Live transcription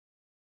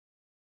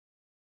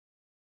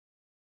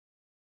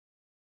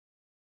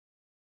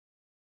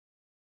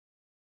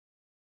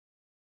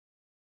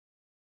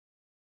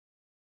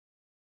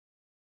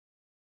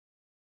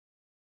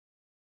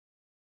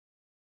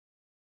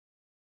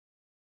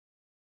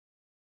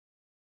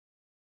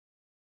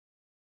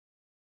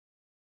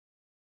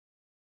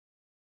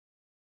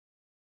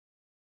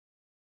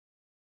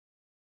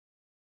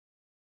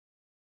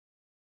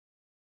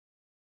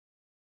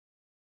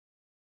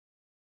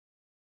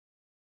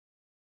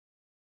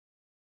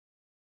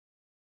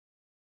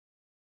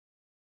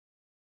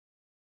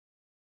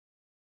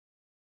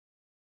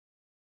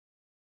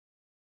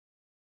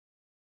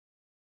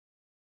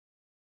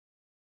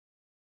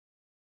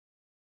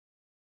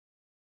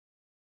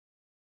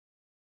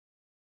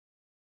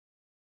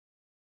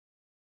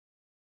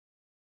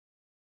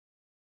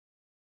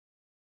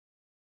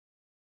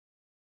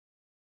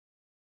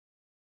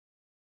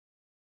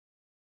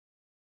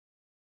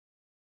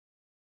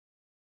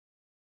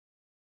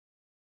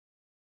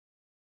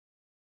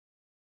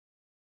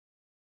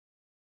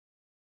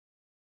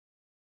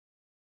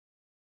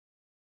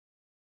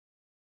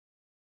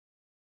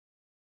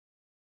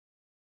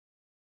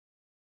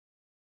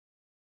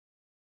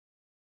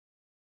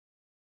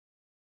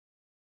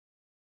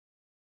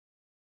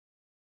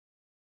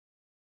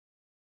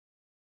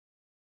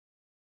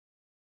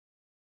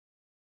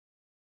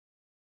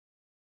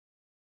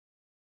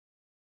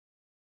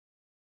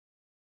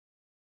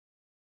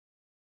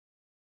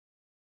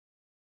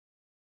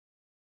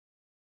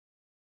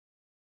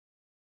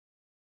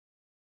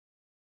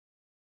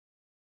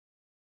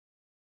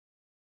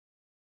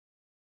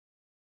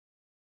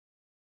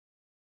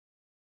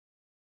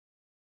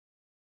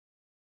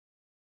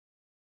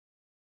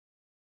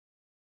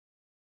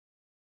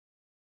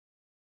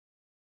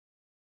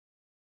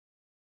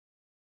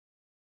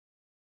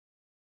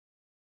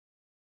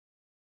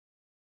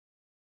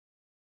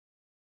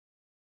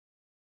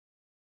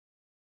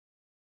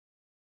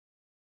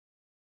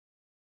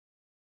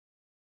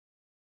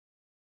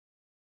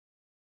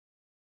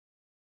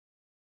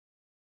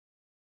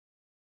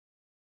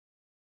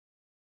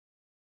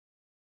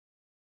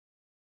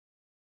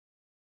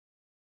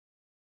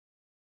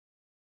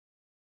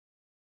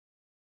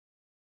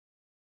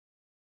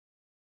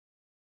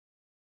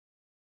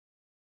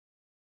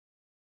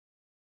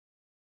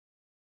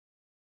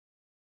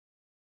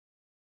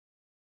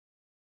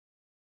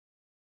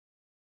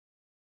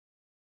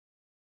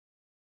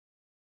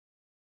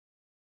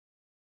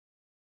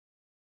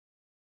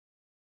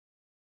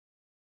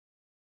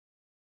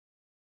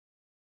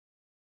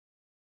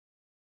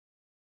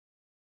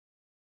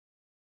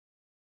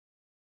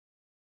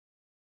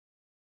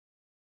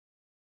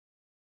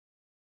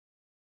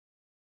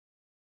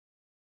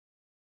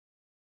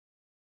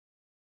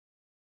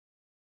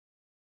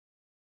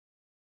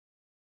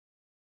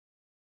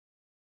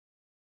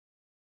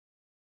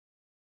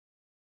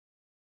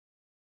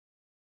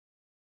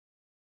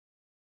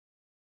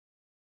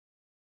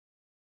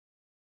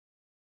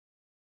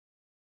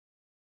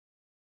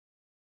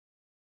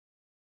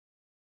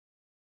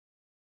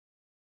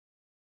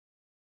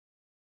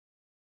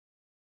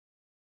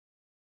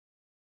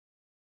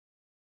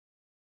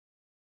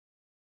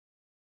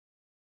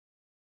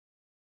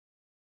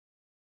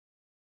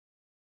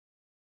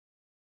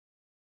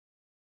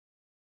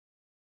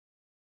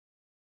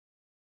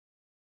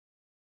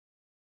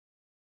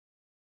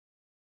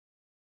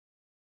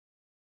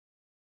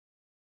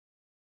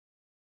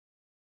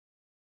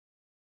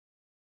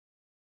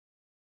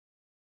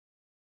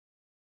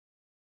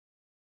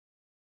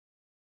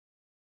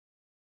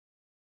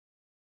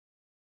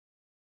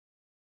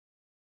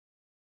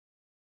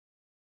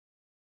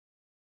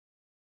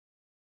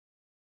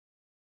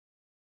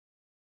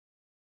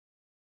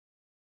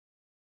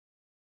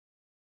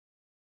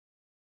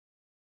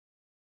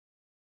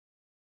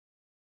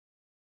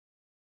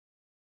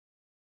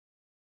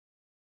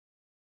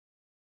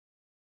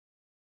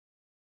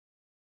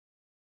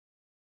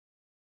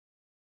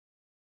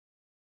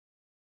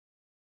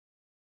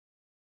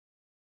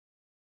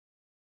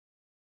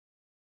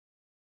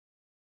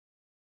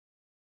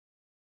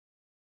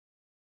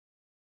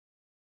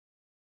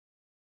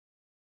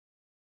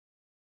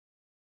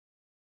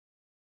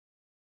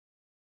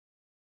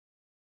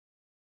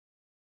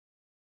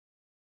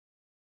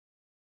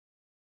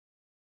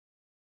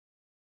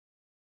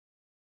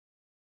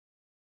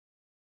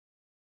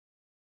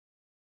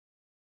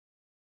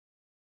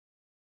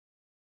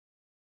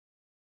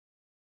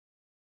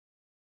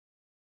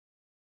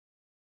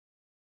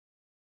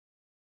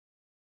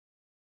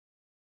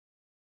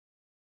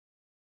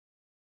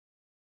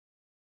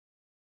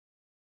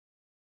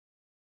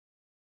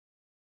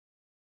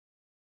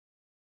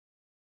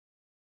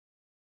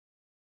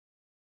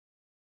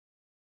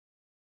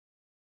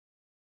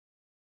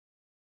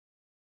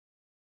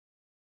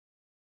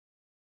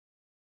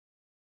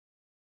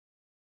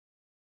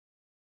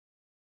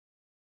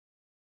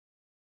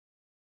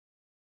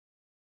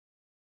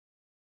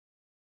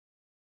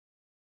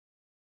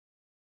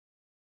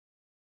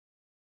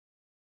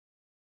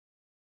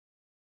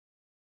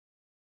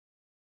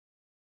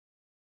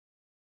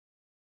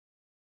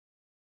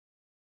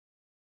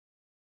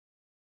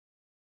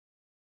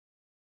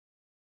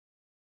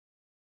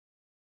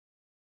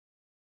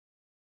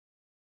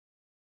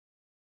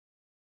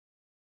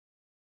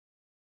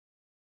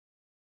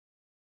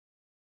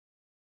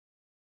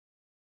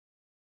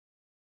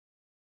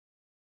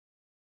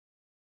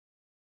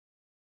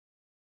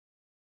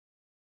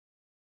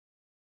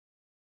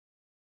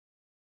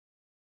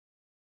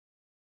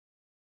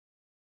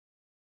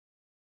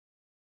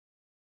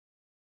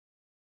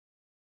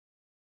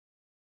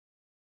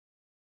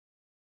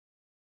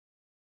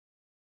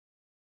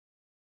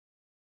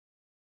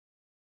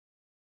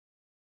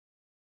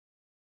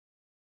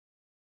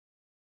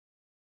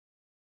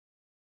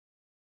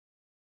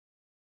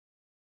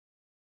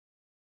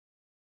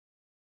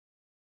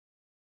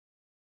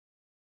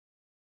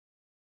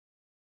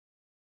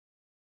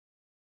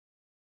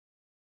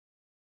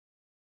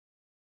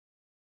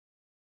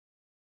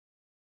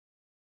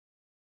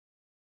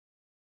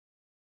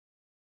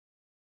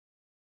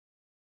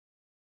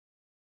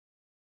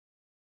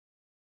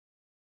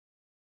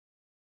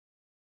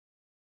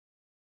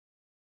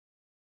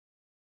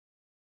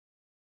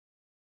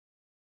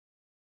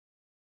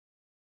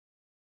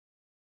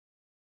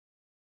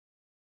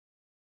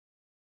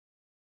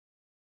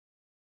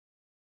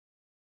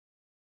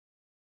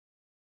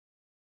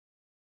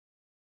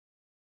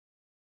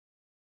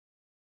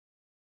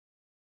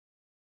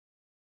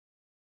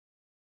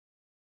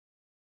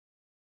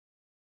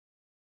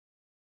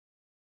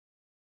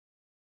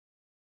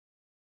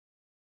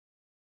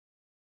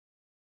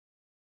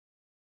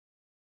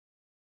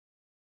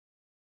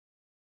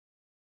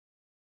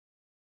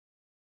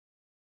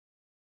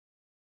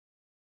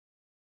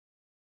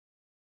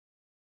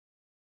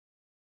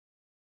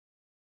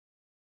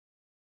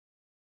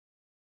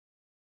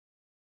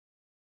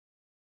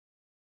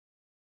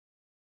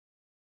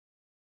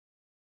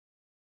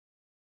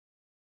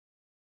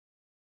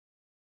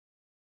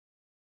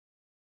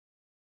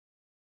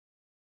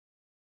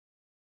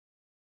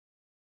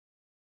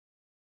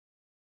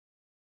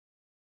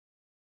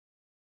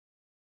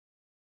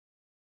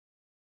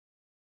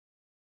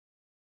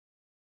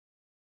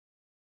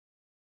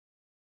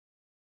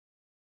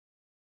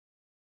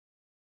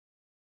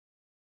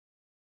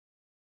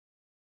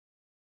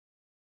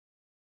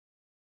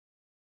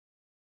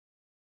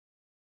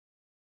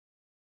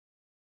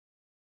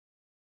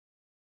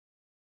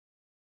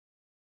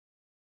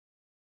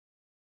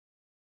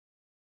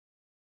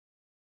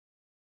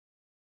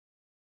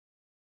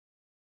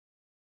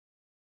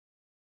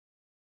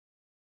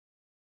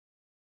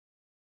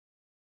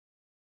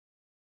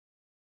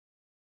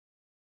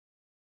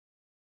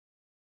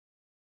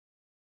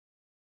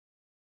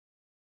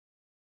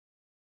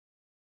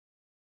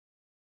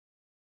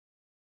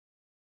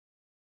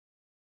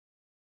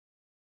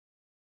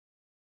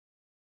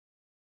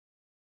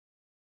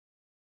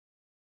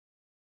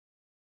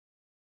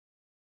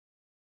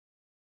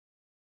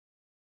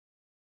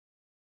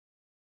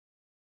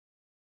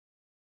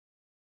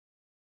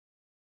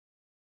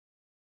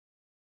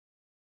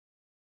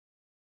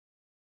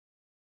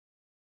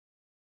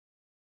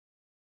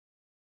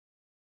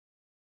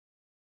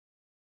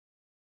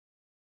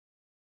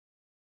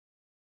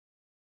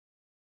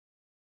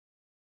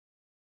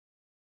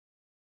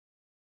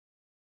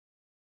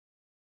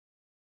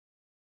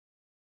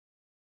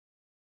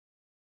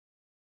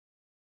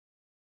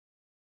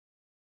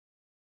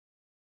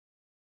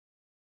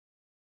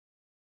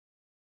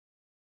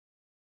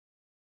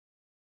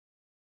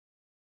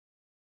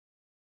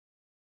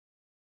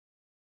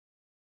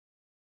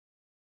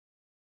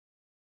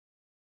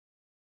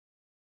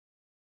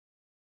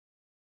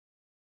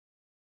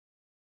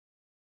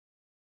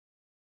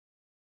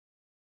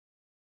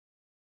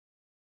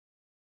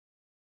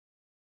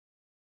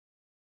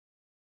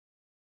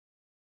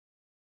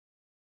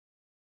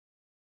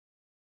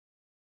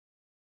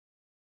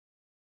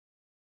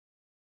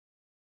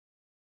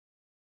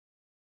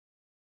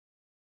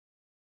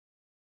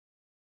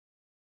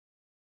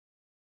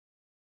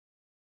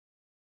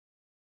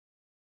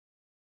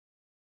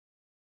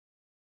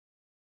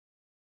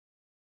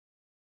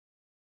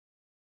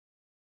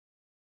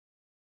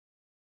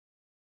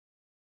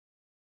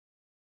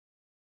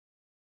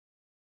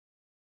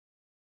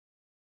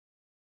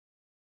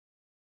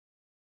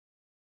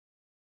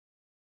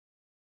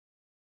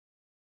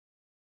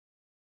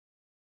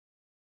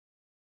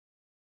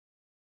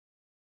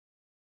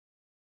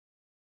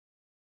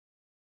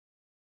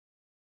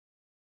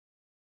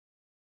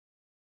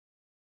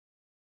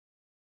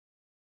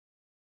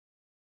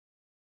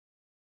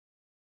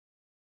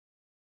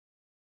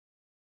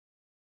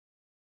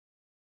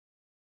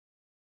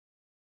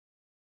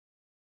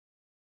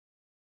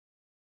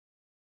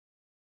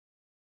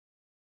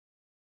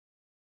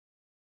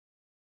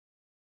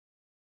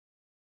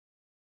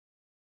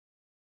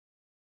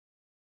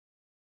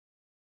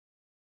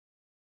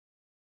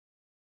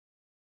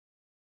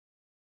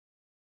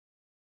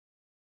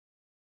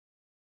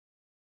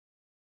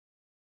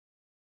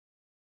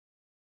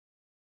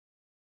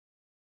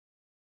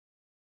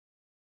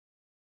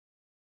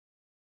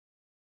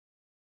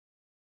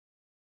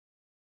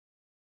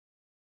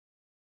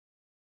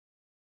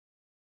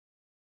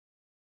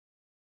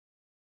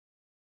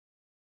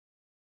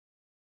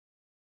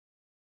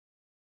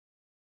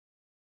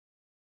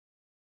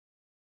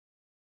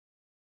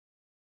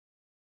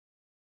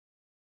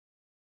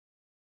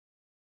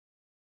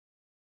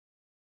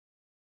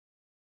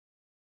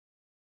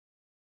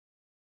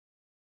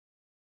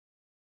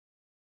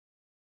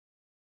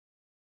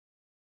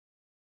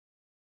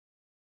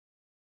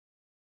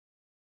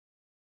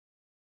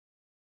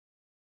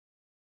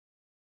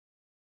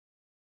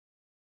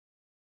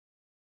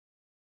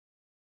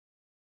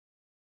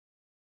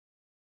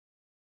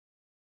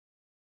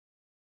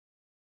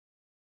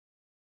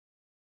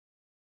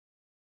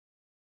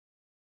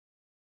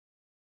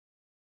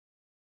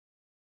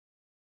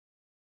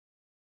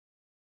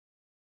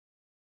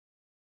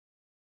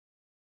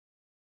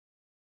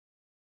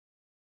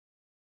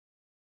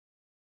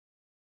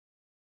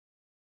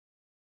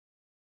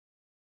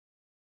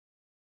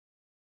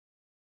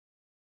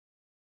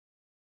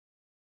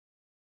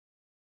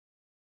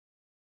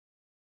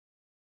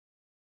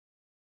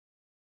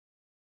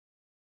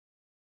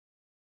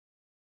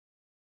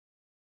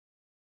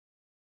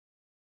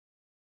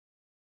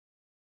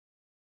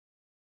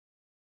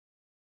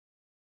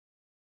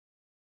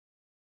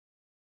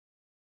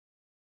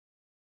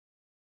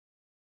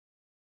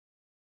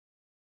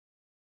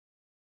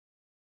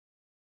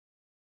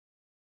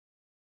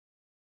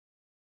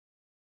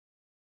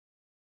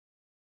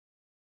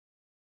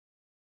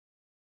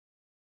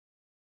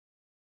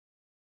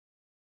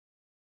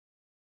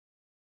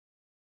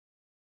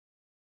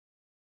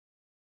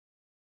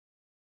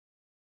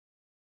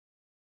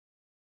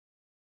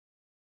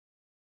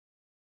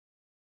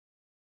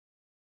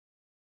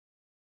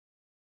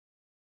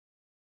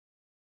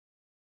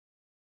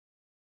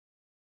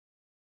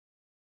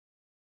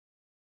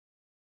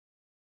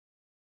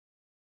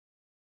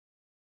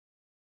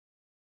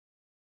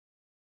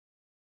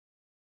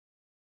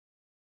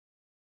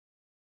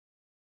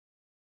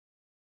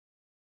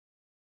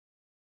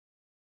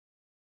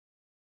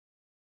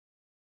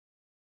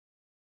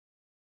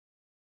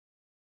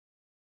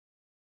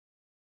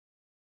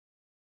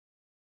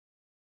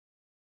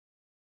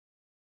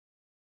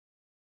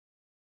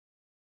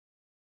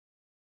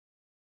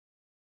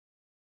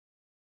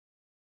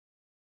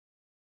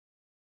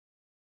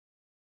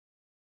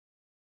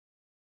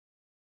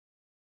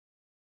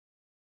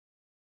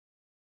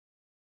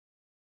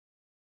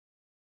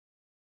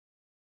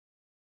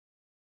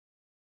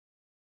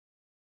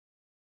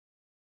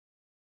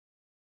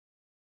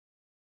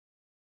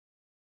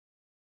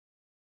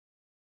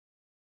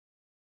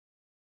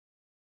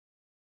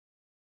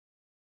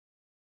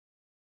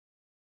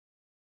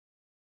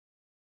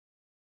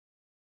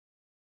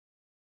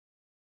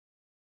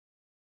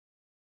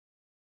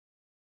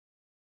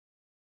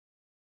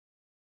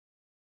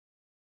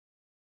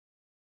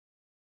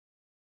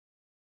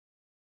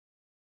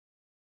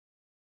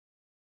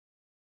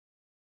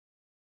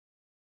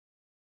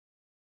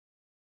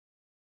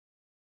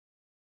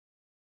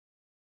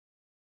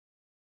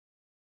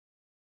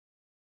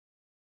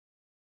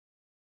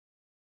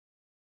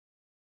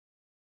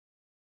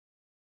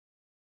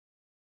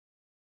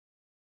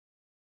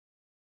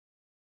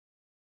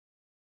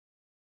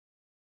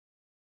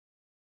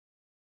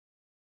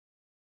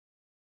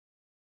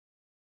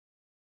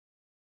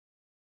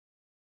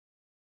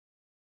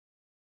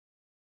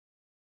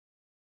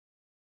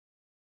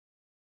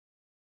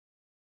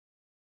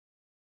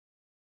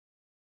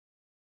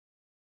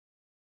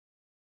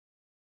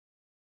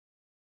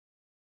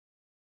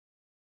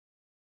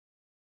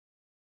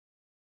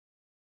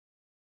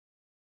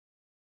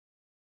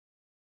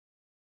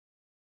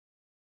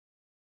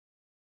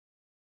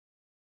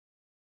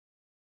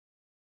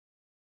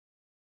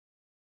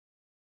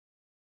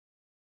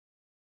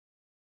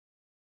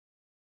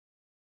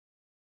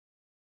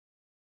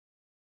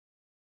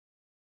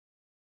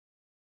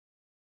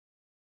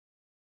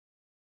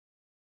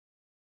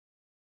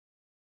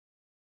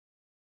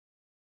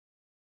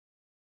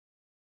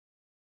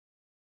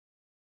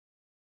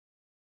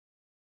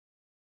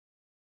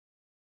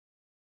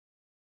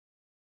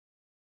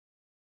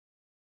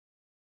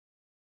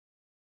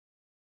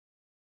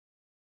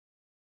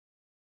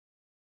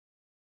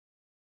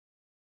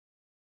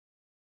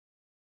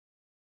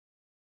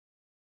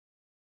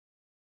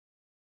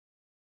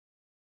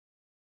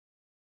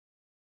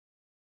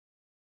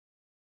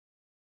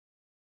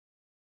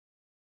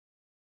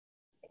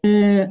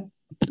Good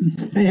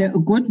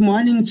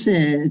morning,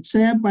 Chair.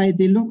 Chair, by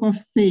the look of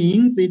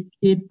things,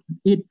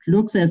 it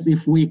looks as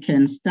if we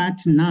can start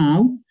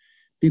now,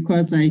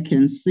 because I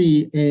can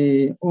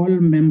see all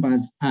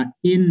members are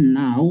in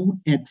now,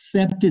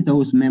 except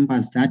those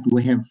members that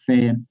we have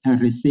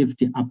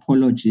received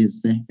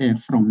apologies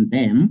from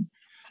them.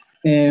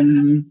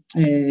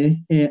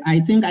 I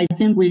think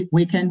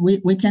we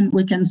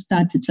can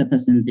start,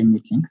 Chairperson, the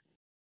meeting.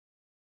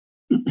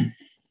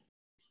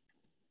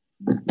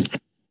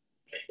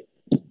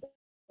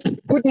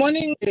 Good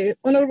morning,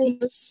 honourable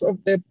members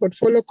of the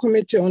Portfolio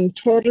Committee on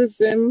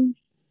Tourism.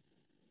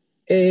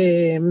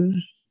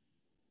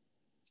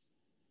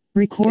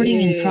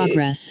 Recording in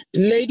progress.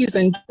 Ladies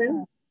and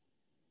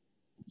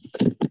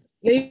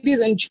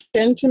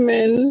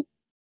gentlemen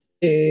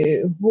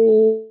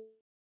who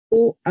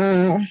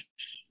are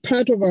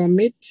part of our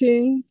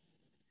meeting,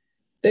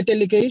 the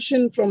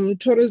delegation from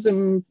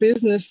Tourism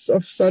Business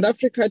of South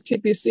Africa,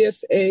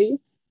 TBCSA,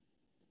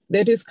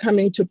 that is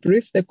coming to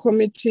brief the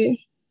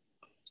committee.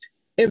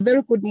 A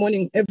very good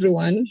morning,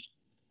 everyone.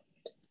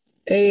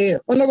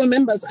 Honourable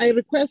members, I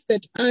request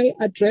that I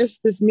address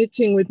this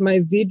meeting with my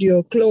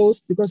video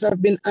closed because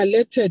I've been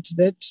alerted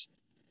that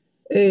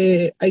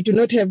I do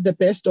not have the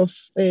best of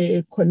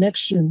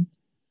connection.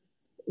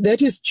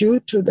 That is due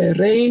to the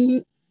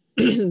rain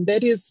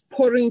that is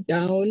pouring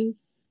down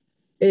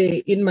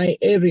in my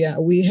area.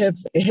 We have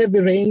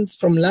heavy rains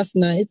from last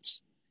night.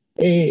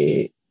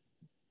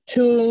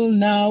 Till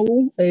now,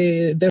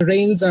 the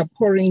rains are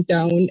pouring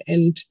down,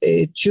 and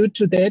due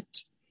to that,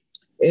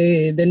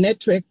 the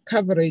network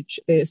coverage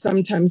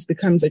sometimes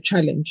becomes a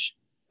challenge.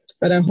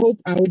 But I hope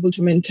I'm able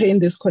to maintain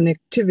this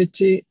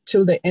connectivity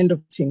till the end of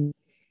the meeting.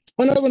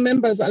 Honourable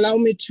members, allow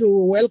me to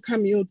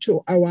welcome you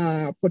to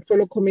our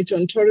Portfolio Committee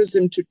on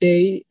Tourism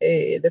today,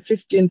 the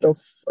 15th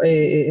of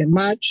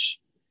March,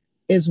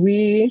 as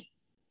we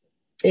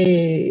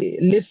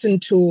listen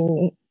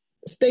to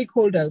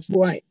stakeholders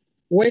who are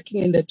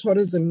working in the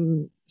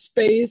tourism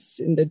space,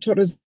 in the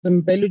tourism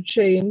value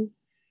chain,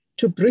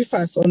 to brief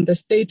us on the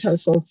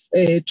status of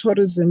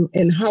tourism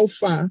and how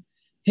far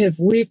have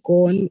we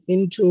gone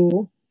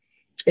into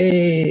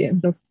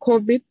of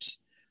COVID.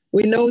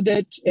 We know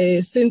that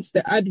since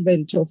the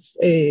advent of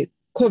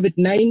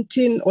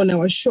COVID-19 on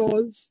our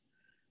shores,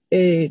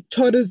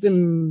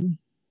 tourism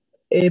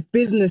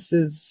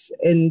businesses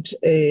and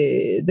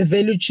the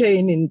value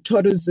chain in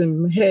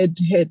tourism had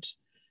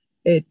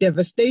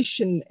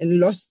devastation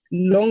and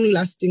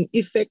long-lasting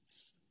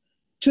effects.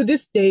 To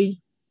this day,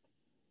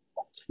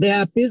 there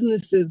are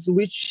businesses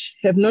which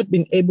have not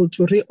been able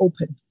to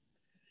reopen,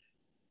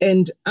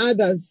 and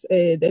others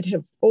that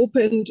have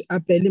opened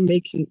are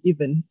barely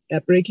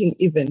breaking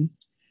even.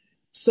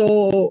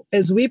 So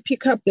as we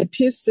pick up the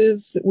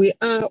pieces, we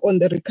are on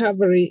the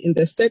recovery in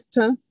the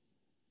sector.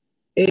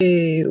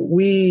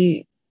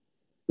 We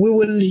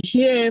will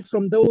hear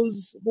from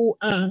those who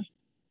are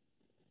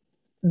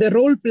the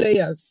role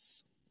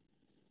players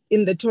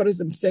in the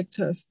tourism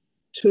sectors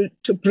to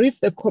brief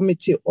the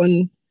committee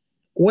on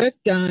work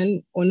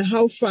done, on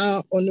how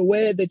far, on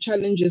where the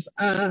challenges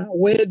are,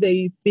 where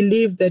they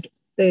believe that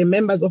the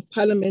members of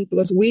parliament,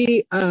 because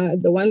we are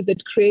the ones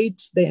that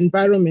create the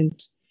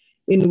environment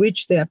in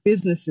which their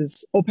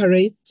businesses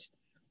operate,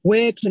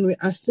 where can we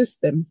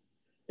assist them?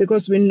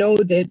 Because we know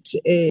that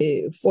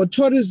for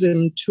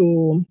tourism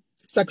to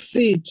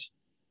succeed,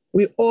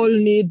 we all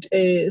need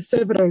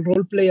several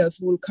role players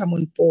who will come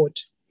on board.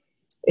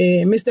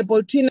 Mr.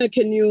 Boltina,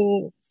 can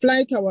you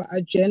flight our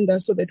agenda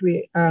so that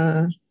we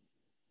are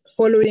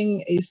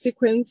following a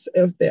sequence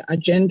of the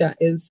agenda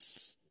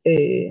is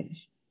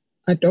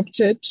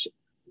adopted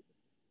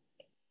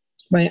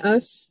by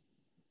us?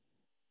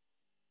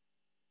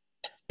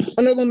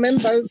 Honourable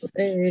members,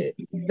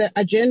 the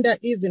agenda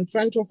is in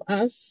front of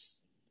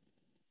us.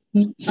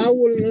 I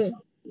will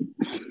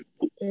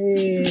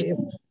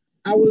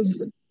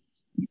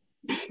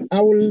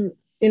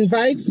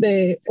invite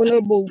Mr.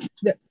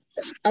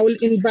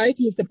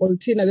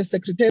 Boltina, the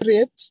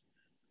Secretariat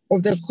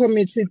of the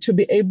committee, to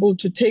be able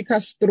to take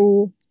us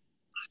through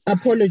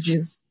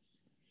apologies.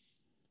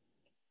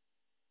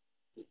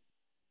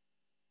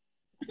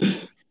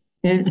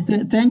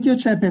 Thank you,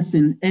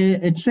 Chairperson.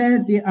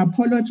 Chair, the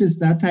apologies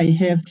that I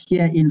have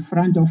here in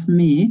front of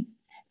me,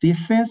 the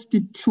first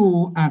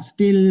two are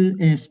still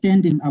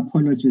standing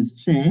apologies,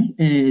 Chair.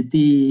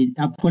 The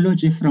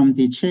apology from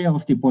the Chair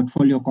of the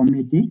Portfolio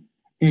Committee,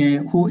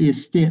 who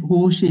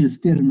she is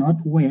still not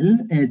well.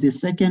 The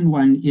second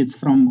one is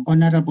from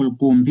Honourable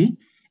Gumbi,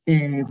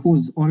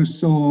 who's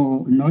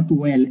also not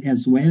well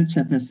as well,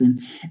 Chairperson.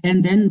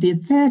 And then the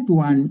third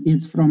one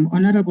is from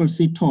Honourable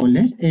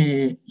Sithole.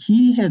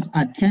 He has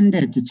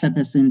attended,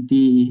 Chairperson,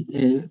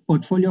 the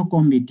Portfolio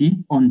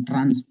Committee on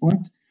Transport.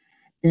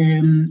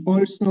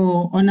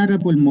 Also,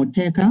 Honourable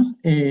Moteka,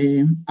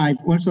 I've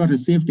also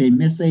received a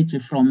message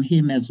from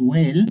him as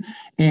well.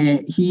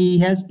 He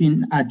has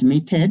been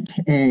admitted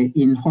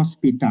in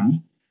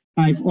hospital.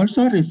 I've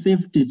also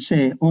received, the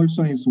Chair,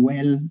 also as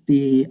well,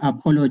 the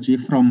apology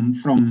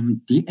from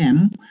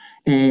DM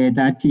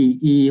that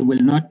he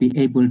will not be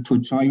able to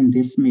join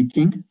this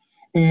meeting.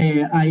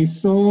 I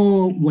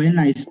saw when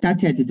I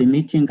started the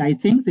meeting, I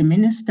think the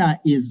Minister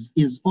is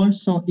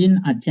also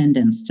in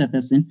attendance,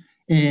 Chairperson,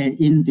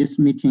 in this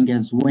meeting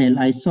as well.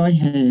 I saw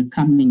her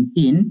coming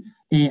in.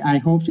 I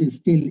hope she's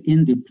still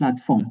in the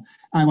platform.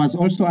 I was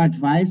also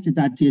advised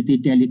that the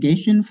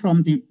delegation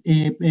from the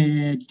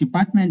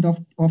Department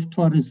of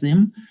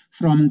Tourism,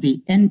 from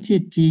the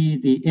entity,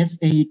 the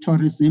SA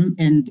Tourism,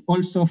 and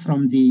also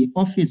from the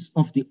Office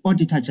of the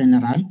Auditor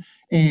General,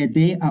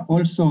 they are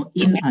also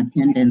in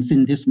attendance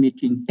in this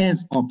meeting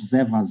as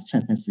observers,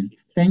 Chairperson.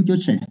 Thank you,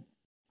 Chair.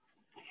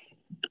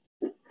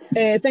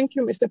 Thank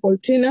you, Mr.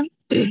 Poltina.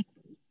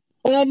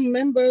 Honourable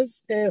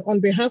members, on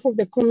behalf of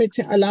the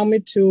committee, allow me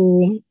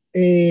to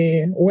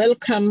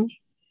welcome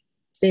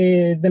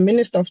the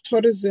Minister of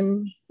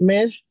Tourism,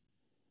 Mayor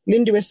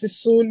Lindiwe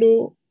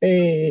Sisulu,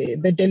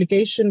 the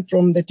delegation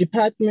from the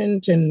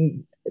department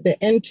and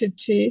the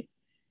entity,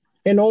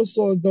 and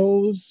also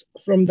those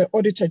from the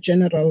Auditor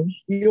General.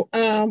 You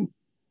are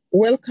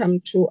welcome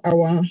to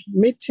our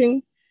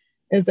meeting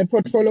as the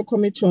Portfolio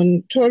Committee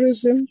on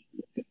Tourism,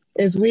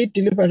 as we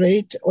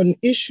deliberate on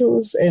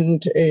issues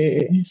and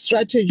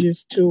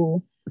strategies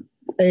to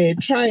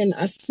try and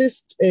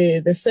assist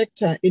the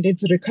sector in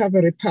its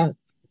recovery path.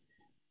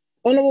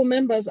 Honourable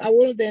members, I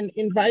will then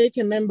invite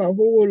a member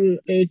who will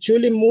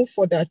duly move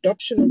for the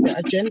adoption of the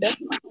agenda.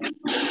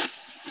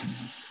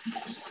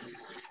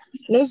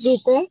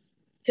 Nozuko,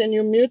 can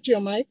you mute your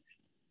mic?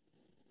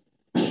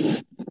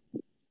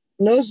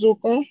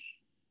 Nozuko.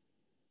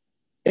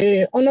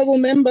 Honourable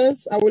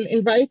members, I will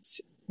invite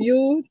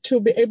you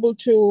to be able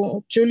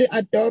to duly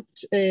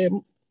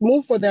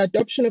move for the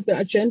adoption of the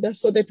agenda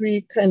so that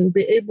we can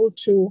be able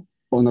to...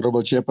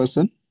 Honourable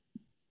Chairperson.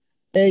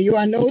 You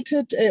are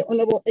noted,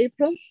 Honourable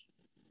April.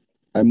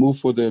 I move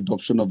for the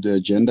adoption of the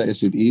agenda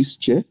as it is,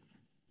 Chair.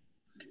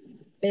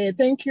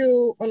 Thank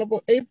you,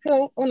 Honourable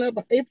April.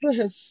 Honourable April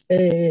has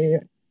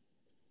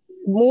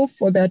moved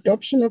for the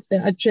adoption of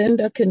the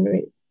agenda. Can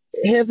we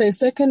have a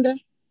seconder?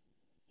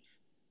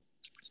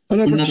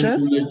 Honourable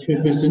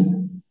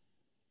Chairperson,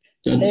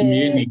 that's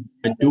Mieni.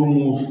 I do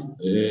move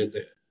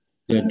the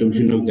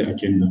adoption of the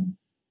agenda.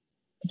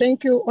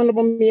 Thank you,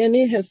 Honourable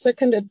Mieni has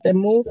seconded the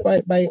move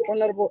by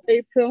Honourable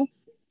April.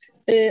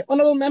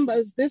 Honourable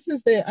members, this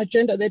is the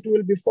agenda that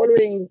we'll be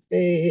following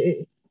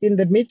in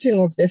the meeting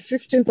of the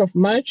 15th of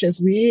March,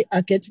 as we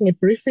are getting a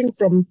briefing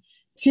from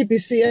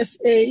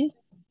TBCSA,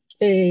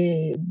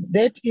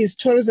 that is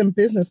Tourism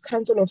Business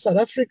Council of South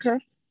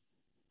Africa,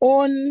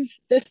 on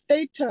the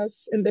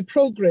status and the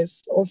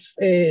progress of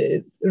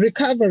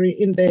recovery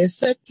in the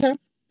sector.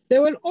 They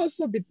will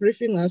also be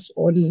briefing us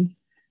on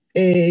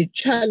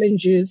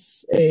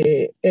challenges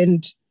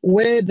and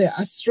where there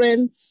are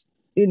strengths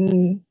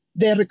in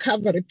the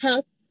recovery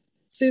path,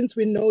 since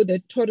we know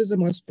that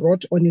tourism was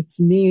brought on its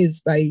knees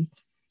by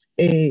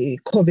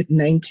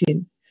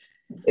COVID-19.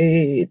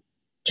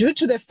 Due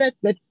to the fact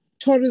that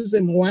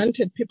tourism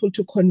wanted people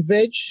to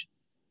converge,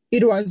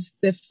 it was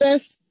the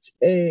first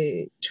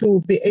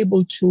to be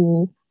able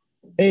to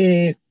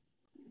be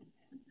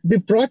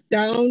brought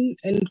down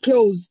and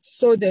closed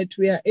so that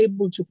we are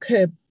able to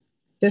curb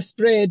the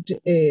spread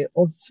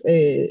of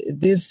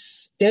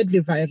this deadly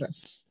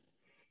virus.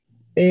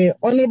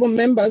 Honourable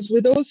members,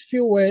 with those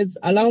few words,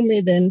 allow me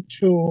then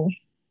to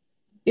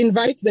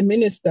invite the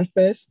Minister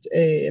first,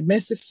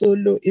 Messi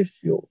Sulu,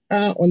 if you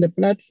are on the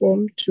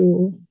platform,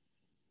 to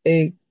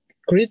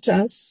greet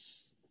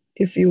us,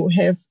 if you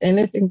have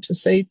anything to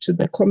say to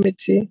the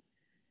committee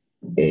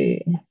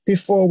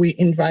before we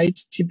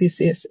invite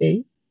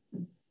TBCSA.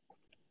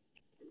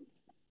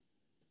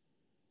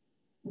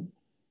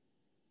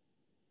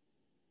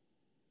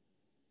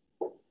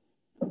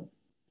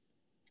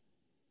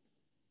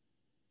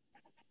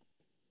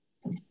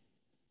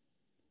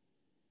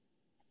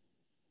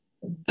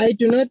 I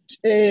do not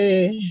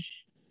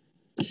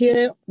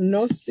hear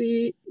nor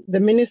see the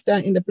Minister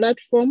in the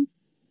platform.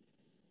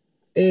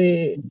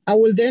 I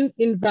will then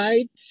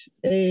invite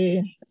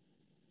the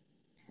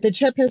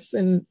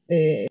chairperson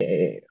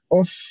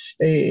of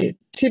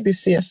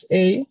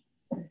TBCSA.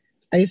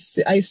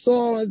 I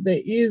saw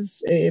there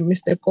is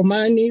Mr.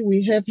 Komani.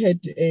 We have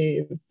had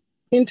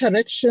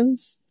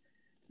interactions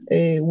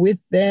with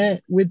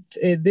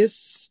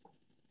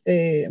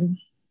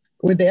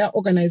their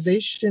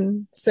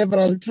organization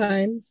several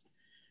times.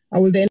 I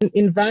will then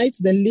invite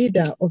the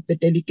leader of the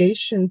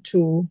delegation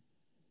to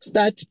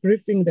start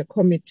briefing the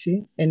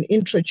committee and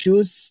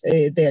introduce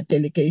their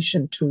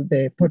delegation to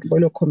the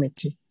portfolio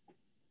committee.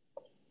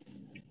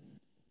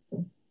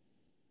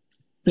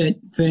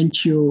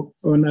 Thank you,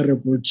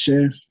 Honourable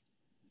Chair.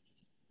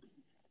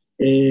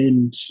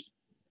 And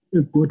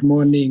good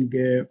morning,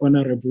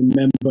 Honourable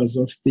members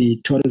of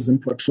the Tourism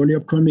Portfolio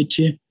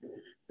Committee,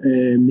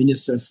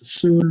 Minister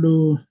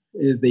Sisulu,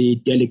 the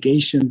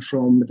delegation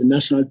from the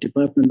National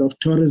Department of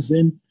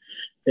Tourism,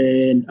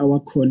 and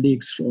our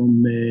colleagues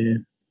from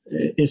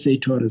SA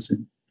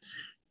Tourism.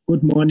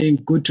 Good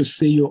morning. Good to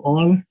see you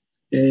all.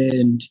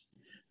 And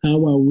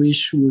how I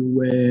wish we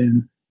were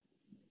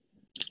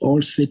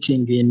all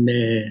sitting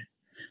in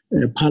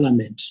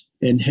Parliament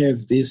and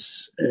have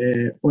this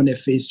on a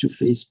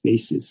face-to-face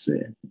basis.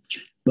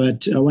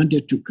 But I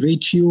wanted to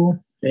greet you,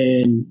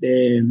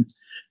 and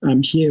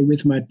I'm here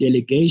with my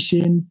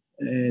delegation,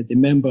 the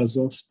members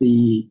of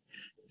the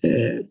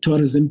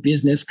Tourism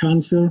Business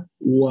Council,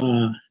 who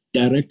are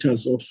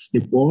directors of the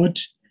board.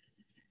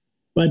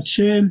 But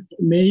Chair,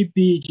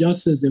 maybe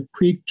just as a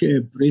quick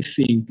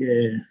briefing,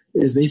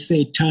 as they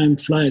say, time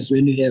flies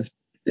when you have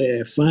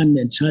fun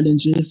and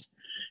challenges.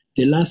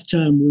 The last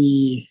time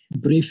we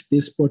briefed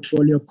this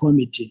portfolio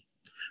committee,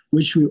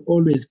 which we're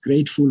always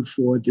grateful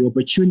for the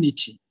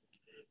opportunity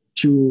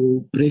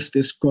to brief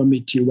this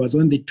committee, was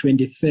on the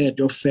 23rd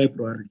of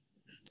February,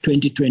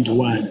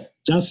 2021,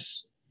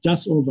 just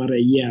over a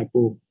year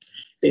ago.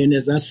 And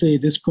as I say,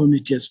 this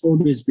committee has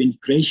always been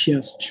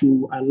gracious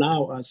to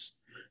allow us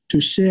to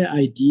share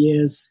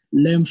ideas,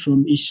 learn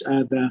from each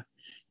other,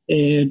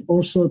 and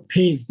also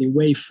pave the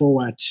way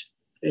forward.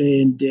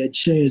 And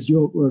Chair, as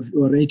you have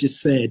already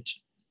said,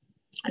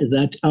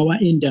 that our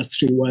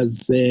industry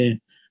was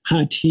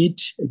hard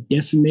hit,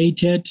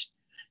 decimated.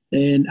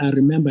 And I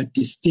remember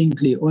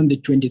distinctly on the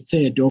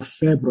 23rd of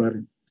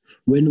February,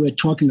 when we were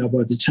talking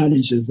about the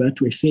challenges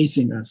that were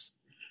facing us,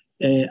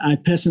 I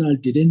personally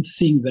didn't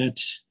think that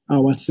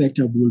our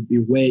sector will be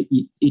where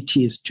it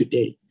is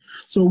today.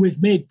 So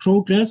we've made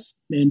progress,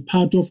 and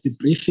part of the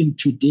briefing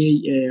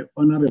today,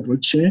 Honorable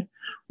Chair,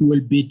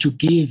 will be to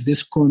give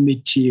this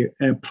committee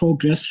a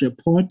progress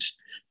report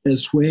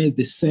as where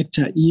the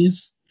sector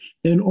is,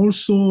 and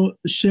also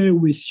share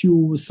with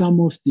you some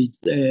of the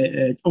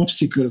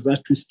obstacles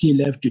that we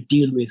still have to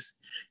deal with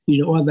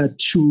in order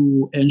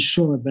to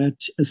ensure that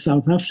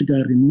South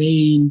Africa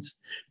remains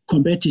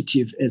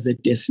competitive as a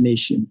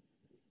destination.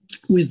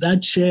 With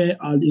that, Chair,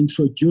 I'll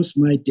introduce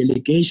my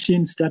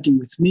delegation, starting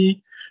with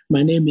me.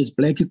 My name is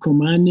Blackie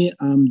Komani.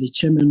 I'm the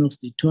chairman of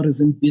the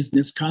Tourism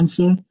Business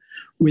Council.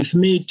 With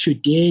me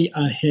today,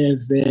 I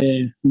have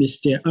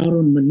Mr.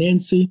 Aaron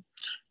Manensi.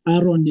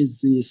 Aaron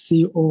is the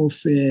CEO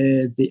of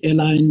the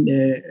airline,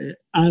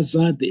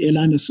 ASA, the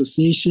Airline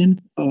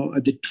Association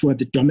for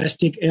the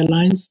domestic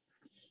airlines.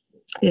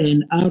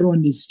 And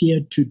Aaron is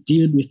here to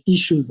deal with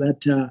issues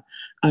that are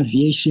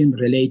aviation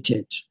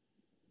related.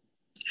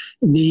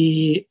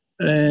 The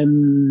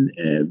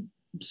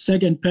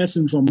second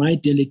person from my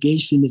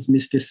delegation is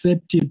Mr.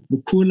 Septi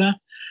Bukula.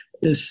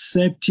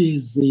 Septi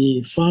is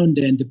the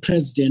founder and the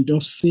president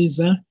of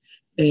CISA,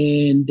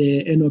 and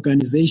an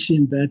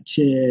organization that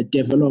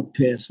develop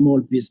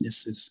small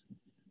businesses.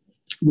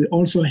 We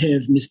also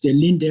have Mr.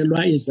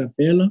 Lindelwa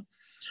Isabella,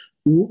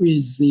 who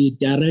is the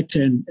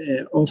director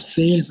of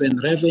sales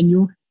and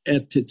revenue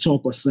at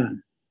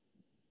Tsokosan.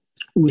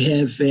 We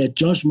have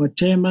George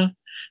Motema,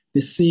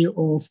 the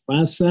CEO of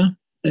BASA,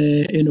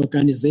 an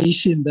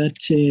organization that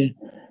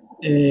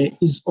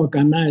is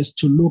organized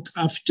to look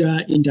after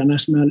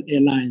international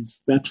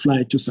airlines that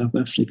fly to South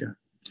Africa.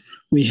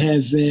 We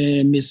have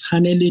Ms.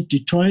 Hanneli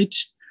Detroit,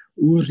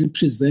 who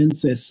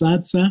represents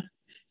SATSA,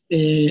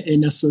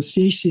 an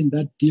association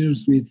that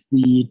deals with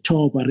the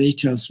tour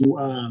operators who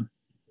are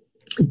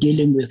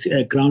dealing with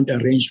ground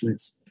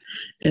arrangements.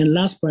 And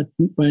last but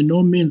by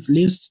no means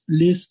least,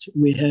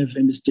 we have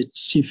Mr.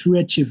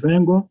 Chifue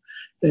Chivengo,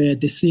 the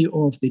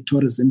CEO of the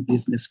Tourism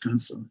Business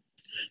Council.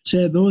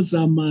 Chair, those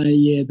are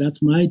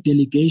that's my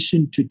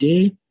delegation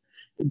today.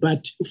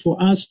 But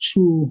for us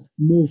to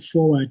move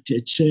forward,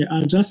 Chair,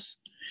 I'll just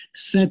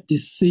set the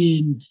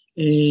scene,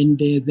 and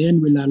then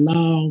we'll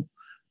allow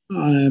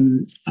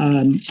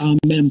our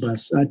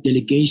members, our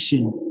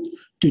delegation,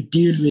 to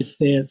deal with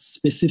their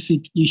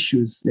specific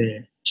issues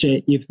there,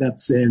 Chair, if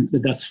that's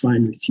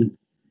fine with you.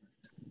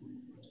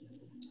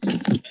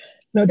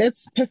 No,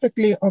 that's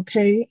perfectly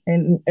okay.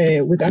 And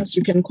with us,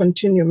 you can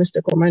continue,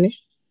 Mr. Komani.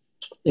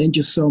 Thank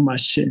you so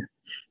much, Chair.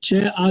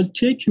 Chair, I'll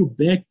take you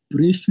back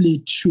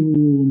briefly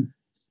to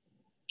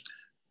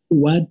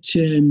what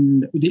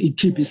the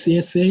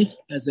TBCSA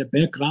as a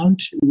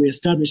background. We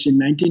established in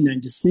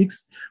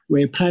 1996.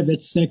 We're a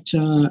private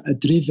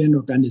sector-driven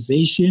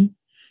organization,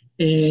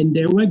 and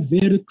they work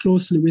very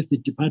closely with the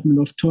Department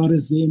of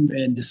Tourism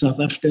and the South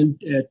African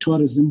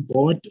Tourism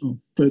Board,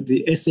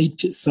 the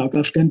SA South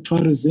African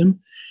Tourism,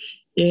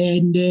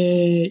 and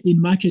in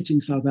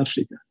marketing South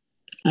Africa.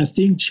 I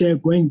think, Chair,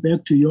 going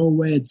back to your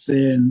words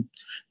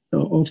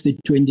of the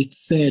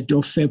 23rd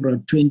of February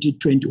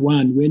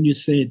 2021, when you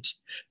said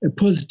a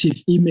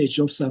positive image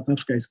of South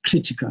Africa is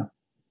critical.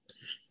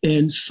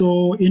 And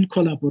so in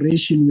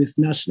collaboration with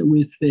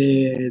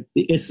the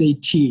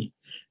SAT,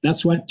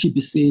 that's what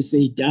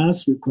TBCSA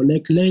does. We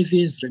collect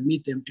levies,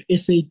 remit them to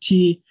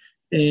SAT,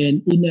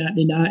 and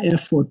in our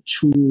effort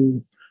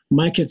to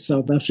market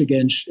South Africa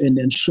and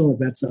ensure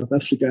that South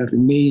Africa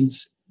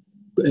remains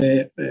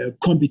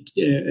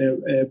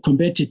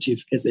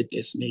competitive as a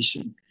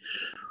destination.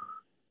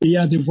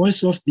 Yeah, the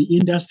voice of the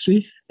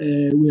industry.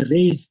 We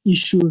raise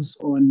issues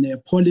on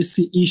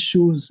policy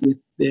issues with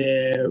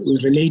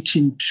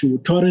relating to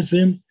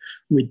tourism.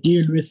 We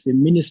deal with the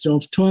Minister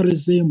of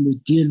Tourism. We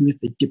deal with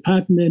the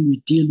department.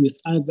 We deal with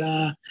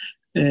other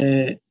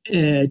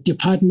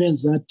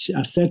departments that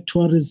affect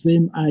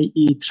tourism,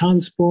 i.e.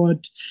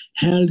 transport,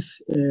 health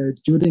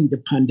during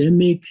the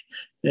pandemic,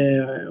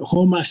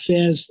 home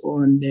affairs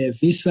on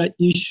visa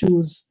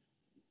issues.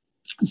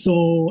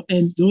 So,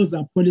 and those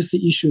are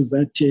policy issues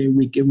that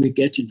we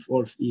get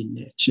involved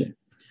in, Chair.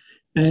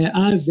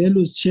 Our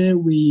values, Chair,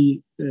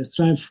 we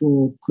strive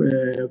for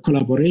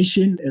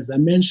collaboration, as I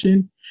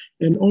mentioned,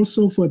 and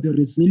also for the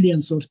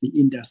resilience of the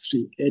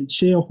industry. And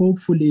Chair,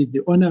 hopefully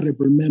the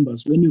honorable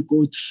members, when you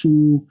go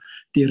through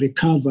the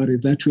recovery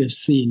that we have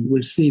seen,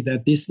 will see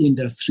that this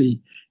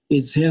industry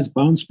has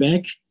bounced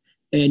back,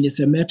 and it's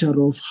a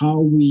matter of how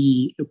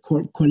we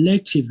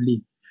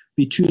collectively,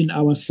 between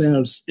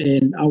ourselves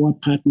and our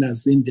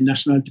partners in the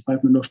National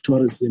Department of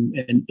Tourism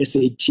and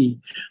SAT,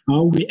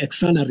 how we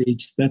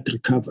accelerate that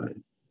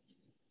recovery.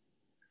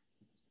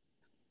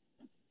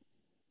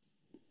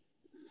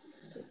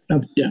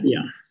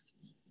 Yeah.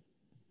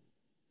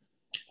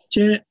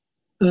 Chair,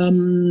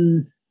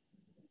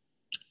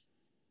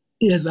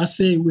 as I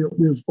say,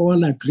 we've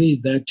all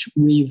agreed that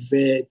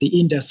the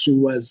industry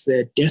was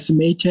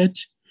decimated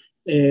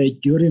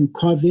during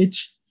COVID.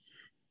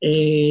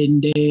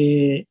 And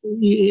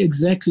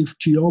exactly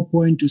to your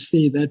point, to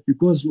say that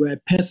because we're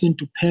a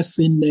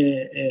person-to-person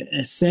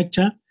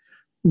sector,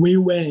 we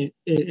were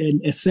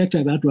in a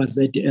sector that was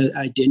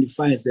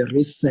identified as a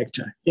risk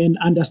sector, and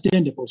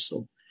understandable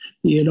so.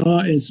 You know,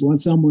 as when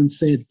someone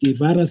said, the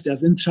virus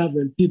doesn't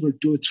travel, people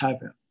do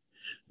travel.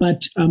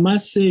 But I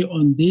must say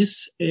on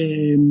this,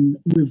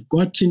 we've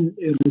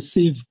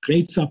received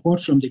great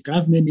support from the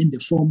government in the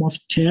form of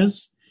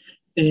TERS.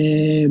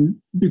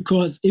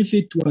 Because if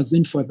it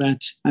wasn't for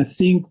that, I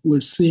think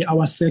we'll say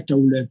our sector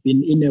would have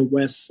been in a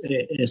worse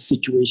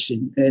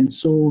situation. And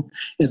so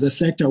as a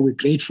sector, we're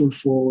grateful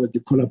for the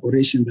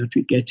collaboration that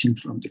we're getting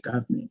from the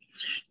government.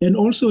 And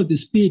also the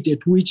speed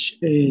at which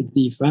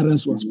the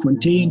virus was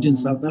contained in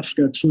South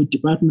Africa through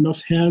Department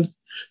of Health,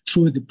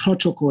 through the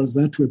protocols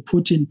that were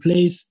put in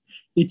place,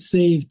 it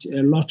saved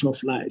a lot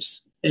of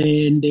lives.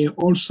 And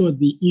also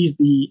the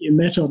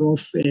matter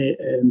of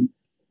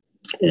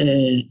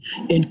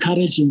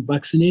encouraging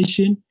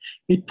vaccination,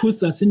 it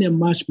puts us in a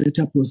much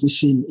better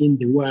position in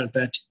the world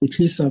that at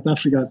least South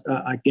Africans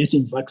are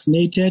getting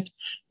vaccinated,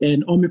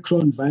 and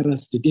Omicron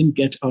virus didn't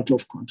get out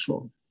of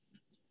control.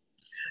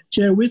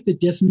 Chair, with the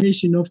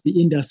decimation of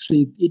the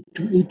industry,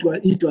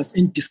 it was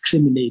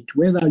indiscriminate.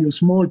 Whether you're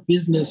small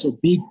business or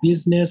big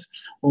business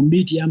or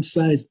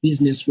medium-sized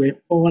business were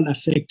all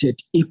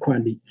affected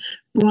equally.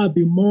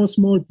 Probably more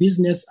small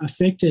business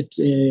affected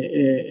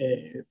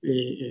in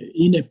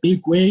a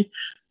big way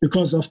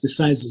because of the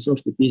sizes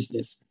of the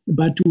business.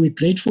 But we're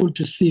grateful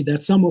to see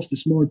that some of the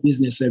small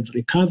businesses have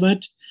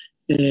recovered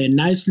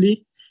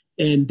nicely,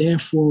 and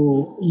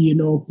therefore, you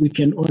know, we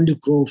can only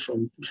grow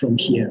from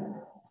here.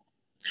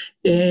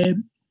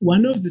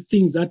 One of the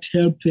things that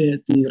helped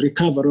the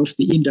recovery of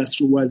the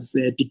industry was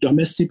the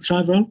domestic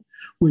travel.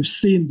 We've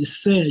seen the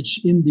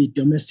surge in the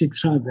domestic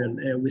travel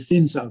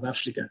within South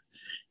Africa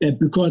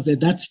because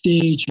at that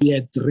stage we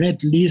had the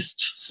red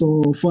list,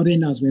 so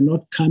foreigners were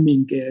not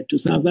coming to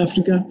South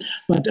Africa,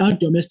 but our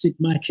domestic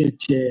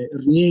market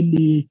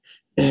really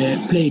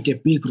played a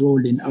big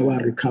role in our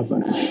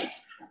recovery.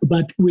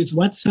 But with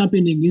what's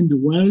happening in the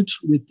world,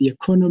 with the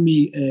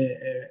economy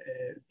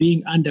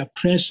being under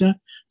pressure,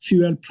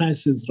 fuel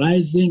prices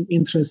rising,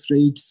 interest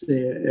rates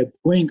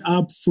going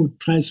up, food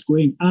price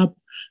going up,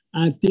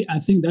 I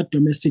think that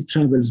domestic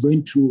travel is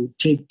going to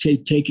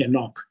take a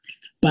knock.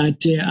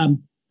 But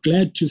I'm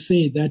glad to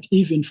say that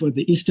even for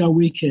the Easter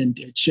weekend,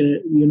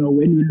 you know,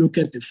 when we look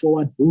at the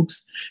forward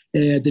books,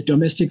 the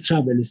domestic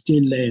travel is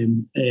still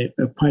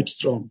quite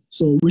strong,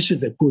 so which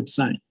is a good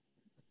sign.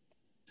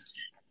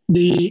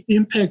 The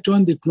impact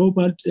on the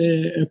global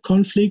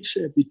conflict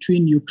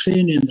between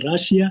Ukraine and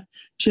Russia,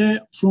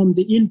 Chair, from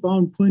the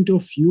inbound point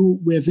of view,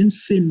 we haven't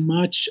seen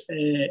much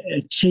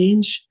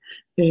change.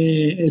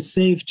 It's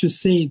safe to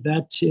say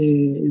that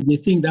the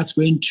thing that's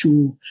going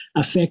to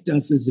affect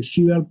us is the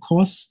fuel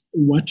costs.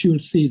 What you'll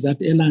see is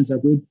that airlines are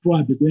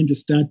probably going to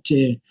start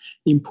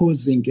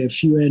imposing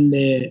fuel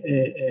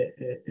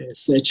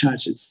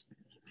surcharges.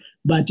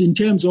 But in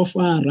terms of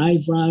our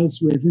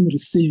arrivals, we haven't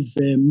received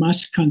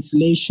much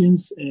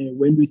cancellations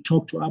when we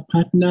talk to our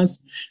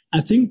partners.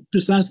 I think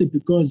precisely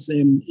because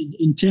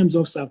in terms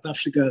of South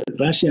Africa,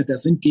 Russia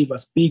doesn't give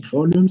us big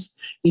volumes.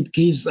 It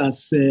gives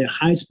us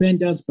high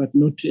spenders, but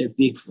not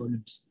big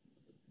volumes.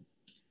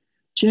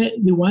 Chair,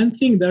 the one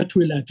thing that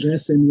we'll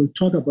address, and we'll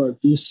talk about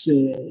this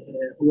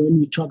when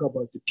we talk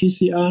about the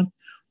PCR,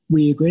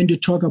 we're going to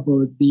talk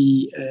about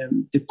the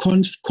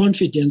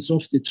confidence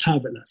of the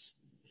travelers.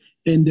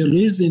 And the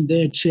reason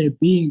there, Chair,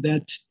 being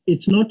that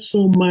it's not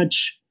so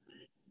much,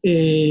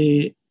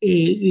 it's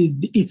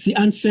the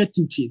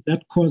uncertainty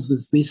that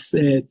causes this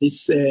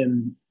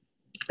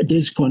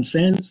these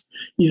concerns.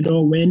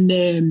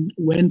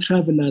 When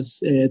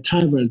travelers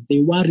travel, they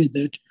worry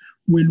that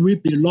will we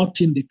be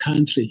locked in the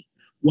country?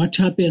 What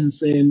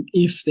happens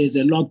if there's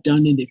a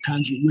lockdown in the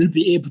country? Will we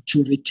be able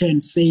to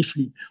return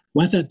safely?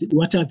 What are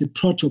the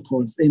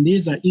protocols? And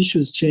these are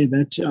issues, Chair,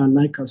 that I'd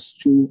like us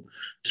to,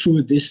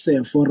 through this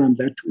forum,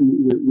 that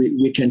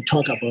we can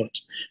talk about.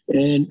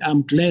 And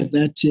I'm glad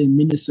that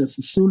Minister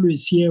Sisulu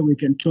is here. We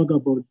can talk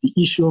about the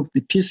issue of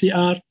the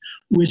PCR,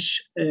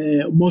 which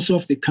most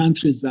of the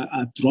countries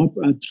are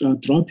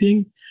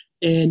dropping.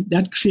 And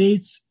that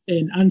creates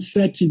an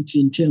uncertainty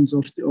in terms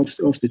of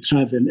the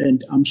travel.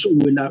 And I'm sure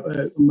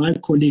my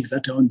colleagues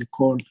that are on the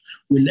call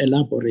will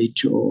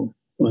elaborate on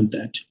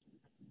that.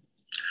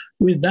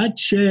 With that,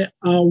 Chair,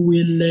 I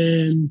will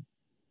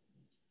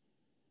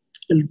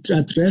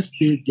address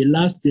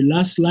the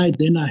last slide.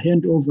 Then I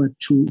hand over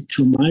to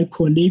my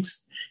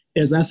colleagues.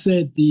 As I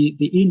said,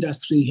 the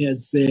industry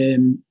has,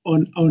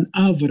 on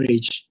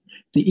average,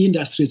 the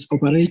industry is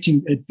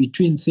operating at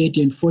between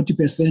 30 and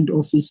 40%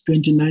 of its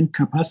 29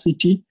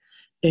 capacity.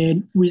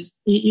 And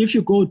if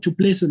you go to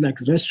places like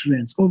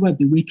restaurants, over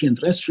the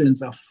weekend,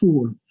 restaurants are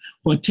full.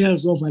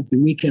 Hotels over the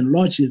weekend,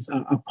 lodges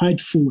are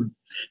quite full.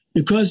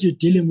 Because you're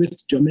dealing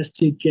with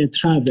domestic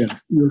travel,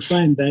 you'll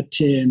find that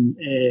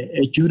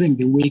during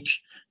the week,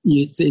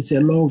 it's a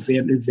low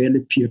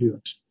value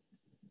period.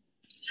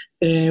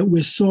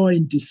 We saw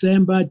in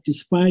December,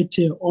 despite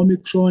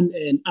Omicron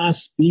and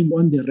us being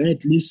on the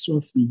red list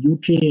of the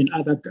UK and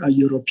other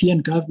European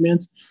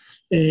governments,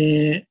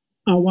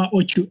 our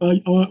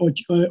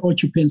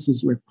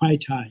occupancies were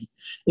quite high.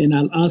 And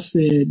I'll ask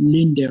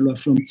Lindela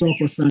from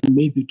Tsokosan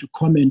maybe to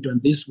comment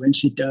on this when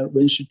she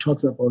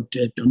talks about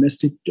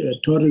domestic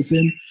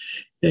tourism.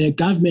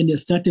 Government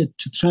has started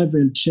to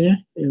travel,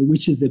 Chair,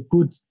 which is a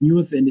good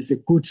news and is a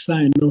good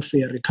sign of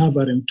a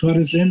recovery in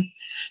tourism.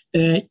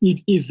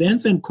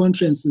 Events and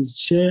conferences,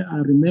 Chair, I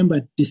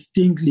remember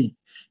distinctly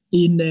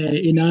in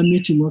our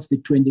meeting of the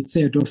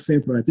 23rd of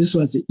February. This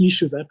was the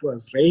issue that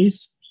was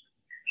raised,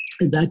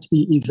 that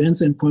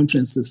events and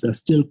conferences are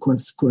still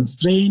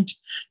constrained,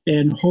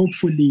 and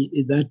hopefully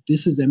that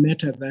this is a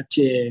matter that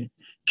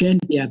can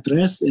be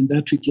addressed and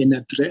that we can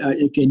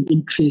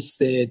increase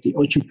the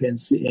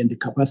occupancy and the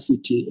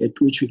capacity at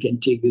which we can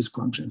take these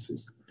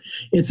conferences.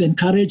 It's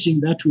encouraging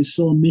that we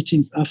saw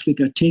Meetings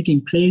Africa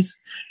taking place.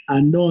 I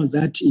know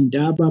that in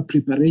Durban,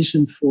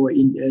 preparations for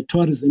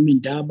tourism in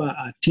Durban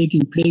are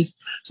taking place.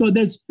 So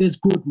there's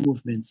good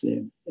movements,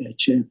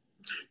 Chair.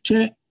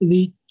 Chair,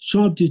 the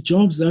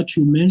jobs that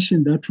you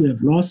mentioned that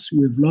we've lost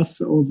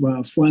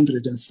over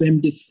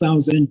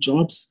 470,000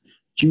 jobs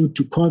due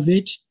to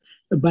COVID,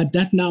 but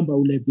that number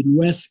would have been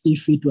worse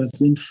if it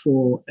wasn't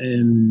for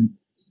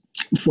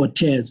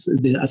TERS,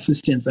 the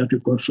assistance that we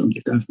got from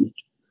the government.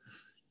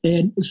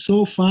 And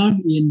so far,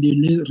 in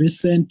the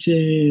recent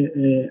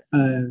survey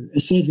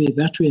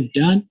that we have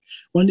done,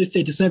 only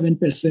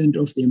 37%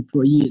 of the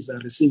employees are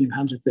receiving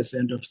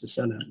 100% of the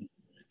salary.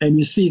 And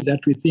you see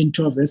that within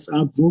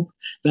our group,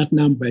 that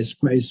number is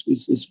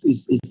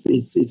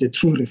a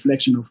true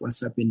reflection of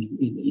what's happening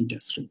in the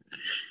industry.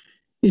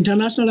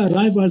 International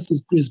arrivals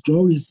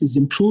is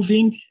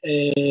improving,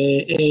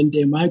 and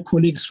my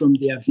colleagues from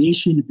the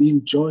aviation,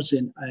 being George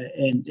and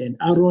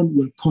Aaron,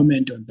 will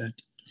comment on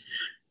that.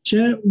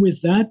 Chair,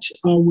 with that,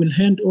 I will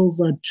hand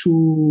over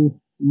to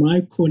my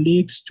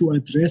colleagues to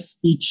address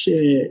each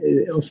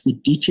of the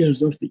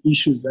details of the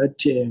issues that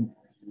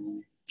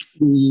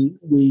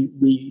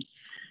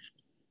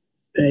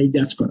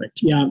that's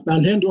correct. Yeah,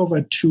 I'll hand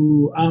over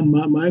to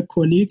my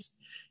colleagues.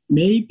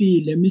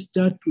 Maybe let me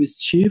start with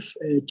Chief.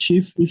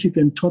 Chief, if you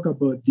can talk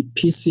about the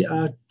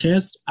PCR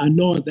test. I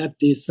know that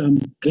there's some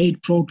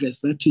great progress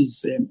that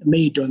is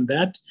made on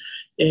that.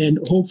 And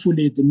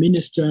hopefully the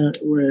minister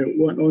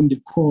on the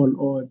call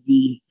or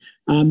the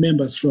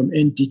members from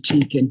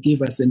NDT can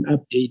give us an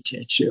update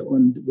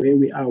on where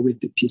we are with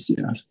the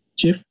PCR.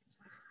 Chief?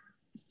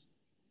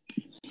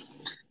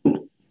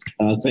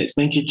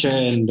 Thank you,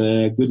 Chair, and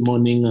good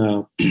morning,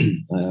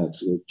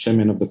 the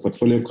Chairman of the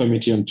Portfolio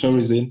Committee on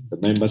Tourism, the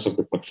members of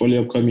the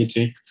Portfolio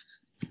Committee,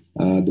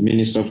 the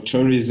Minister of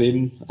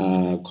Tourism,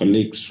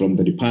 colleagues from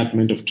the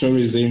Department of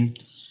Tourism,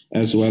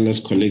 as well as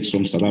colleagues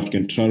from South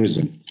African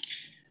Tourism.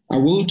 I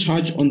will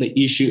touch on the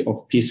issue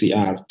of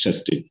PCR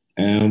testing.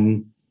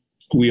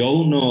 We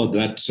all know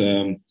that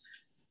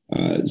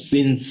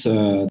since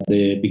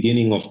the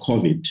beginning of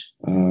COVID,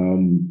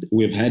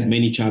 we've had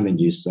many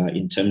challenges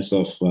in terms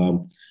of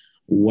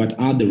what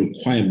are the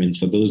requirements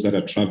for those that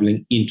are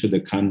traveling into the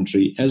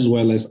country as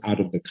well as out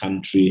of the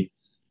country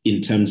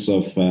in terms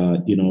of,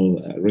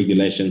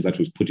 regulations that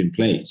we've put in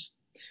place.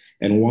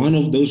 And one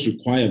of those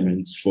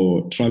requirements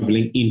for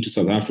traveling into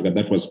South Africa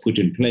that was put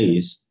in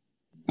place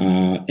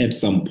at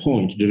some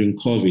point during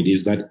COVID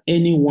is that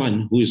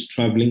anyone who is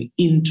traveling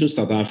into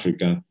South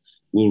Africa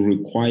will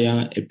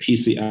require a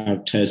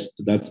PCR test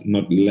that's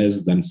not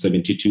less than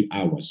 72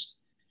 hours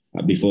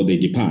before they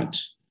depart,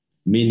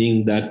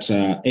 meaning that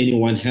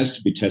anyone has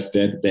to be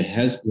tested. They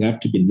have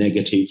to be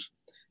negative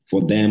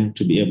for them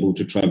to be able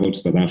to travel to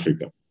South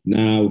Africa.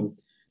 Now,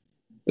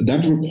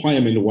 That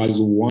requirement was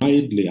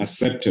widely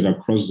accepted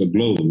across the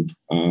globe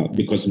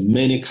because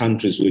many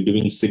countries were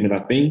doing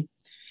similar thing.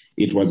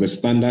 It was a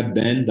standard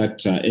then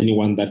that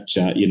anyone that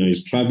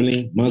is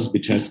traveling must be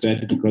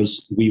tested,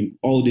 because we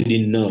all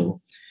didn't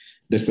know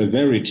the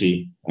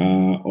severity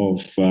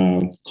of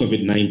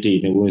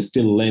COVID-19, and we were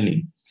still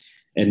learning,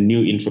 and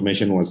new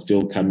information was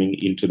still coming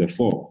into the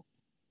fore.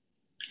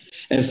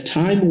 As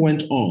time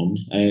went on,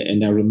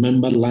 and I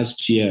remember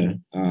last year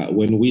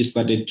when we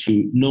started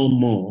to know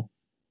more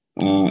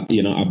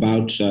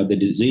about the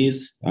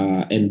disease,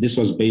 and this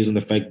was based on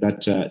the fact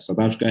that South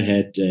Africa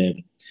had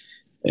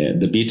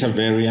the beta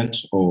variant,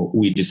 or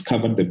we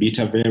discovered the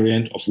beta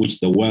variant, of which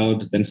the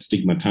world then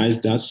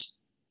stigmatized us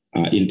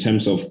in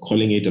terms of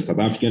calling it a South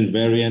African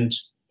variant.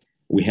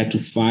 We had to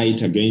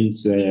fight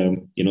against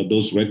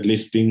those red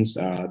listings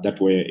that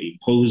were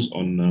imposed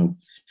on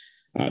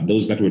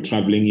those that were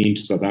traveling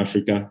into South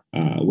Africa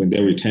when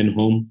they return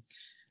home.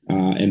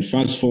 And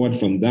fast forward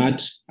from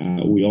that,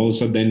 we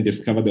also then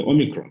discovered the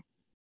Omicron.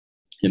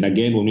 And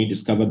again, when we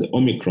discovered the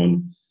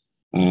Omicron,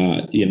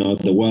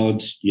 the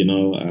world,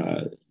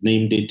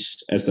 named it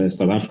as a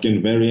South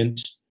African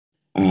variant,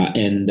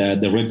 and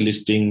the red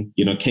listing,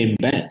 came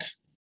back,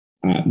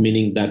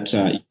 meaning that,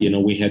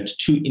 we had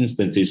two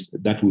instances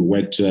that we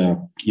worked,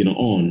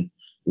 on,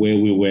 where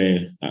we were,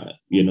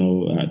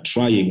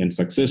 trying and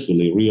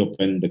successfully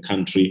reopen the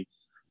country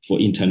for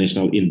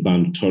international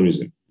inbound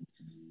tourism.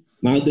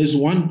 Now, there's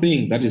one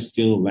thing that is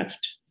still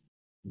left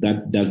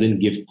that doesn't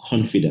give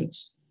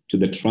confidence to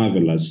the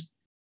travelers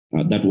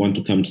that want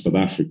to come to South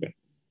Africa,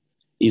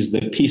 is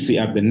the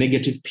PCR, the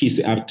negative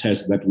PCR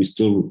test that we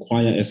still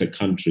require as a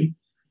country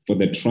for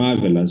the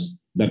travelers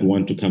that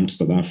want to come to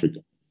South Africa.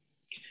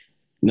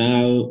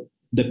 Now,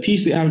 the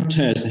PCR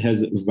test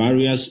has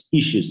various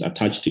issues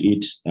attached to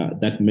it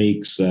that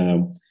makes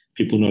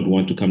people not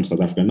want to come to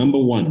South Africa. Number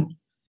one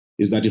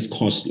is that it's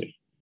costly.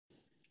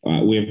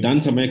 We have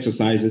done some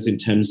exercises in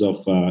terms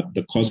of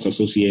the cost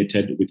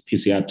associated with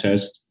PCR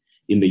tests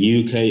in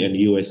the UK and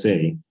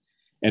USA.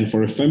 And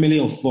for a family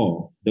of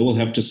four, they will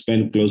have to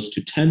spend close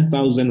to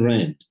 10,000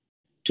 Rand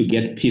to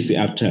get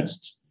PCR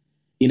tests.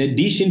 In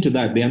addition to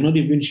that, they are not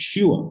even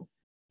sure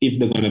if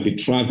they're going to be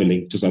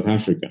traveling to South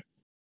Africa.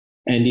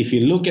 And if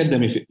you look at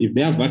them, if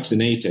they are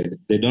vaccinated,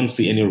 they don't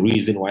see any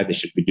reason why they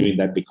should be doing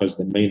that, because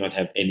they may not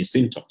have any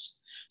symptoms.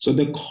 So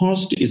the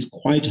cost is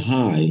quite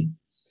high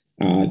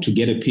to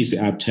get a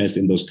PCR test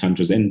in those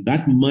countries. And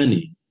that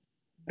money,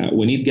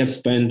 when it gets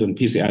spent on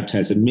PCR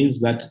tests, it means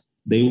that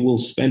they will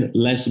spend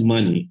less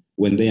money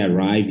when they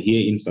arrive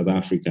here in South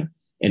Africa,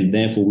 and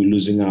therefore we're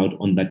losing out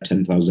on that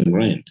 10,000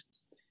 Rand.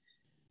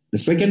 The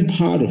second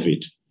part of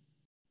it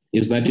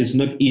is that it's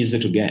not easy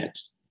to get.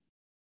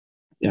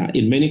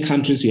 In many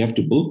countries, you have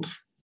to book,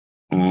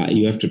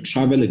 you have to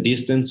travel a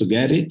distance to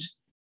get it,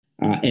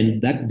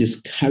 and that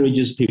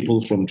discourages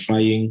people from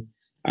trying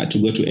to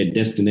go to a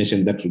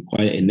destination that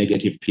require a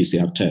negative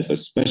PCR test,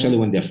 especially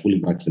when they're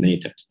fully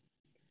vaccinated.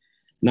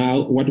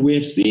 Now, what we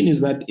have seen is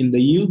that in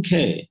the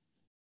UK,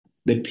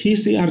 the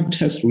PCR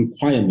test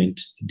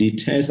requirement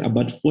deters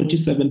about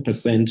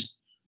 47%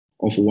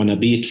 of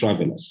wannabe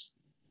travelers,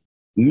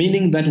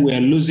 meaning that we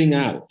are losing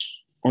out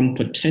on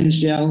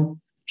potential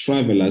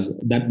travelers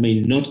that may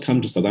not come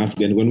to South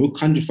Africa. And when we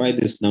quantify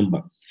this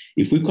number,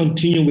 if we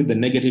continue with the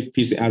negative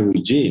PCR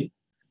regime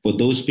for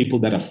those people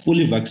that are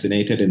fully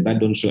vaccinated and that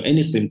don't show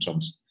any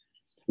symptoms,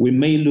 we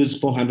may lose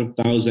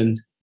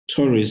 400,000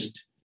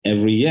 tourists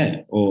every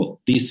year, or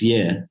this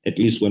year, at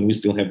least when we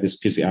still have this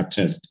PCR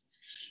test.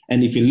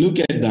 And if you look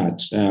at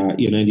that, and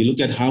you look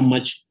at how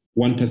much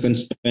one person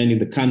spent in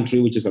the country,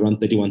 which is around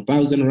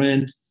 31,000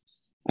 Rand,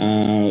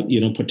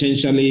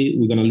 potentially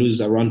we're going to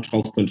lose around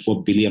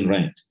 12.4 billion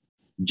Rand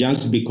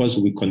just because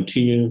we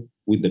continue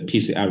with the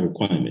PCR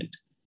requirement.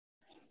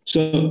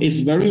 So it's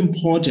very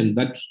important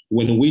that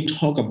when we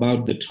talk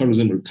about the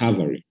tourism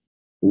recovery,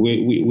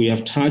 we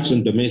have touched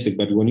on domestic,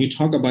 but when you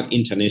talk about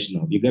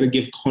international, you got to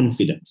give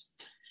confidence.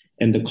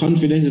 And the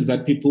confidence is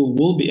that people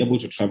will be able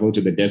to travel to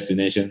the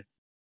destination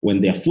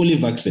when they are fully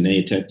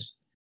vaccinated.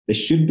 They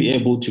should be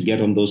able to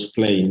get on those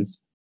planes,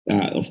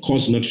 of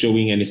course, not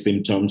showing any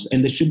symptoms,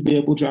 and they should be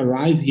able to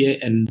arrive here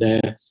and,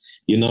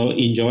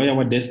 enjoy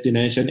our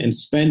destination and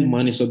spend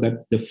money so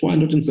that the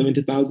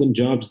 470,000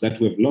 jobs that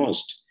we've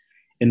lost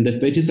and the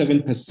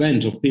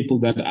 37% of people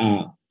that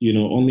are,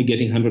 only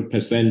getting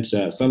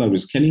 100%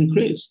 salaries can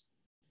increase.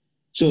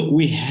 So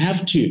we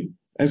have to,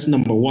 as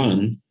number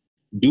one,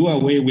 do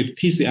away with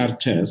PCR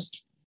tests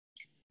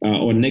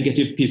or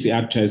negative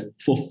PCR tests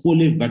for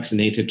fully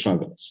vaccinated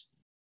travelers.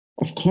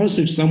 Of course,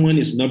 if someone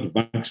is not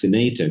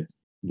vaccinated,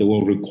 they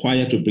will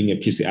require to bring a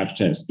PCR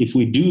test. If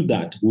we do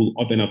that, we'll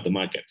open up the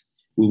market.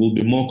 We will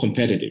be more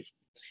competitive.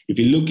 If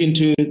you look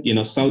into,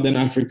 Southern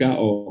Africa,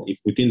 or if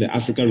within the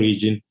Africa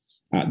region,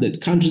 the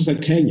countries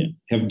like Kenya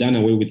have done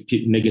away with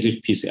negative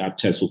PCR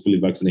tests for fully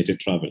vaccinated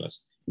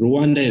travelers.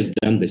 Rwanda has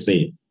done the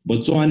same.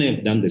 Botswana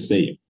have done the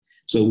same.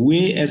 So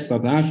we as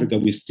South Africa,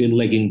 we're still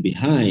lagging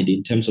behind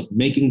in terms of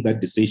making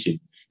that decision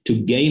to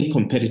gain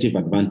competitive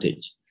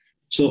advantage.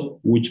 So,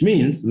 which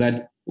means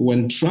that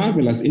when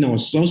travelers in our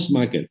source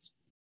markets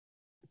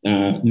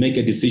make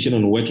a decision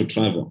on where to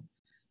travel,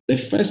 they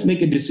first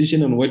make a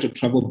decision on where to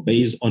travel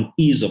based on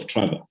ease of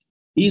travel.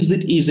 Is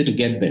it easy to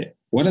get there?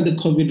 What are the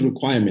COVID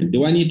requirements?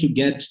 Do I need to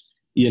get,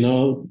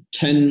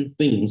 10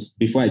 things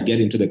before I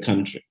get into the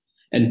country?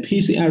 And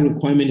PCR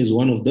requirement is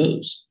one of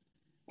those,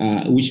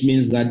 which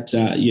means that,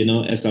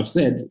 as I've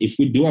said, if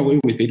we do away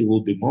with it,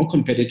 we'll be more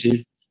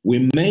competitive.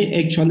 We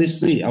may actually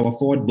see our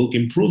forward book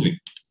improving.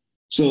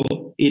 So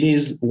it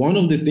is one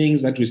of the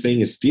things that we're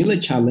saying is still a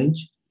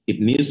challenge. It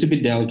needs to be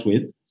dealt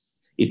with.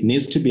 It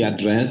needs to be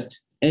addressed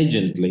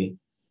urgently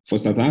for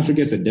South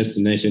Africa as a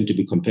destination to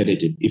be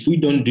competitive. If we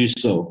don't do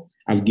so,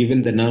 I've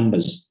given the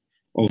numbers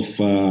of,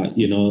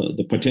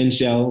 the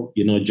potential,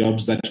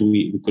 jobs that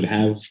we could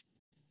have,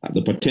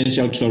 the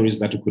potential tourists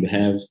that we could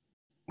have,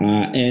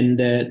 and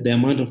the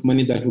amount of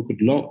money that we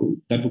could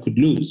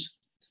lose.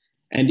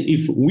 And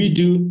if we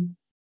do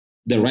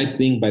the right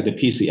thing by the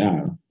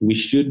PCR, we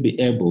should be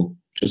able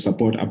to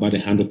support about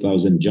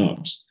 100,000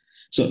 jobs.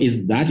 So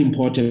is that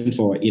important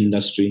for our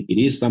industry? It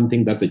is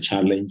something that's a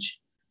challenge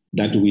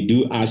that we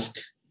do ask,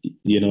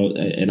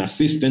 an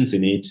assistance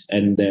in it,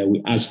 and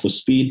we ask for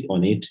speed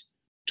on it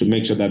to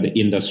make sure that the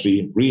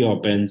industry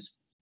reopens,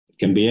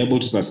 can be able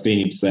to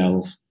sustain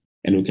itself,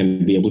 and we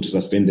can be able to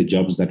sustain the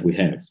jobs that we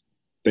have.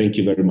 Thank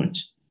you very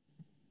much.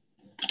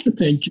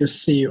 Thank you,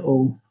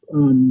 CEO.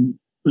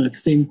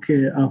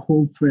 I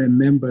hope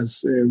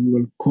members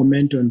will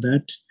comment on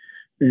that,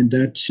 and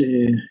that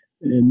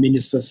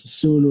Minister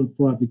Sisulu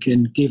probably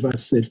can give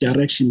us a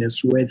direction as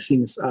to where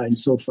things are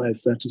insofar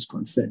as that is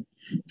concerned.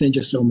 Thank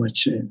you so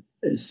much,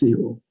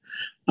 CEO.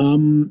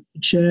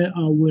 Chair,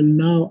 I will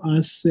now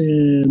ask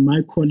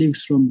my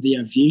colleagues from the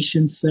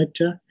aviation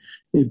sector,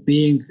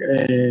 being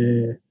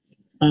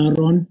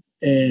Aaron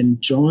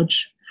and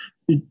George,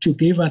 to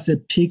give us a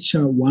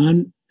picture,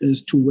 one,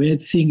 as to where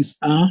things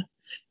are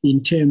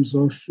in terms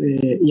of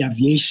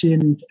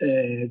aviation,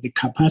 the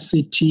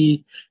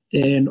capacity,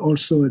 and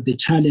also the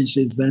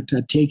challenges that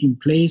are taking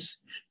place.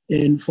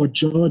 And for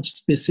George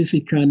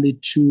specifically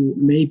to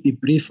maybe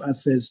brief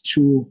us as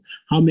to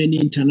how many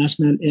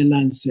international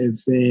airlines have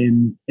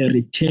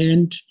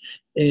returned,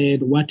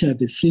 and what are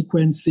the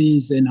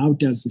frequencies, and how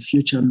does the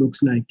future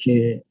looks like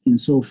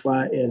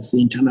insofar as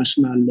the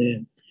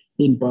international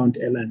inbound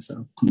airlines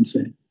are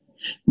concerned.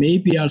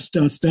 Maybe I'll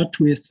start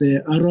with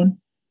Aaron.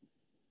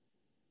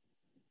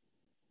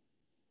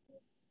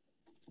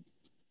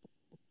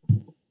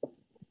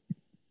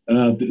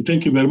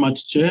 Thank you very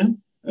much, Chair.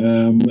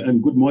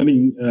 And good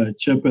morning,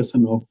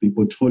 Chairperson of the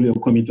Portfolio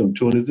Committee on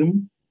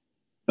Tourism.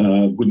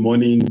 Good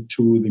morning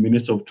to the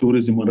Minister of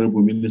Tourism,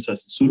 Honorable Minister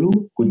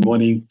Sisulu. Good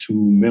morning to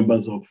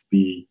members of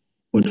the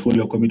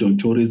Portfolio Committee on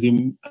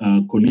Tourism,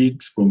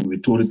 colleagues from the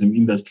tourism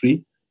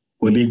industry,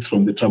 colleagues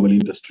from the travel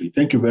industry.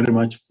 Thank you very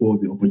much for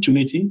the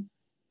opportunity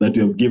that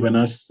you have given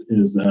us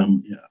as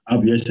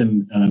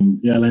Aviation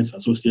Airlines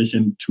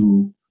Association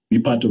to be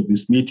part of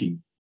this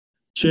meeting.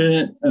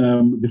 Chair,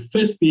 the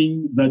first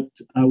thing that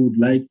I would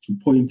like to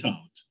point out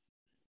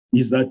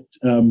is that,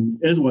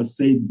 as was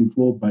said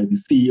before by the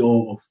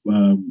CEO of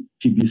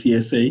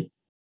TBCSA,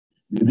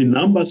 the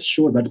numbers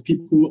show that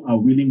people are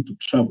willing to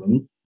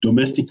travel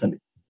domestically,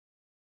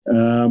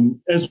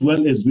 as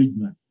well as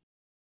regionally.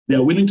 They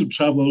are willing to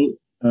travel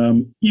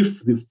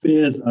if the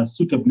fares are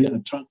suitably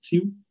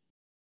attractive,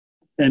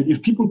 and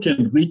if people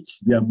can reach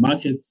their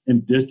markets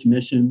and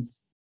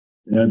destinations,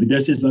 the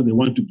destinations that they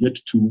want to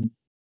get to,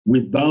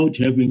 without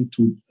having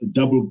to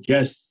double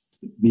guess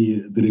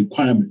the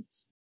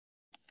requirements.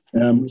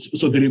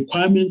 So the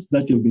requirements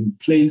that have been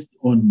placed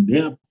on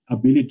their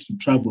ability to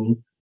travel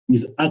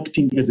is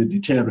acting as a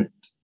deterrent.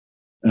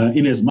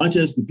 In as much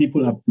as the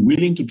people are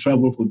willing to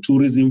travel for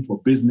tourism,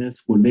 for business,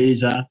 for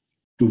leisure,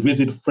 to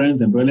visit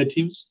friends and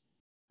relatives,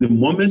 the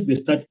moment they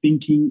start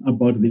thinking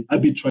about the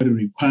arbitrary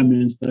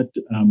requirements that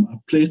are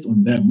placed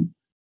on them,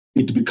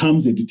 it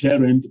becomes a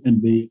deterrent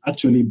and they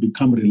actually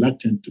become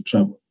reluctant to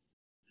travel.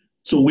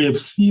 So we have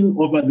seen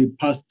over the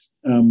past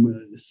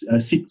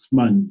 6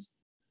 months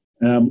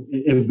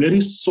a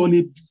very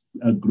solid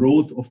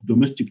growth of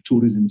domestic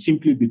tourism,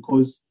 simply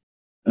because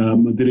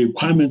the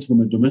requirements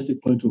from a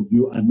domestic point of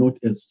view are not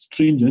as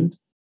stringent.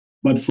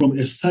 But from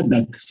a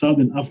SADC,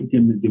 Southern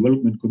African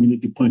Development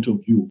Community point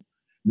of view,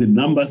 the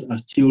numbers are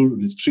still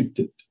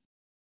restricted.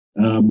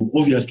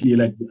 Obviously,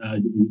 like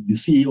the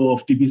CEO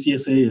of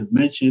TBCSA has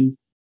mentioned,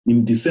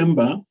 in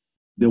December,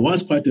 there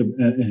was quite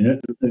a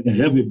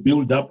heavy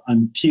build-up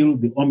until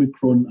the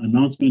Omicron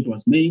announcement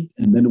was made,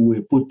 and then we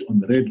were put on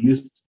the red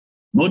list,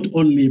 not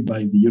only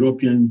by the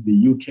Europeans,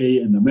 the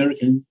UK and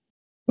Americans,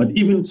 but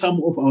even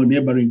some of our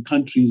neighboring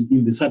countries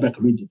in the SADC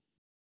region,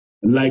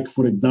 like,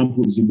 for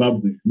example,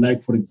 Zimbabwe,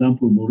 like, for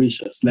example,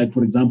 Mauritius, like,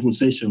 for example,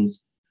 Seychelles,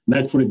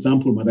 like, for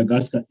example,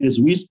 Madagascar. As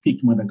we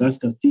speak,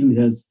 Madagascar still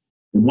has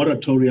a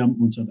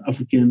moratorium on South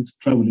Africans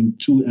traveling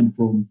to and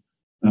from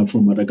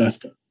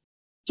Madagascar.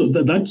 So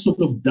that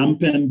sort of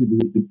dampened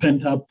the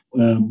pent-up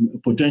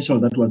potential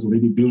that was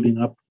already building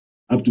up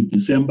to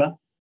December.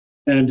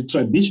 And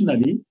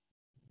traditionally,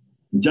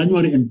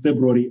 January and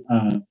February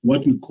are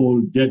what we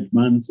call dead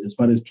months as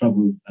far as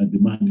travel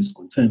demand is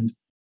concerned,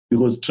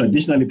 because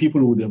traditionally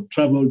people would have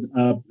traveled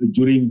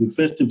during the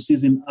festive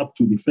season up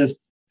to the first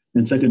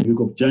and second week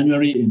of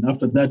January, and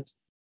after that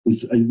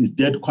it's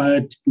dead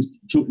quiet.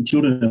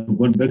 Children have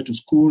gone back to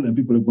school and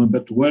people have gone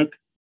back to work,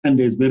 and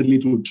there's very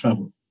little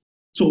travel.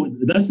 So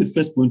that's the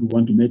first point we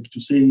want to make,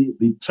 to say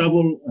the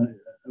travel,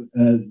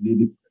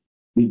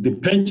 the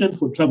penchant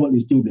for travel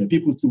is still there.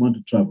 People still want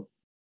to travel.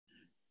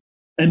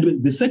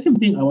 And the second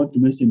thing I want to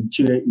mention,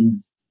 Chair,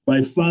 is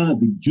by far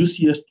the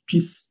juiciest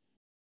piece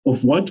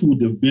of what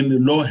would have been a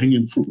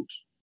low-hanging fruit,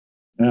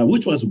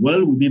 which was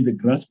well within the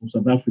grasp of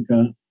South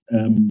Africa,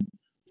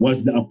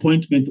 was the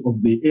appointment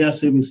of the air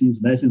services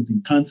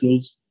licensing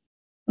councils,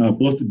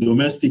 both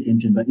domestic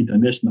and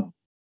international.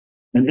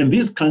 And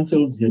these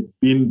councils had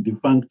been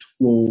defunct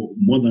for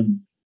more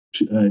than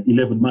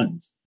 11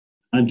 months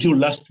until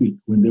last week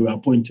when they were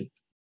appointed.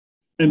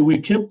 And we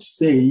kept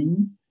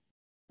saying,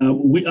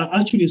 we are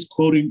actually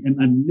scoring an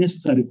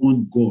unnecessary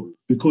own goal,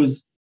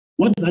 because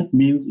what that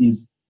means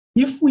is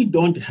if we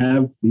don't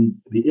have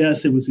the Air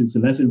Services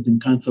Licensing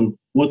Council,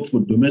 both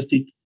for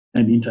domestic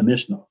and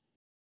international,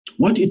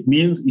 what it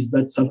means is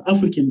that South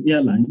African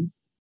airlines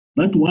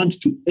that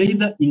want to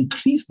either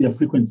increase their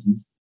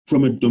frequencies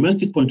from a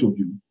domestic point of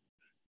view,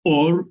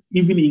 or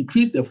even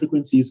increase their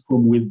frequencies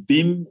from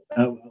within,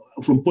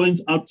 from points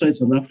outside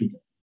South Africa,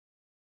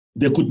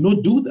 they could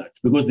not do that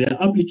because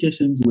their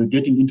applications were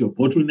getting into a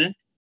bottleneck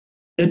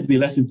at the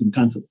licensing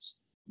councils.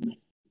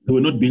 They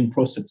were not being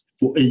processed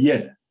for a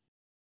year.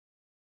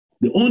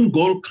 The own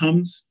goal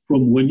comes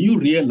from when you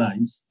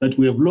realize that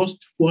we have lost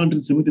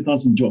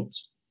 470,000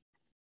 jobs.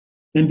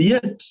 And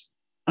yet,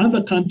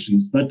 other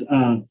countries that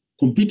are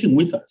competing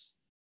with us,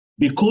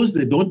 because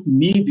they don't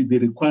need the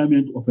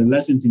requirement of a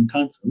licensing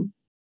council,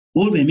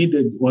 all they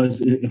needed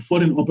was a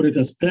foreign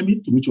operator's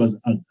permit, which was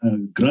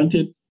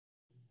granted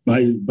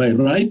by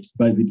right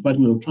by the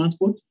Department of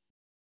Transport.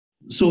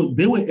 So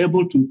they were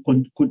able to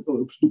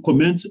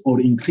commence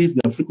or increase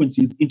their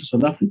frequencies into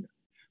South Africa,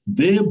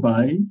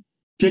 thereby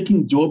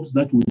taking jobs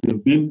that would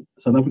have been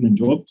South African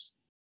jobs,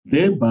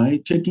 thereby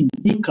taking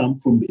income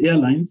from the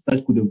airlines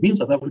that could have been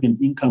South African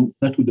income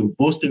that would have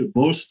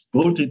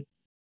bolstered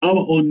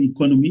our own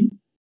economy.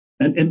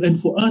 And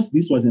for us,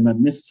 this was an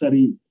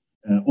unnecessary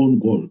own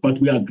goal. But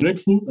we are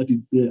grateful that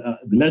the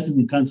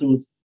licensing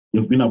councils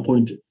have been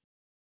appointed.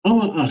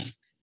 Our ask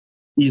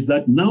is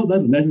that now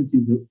that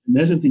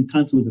licensing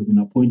councils have been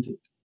appointed,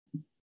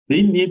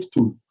 they need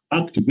to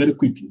act very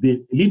quickly.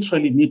 They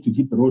literally need to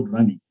hit the road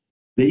running.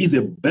 There is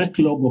a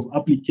backlog of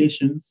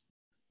applications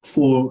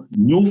for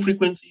new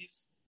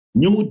frequencies,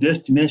 new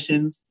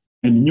destinations,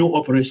 and new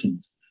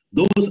operations.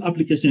 Those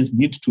applications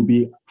need to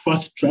be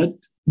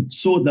fast-tracked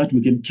so that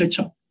we can catch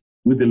up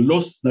with the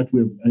loss that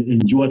we've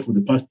endured for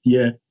the past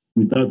year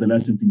without the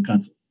licensing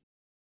council.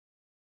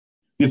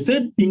 The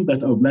third thing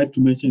that I would like to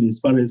mention as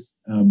far as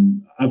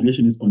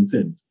aviation is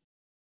concerned,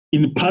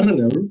 in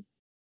parallel,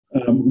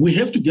 we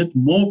have to get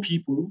more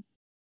people,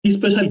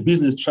 especially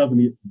business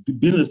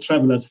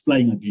travelers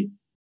flying again.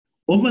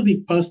 Over the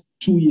past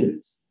 2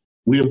 years,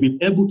 we have been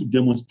able to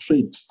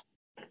demonstrate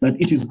that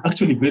it is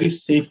actually very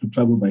safe to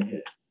travel by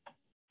air.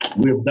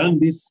 We have done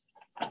this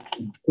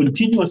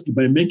continuously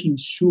by making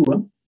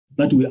sure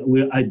that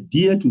we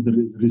adhere to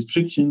the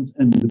restrictions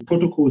and the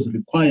protocols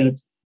required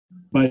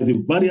by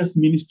the various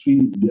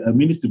ministry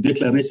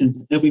declarations,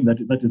 everything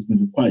that has been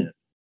required.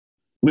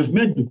 We've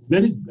made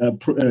very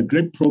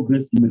great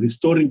progress in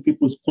restoring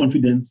people's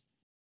confidence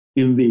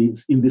in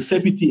the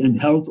safety and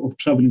health of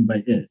traveling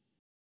by air.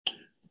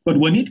 But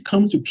when it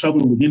comes to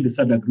travel within the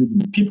SADC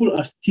region, people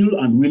are still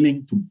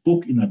unwilling to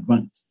book in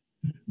advance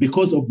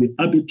because of the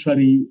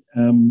arbitrary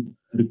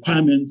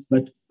requirements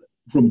that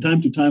from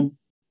time to time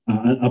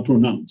are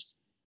pronounced.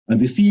 And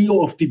the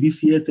CEO of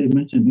TBCSA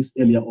mentioned this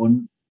earlier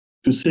on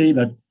to say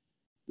that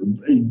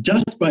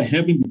just by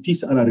having the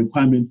PCR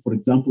requirement, for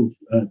example,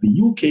 the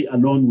UK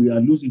alone, we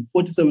are losing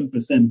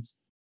 47%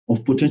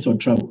 of potential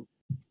travel.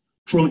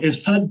 From a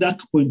SADC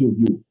point of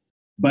view,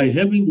 by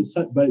having the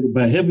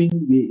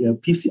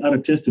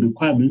PCR test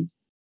requirement,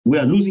 we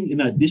are losing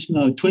an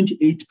additional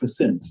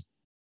 28%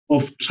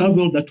 of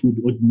travel that would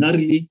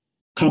ordinarily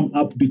come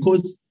up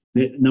because,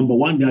 number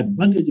one, the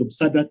advantage of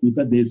SADC is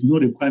that there is no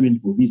requirement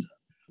for visa.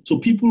 So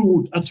people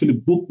would actually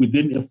book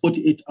within a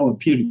 48-hour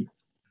period.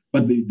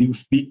 But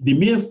the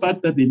mere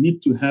fact that they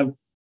need to have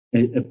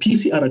a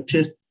PCR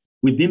test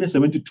within a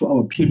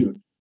 72-hour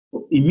period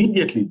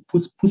immediately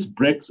puts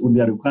brakes on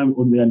their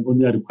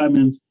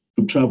requirements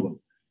to travel.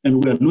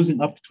 And we are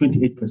losing up to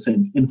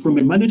 28%. And from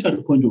a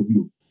monetary point of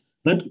view,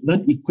 that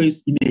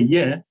equates in a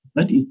year,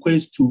 that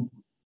equates to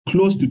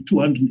close to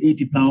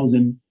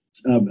 280,000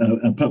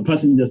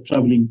 passengers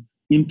traveling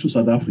into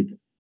South Africa.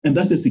 And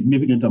that's a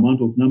significant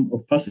amount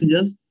of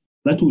passengers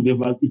that would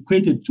have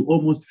equated to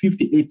almost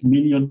 $58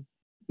 million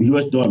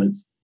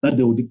that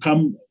they would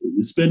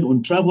spend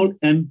on travel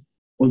and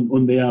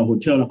on their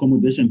hotel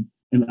accommodation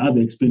and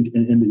other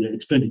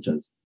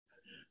expenditures.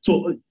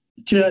 So,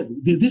 Chair,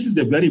 this is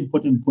a very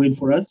important point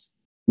for us.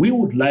 We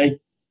would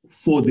like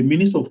for the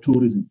Minister of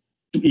Tourism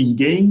to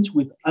engage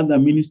with other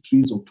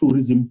ministries of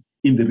tourism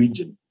in the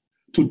region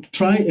to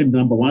try and,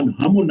 number one,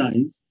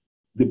 harmonize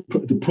the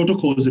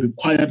protocols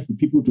required for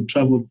people to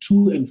travel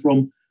to and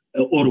from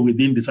or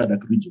within the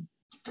SADC region.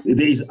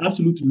 There is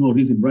absolutely no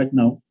reason right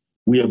now.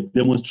 We have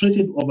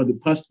demonstrated over the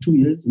past 2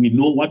 years, we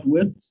know what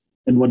works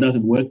and what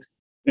doesn't work.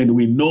 And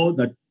we know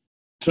that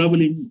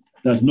traveling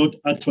does not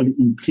actually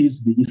increase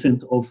the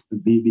essence of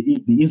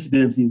the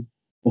incidences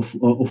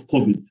of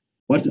COVID.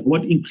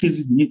 What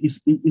increases the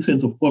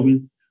essence of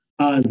COVID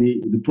are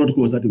the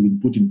protocols that have been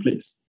put in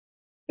place.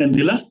 And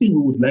the last thing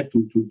we would like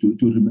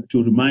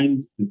to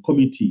remind the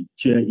committee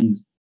chair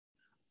is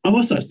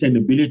our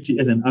sustainability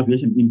as an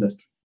aviation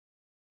industry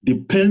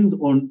depends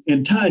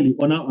entirely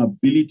on our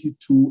ability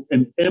to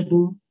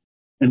enable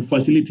and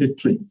facilitate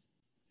trade.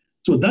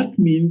 So that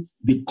means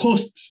the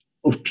cost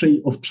of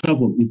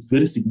travel is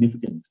very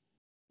significant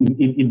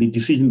in the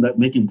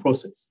decision-making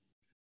process.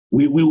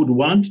 We would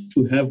want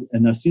to have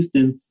an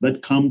assistance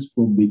that comes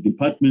from the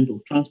Department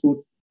of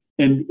Transport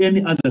and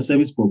any other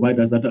service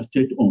providers that are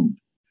state-owned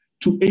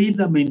to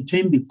either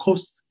maintain the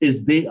costs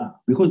as they are,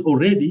 because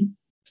already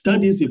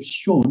studies have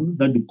shown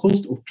that the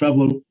cost of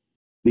travel,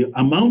 the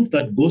amount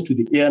that goes to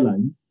the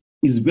airline,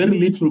 is very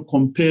little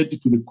compared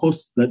to the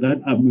costs that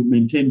are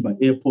maintained by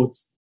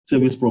airports,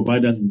 service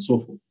providers, and so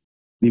forth.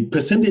 The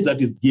percentage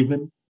that is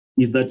given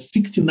is that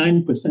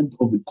 69%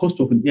 of the cost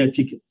of an air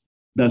ticket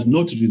does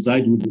not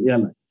reside with the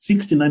airline.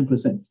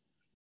 69%.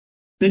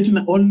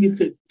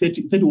 Only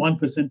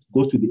 31%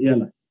 goes to the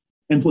airline.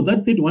 And for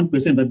that 31%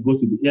 that goes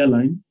to the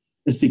airline,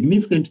 a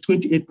significant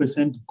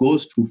 28%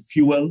 goes to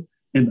fuel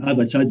and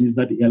other charges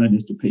that the airline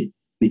has to pay.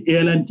 The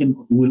airline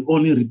will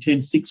only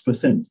retain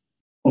 6%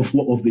 of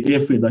the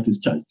airfare that is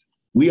charged.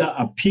 We are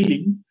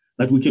appealing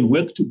that we can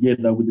work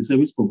together with the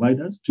service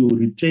providers to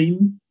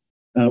retain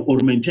or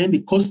maintain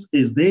the costs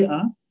as they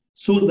are,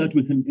 so that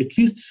we can at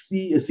least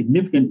see a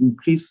significant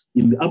increase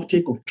in the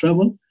uptake of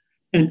travel.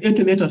 And at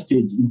a later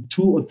stage, in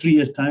 2 or 3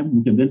 years' time,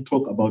 we can then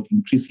talk about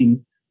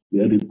increasing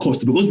the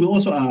cost, because we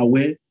also are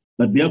aware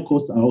that their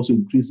costs are also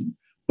increasing.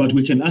 But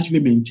we can actually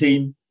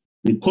maintain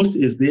the costs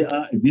as they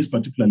are at this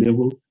particular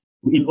level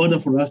in order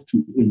for us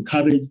to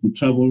encourage the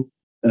travel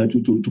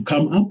to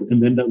come up.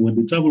 And then that when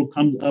the travel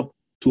comes up,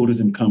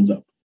 tourism comes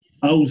up.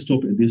 I will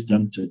stop at this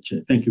juncture,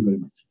 Chair. Thank you very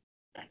much.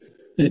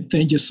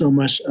 Thank you so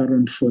much,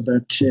 Aaron, for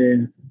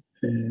that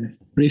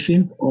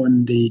briefing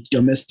on the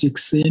domestic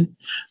scene.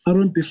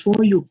 Aaron,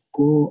 before you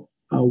go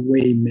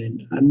away,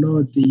 man, I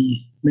know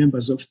the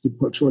members of the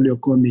Portfolio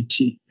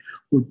Committee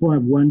would probably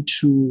want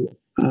to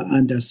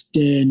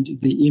understand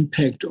the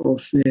impact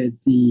of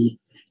the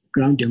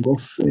grounding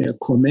of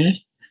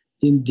Comair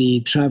in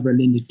the travel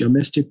in the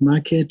domestic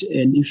market,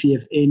 and if you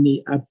have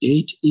any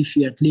update, if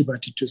you're at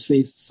liberty to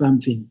say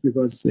something,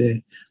 because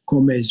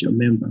Comair is your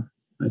member.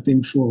 I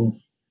think for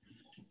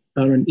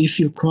Aaron, if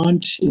you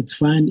can't, it's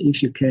fine.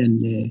 If you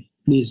can,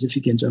 please, if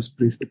you can just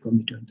brief the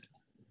committee on that.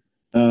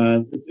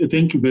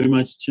 Thank you very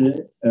much,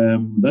 Chair.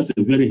 That's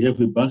a very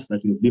heavy bus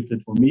that you have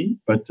lifted for me,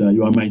 but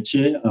you are my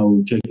chair.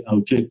 I'll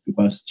take the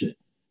bus, Chair.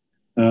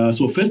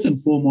 So first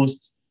and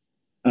foremost,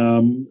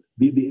 the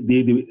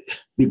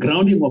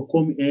grounding of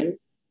Comair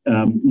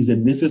is a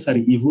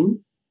necessary evil.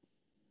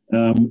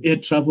 Air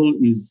travel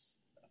is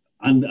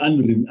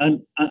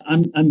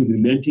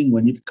unrelenting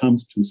when it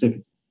comes to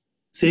safety.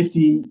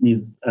 Safety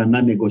is a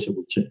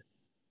non-negotiable, Chair.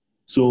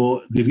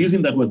 So the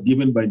reason that was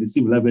given by the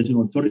Civil Aviation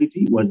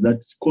Authority was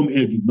that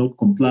Comair did not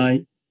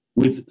comply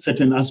with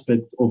certain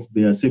aspects of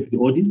their safety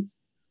audits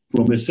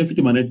from a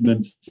safety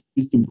management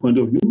system point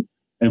of view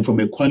and from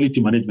a quality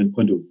management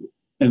point of view.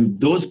 And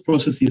those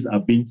processes are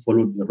being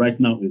followed right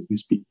now as we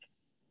speak.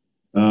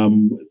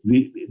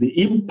 The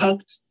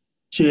impact,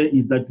 Chair,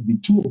 is that the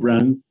two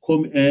brands,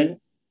 Comair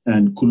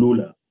and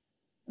Kulula,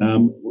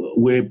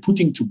 were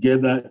putting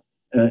together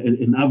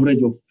an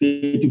average of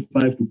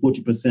 35 to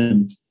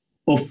 40%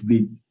 of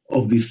the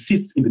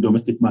seats in the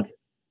domestic market.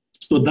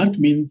 So that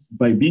means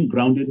by being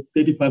grounded,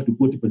 35 to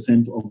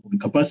 40% of the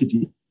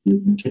capacity has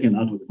been taken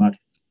out of the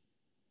market.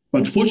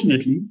 But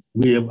fortunately,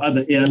 we have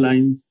other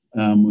airlines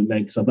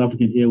like South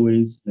African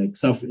Airways, like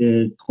Surf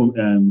Air,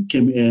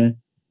 Chem Air,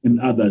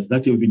 and others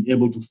that have been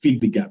able to fill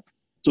the gap.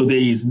 So there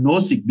is no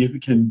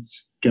significant,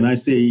 can I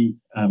say,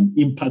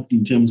 impact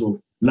in terms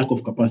of lack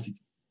of capacity.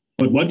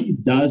 But what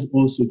it does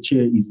also,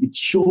 Chair, is it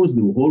shows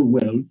the whole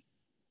world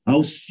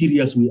how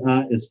serious we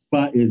are as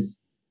far as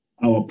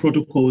our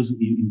protocols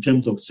in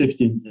terms of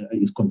safety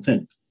is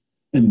concerned.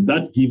 And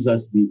that gives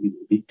us the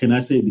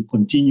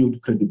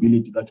continued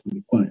credibility that we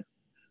require.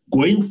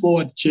 Going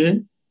forward,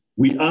 Chair,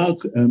 we are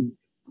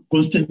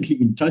constantly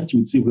in touch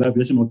with Civil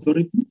Aviation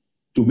Authority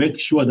to make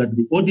sure that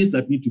the audits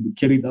that need to be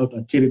carried out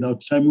are carried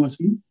out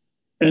timeously,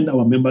 and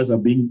our members are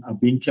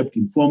being kept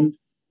informed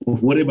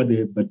of whatever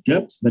the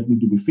gaps that need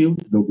to be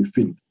filled, they'll be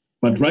filled.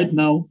 But right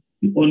now,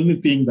 the only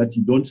thing that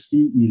you don't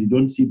see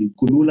the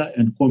Kulula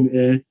and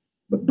Comair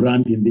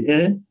brand in the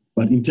air,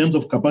 but in terms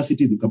of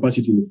capacity, the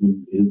capacity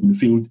has been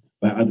filled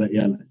by other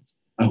airlines.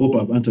 I hope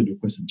I've answered your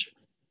question, Chair.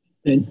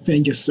 And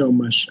thank you so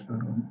much.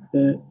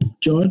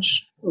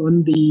 George,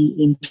 on the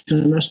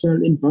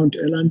international inbound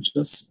airline,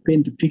 just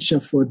paint the picture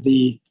for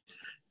the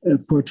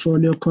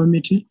portfolio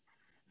committee.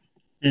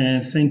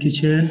 Thank you,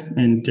 Chair,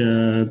 and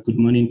good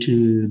morning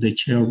to the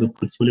Chair of the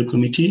Portfolio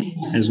Committee,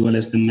 as well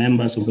as the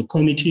members of the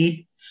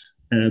committee.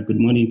 Good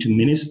morning to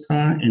Minister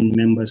and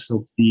members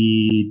of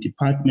the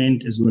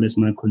department, as well as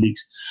my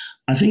colleagues.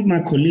 I think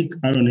my colleague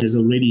Aaron has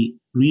already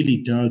really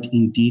dealt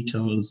in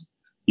details,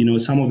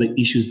 some of the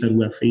issues that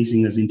we're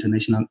facing as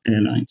international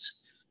airlines.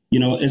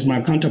 As my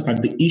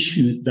counterpart, the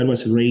issue that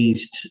was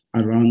raised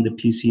around the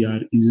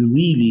PCR is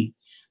really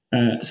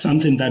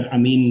something that,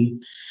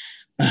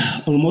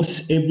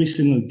 almost every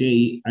single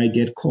day, I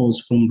get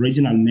calls from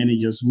regional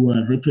managers who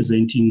are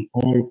representing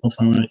all of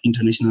our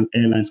international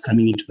airlines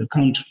coming into the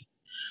country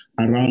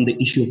around the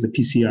issue of the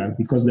PCR,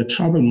 because the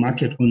travel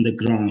market on the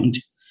ground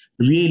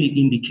really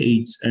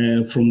indicates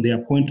from their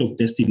point of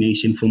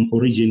destination, from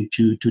origin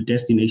to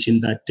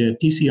destination, that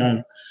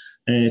PCR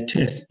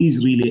test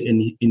is really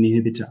an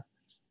inhibitor.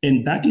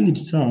 And that in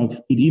itself,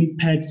 it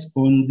impacts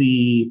on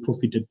the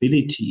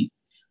profitability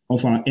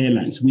of our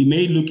airlines. We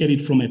may look at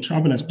it from a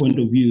traveler's point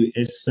of view,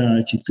 as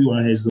Chief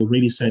Fiwa has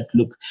already said.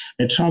 Look,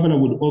 a traveler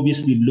would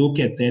obviously look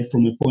at that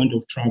from a point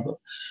of travel.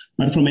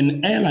 But from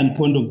an airline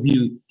point of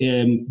view,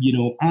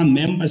 our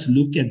members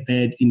look at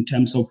that in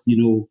terms of,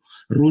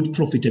 route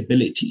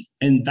profitability.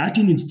 And that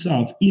in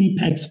itself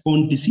impacts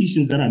on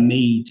decisions that are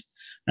made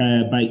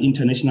by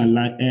international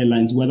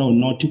airlines, whether or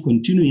not to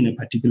continue in a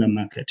particular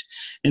market.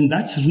 And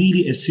that's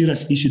really a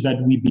serious issue that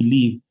we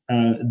believe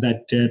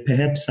that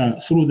perhaps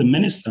through the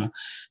minister,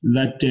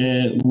 that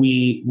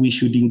we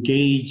should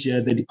engage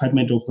the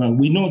Department of,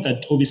 we know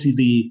that obviously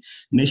the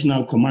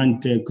National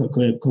Command,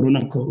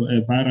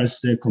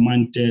 Coronavirus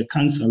Command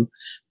Council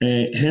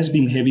has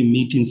been having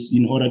meetings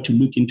in order to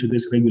look into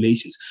these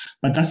regulations.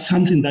 But that's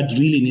something that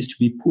really needs to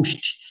be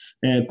pushed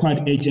quite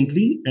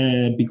urgently,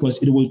 because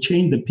it will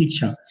change the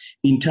picture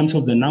in terms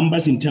of the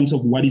numbers, in terms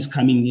of what is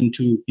coming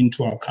into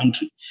our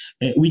country.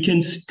 We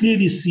can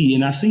clearly see,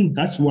 and I think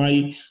that's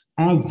why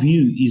our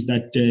view is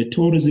that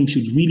tourism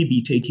should really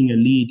be taking a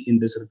lead in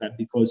this regard,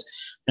 because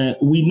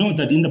we know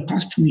that in the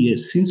past 2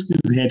 years, since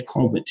we've had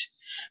COVID,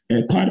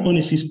 quite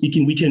honestly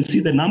speaking, we can see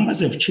the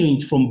numbers have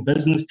changed from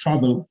business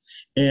travel.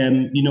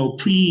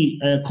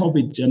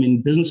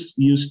 Pre-COVID, business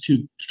used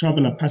to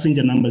travel,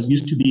 passenger numbers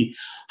used to be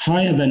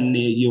higher than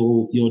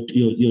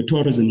your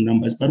tourism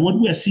numbers. But what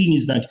we are seeing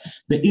is that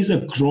there is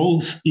a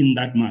growth in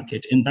that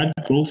market, and that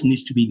growth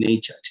needs to be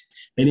nurtured.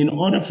 And in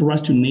order for us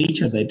to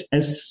nurture that,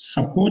 as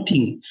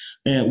supporting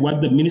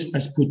what the minister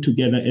has put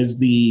together as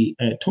the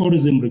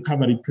tourism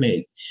recovery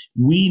plan,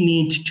 we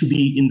need to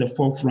be in the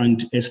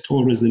forefront as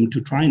tourism to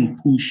try and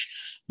push,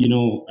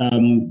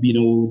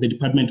 the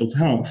Department of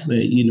Health,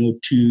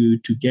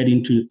 to get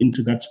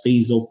into that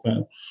space of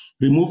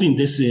removing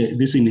this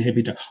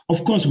inhibitor.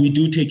 Of course, we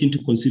do take into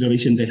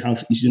consideration the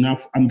health issue. Now,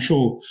 I'm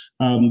sure,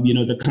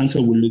 the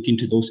council will look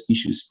into those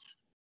issues.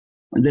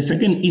 The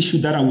second issue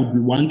that I would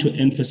want to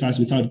emphasize,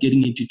 without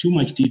getting into too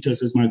much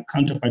details, as my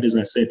counterpart, as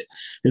I said,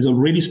 has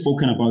already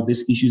spoken about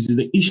these issues, is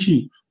the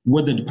issue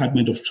with the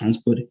Department of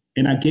Transport.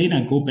 And again,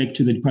 I go back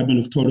to the Department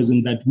of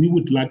Tourism, that we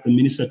would like the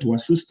minister to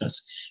assist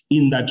us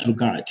in that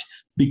regard,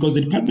 because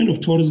the Department of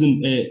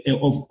Tourism,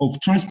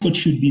 of Transport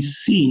should be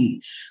seen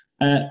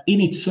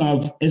in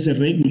itself as a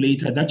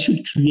regulator that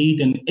should create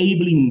an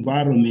enabling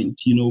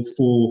environment,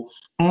 for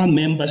our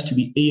members to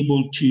be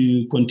able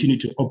to continue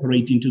to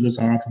operate into the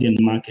South African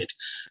market.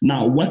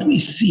 Now, what we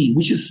see,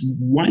 which is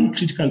one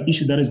critical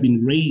issue that has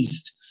been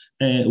raised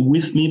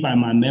with me by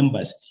my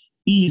members,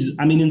 is,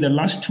 in the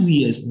last 2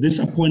 years, this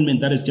appointment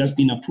that has just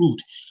been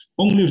approved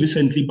only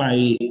recently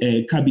by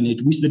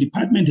Cabinet, which the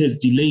department has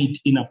delayed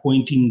in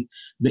appointing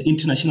the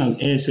International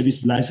Air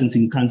Service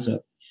Licensing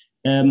Council,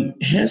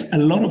 has a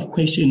lot of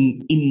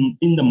question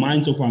in the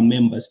minds of our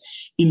members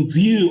in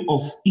view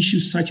of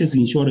issues such as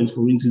insurance.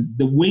 For instance,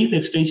 the way the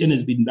extension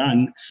has been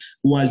done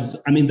was,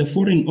 the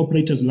foreign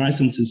operators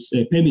licenses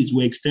permits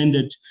were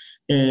extended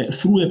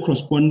through a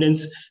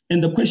correspondence,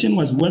 and the question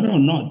was whether or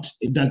not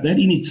does that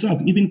in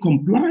itself even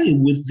comply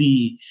with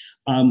the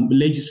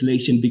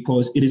legislation,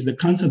 because it is the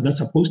council that's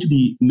supposed to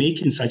be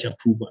making such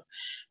approval.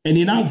 And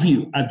in our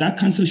view, that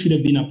council should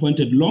have been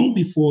appointed long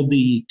before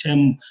the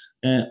term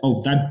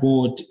of that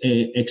board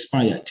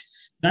expired.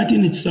 That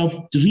in itself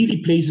really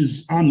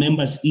places our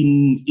members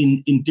in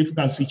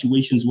difficult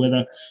situations,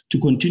 whether to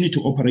continue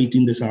to operate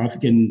in the South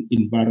African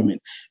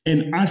environment.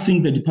 And I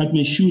think the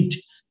Department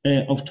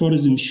of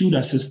Tourism should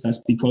assist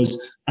us, because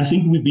I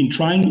think we've been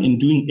trying and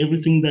doing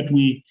everything that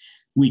we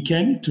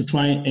can to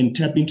try and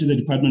tap into the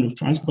Department of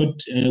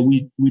Transport.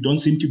 We don't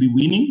seem to be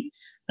winning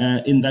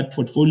in that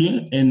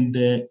portfolio, and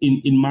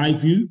in my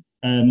view,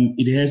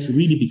 it has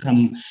really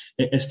become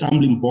a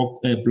stumbling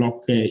block,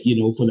 for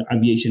the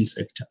aviation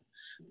sector.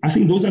 I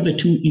think those are the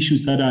two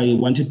issues that I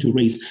wanted to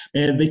raise.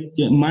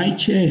 My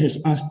chair has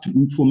asked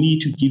for me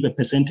to give a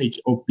percentage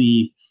of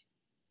the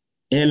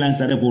airlines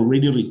that have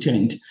already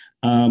returned.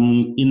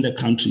 in the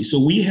country. So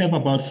we have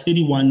about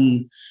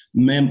 31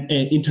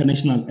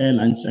 international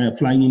airlines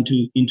flying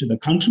into the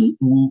country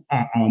who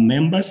are our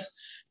members.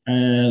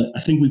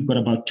 I think we've got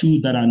about 2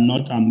 that are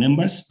not our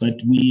members,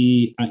 but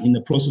we are in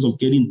the process of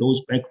getting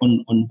those back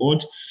on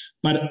board.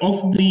 But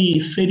of the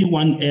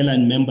 31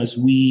 airline members,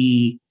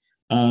 we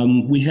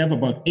have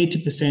about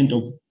 80%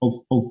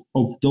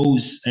 of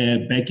those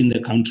back in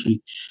the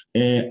country.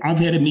 I've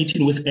had a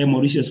meeting with Air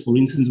Mauritius, for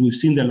instance. We've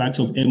seen the likes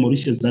of Air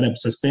Mauritius that have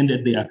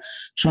suspended their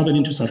travel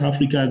into South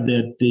Africa,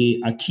 that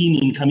they are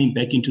keen in coming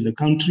back into the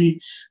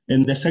country.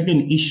 And the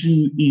second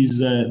issue is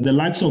the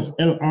likes of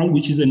El Al,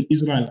 which is an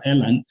Israel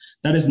airline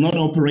that has not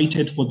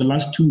operated for the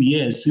last 2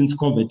 years since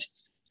COVID.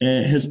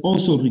 Has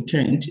also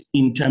returned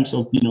in terms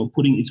of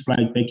putting its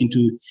flight back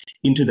into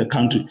the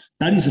country.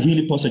 That is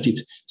really positive.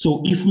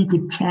 So if we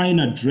could try and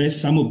address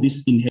some of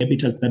these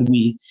inhibitors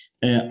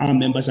that our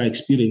members are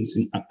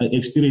experiencing,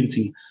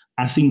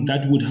 I think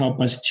that would help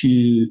us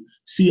to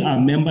see our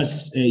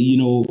members,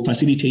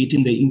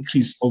 facilitating the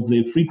increase of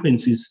the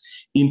frequencies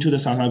into the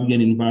South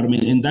African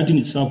environment, and that in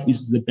itself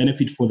is the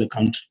benefit for the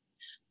country.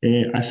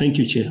 I thank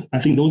you, Chair. I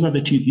think those are the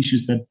 2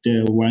 issues that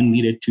one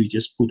needed to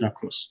just put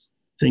across.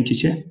 Thank you,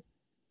 Chair.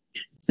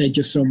 Thank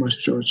you so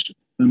much, George.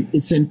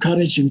 It's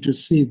encouraging to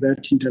see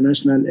that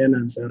international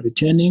airlines are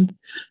returning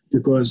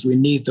because we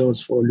need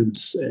those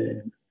volumes.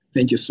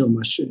 Thank you so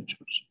much,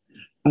 George.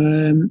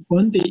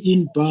 On the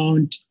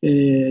inbound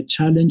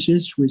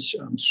challenges, which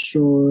I'm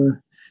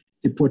sure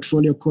the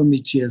Portfolio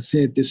Committee has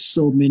said this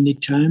so many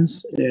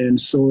times, and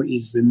so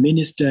is the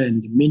Minister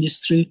and the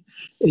Ministry,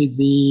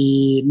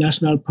 the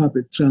National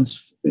Public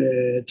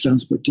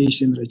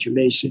Transportation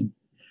Regulation,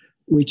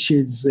 which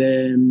is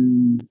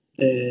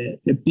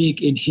a big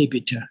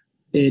inhibitor,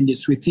 and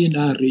it's within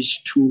our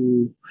reach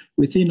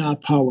within our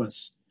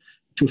powers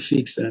to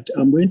fix that.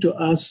 I'm going to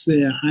ask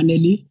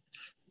Haneli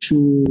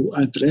to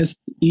address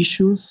the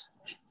issues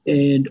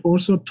and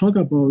also talk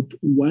about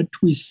what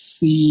we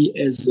see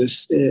as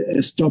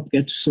a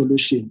stopgap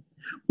solution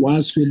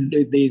whilst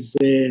there's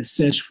a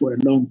search for a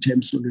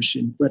long-term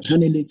solution. But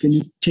Haneli, can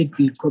you take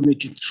the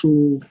committee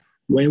through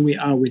where we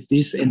are with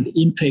this and the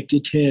impact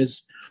it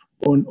has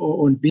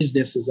on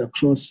businesses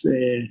across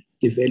the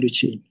value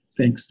chain?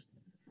 Thanks.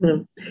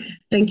 Well,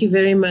 thank you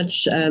very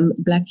much,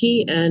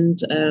 Blackie. And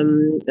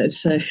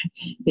so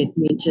let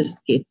me just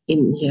get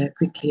in here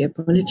quickly.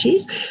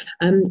 Apologies.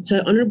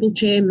 So, Honourable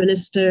Chair,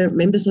 Minister,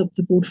 members of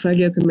the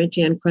Portfolio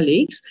Committee and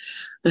colleagues,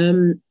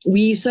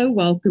 we so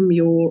welcome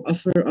your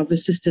offer of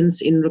assistance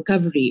in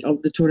recovery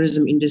of the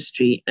tourism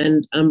industry.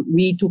 And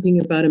we're talking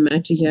about a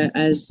matter here,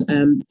 as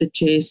the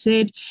Chair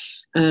said,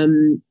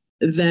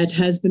 that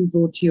has been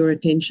brought to your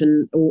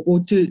attention or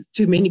to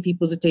many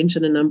people's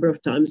attention a number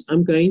of times.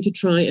 I'm going to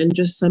try and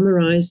just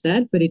summarize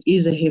that, but it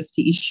is a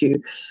hefty issue.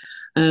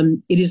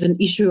 It is an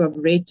issue of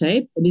red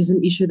tape. It is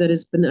an issue that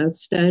has been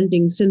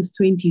outstanding since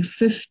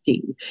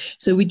 2015.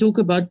 So we talk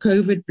about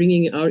COVID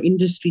bringing our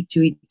industry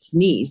to its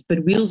knees,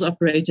 but wheels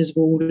operators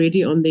were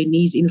already on their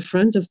knees in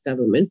front of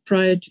government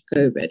prior to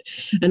COVID.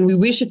 And we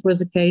wish it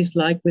was a case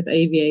like with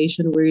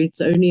aviation, where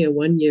it's only a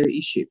one-year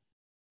issue.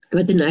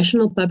 But the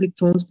National Public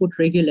Transport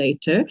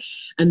Regulator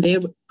and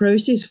their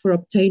process for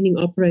obtaining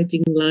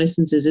operating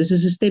licenses is a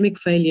systemic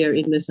failure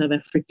in the South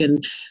African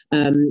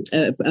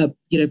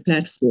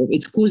platform.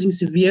 It's causing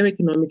severe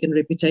economic and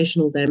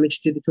reputational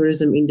damage to the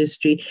tourism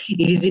industry.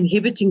 It is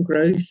inhibiting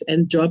growth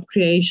and job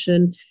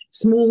creation,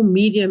 small,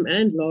 medium,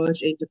 and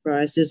large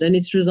enterprises, and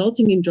it's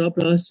resulting in job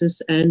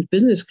losses and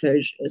business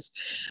closures.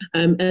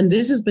 And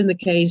this has been the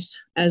case,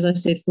 as I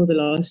said, for the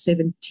last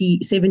 7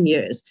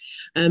 years.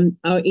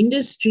 Our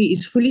industry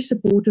is fully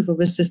supportive of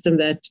a system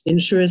that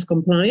ensures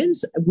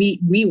compliance. We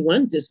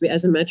want this.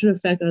 As a matter of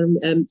fact,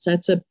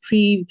 SATSA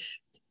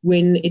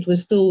when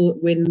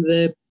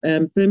the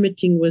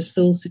permitting was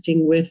still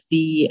sitting with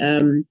the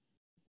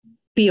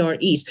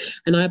PREs.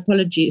 And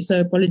apologies,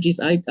 I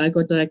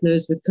got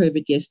diagnosed with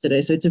COVID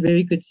yesterday. So it's a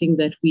very good thing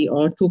that we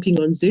are talking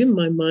on Zoom.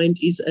 My mind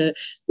is a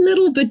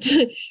little bit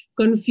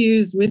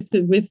confused with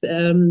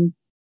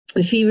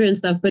the fever and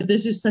stuff, but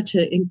this is such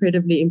an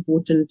incredibly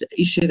important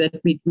issue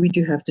that we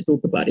do have to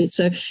talk about it.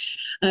 So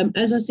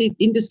as I said,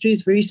 industry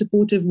is very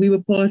supportive. We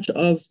were part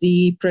of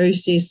the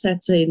process,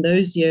 SATSA, in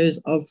those years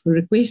of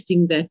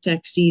requesting that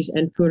taxis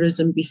and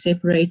tourism be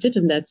separated,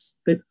 and that's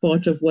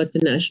part of what the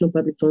National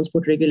Public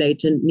Transport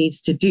Regulator needs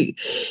to do.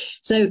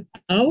 So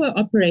our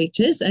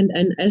operators, and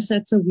as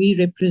SATSA, we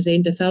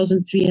represent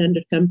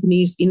 1,300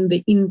 companies in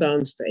the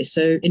inbound space.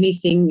 So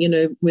anything,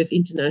 with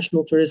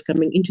international tourists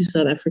coming into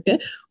South Africa,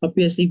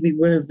 obviously we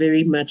were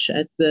very much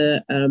at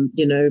the,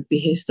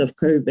 behest of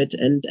COVID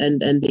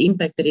and the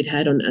impact that it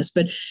had on us.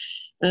 But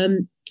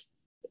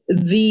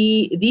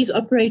these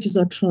operators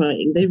are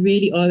trying. They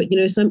really are. You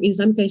know, in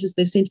some cases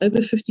they've sent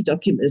over 50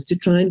 documents to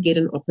try and get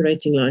an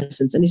operating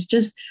license, and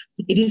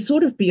it is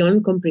sort of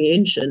beyond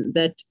comprehension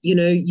that, you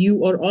know,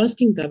 you are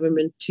asking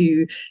government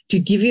to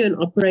give you an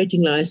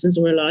operating license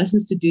or a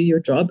license to do your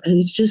job, and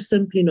it's just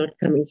simply not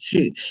coming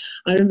through.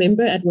 I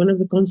remember at one of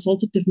the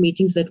consultative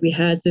meetings that we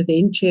had, the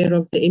then chair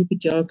of the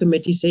MPTR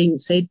committee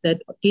said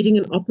that getting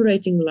an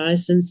operating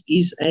license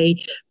is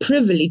a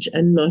privilege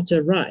and not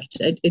a right.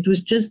 It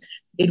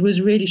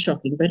was really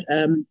shocking, but,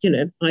 you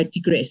know, I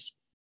digress.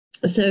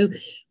 So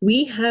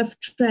we have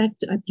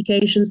tracked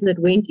applications that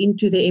went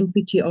into the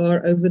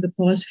MPTR over the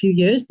past few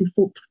years,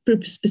 before,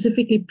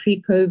 specifically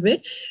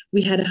pre-COVID.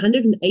 We had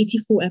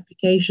 184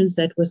 applications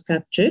that was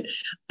captured.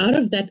 Out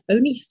of that,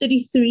 only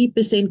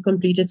 33%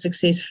 completed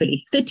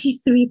successfully.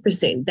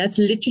 33%. That's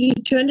literally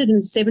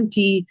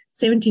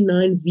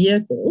 279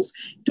 vehicles,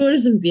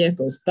 tourism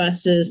vehicles,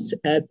 buses,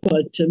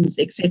 quantums,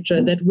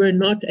 etc., that were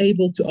not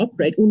able to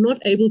operate or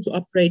not able to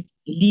operate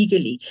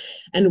legally.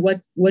 And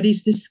what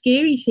is the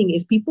scary thing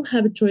is people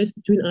have a choice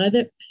between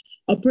either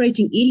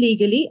operating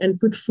illegally and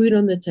put food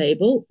on the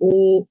table,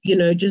 or, you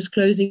know, just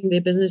closing their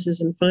businesses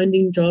and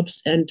finding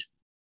jobs and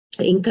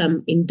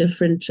income in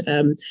different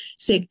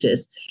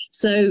sectors.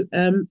 So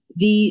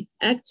the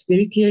Act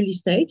very clearly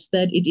states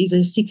that it is a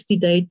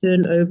 60-day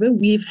turnover.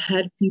 We've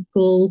had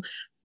people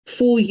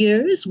 4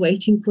 years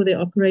waiting for their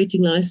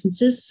operating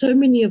licenses. So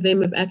many of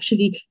them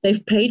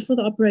they've paid for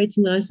the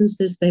operating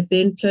licenses, they've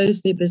then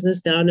closed their business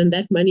down, and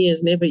that money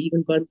has never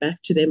even gone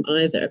back to them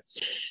either.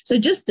 So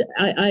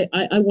I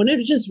wanted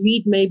to just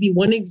read maybe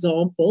one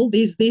example.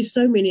 There's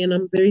so many, and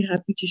I'm very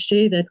happy to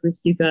share that with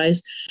you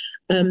guys.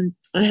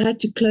 I had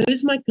to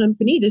close my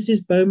company. This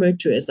is Bomo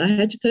Tours. I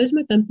had to close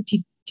my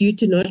company due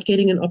to not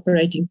getting an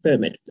operating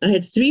permit. I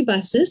had 3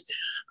 buses.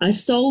 I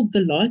sold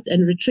the lot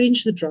and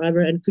retrenched the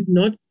driver and could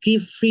not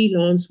give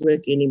freelance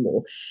work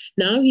anymore.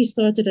 Now he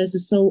started as a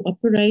sole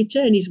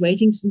operator, and he's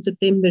waiting since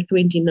September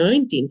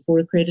 2019 for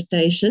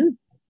accreditation,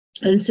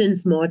 and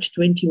since March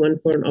 21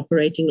 for an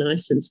operating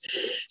license.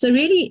 So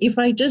really, if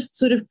I just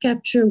sort of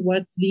capture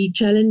what the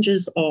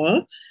challenges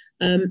are,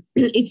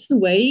 it's the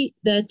way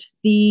that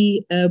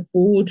the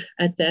board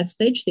at that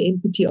stage, the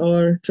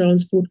MPTR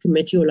Transport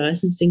Committee or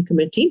Licensing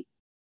Committee,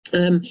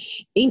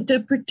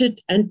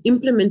 interpreted and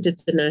implemented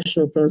the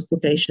National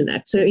Transportation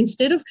Act. So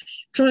instead of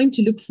trying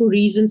to look for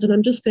reasons, and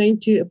I'm just going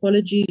to,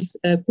 apologies,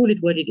 call it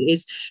what it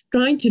is,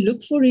 trying to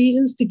look for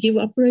reasons to give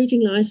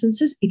operating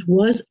licenses, it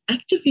was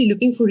actively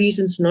looking for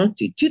reasons not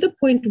to the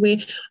point where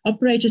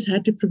operators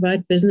had to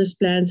provide business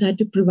plans, had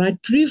to provide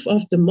proof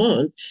of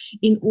demand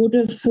in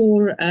order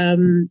for,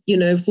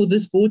 for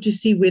this board to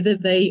see whether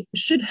they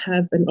should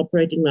have an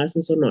operating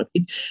license or not.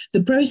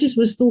 The process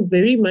was still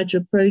very much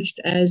approached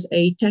as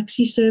a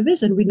taxi service,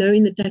 and we know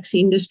in the taxi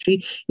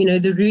industry,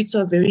 the routes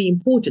are very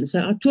important. So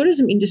our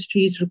tourism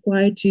industry is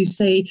required to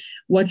say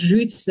what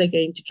routes they're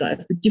going to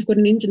drive. But you've got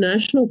an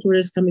international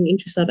tourist coming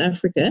into South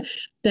Africa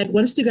that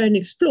wants to go and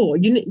explore.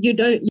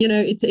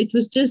 It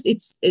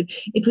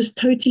was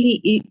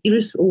totally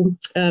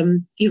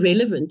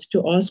irrelevant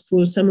to ask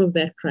for some of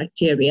that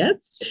criteria.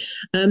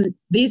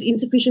 There's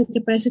insufficient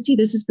capacity.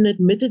 This has been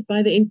admitted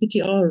by the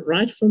MPTR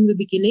right from the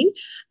beginning.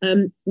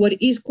 What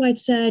is quite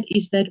sad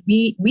is that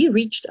we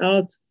reached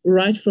out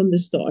right from the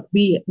start.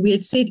 We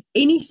had said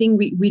anything.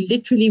 We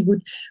literally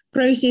would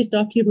process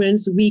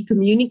documents. We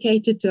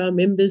communicated to our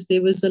members.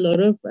 There was a lot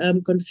of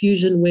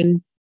confusion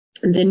when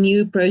the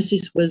new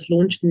process was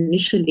launched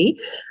initially,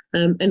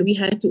 and we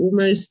had to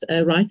almost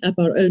write up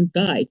our own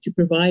guide to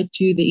provide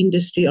to the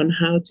industry on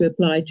how to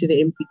apply to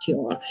the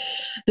MPTR.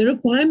 The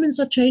requirements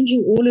are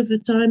changing all of the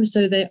time,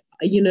 so they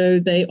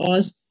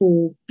ask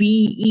for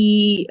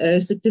BE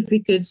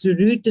certificates,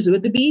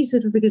 the BE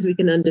certificates we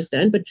can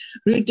understand, but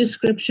route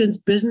descriptions,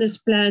 business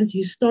plans,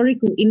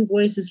 historical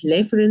invoices,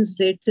 reference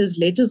letters,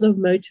 letters of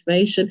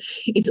motivation.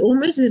 It's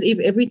almost as if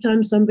every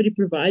time somebody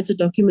provides a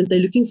document, they're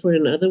looking for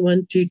another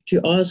one to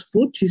ask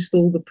for to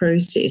stall the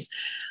process.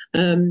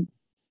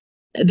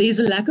 There's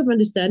a lack of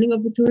understanding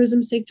of the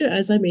tourism sector,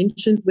 as I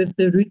mentioned, with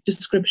the route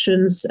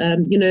descriptions.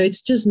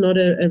 It's just not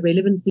a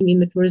relevant thing in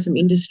the tourism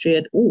industry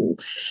at all.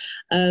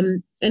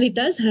 And it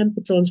does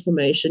hamper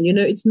transformation.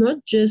 It's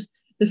not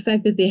just the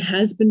fact that there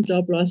has been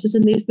job losses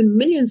and there's been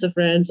millions of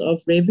rands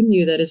of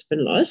revenue that has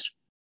been lost,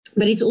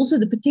 but it's also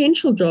the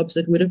potential jobs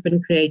that would have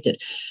been created.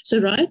 So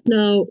right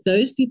now,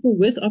 those people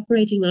with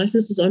operating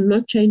licenses are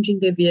not changing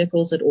their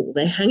vehicles at all.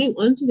 They're hanging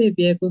onto their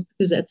vehicles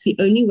because that's the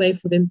only way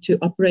for them to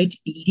operate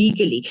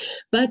legally.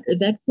 But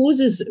that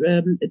causes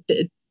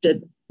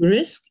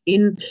risk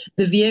in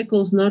the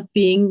vehicles not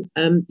being,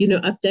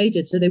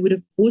 updated. So they would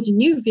have bought a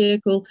new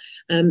vehicle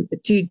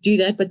to do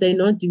that, but they're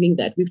not doing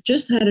that. We've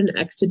just had an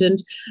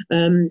accident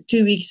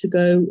 2 weeks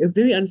ago, a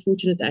very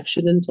unfortunate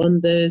accident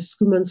on the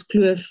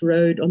Schoemanskloof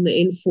Road on the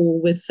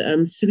N4 with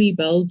 3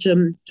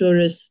 Belgium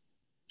tourists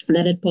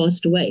that had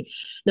passed away.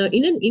 Now,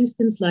 in an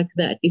instance like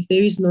that, if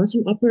there is not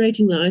an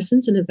operating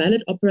license and a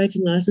valid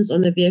operating license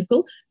on the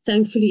vehicle,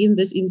 thankfully in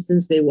this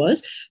instance there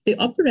was, the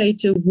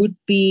operator would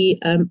be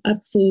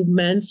up for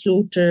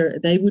manslaughter.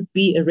 They would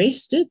be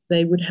arrested.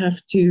 They would have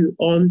to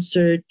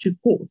answer to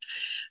court.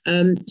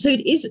 So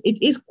it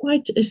is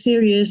quite a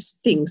serious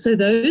thing. So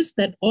those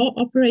that are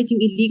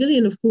operating illegally,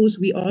 and of course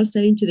we are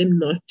saying to them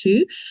not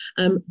to,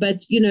 but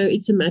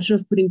it's a matter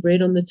of putting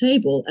bread on the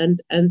table.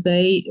 And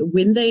they,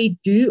 when they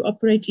do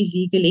operate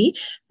illegally,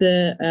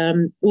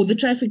 the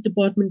traffic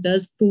department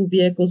does pull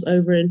vehicles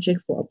over and check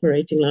for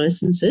operating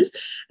licenses.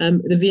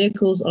 The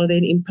vehicles are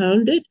then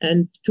impounded,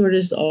 and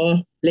tourists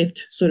are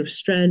left sort of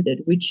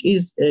stranded, which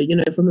is,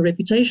 from a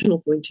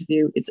reputational point of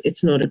view,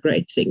 it's not a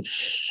great thing.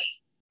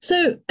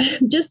 So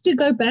just to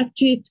go back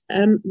to it,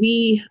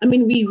 we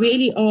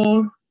really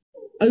are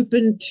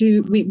open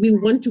to, we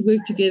want to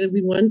work together.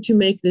 We want to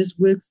make this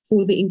work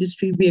for the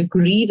industry. We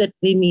agree that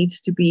there needs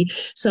to be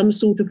some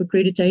sort of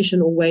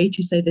accreditation or way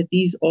to say that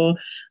these are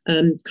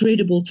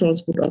credible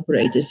transport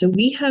operators. So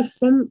we have,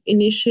 from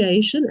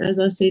initiation, as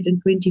I said,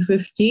 in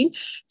 2015,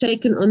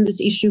 taken on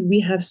this issue. We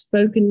have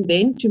spoken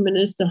then to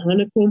Minister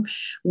Hanekom.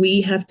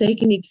 We have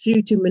taken it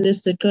through to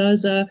Minister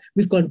Kaza.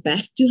 We've gone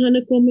back to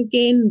Hanekom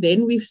again.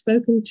 Then we've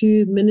spoken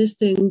to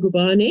Minister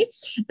Ngubane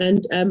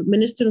and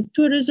Minister of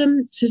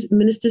Tourism,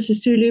 Minister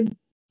Sisulu.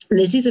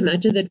 This is a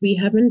matter that we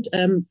haven't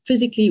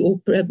physically or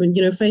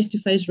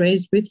face-to-face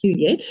raised with you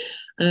yet,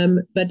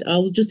 but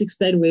I'll just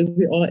explain where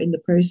we are in the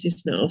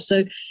process now.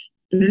 So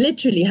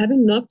literally,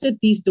 having knocked at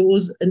these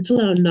doors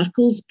until our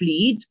knuckles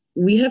bleed,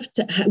 we've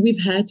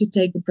had to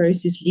take the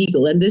process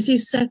legal. And this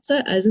is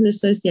SATSA as an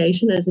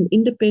association, as an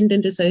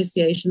independent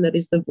association that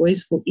is the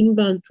voice for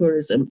inbound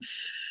tourism.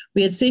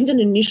 We had sent an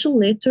initial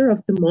letter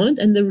of demand,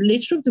 and the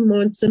letter of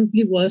demand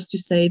simply was to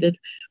say that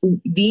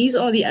these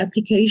are the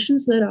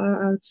applications that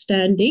are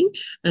outstanding,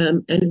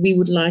 and we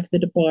would like the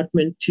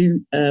department to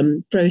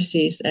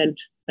process and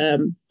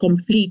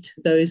complete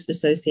those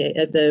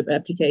the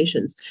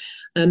applications.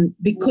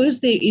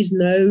 Because there is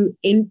no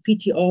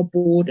NPTR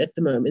board at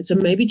the moment. So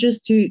maybe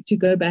just to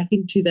go back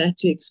into that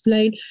to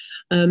explain,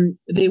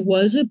 there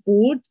was a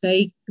board,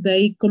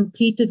 they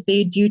completed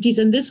their duties,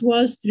 and this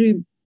was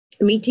through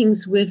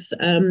meetings with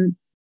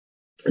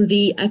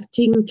the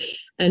acting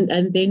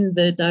and then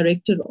the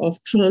director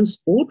of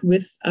transport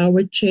with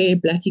our chair,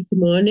 Blackie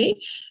Kumane,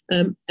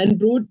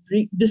 and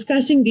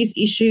discussing these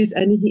issues.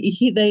 And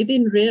they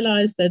then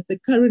realized that the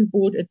current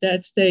board at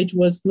that stage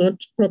was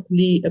not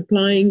properly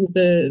applying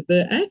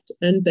the act,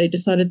 and they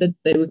decided that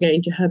they were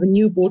going to have a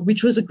new board,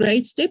 which was a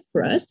great step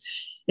for us.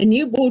 A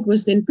new board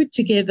was then put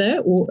together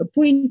or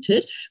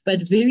appointed,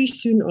 but very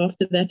soon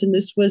after that, and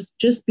this was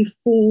just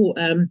before,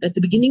 at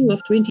the beginning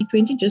of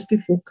 2020, just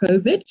before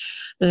COVID,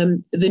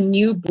 the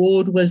new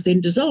board was then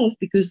dissolved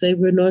because they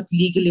were not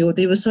legally, or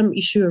there was some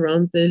issue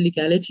around the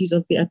legalities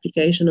of the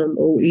application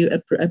or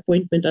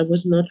appointment. I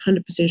was not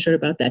 100% sure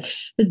about that.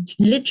 But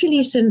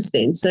literally since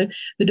then, so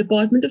the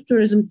Department of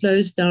Tourism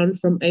closed down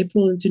from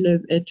April to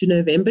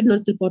November,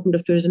 not the Department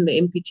of Tourism,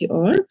 the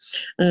MPTR,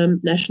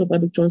 National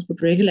Public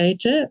Transport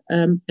Regulator,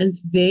 and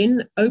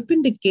then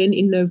opened again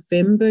in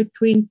November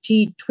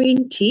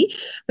 2020,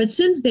 but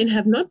since then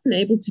have not been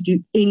able to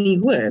do any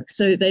work.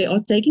 So they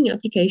are taking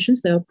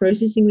applications, they are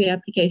processing the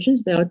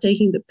applications, they are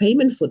taking the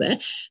payment for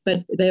that,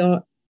 but they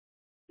are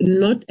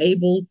not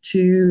able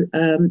to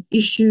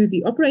issue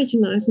the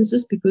operating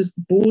licenses because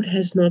the board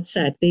has not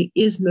sat. There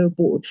is no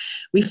board.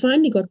 We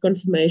finally got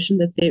confirmation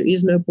that there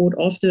is no board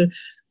after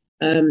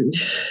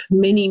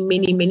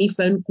many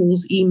phone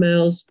calls,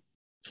 emails,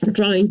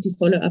 trying to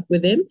follow up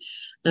with them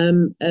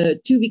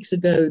 2 weeks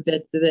ago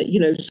that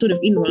sort of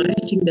in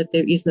writing that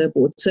there is no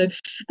board. So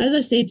as I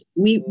said,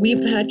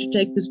 we've had to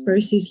take this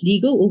process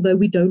legal, although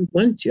we don't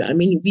want to. I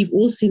mean, we've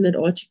all seen that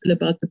article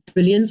about the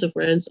billions of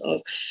rands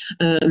of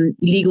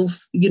legal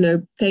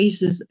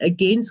cases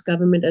against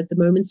government at the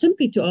moment,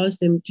 simply to ask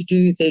them to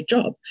do their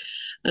job,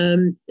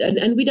 and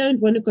we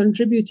don't want to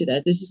contribute to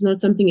that. This is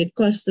not something, it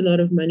costs a lot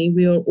of money.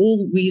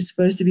 We're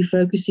supposed to be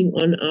focusing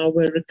on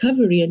our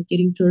recovery and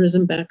getting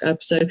tourism back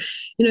up. So,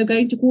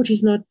 going to court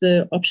is not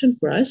the option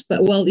for us, but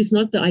it's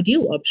not the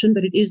ideal option,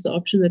 but it is the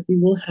option that we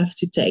will have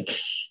to take.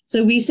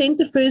 So we sent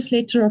the first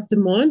letter of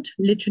demand,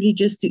 literally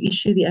just to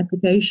issue the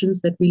applications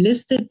that we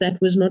listed.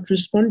 That was not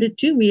responded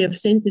to. We have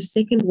sent the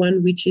second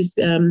one, which is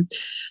the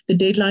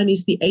deadline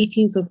is the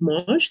 18th of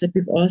March, that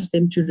we've asked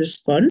them to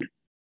respond.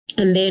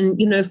 And then,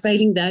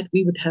 failing that,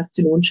 we would have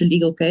to launch a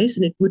legal case,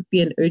 and it would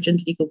be an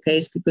urgent legal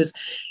case because,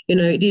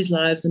 it is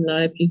lives and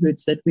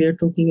livelihoods that we are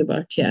talking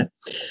about here.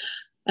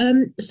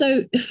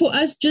 So for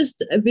us,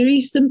 just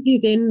very simply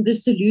then, the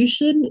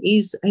solution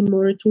is a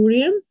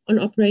moratorium on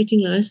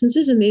operating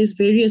licenses, and there's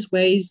various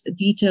ways,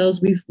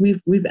 details.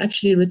 We've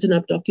actually written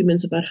up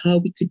documents about how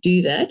we could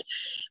do that,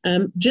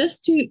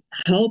 just to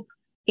help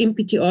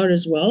MPTR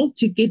as well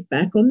to get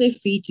back on their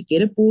feet, to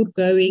get a board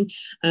going,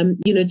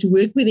 to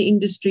work with the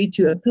industry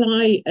to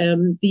apply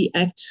the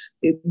Act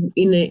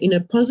in a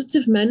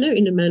positive manner,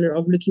 in a manner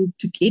of looking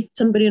to get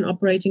somebody an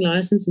operating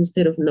license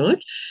instead of not.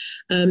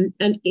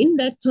 And in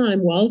that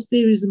time, whilst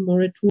there is a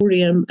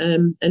moratorium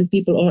and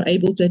people are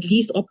able to at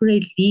least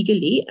operate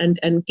legally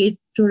and get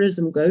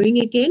tourism going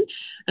again,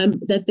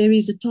 that there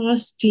is a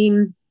task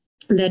team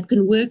that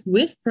can work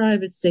with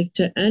private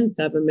sector and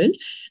government.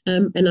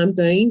 And I'm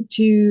going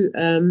to,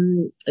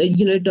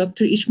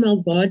 Dr.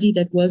 Ishmael Vardy,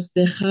 that was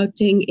the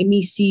Gauteng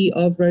MEC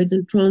of Roads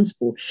and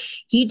Transport.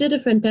 He did a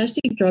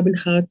fantastic job in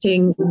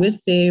Gauteng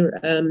with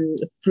their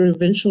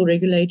provincial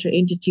regulator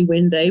entity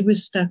when they were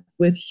stuck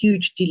with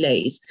huge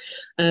delays.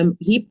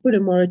 He put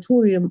a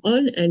moratorium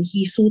on and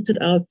he sorted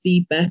out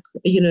the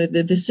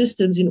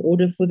systems in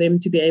order for them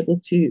to be able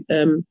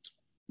to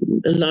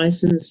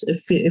license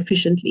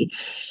efficiently.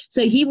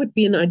 So he would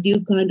be an ideal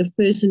kind of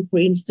person, for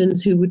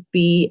instance, who would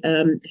be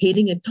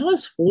heading a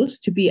task force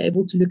to be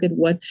able to look at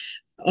what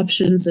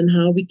options and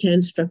how we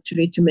can structure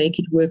it to make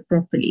it work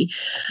properly.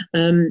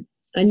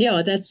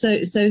 That's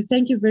so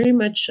thank you very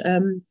much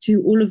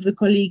to all of the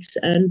colleagues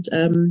and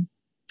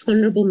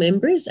honourable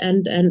members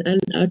and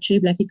our Chair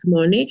Blackie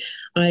Kamane.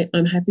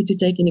 I'm happy to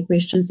take any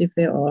questions if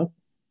there are.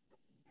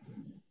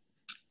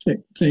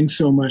 Thanks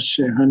so much,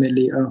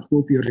 Haneli. I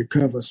hope you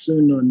recover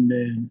soon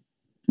on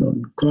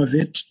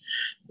COVID.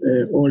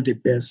 All the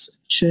best.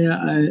 Chair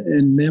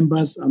and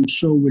members, I'm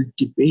sure we'll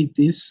debate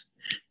this,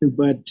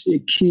 but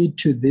key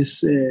to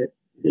this,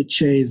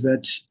 Chair, is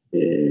that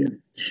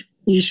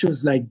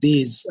issues like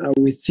these are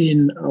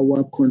within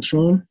our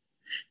control.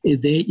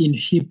 They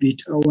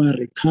inhibit our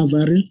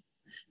recovery.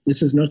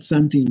 This is not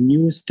something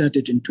new,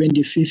 started in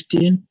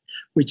 2015.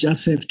 We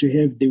just have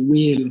to have the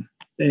will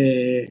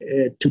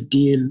to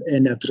deal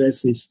and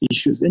address these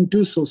issues and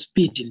do so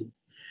speedily.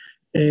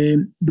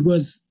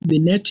 Because the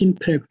net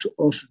impact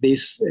of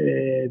these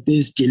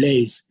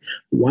delays,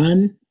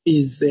 one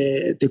is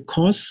the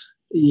cost,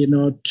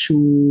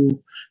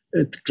 to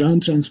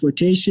ground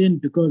transportation,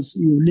 because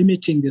you're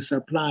limiting the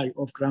supply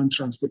of ground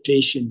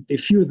transportation. The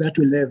few that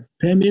will have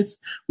permits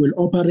will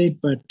operate,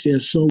 but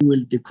so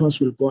will the cost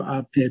will go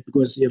up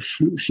because you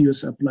have few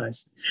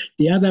supplies.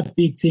 The other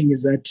big thing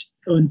is that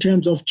in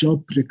terms of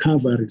job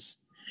recoveries,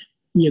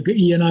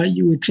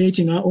 we're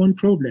creating our own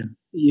problem.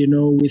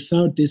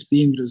 Without this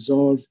being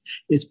resolved,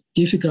 it's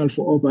difficult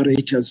for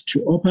operators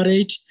to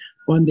operate.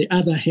 On the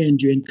other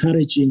hand, you're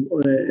encouraging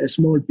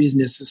small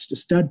businesses to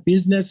start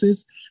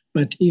businesses,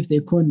 but if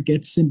they can't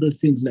get simple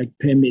things like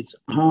permits,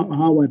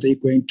 how are they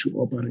going to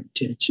operate,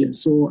 Chair?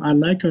 So I'd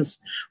like us,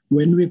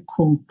 when we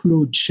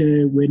conclude,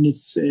 Chair, when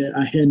it's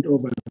a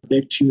handover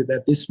back to you,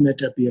 that this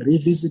matter be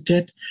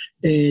revisited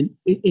and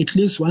at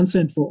least once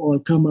and for all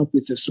come up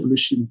with a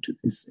solution to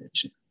this,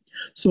 Chair.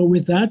 So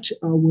with that,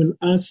 I will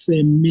ask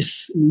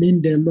Ms.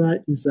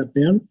 Lindelwa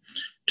Isabel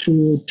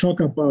to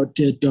talk about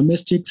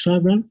domestic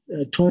travel,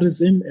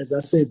 tourism. As I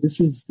said,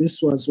 this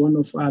was one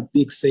of our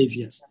big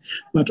saviors,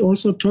 but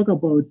also talk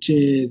about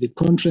the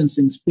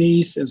conferencing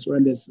space as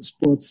well as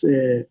sports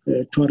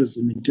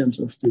tourism in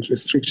terms of the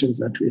restrictions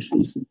that we're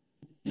facing.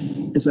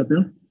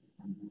 Isabel?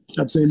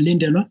 Absolutely,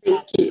 Lindelwa.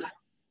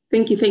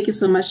 Thank you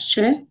so much,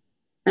 Chair.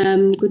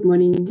 Good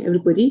morning,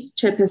 everybody.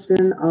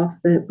 Chairperson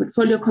of the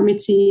Portfolio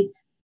Committee,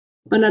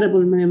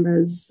 honorable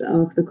members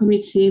of the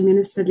committee,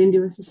 Minister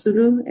Lindiwe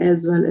Sisulu,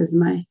 as well as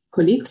my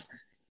colleagues.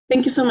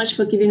 Thank you so much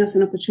for giving us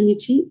an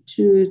opportunity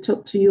to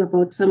talk to you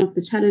about some of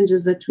the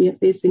challenges that we are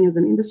facing as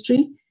an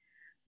industry.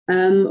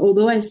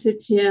 Although I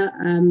sit here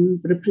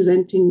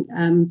representing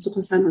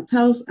Sukosan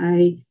Hotels,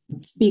 I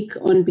speak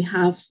on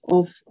behalf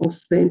of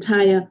the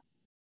entire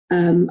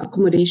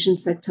accommodation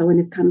sector when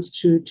it comes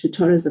to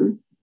tourism.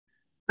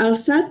 I'll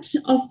start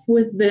off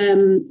with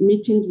the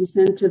meetings,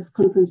 incentives,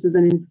 conferences,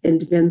 and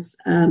events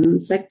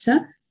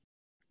sector.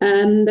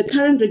 The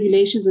current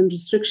regulations and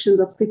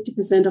restrictions of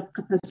 50% of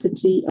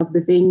capacity of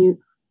the venue,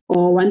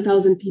 or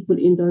 1,000 people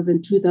indoors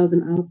and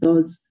 2,000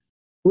 outdoors,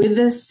 with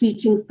the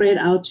seating spread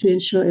out to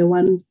ensure a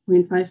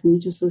 1.5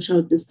 meter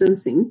social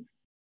distancing,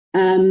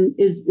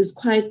 is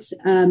quite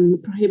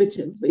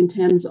prohibitive in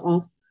terms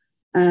of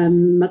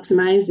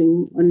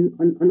maximizing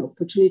on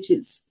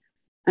opportunities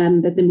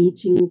that the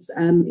meetings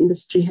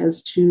industry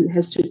has to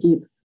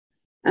give.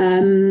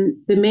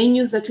 The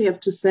menus that we have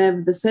to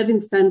serve, the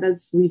serving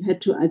standards we've had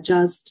to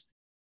adjust,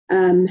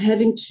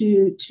 having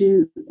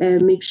to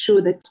make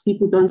sure that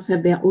people don't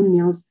serve their own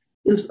meals,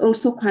 is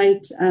also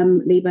quite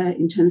labor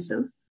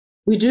intensive.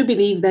 We do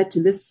believe that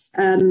this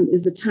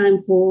is the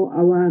time for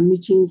our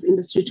meetings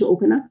industry to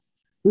open up.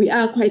 We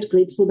are quite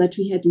grateful that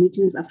we had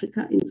Meetings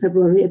Africa in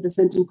February at the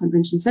Central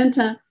Convention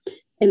Center,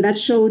 and that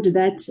showed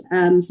that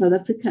South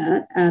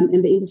Africa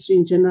and the industry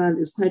in general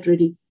is quite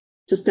ready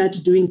to start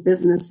doing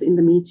business in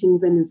the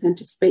meetings and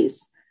incentive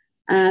space.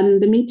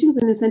 The meetings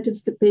and incentive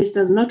space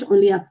does not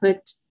only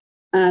affect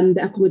the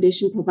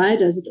accommodation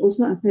providers, it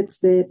also affects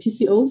the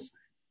PCOs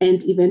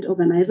and event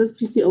organizers.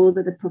 PCOs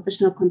are the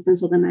professional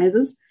conference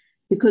organizers,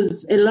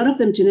 because a lot of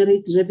them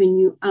generate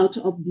revenue out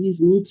of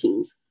these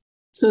meetings.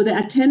 So the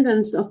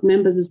attendance of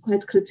members is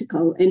quite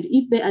critical. And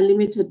if there are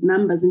limited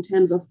numbers in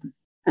terms of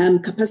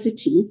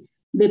capacity,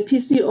 the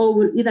PCO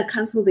will either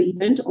cancel the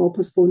event or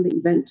postpone the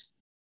event.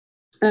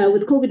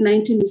 With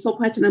COVID-19, we saw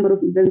quite a number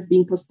of events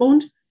being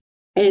postponed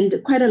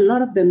and quite a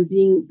lot of them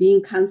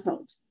being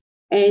cancelled.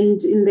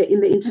 And in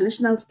the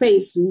international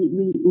space,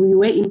 we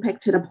were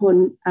impacted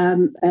upon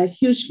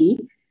hugely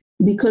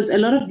because a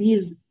lot of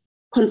these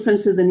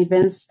conferences and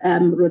events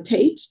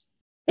rotate.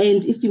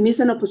 And if you miss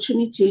an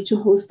opportunity to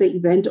host the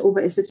event over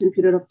a certain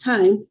period of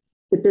time,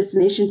 the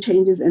destination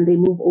changes and they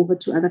move over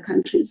to other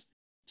countries.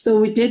 So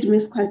we did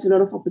miss quite a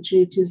lot of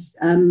opportunities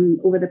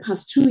over the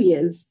past 2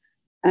 years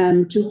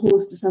to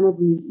host some of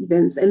these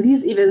events. And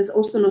these events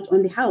also not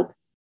only help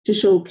to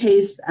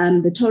showcase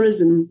the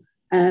tourism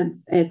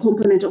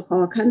component of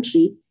our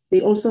country,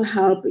 they also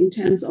help in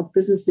terms of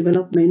business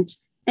development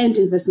and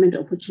investment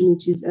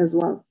opportunities as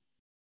well.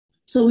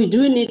 So we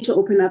do need to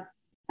open up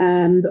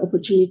the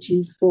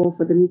opportunities for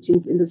the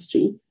meetings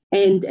industry.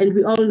 And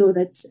we all know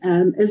that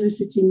as we're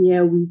sitting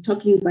here, we're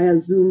talking via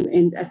Zoom,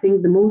 and I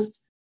think the most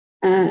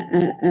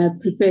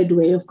preferred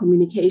way of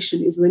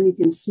communication is when you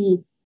can see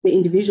the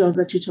individuals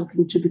that you're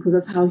talking to, because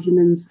that's how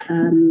humans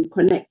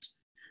connect.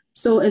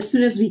 So as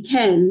soon as we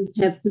can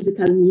have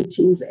physical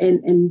meetings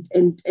and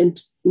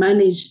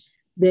manage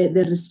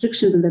the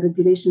restrictions and the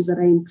regulations that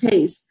are in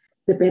place,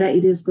 the better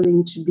it is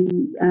going to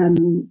be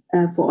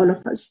for all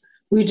of us.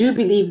 We do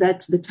believe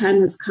that the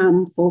time has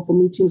come for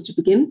meetings to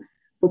begin,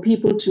 for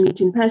people to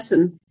meet in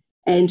person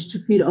and to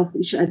feed off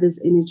each other's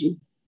energy.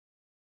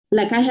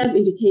 Like I have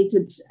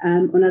indicated,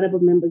 honorable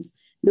members,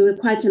 there were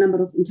quite a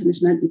number of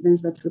international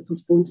events that were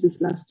postponed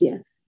since last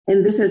year.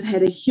 And this has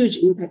had a huge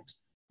impact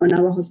on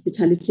our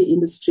hospitality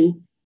industry.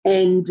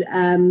 And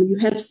you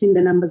have seen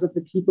the numbers of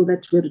the people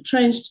that were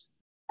retrenched,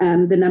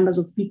 the numbers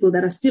of people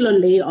that are still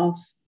on layoff,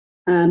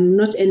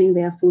 not earning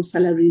their full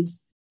salaries.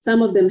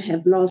 Some of them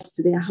have lost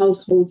their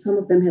households, some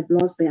of them have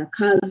lost their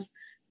cars.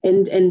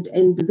 And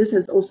this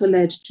has also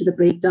led to the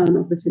breakdown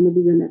of the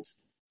family units.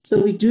 So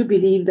we do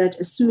believe that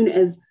as soon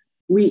as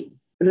we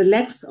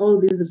relax all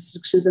these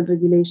restrictions and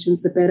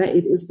regulations, the better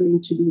it is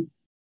going to be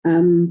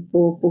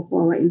for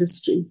our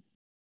industry.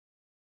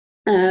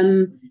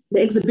 The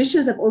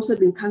exhibitions have also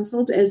been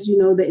cancelled. As you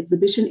know, the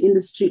exhibition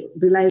industry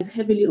relies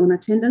heavily on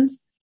attendance.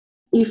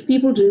 If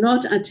people do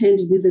not attend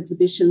these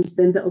exhibitions,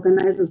 then the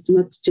organizers do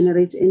not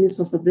generate any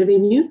source of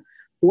revenue,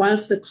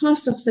 whilst the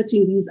cost of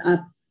setting these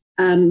up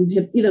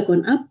have either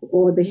gone up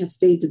or they have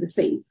stayed the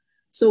same.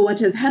 So what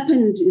has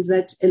happened is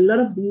that a lot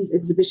of these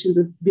exhibitions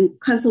have been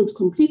cancelled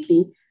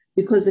completely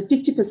because the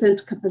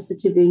 50%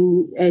 capacity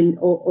being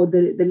or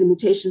the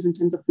limitations in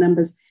terms of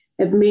numbers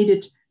have made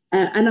it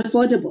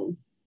unaffordable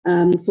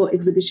for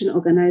exhibition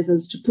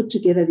organizers to put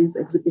together these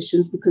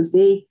exhibitions, because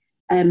they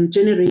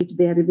generate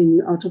their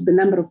revenue out of the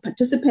number of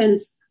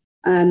participants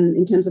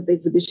in terms of the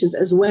exhibitions,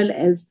 as well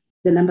as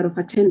the number of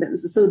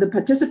attendants. So the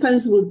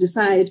participants will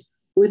decide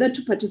whether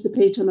to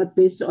participate or not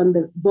based on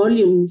the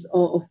volumes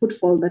or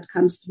footfall that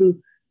comes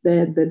through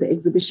the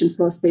exhibition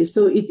floor space.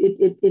 So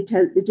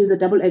it is a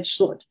double-edged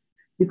sword,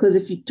 because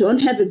if you don't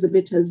have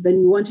exhibitors,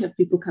 then you won't have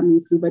people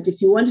coming through. But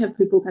if you won't have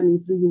people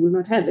coming through, you will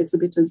not have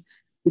exhibitors,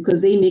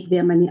 because they make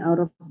their money out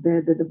of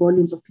the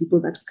volumes of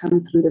people that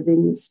come through the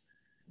venues.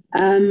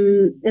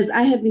 As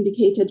I have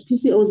indicated,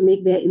 PCOs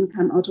make their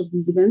income out of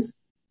these events,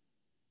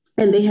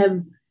 and they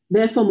have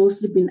therefore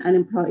mostly been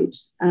unemployed.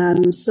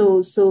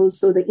 So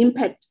the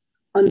impact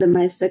on the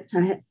MICE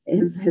sector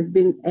has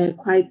been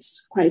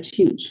quite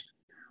huge.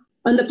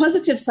 On the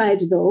positive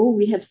side, though,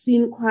 we have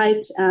seen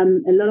quite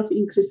a lot of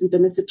increase in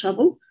domestic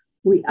travel.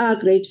 We are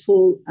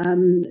grateful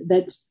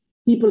that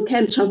people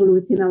can travel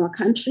within our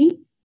country.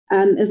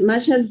 As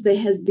much as there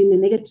has been a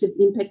negative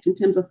impact in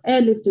terms of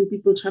airlift and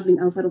people traveling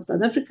outside of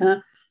South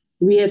Africa,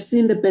 we have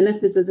seen the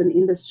benefits as an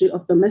industry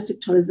of domestic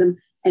tourism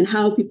and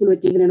how people were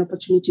given an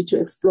opportunity to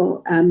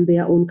explore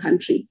their own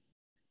country.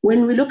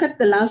 When we look at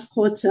the last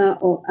quarter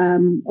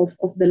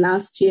of the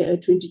last year,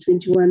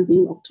 2021,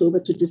 being October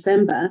to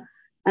December,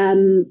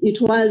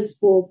 it was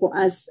for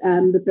us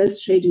the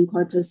best trading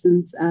quarter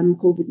since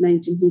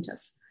COVID-19 hit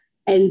us.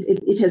 And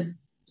it has,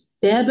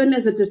 Durban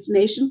as a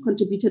destination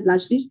contributed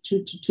largely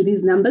to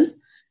these numbers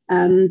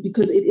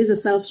because it is a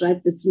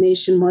self-drive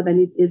destination more than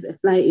it is a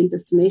fly-in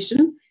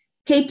destination.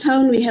 Cape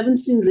Town, we haven't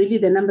seen really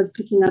the numbers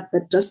picking up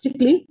that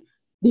drastically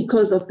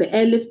because of the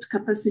airlift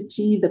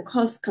capacity, the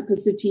cost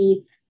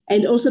capacity,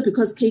 and also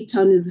because Cape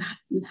Town is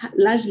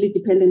largely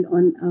dependent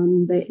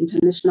on the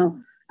international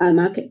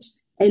market.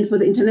 And for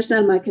the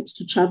international market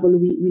to travel,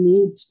 we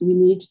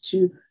need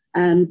to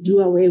do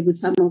away with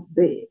some of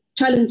the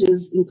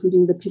challenges,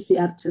 including the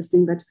PCR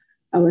testing that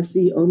our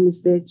CEO,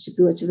 Mr.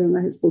 Chipiwa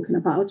Chivenga, has spoken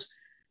about.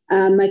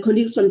 My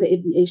colleagues from the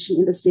aviation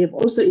industry have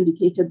also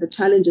indicated the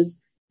challenges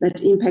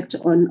that impact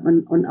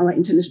on our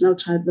international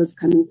travelers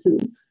coming through.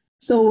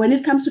 So when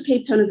it comes to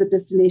Cape Town as a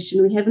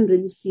destination, we haven't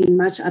really seen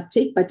much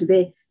uptake, but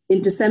in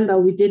December,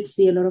 we did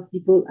see a lot of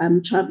people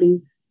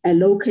traveling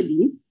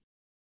locally.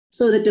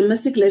 So the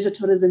domestic leisure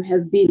tourism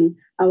has been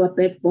our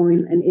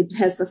backbone, and it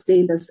has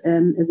sustained us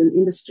as an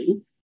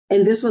industry.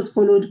 And this was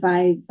followed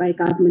by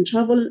government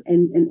travel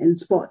and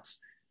sports.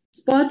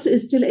 Sports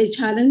is still a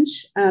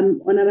challenge,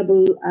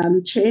 Honorable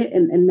Chair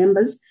and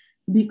members,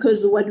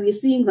 because what we're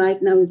seeing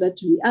right now is that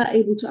we are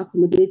able to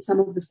accommodate some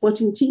of the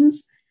sporting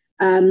teams.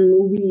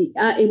 We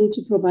are able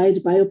to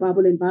provide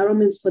biobubble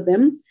environments for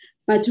them,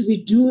 but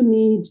we do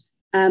need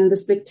the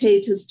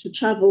spectators to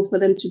travel for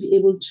them to be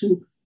able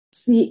to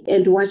see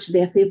and watch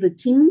their favorite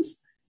teams.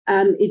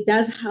 It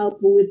does help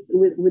with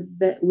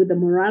the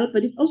morale,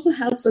 but it also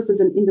helps us as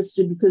an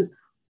industry, because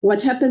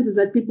what happens is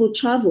that people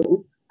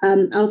travel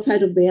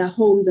outside of their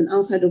homes and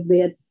outside of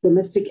their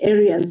domestic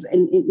areas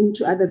and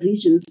into other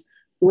regions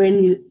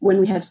when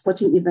we have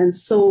sporting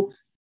events. So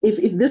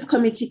if this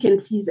committee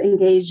can please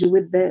engage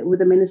with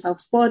the Minister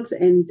of Sports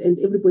and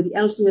everybody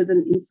else who has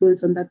an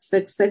influence on that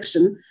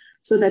section,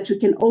 so that we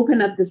can open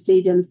up the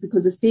stadiums,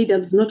 because the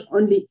stadiums not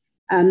only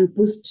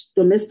boost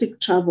domestic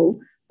travel,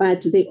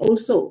 but they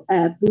also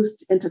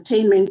boost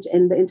entertainment,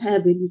 and the entire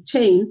value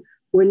chain,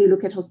 when you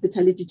look at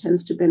hospitality,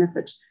 tends to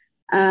benefit.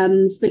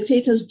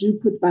 Spectators do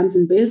put bums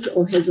in beds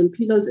or heads on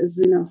pillows, as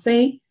we now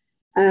say,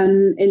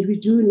 and we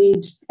do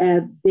need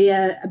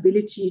their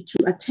ability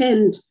to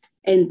attend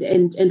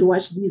and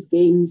watch these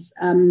games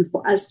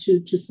for us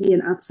to see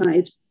an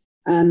upside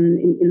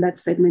in that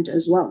segment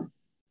as well.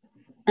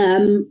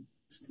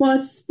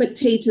 Sports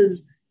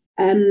spectators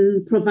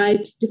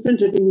provide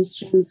different revenue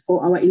streams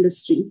for our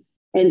industry.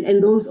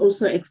 And those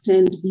also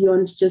extend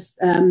beyond just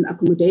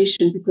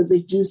accommodation, because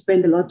they do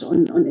spend a lot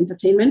on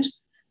entertainment.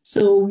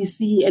 So we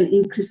see an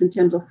increase in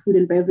terms of food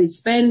and beverage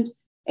spend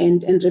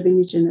and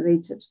revenue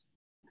generated.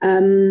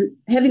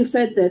 Having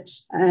said that,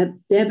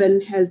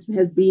 Durban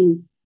has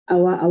been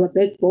our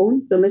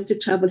backbone. Domestic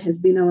travel has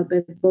been our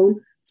backbone.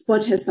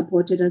 Sport has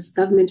supported us.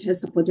 Government has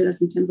supported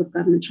us in terms of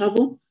government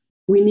travel.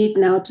 We need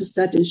now to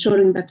start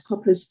ensuring that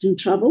corporates do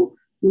travel.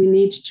 We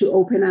need to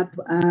open up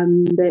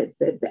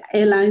the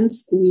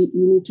airlines. We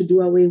need to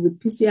do away with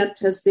PCR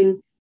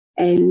testing,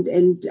 and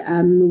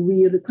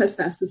we request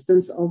the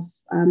assistance of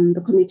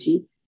the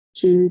committee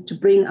to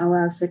bring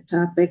our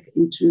sector back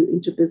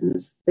into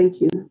business.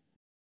 Thank you.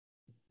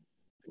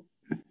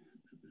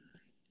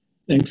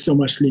 Thanks so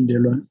much,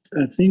 Lindelwa.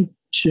 I think,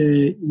 Chair,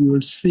 you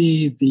will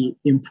see the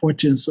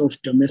importance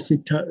of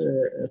domestic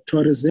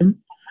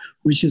tourism,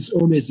 which is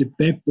always the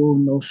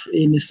backbone of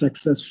any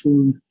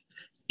successful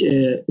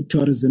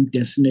tourism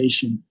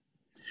destination.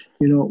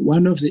 You know,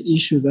 one of the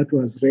issues that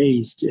was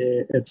raised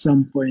at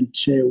some point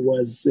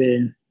was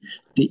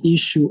the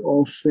issue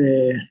of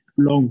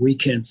long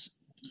weekends.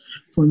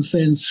 For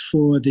instance,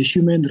 for the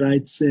human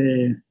rights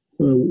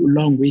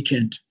long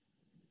weekend,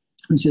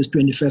 which is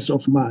 21st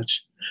of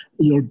March,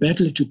 you'll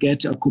battle to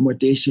get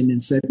accommodation in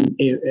certain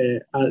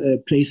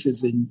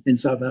places in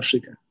South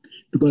Africa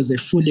because they're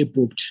fully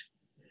booked.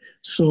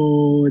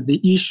 So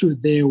the issue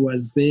there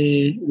was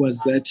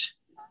that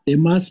there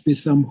must be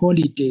some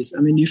holidays. I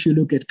mean, if you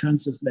look at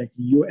countries like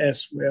the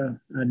US, where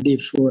I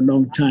lived for a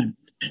long time,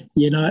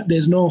 you know,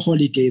 there's no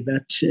holiday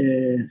that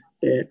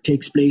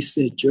takes place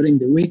during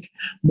the week.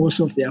 Most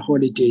of their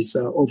holidays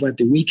are over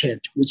the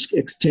weekend, which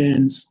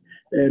extends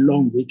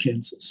long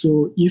weekends.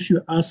 So if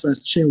you ask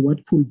us, Chair,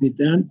 what could be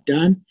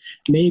done,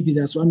 maybe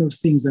that's one of the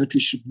things that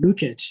we should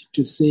look at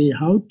to say,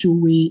 how do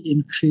we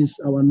increase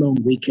our long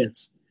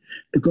weekends?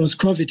 Because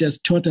COVID has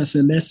taught us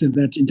a lesson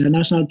that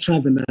international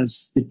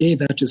travelers, the day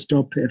that you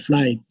stop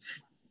flying,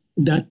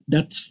 that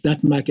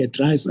market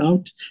dries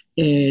out,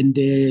 and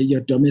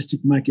your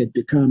domestic market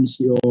becomes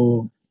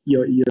your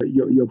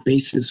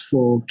basis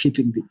for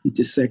keeping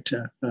the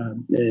sector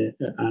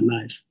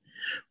alive.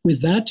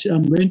 With that,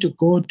 I'm going to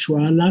go to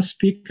our last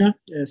speaker,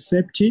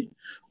 Septi,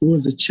 who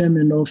was the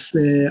chairman of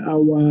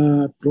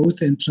our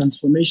Growth and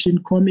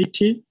Transformation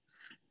Committee.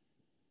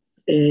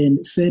 And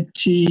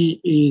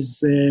Septi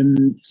is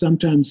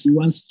sometimes he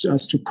wants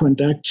us to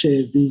conduct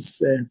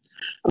these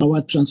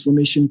our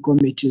transformation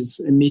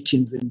committees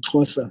meetings in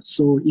Xhosa.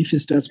 So if he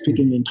starts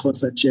speaking in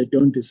Xhosa, Chair,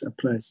 don't be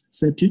surprised.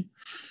 Septi.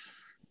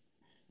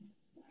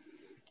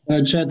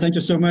 Chair, thank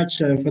you so much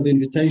for the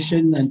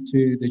invitation, and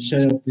to the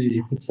Chair of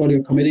the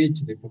Portfolio Committee,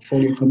 to the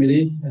Portfolio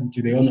Committee, and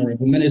to the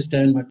Honourable Minister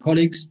and my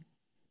colleagues,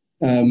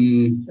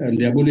 and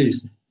the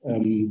Abulis.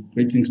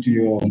 Greetings to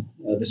you all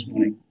this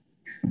morning.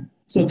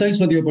 So thanks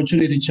for the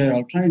opportunity, Chair.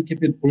 I'll try and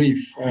keep it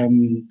brief.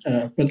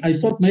 But I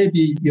thought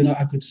maybe,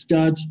 I could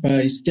start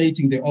by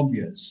stating the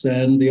obvious.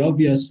 And the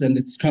obvious, and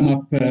it's come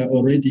up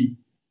already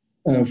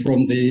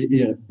from the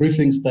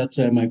briefings that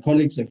my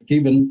colleagues have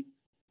given,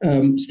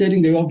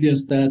 stating the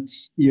obvious that,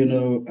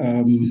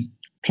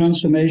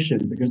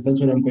 transformation, because that's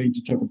what I'm going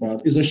to talk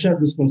about, is a shared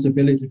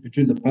responsibility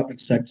between the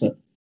public sector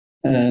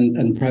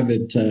and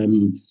private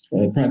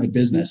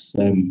business,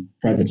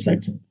 private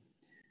sector.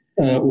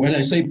 When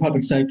I say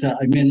public sector,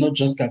 I mean not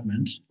just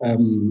government. I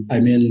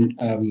mean,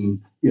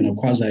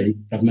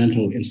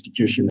 quasi-governmental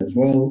institutions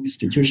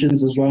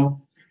as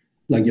well,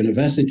 like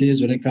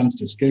universities when it comes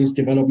to skills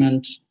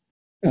development,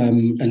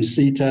 and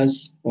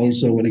CETAs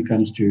also when it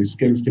comes to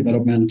skills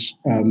development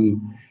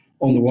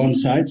on the one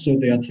side. So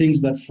there are things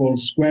that fall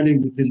squarely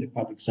within the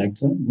public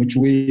sector, which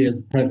we as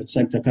the private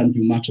sector can't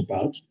do much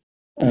about.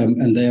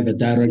 and they have a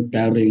direct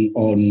bearing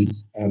on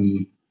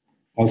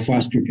how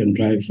fast we can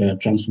drive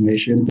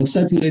transformation. But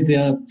certainly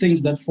there are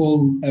things that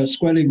fall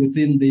squarely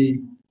within the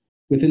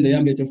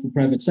ambit of the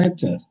private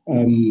sector,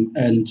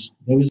 and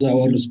those are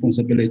our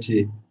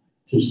responsibility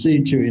to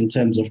see to in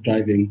terms of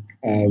driving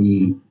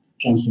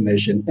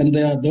transformation. And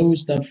there are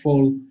those that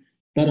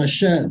are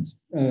shared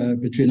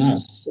between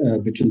us,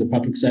 between the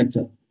public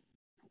sector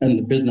and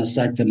the business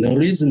sector. And the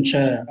reason,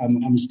 Chair,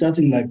 I'm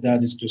starting like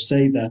that is to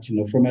say that,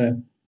 from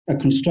a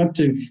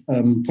constructive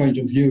point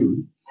of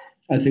view,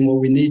 I think what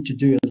we need to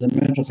do as a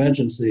matter of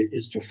urgency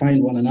is to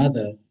find one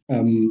another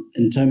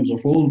in terms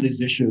of all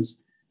these issues,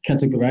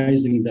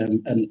 categorizing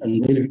them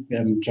and really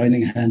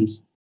joining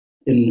hands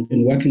in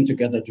working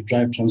together to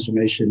drive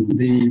transformation.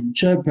 The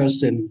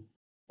chairperson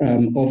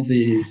of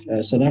the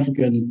South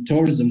African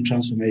Tourism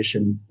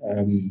Transformation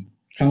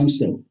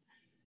Council,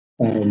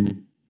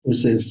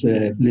 which is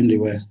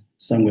Lindiwe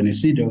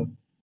Sangwenesido,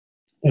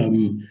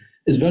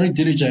 is very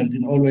diligent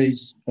in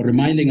always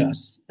reminding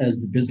us as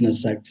the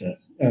business sector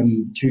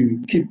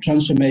to keep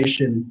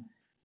transformation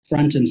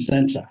front and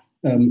center,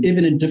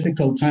 even in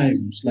difficult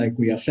times like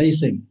we are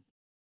facing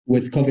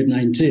with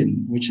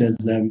COVID-19, which has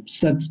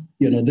set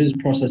these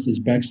processes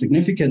back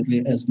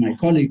significantly, as my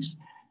colleagues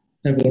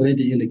have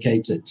already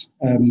indicated.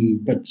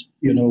 But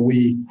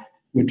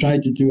we try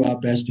to do our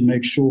best to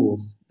make sure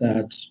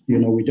that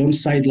we don't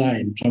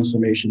sideline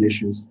transformation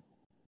issues.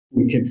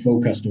 We keep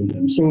focused on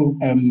them. So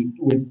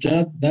with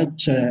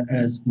that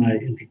as my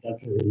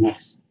introductory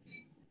remarks,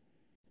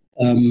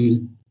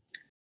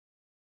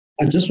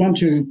 I just want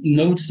to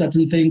note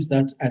certain things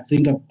that I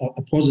think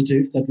are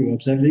positive that we're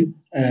observing,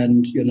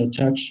 and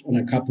touch on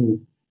a couple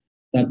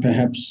that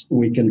perhaps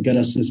we can get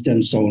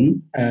assistance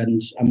on.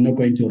 And I'm not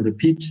going to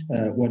repeat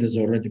what has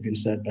already been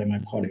said by my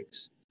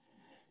colleagues.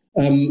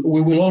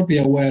 We will all be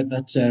aware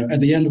that at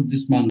the end of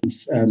this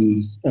month,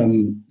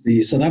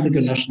 the South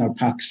African National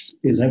Parks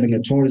is having a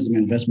tourism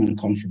investment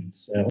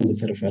conference on the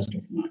 31st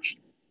of March.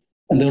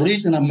 And the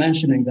reason I'm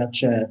mentioning that,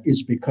 Chair,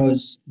 is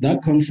because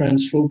that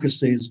conference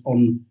focuses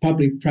on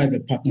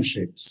public-private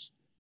partnerships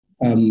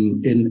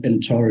in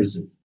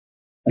tourism.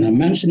 And I'm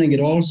mentioning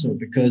it also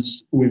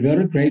because we're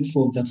very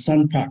grateful that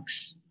Sun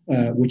Parks,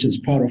 which is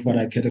part of what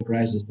I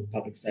categorize as the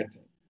public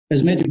sector,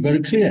 has made it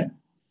very clear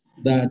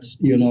that,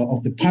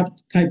 of the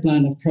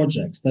pipeline of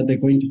projects that they're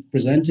going to be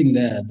presenting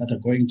there that are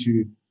going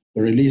to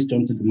be released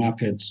onto the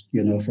market,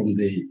 from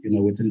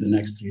within the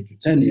next 3 to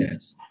 10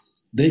 years,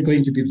 they're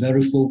going to be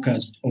very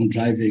focused on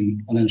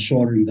driving and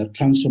ensuring that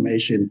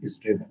transformation is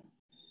driven.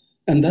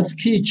 And that's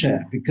key,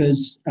 Chair,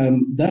 because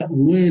that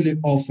really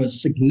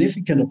offers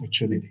significant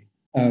opportunity,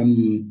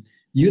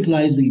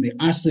 utilizing the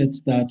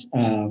assets that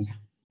are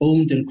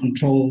owned and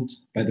controlled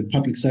by the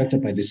public sector,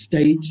 by the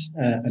state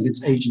and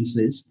its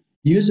agencies.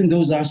 Using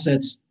those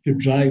assets to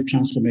drive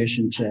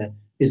transformation, Chair,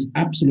 is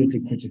absolutely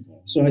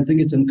critical. So I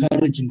think it's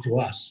encouraging to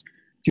us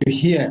to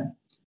hear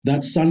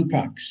that Sun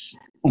Parks,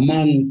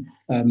 among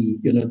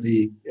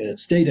the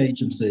state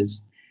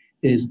agencies,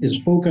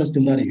 is focused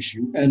on that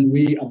issue, and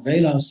we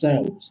avail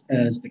ourselves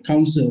as the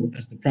council,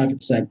 as the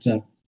private sector,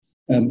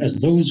 as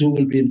those who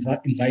will be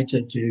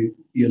invited to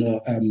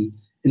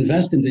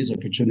invest in these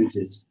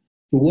opportunities,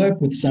 to work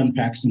with Sun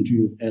Parks and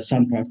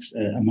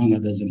among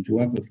others, and to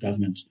work with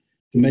government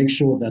to make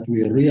sure that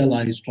we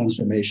realize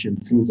transformation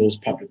through those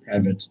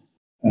public-private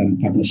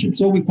partnerships.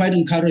 So we're quite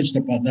encouraged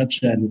about that,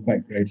 Chair, and we're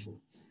quite grateful.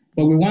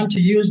 But we want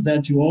to use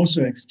that to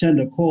also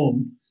extend a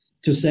call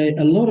to say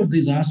a lot of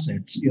these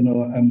assets,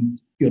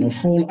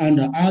 fall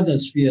under other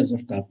spheres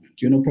of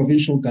government,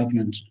 provincial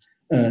government,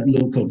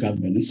 local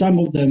government, and some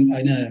of them are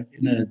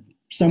in a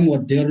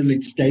somewhat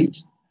derelict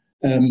state.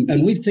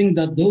 And we think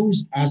that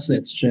those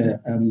assets, Chair,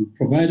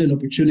 provide an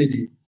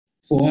opportunity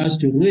for us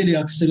to really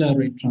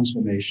accelerate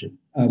transformation.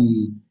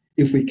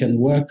 If we can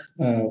work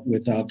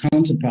with our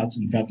counterparts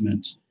in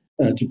government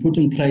to put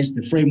in place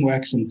the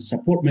frameworks and the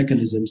support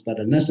mechanisms that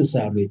are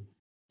necessary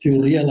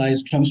to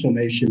realize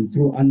transformation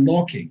through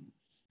unlocking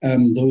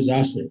those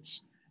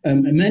assets,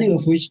 many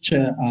of which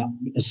are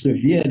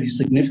severely,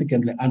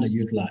 significantly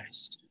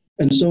underutilized.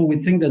 And so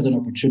we think there's an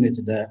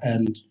opportunity there,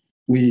 and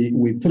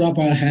we put up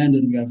our hand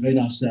and we avail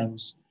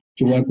ourselves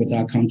to work with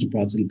our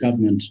counterparts in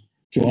government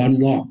to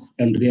unlock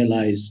and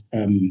realize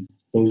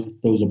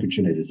those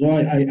opportunities. So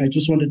I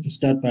just wanted to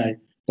start by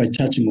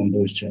touching on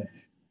those, Chair.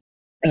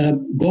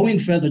 Going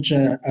further,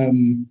 Chair,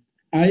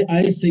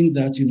 I think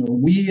that,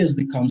 we as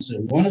the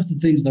council, one of the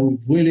things that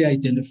we've really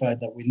identified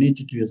that we need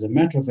to do as a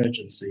matter of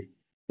urgency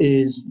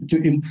is to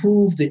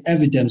improve the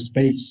evidence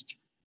base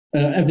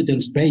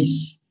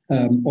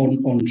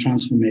on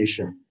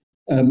transformation.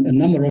 A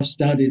number of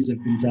studies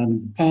have been done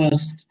in the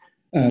past.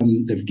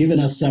 They've given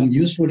us some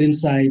useful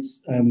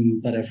insights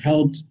that have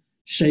helped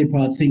shape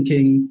our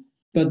thinking.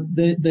 But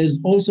there's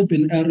also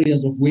been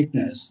areas of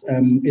weakness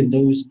in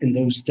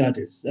those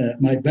studies.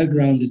 My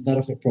background is that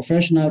of a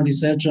professional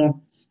researcher.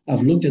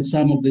 I've looked at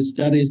some of these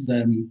studies.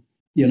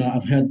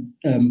 I've had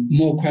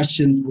more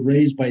questions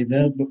raised by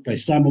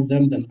some of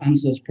them than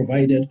answers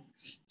provided.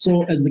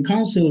 So as the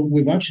council,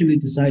 we've actually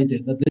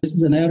decided that this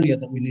is an area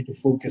that we need to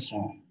focus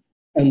on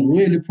and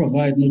really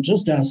provide not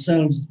just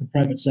ourselves as the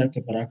private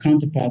sector, but our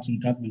counterparts in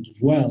government as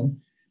well,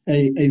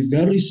 a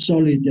very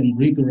solid and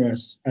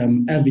rigorous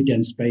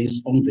evidence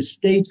base on the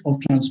state of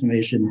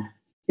transformation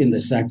in the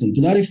sector. And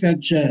to that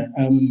effect, Chair,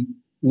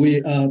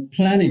 we are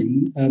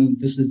planning,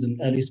 this is in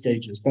early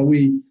stages, but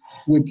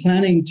we're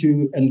planning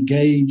to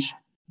engage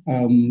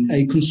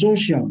a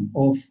consortium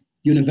of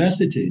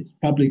universities,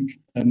 public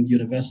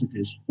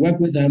universities, work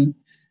with them,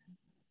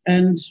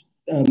 and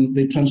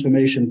the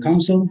Transformation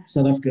Council,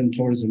 South African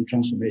Tourism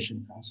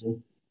Transformation Council,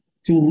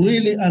 to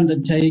really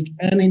undertake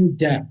an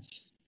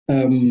in-depth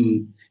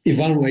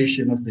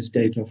evaluation of the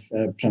state of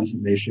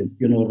transformation,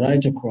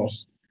 right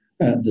across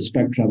the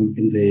spectrum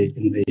in the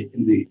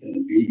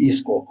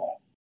East Coast.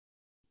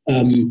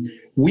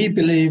 We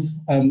believe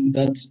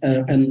that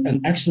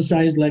an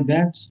exercise like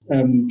that,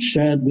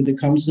 shared with the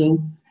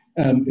council,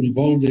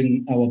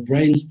 involving our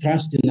brains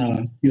trust in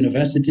our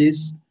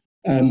universities,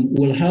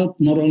 will help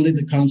not only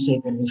the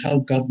council, but will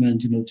help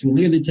government, to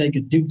really take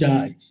a deep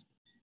dive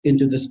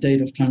into the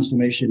state of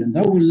transformation. And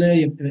that will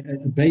lay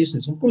a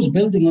basis, of course,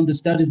 building on the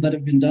studies that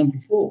have been done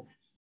before,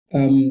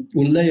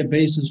 will lay a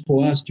basis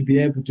for us to be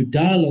able to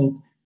dialogue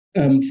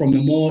from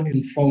a more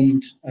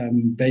informed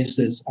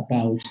basis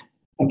about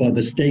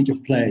the state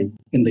of play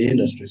in the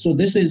industry. So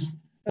this is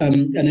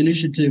an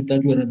initiative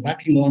that we're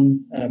embarking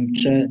on,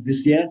 Chair,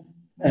 this year,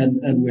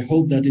 and we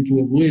hope that it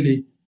will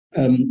really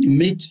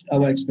meet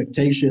our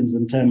expectations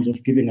in terms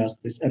of giving us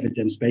this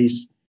evidence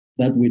base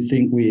that we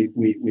think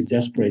we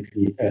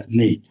desperately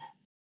need.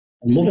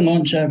 And moving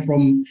on, Chair,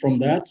 from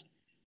that,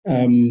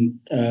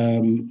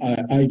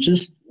 I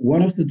just,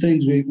 one of the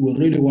things we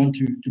really want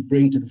to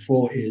bring to the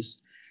fore is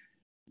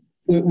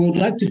we would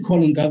like to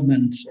call on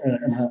government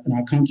and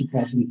our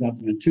counterparts in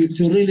government to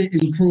really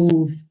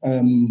improve,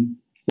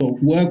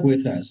 work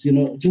with us,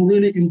 to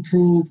really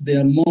improve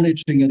their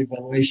monitoring and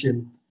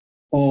evaluation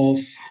of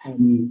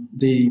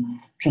the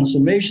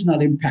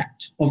transformational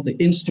impact of the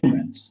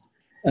instruments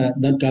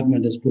that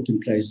government has put in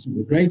place.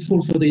 We're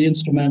grateful for the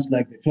instruments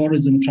like the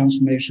Tourism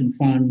Transformation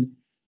Fund,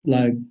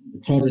 like the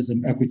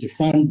Tourism Equity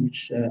Fund,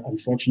 which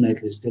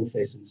unfortunately is still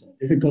facing some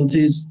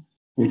difficulties,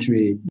 which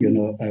we,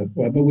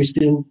 but we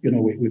still,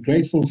 we're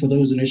grateful for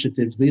those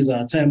initiatives. These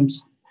are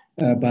attempts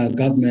by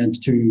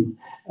government to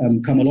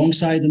come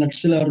alongside and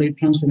accelerate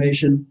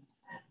transformation.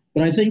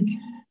 But I think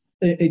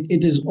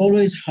it is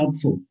always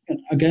helpful. And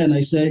again, I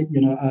say,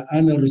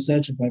 I'm a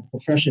researcher by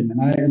profession,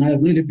 and I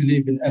really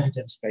believe in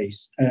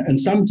evidence-based. And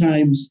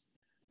sometimes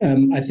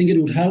I think it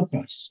would help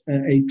us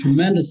a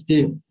tremendous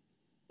deal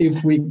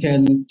if we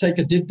can take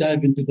a deep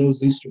dive into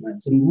those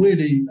instruments and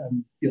really,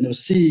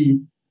 see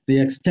the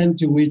extent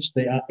to which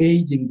they are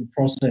aiding the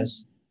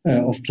process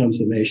of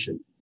transformation.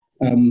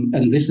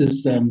 And this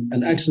is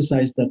an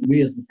exercise that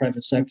we as the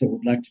private sector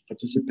would like to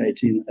participate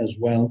in as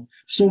well,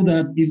 so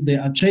that if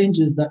there are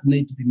changes that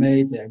need to be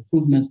made, there are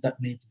improvements that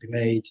need to be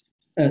made,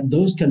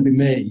 those can be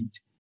made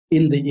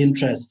in the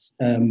interests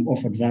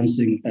of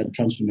advancing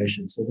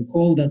transformation. So the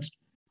call that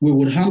we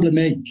would humbly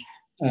make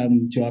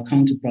to our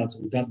counterparts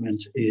in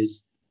government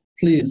is,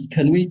 please,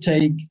 can we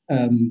take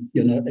a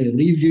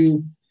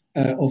review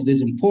of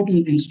these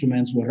important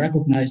instruments? We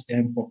recognize their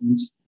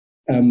importance,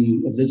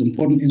 of these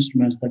important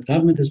instruments that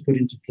government has put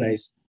into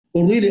place,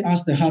 but really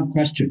ask the hard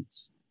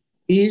questions.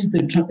 Is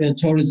the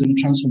Tourism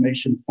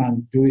Transformation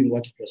Fund doing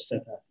what it was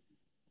set up?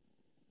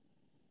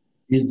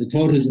 Is the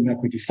Tourism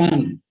Equity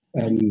Fund,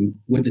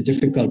 with the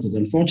difficulties,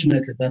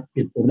 unfortunately, that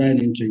it ran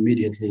into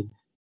immediately,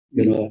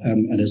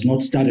 and has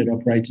not started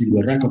operating?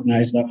 We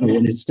recognize that, but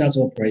when it starts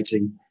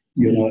operating,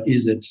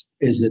 is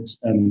it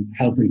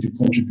helping to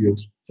contribute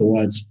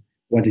towards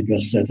what it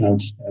was set out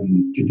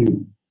to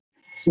do?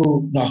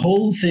 So the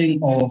whole thing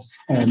of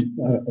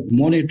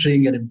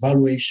monitoring and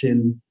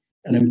evaluation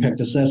and impact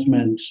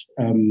assessment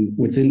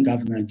within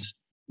government,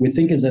 we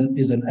think is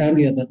an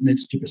area that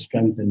needs to be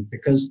strengthened,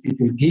 because it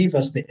will give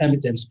us the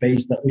evidence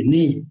base that we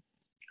need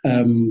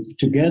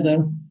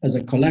together as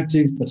a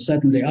collective, but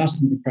certainly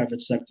us in the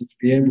private sector, to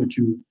be able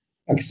to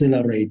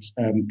accelerate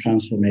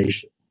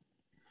transformation.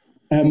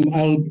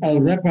 I'll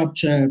wrap up,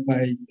 Chair,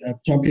 by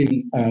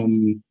talking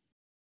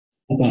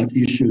about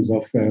issues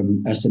of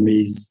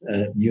SMEs,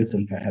 youth,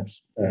 and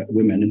perhaps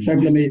women. In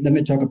fact, let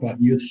me talk about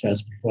youth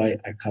first before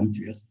I come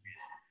to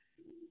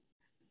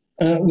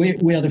SMEs.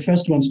 We are the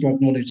first ones to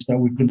acknowledge that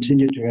we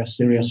continue to have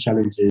serious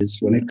challenges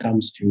when it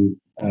comes to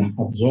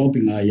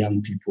absorbing our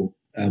young people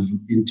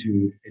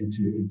into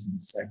the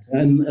sector,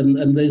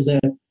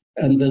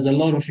 and there's a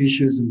lot of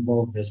issues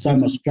involved there.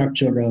 Some are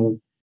structural,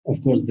 of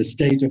course, the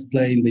state of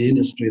play in the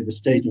industry, the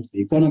state of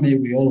the economy.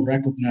 We all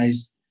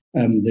recognize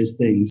these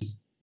things.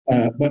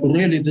 But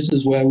really, this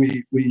is where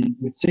we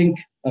think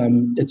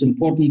it's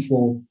important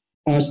for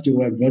us to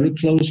work very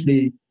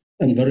closely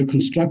and very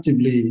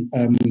constructively,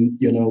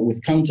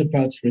 with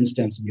counterparts, for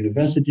instance, in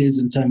universities,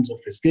 in terms of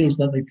the skills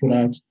that they put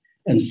out,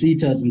 and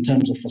CETAs in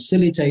terms of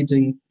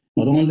facilitating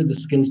not only the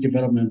skills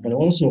development, but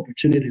also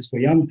opportunities for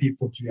young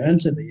people to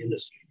enter the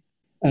industry.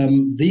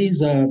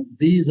 These are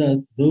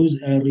those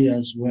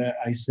areas where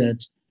I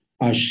said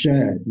are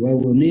shared, where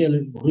we'll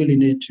really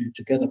need to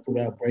together put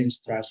our brains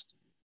trust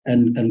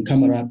and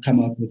come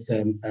up with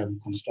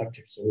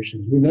constructive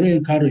solutions. We're very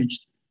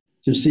encouraged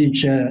to see,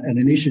 Chair, an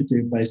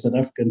initiative by South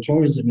African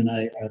Tourism, and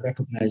I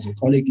recognize a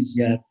colleague is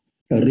here,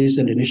 a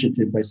recent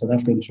initiative by South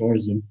African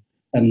Tourism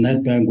and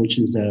NetBank, which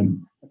is a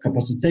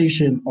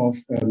capacitation of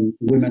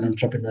women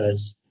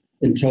entrepreneurs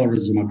in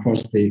tourism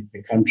across the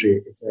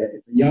country. It's a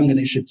young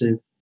initiative,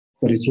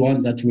 but it's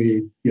one that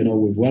we've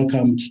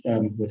welcomed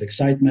with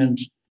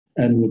excitement,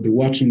 and we'll be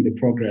watching the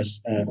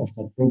progress of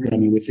that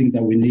program. And we think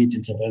that we need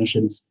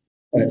interventions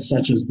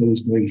such as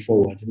those going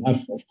forward. And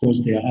of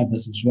course, there are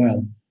others as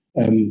well,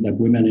 like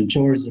women in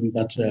tourism,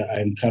 that are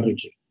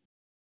encouraging.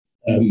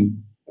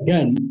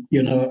 Again,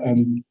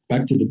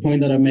 back to the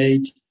point that I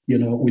made,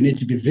 we need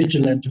to be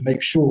vigilant to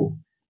make sure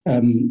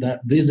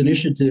that these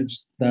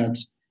initiatives, that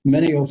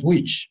many of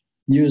which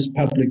use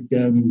public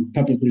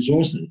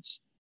resources,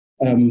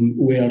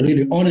 we are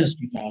really honest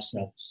with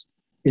ourselves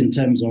in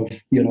terms of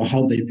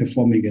how they're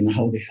performing and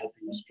how they're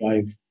helping us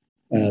drive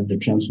the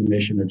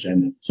transformation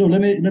agenda. So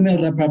let me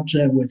wrap up,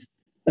 Chair, with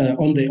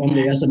on the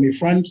SME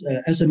front.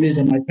 SMEs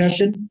are my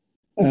passion,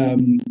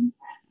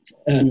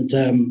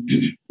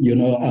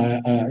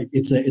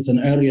 it's an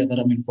area that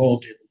I'm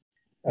involved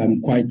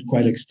in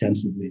quite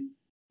extensively.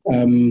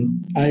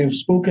 I have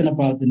spoken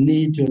about the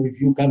need to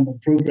review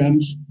government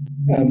programs.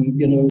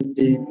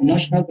 The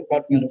National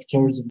Department of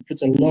Tourism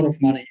puts a lot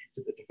of money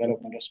into the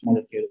development of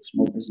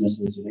small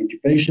businesses and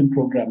incubation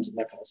programs and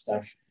that kind of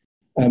stuff.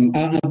 I'm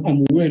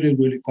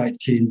really quite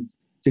keen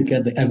to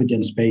get the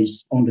evidence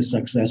base on the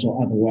success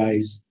or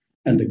otherwise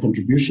and the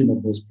contribution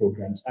of those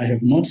programs. I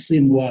have not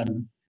seen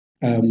one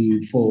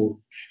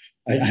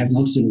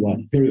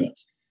period.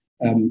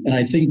 And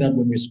I think that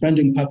when we're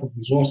spending public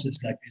resources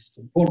like this, it's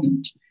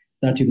important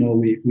that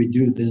we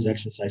do these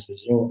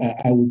exercises. So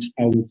I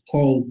would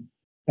call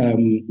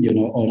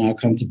on our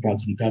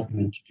counterparts in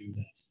government to do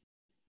that.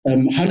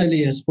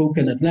 Haneli has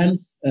spoken at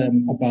length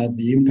about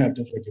the impact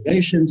of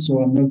regulation,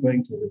 so I'm not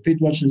going to repeat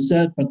what she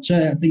said. But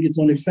Chair, I think it's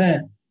only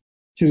fair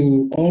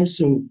to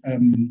also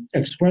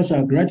express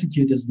our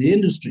gratitude as the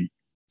industry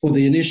for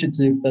the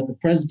initiative that the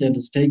President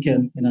has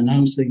taken in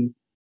announcing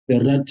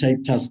the red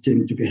tape task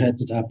team to be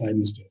headed up by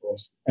Mr.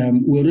 Ross.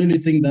 We really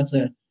think that's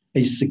a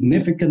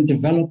significant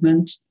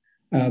development.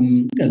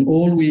 And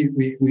all we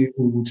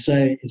would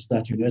say is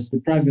that, as the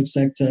private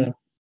sector,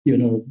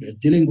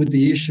 dealing with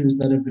the issues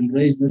that have been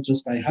raised, not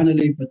just by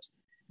Haneli, but,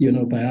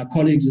 by our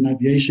colleagues in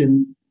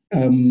aviation,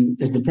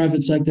 as the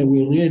private sector,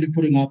 we're really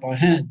putting up our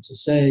hand to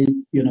say,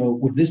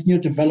 with this new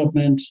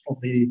development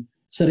of the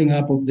setting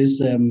up of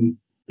this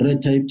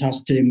red tape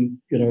task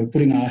team,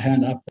 putting our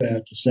hand up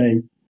there to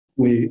say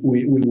we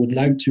would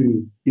like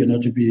to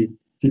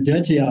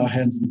dirty our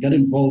hands and get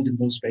involved in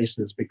those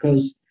spaces,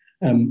 because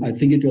I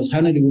think it was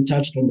Haneli who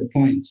touched on the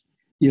point.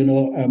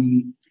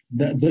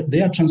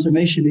 There are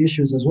transformation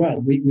issues as well.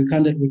 We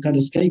can't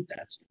escape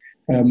that.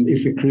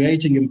 If we're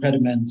creating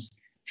impediments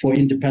for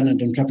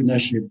independent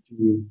entrepreneurship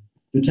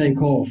to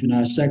take off in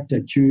our sector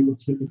through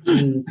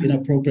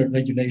inappropriate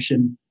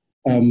regulation,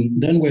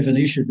 then we have an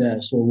issue there.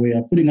 So we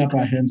are putting up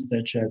our hands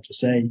there, Chair, to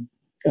say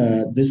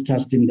this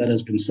task team that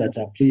has been set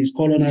up, please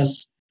call on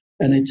us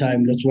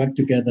anytime. Let's work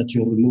together to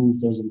remove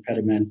those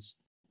impediments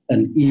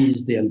and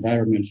ease the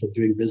environment for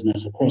doing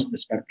business across the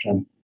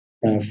spectrum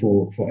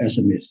for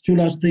SMEs. Two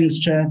last things,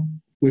 Chair.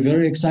 We're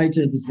very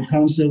excited as the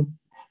Council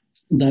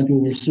that we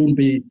will soon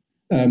be,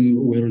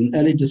 we're in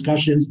early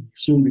discussions,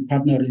 soon be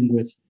partnering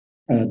with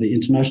the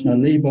International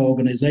Labour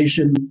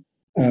Organization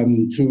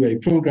through a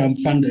program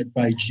funded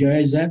by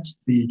GIZ,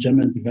 the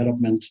German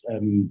Development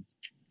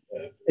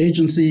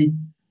Agency.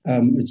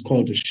 It's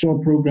called the SURE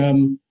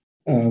program.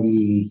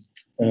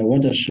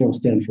 What does SURE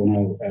stand for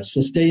now?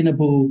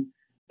 Sustainable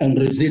and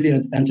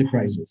Resilient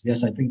Enterprises.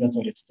 Yes, I think that's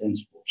what it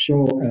stands for.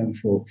 SURE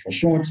for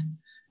short.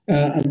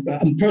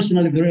 I'm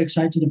personally very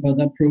excited about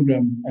that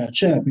program,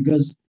 Chair,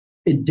 because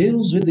it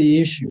deals with the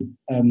issue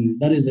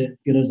that is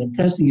a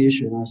pressing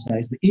issue on our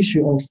side, the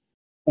issue of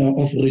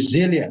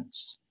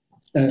resilience,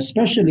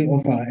 especially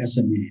of our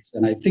SMEs.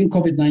 And I think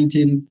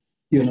COVID-19,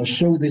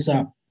 showed this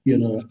up,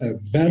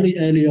 very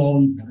early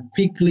on, very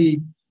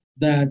quickly,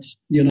 that,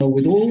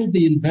 with all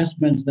the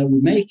investments that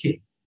we're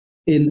making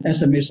in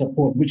SME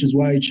support, which is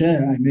why,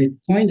 Chair, I made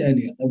a point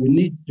earlier that we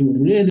need to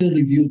really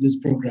review these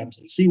programs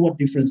and see what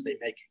difference they're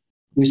making.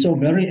 We saw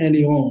very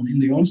early on in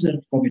the onset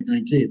of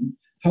COVID-19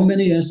 how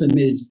many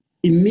SMEs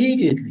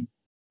immediately,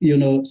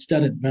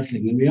 started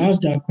battling. And we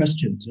asked our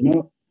questions,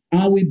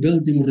 are we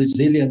building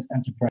resilient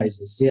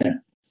enterprises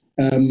here?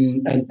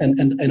 And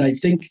I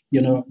think,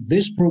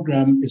 this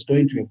program is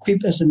going to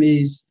equip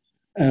SMEs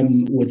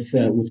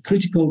with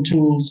critical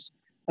tools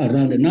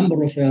around a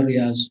number of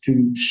areas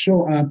to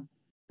show up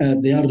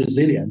their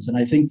resilience. And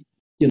I think,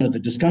 the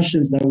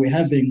discussions that we're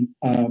having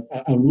are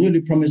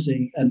really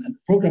promising, and the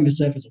program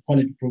itself is a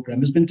quality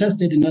program. It's been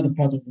tested in other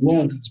parts of the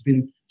world. It's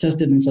been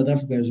tested in South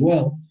Africa as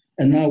well.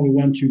 and now we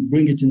want to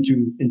bring it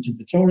into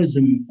the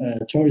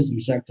tourism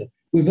sector.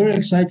 We're very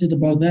excited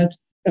about that,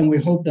 and we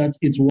hope that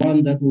it's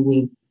one that we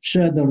will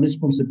share the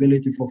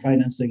responsibility for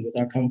financing with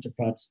our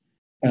counterparts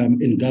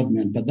in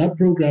government. But that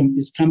program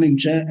is coming,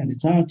 Chair, and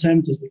it's our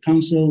attempt as the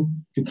Council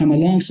to come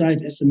alongside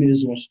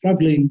SMEs who are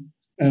struggling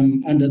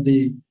under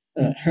the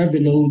heavy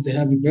load, the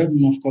heavy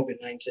burden of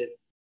COVID-19,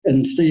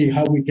 and see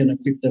how we can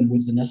equip them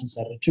with the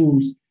necessary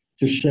tools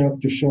to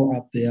show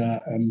up their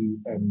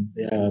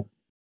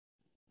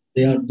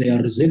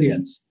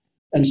resilience.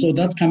 And so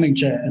that's coming,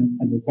 Chair, and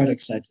we're quite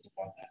excited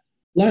about that.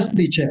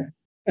 Lastly, Chair,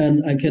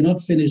 and I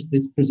cannot finish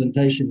this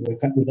presentation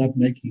without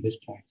making this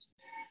point.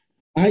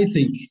 I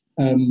think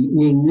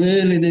we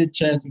really need,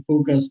 Chair, to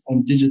focus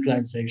on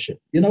digitalization.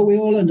 You know, we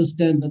all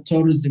understand that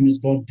tourism is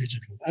gone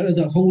digital.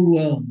 The whole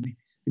world,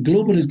 the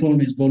global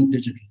economy has gone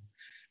digital.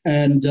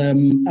 And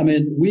I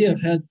mean, we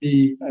have had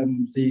the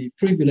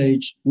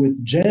privilege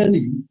with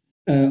Journey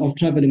of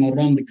traveling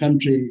around the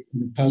country in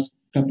the past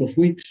couple of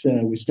weeks.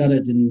 We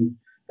started in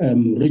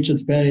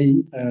Richards Bay,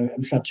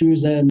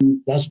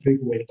 Mhlatuzen. Last week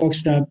we were in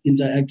Kokstad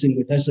interacting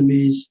with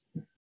SMEs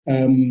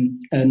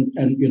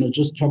and you know,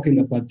 just talking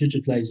about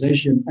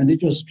digitalization. And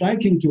it was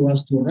striking to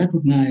us to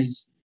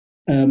recognize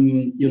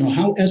you know,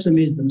 how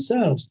SMEs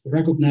themselves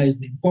recognize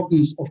the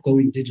importance of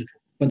going digital,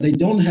 but they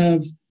don't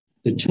have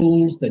the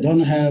tools, they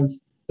don't have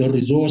the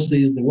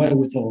resources, the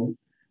wherewithal.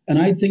 And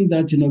I think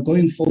that, you know,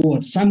 going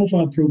forward, some of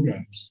our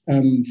programs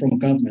from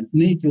government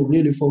need to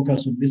really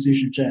focus on this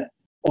issue, Chair,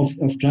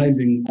 of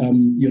driving,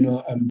 you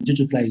know,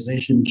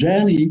 digitalization.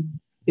 Journey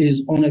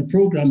is on a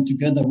program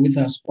together with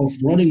us of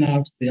rolling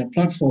out their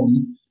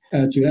platform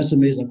to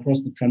SMEs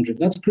across the country.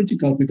 That's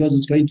critical because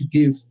it's going to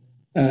give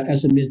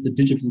SMEs the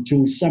digital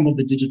tools, some of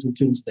the digital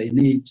tools they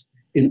need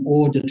in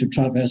order to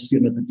traverse, you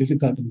know, the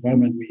difficult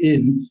environment we're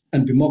in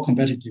and be more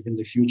competitive in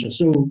the future.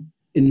 So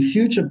in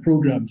future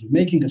programs,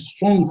 making a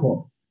strong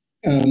call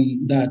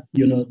that,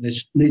 you know, there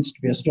needs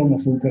to be a stronger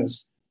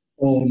focus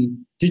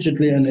on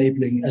digitally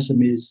enabling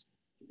SMEs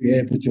to be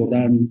able to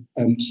run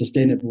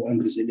sustainable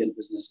and resilient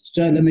businesses.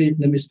 So let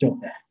me stop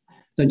there.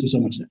 Thank you so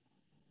much, sir.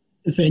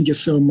 Thank you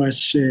so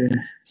much,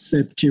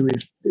 Septi,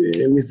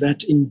 with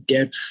that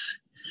in-depth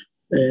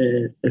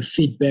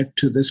feedback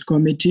to this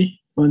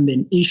committee on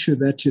an issue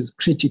that is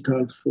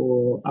critical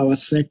for our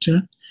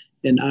sector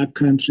and our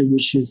country,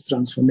 which is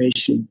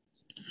transformation.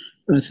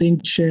 I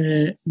think,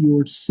 Chair, you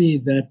would see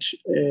that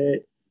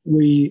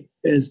we,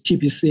 as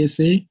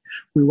TBCSA,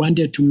 we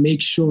wanted to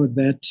make sure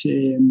that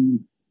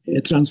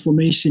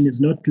transformation is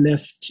not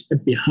left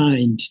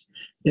behind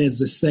as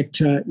the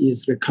sector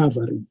is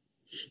recovering.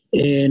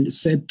 And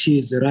Septi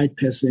is the right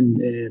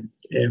person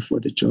for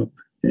the job.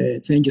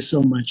 Thank you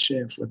so much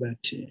for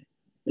that,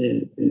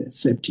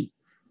 Septi.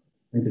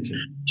 Thank you, Chair.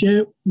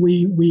 Chair,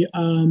 we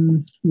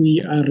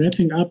are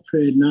wrapping up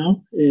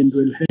now, and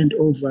we'll hand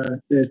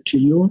over to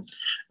you.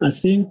 I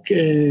think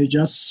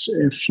just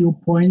a few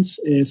points.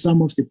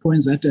 Some of the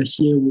points that are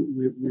here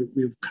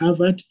we've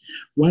covered.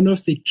 One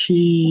of the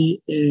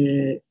key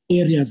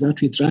areas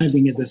that we're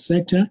driving as a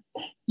sector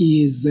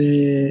is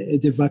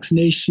the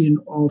vaccination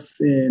of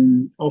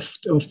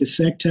the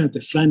sector, the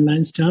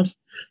frontline staff,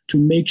 to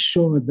make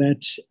sure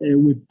that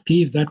we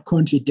give that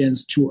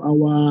confidence to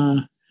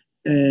our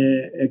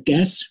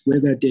guests,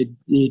 whether they're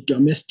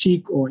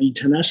domestic or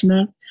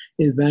international,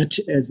 is that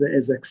as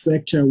a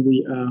sector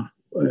we are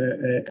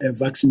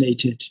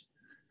vaccinated.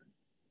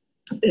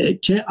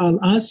 Chair, I'll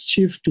ask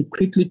Chief to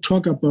quickly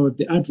talk about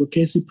the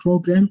advocacy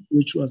program,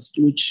 which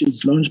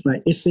is launched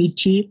by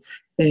SAT,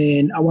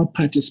 and our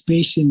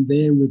participation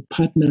there. We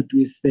partnered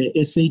with the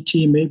SAT.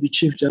 Maybe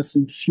Chief, just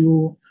in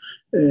few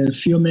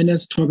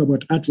minutes, talk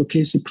about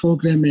advocacy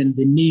program and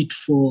the need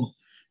for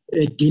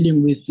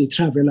dealing with the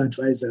travel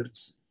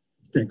advisors.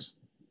 Thanks.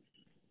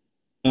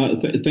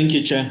 Thank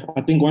you, Chair.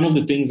 I think one of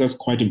the things that's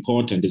quite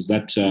important is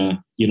that,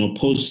 you know,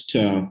 post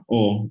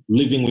or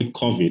living with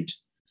COVID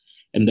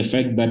and the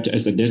fact that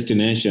as a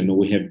destination,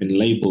 we have been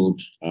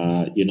labeled,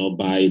 you know,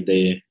 by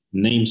the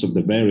names of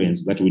the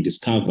variants that we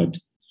discovered.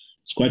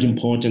 It's quite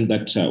important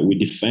that we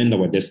defend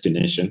our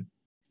destination.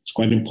 It's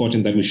quite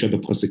important that we show the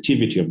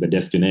positivity of the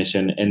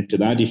destination. And to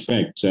that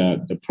effect,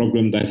 the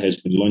program that has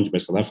been launched by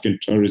South African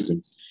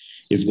Tourism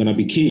is going to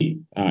be key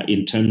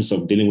in terms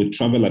of dealing with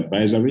travel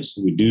advisories.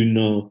 We do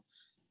know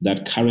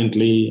that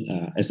currently,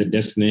 as a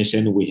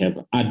destination, we have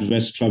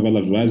adverse travel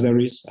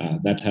advisories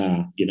that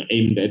are, you know,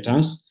 aimed at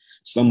us.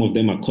 Some of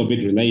them are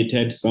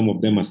COVID-related, some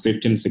of them are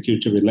safety and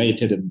security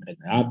related, and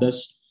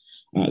others.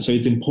 So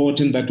it's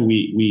important that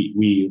we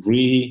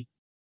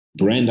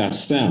rebrand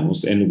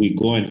ourselves and we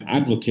go and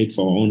advocate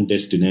for our own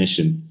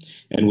destination,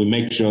 and we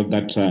make sure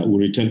that we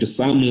return to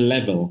some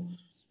level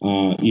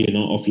you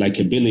know, of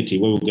likability,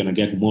 where we're going to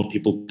get more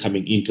people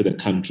coming into the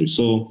country.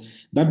 So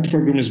that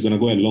program is going to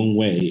go a long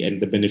way,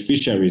 and the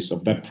beneficiaries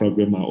of that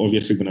program are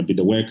obviously going to be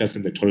the workers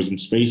in the tourism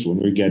space. When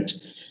we get,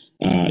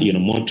 you know,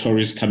 more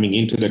tourists coming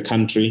into the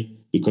country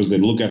because they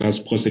look at us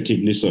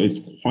positively. So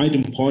it's quite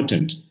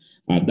important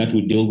that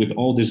we deal with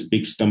all these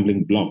big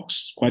stumbling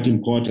blocks. Quite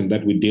important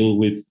that we deal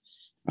with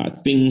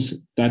things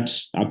that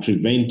are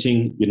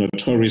preventing,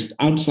 tourists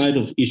outside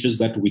of issues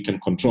that we can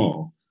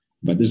control.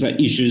 But these are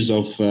issues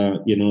of,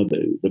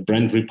 the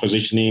brand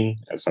repositioning,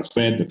 as I've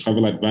said, the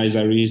travel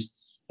advisories,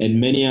 and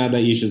many other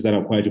issues that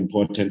are quite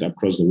important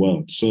across the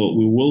world. So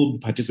we will be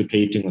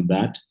participating on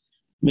that,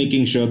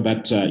 making sure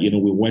that,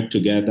 we work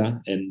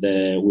together and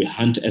we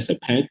hunt as a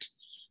pack,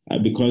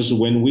 because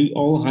when we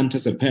all hunt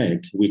as a pack,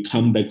 we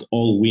come back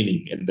all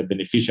winning, and the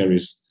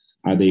beneficiaries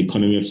are the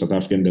economy of South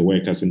Africa and the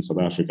workers in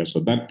South Africa. So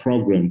that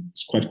program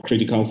is quite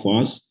critical for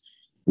us.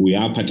 We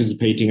are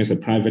participating as a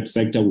private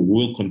sector. We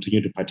will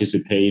continue to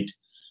participate,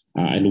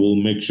 and we'll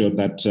make sure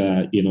that,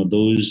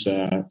 those,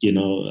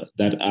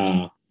 that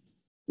are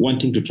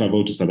wanting to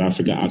travel to South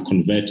Africa are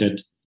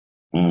converted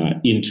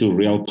into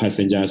real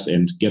passengers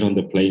and get on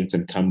the planes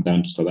and come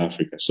down to South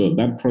Africa. So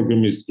that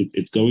program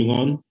it's going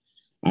on.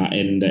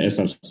 And as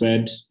I've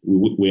said,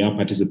 we are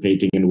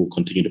participating and will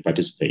continue to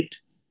participate.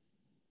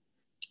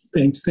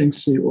 Thanks,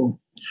 CEO.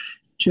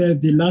 Chair,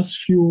 the last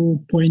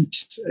few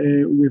points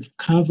we've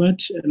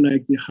covered,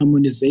 like the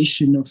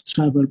harmonization of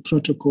travel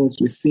protocols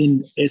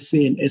within SA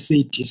and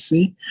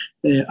SADC,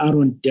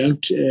 Aaron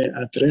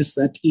addressed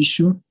that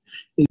issue.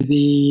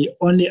 The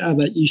only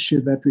other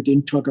issue that we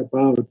didn't talk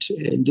about,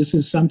 and this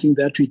is something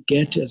that we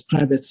get as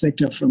private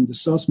sector from the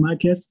source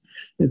markets,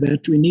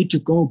 that we need to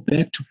go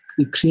back to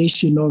the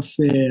creation of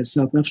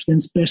South African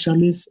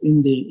specialists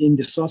in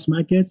the source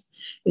markets.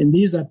 And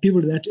these are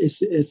people that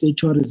SA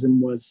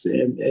Tourism was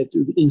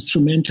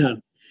instrumental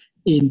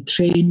in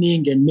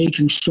training and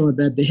making sure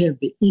that they have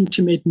the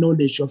intimate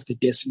knowledge of the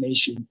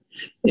destination.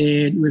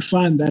 And we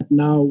find that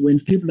now when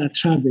people are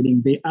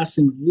traveling, they ask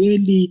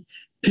really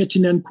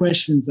pertinent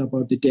questions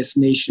about the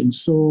destination.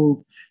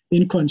 So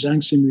in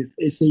conjunction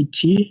with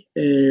SAT,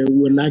 we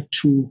would like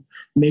to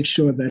make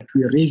sure that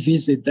we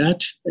revisit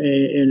that.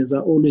 And as I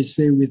always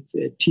say with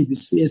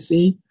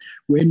TBCSA,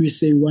 when we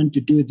say we want to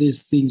do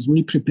these things,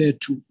 we prepare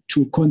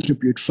to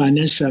contribute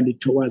financially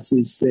towards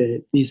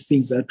these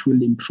things that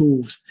will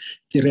improve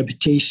the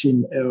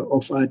reputation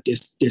of our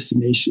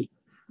destination.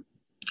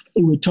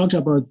 We talked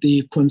about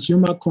the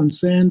consumer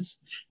concerns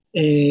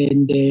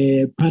and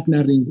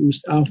partnering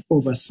with our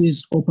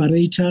overseas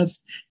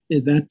operators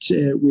that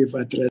we've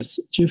addressed.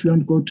 Chief, you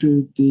want to go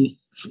to the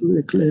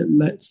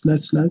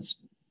slides?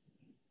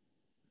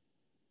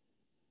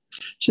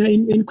 Chair,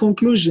 in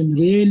conclusion,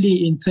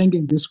 really in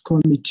thanking this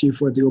committee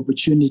for the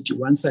opportunity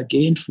once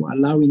again for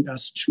allowing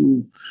us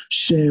to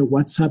share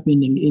what's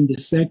happening in the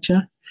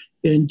sector.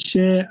 And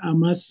Chair, I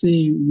must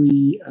say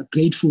we are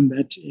grateful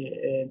that,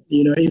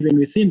 even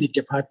within the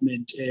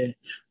department,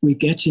 we're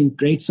getting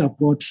great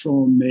support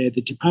from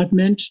the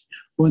department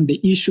on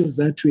the issues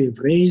that we have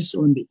raised,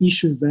 on the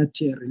issues that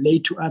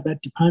relate to other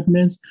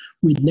departments.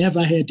 We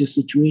never had a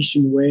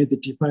situation where the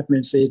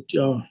department said,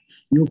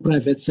 you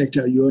private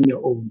sector, you're on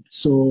your own.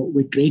 So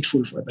we're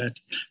grateful for that.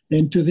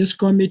 And to this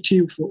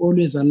committee for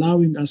always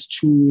allowing us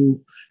to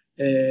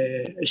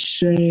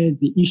share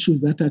the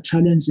issues that are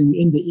challenging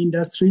in the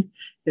industry,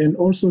 and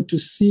also to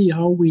see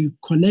how we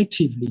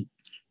collectively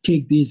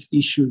take these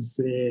issues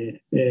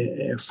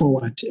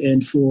forward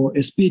and for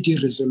a speedy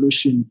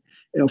resolution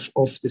of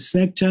the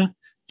sector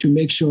to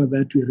make sure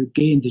that we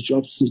regain the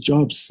jobs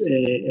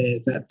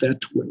that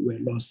were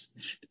lost.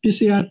 The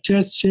PCR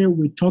test, Chair,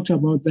 we talked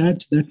about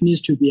that. That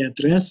needs to be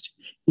addressed.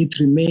 It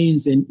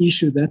remains an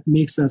issue that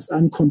makes us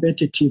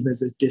uncompetitive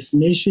as a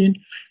destination.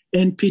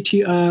 And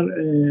PTR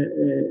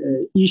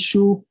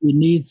issue, we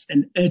need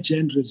an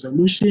urgent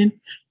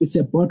resolution. It's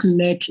a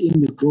bottleneck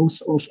in the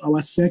growth of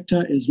our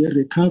sector as we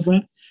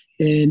recover.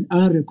 And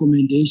our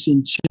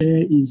recommendation,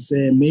 Chair, is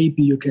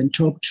maybe you can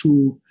talk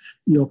to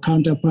your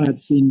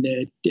counterparts in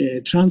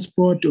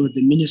transport or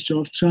the Ministry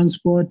of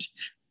Transport.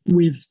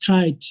 We've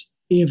tried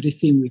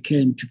everything we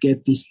can to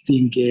get this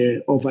thing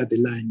over the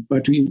line.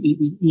 But,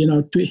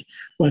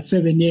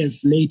 7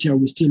 years later,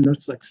 we're still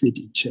not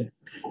succeeding, Chair.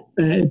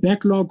 A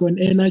backlog on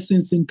Air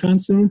Licensing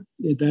Council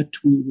that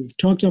we've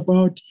talked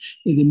about,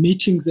 the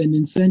meetings and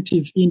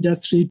incentive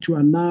industry to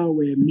allow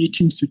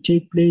meetings to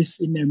take place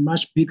in a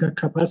much bigger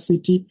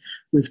capacity.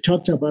 We've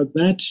talked about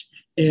that,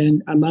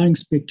 and allowing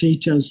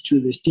spectators to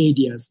the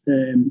stadiums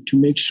to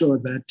make sure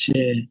that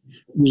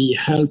we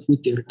help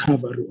with the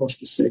recovery of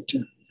the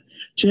sector.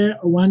 Chair,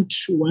 I want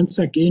once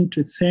again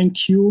to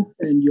thank you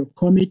and your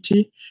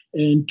committee,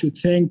 and to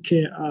thank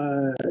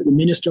the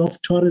Minister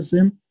of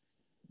Tourism,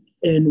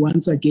 and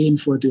once again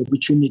for the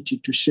opportunity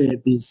to share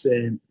these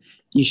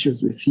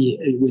issues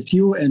with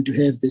you and to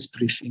have this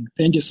briefing.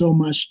 Thank you so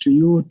much to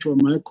you, to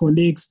my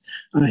colleagues.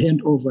 I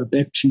hand over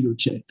back to you,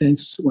 Chair.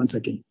 Thanks once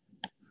again.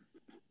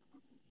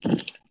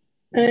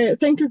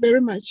 Thank you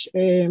very much,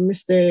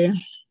 Mr.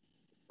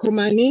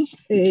 Komani,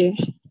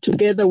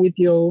 together with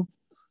your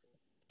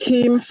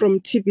team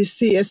from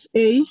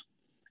TBCSA.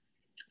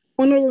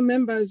 Honorable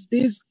members,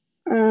 these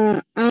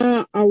are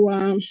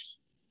our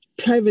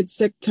private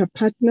sector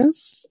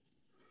partners.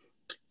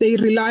 They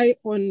rely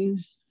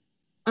on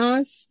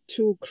us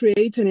to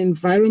create an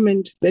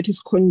environment that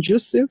is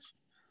conducive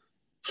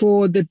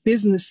for the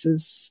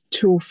businesses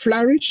to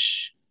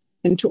flourish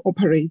and to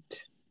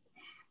operate.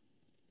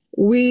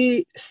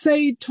 We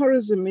say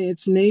tourism in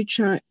its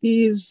nature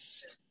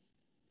is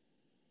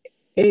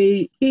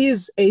a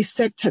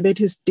sector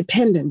that is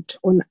dependent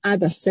on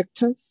other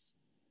sectors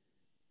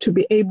to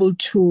be able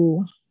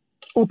to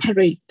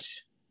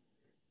operate.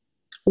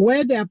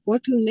 Where there are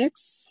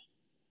bottlenecks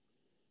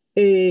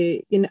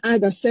in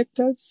other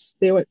sectors,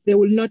 they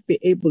will not be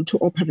able to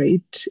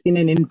operate in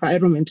an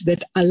environment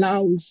that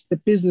allows the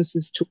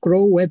businesses to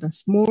grow, whether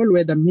small,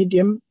 whether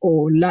medium,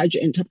 or large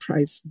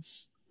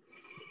enterprises.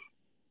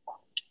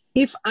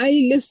 If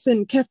I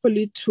listen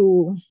carefully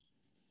to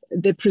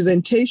the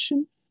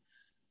presentation,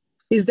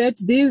 is that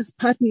these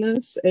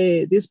partners,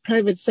 these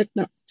private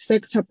sector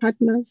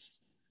partners,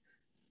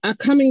 are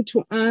coming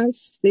to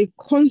us. They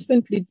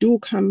constantly do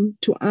come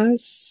to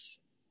us,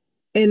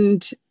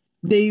 and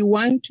they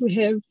want to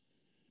have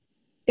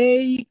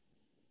a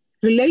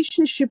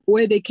relationship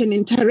where they can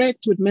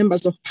interact with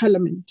members of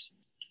parliament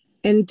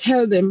and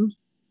tell them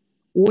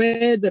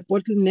where the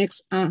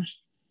bottlenecks are,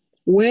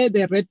 where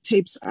the red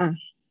tapes are,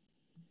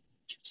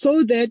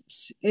 so that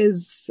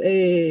as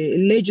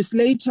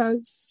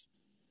legislators,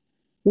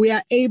 we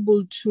are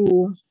able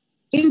to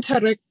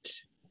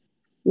interact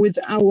with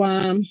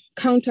our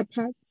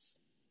counterparts.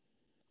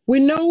 We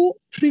know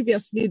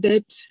previously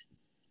that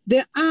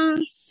there are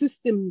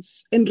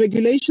systems and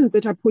regulations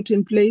that are put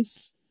in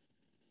place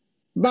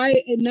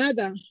by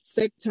another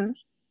sector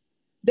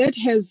that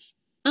has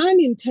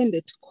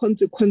unintended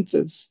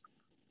consequences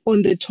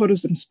on the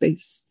tourism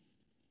space.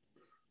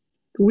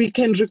 We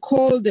can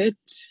recall that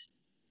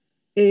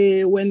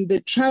when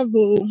the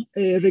travel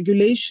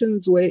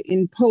regulations were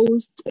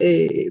imposed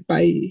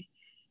by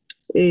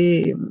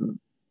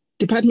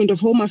Department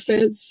of Home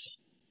Affairs,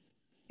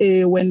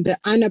 when the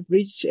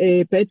unabridged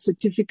birth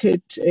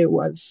certificate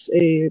was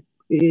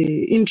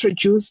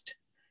introduced,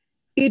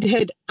 it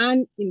had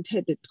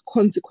unintended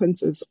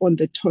consequences on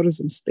the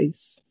tourism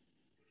space.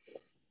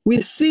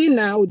 We see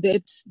now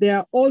that there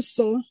are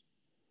also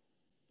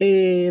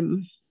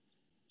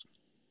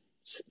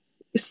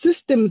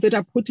systems that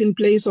are put in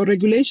place or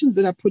regulations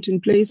that are put in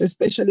place,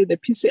 especially the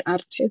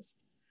PCR test.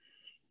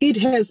 It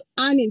has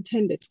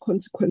unintended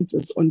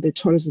consequences on the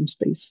tourism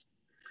space.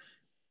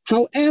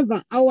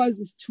 However, ours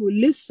is to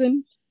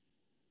listen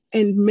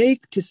and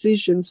make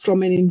decisions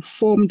from an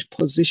informed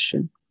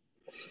position.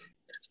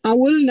 I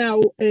will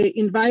now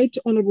invite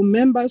honorable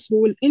members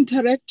who will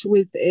interact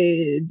with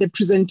the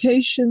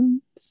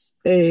presentations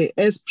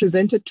as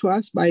presented to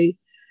us by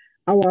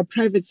our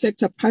private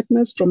sector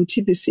partners from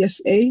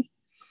TBCSA.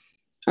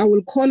 I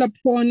will call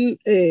upon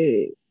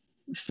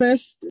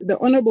first the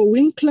Honorable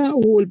Winkler,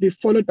 who will be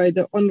followed by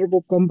the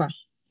Honorable Gomba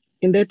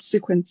in that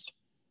sequence.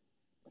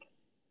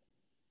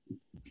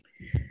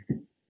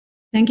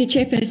 Thank you,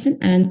 Chairperson,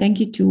 and thank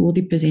you to all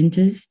the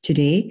presenters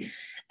today.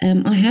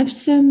 I have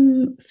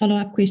some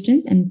follow-up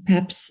questions and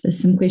perhaps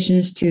some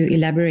questions to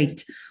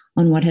elaborate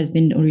on what has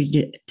been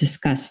already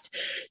discussed.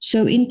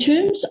 So in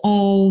terms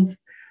of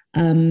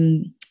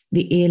the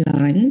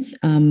airlines,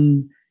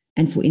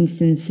 and for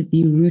instance,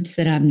 the routes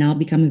that have now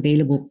become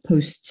available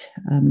post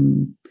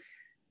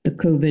the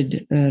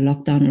COVID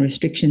lockdown or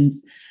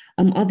restrictions,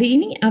 are there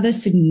any other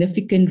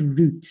significant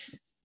routes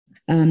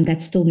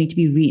that still need to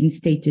be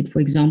reinstated? For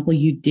example,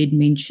 you did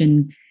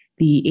mention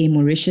the Air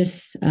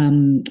Mauritius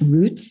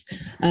routes.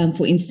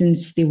 For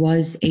instance, there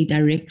was a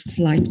direct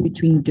flight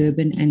between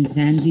Durban and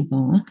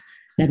Zanzibar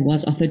that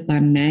was offered by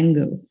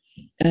Mango.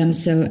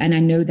 And I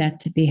know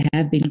that there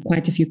have been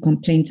quite a few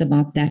complaints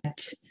about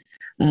that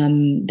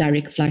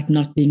direct flight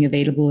not being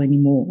available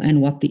anymore,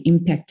 and what the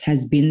impact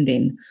has been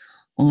then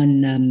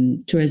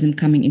on tourism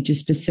coming into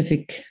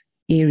specific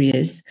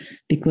areas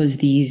because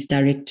these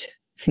direct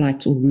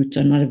flights or routes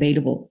are not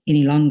available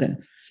any longer.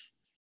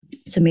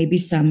 So maybe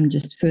some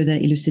just further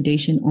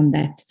elucidation on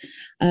that.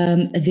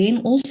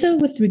 Then also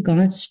with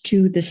regards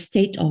to the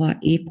state of our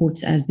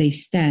airports as they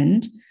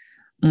stand,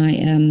 I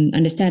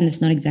understand it's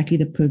not exactly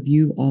the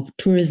purview of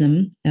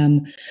tourism,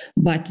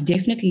 but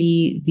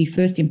definitely the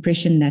first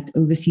impression that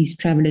overseas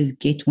travelers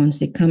get once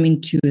they come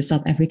into a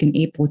South African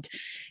airport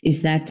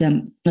is that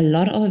a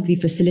lot of the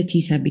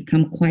facilities have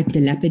become quite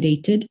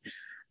dilapidated.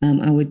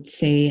 I would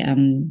say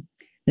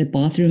the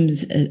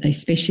bathrooms,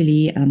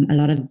 especially a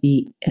lot of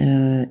the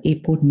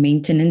airport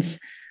maintenance,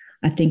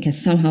 I think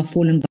has somehow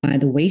fallen by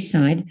the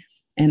wayside.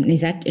 Is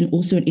that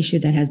also an issue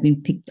that has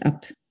been picked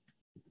up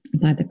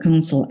by the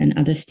council and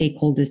other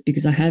stakeholders?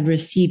 Because I have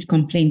received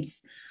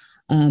complaints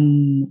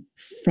from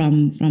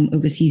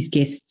overseas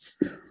guests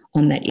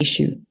on that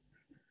issue.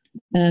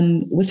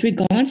 With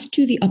regards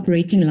to the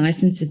operating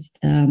licenses,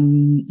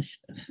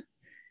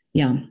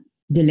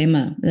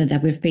 dilemma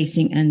that we're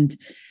facing, and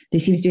there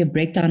seems to be a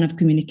breakdown of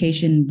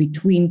communication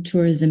between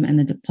tourism and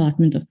the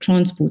Department of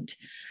Transport.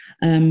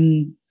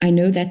 I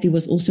know that there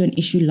was also an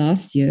issue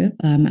last year.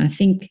 I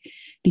think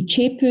the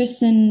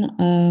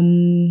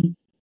chairperson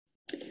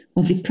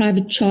of the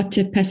Private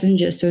Charter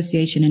Passenger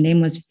Association, her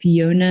name was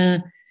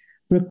Fiona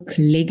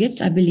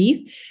Brooke-Leggett, I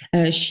believe.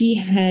 She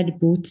had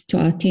brought to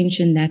our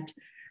attention that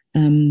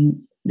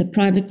the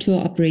private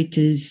tour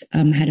operators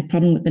had a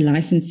problem with the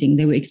licensing.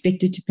 They were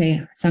expected to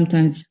pay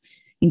sometimes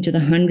into the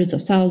hundreds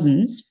of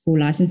thousands for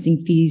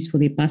licensing fees for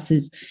their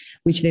buses,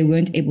 which they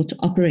weren't able to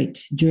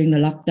operate during the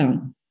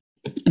lockdown,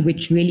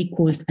 which really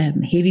caused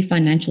heavy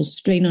financial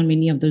strain on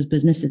many of those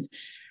businesses.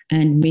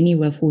 And many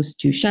were forced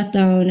to shut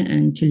down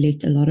and to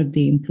let a lot of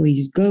their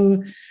employees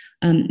go.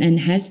 And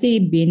has there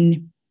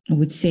been, I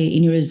would say,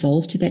 any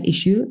resolve to that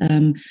issue?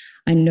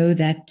 I know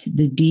that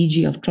the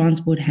DG of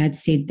Transport had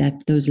said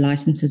that those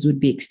licenses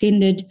would be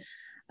extended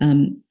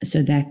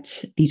so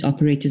that these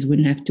operators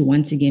wouldn't have to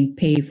once again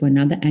pay for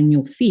another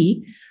annual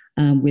fee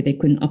where they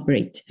couldn't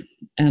operate.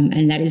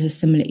 And that is a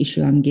similar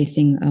issue, I'm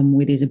guessing,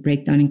 where there's a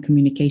breakdown in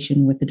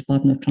communication with the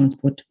Department of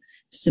Transport,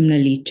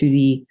 similarly to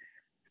the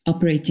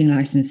operating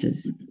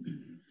licenses.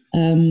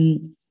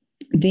 Then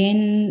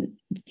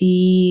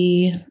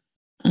the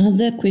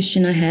other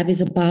question I have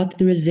is about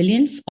the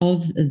resilience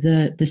of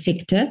the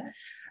sector.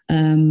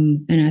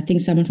 And I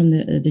think someone from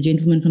the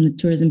gentleman from the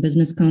Tourism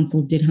Business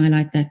Council did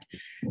highlight that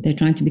they're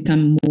trying to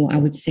become more, I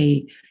would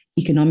say,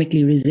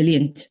 economically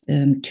resilient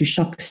to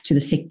shocks to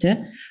the sector.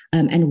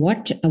 And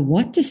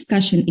what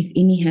discussion, if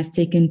any, has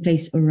taken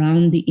place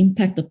around the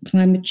impact of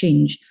climate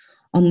change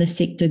on the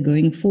sector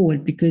going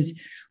forward? Because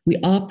we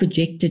are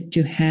projected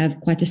to have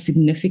quite a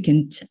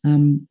significant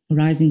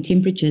rise in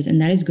temperatures,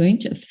 and that is going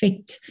to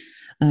affect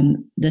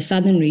the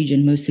southern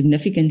region most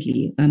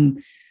significantly,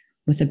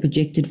 with a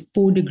projected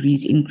 4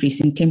 degrees increase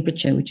in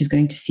temperature, which is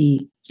going to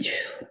see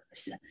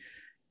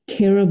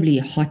terribly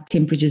hot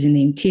temperatures in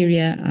the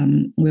interior.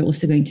 We're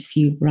also going to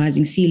see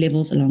rising sea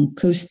levels along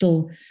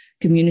coastal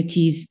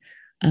communities.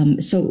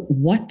 So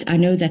I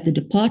know that the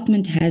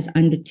department has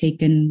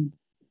undertaken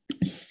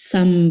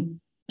some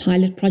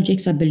pilot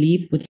projects, I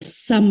believe, with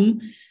some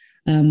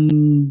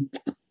in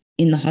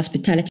the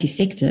hospitality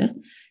sector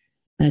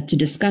to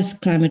discuss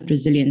climate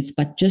resilience,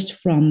 but just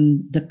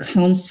from the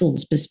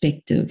council's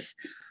perspective,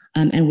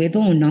 and whether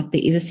or not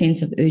there is a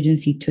sense of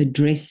urgency to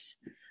address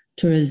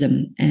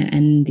tourism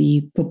and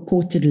the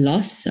purported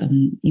loss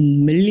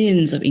in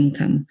millions of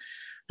income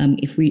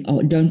if we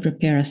don't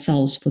prepare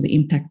ourselves for the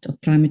impact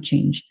of climate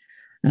change.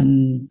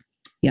 That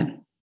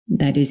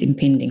is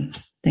impending.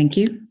 Thank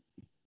you.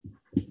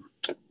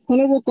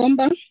 Honorable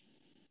Gomba.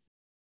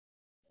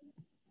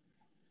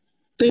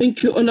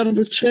 Thank you,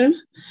 Honorable Chair.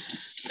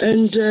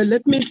 And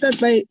let me start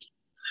by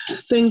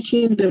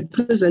thanking the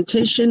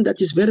presentation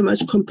that is very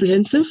much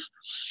comprehensive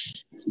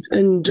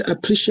and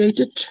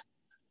appreciated.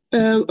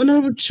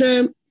 Honorable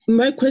Chair,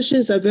 my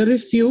questions are very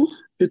few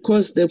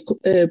because the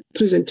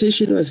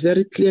presentation was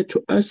very clear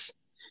to us.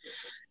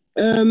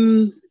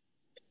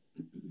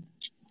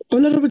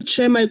 Honorable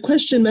Chair, my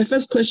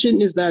first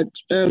question is that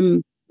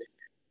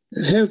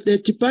have the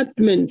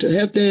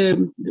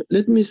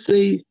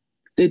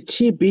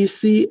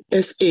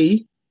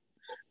TBCSA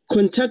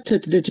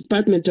contacted the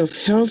Department of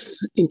Health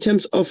in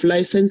terms of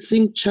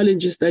licensing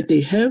challenges that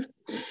they have?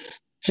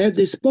 Have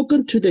they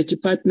spoken to the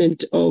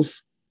Department of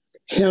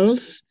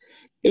Health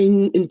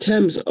in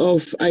terms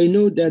of, I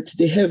know that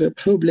they have a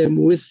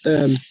problem with,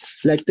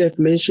 like they've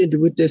mentioned,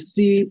 with the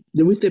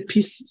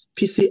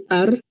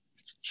PCR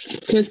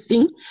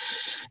testing.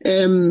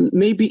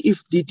 Maybe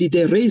if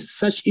they raise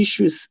such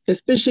issues,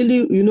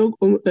 especially,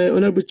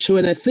 Honorable Chair,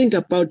 when I think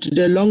about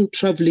the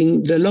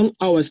long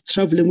hours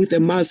traveling with a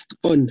mask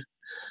on,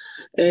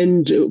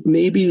 and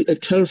maybe a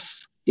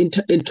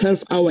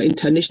 12-hour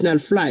international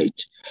flight,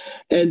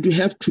 and you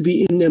have to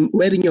be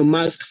wearing your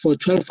mask for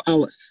 12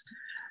 hours.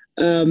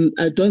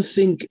 I don't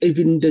think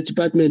even the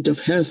Department of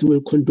Health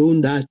will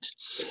condone that.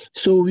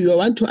 So we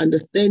want to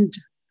understand,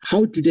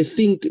 how do they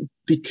think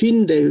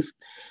between the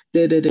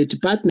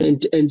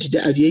department and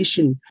the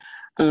aviation?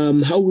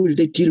 How will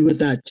they deal with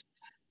that?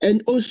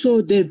 And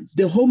also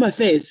the Home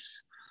Affairs.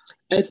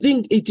 I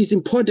think it is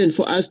important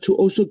for us to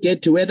also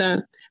get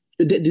whether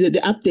the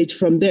update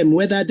from them,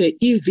 whether the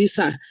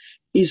e-visa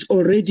is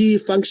already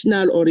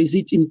functional, or is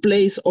it in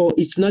place, or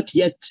it's not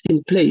yet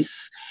in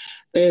place.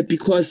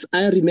 Because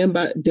I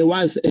remember there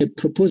was a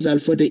proposal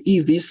for the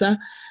e-visa,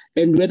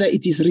 and whether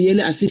it is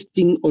really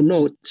assisting or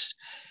not.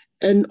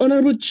 And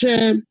Honorable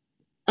Chair,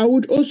 I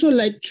would also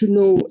like to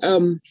know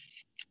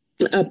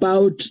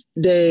about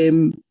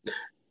the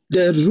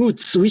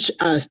routes which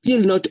are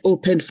still not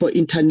open for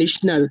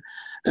international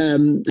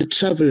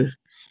travel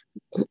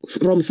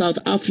from South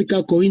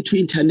Africa going to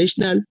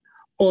international,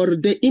 or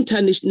the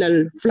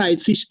international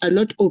flights which are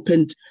not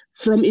opened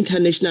from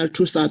international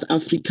to South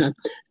Africa.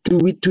 Do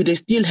they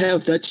still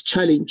have that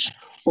challenge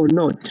or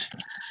not?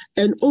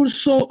 And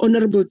also,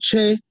 Honorable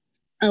Chair,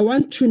 I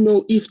want to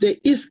know if there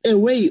is a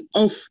way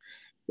of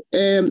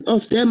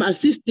them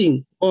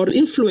assisting or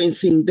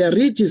influencing the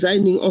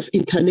redesigning of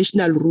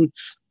international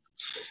routes.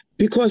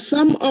 Because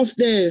some of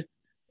the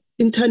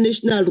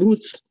international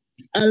routes,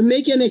 I'll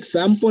make an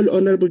example,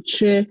 Honorable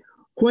Chair,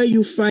 where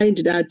you find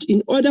that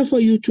in order for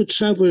you to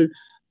travel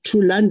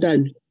to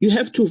London, you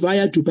have to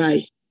via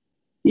Dubai.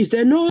 Is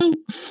there no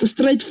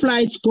straight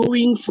flights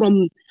going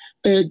from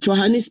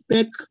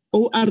Johannesburg,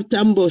 OR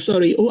Tambo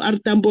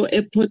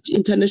Airport,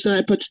 International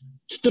Airport,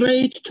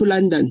 straight to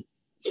London?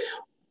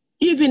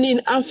 Even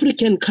in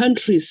African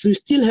countries, we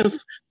still have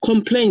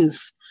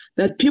complaints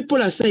that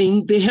people are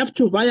saying they have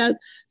to via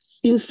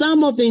in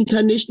some of the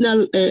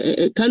international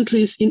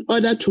countries in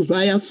order to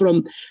via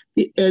from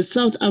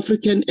South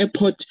African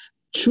airport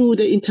to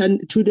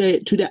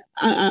the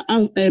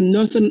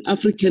Northern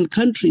African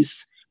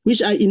countries,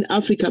 which are in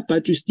Africa,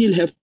 but you still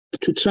have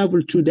to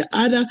travel to the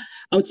other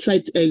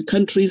outside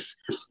countries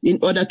in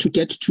order to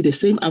get to the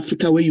same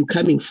Africa where you're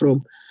coming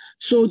from.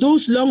 So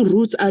those long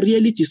routes are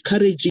really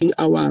discouraging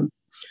our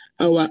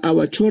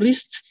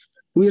tourists.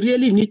 We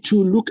really need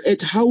to look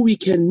at how we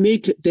can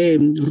make the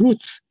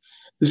routes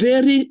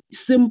very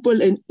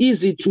simple and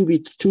easy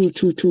to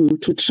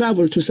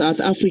travel to South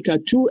Africa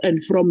to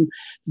and from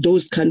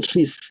those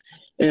countries,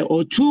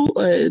 or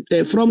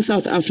from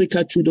South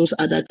Africa to those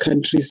other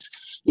countries.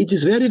 It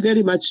is very,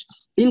 very much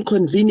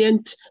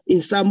inconvenient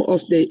in some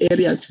of the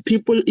areas.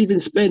 People even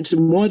spend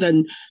more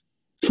than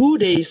 2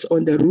 days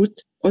on the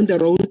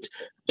road,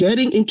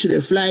 getting into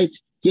the flight,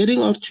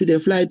 getting off to the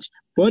flight,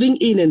 boarding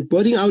in and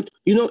boarding out.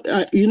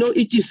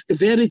 It is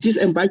very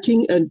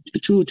disembarking and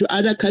to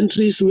other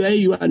countries where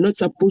you are not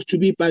supposed to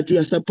be, but you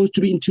are supposed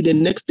to be into the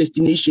next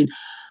destination.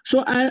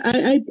 So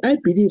I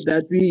believe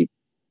that we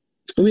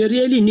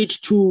really need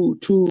to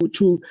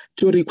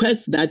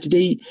request that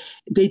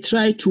they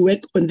try to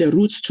work on the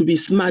routes to be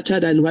smarter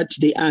than what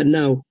they are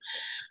now.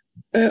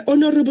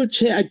 Honorable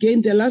Chair,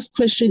 again, the last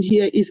question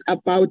here is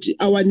about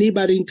our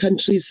neighboring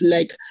countries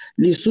like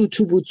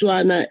Lesotho,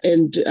 Botswana,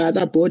 and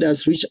other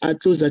borders which are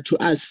closer to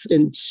us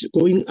and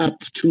going up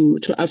to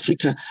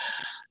Africa.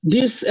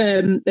 This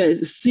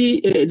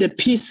the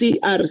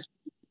PCR,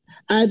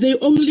 are they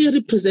only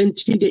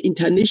representing the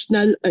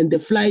international and the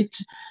flight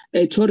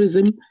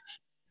tourism,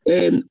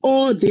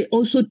 or they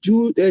also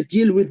do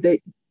deal with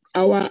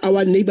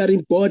our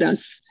neighboring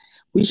borders,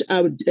 which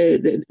are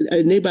the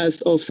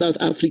neighbors of South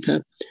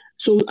Africa?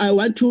 So I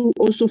want to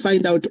also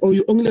find out, or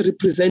you only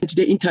represent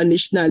the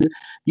international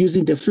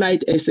using the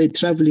flight as a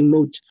traveling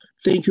mode?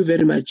 Thank you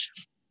very much.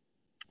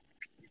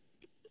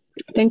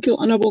 Thank you,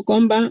 Honorable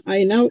Gomba.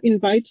 I now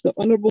invite the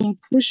Honorable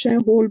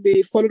Mpushe, who will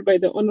be followed by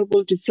the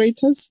Honorable De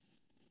Freitas.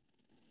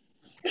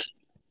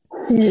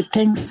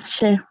 Thanks,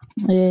 Chair.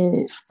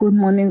 Good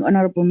morning,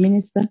 Honorable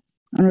Minister,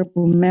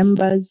 Honorable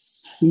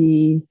members,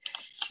 the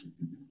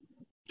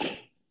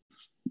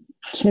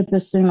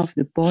Chairperson of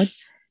the Board.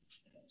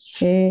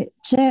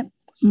 Chair,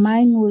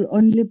 mine will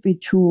only be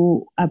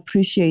to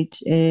appreciate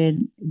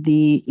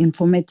the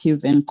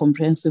informative and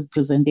comprehensive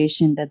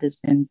presentation that has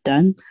been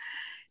done.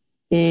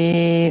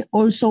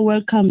 Also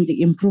welcome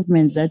the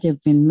improvements that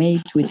have been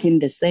made within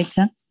the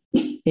sector.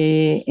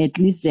 At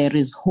least there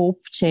is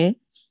hope, Chair.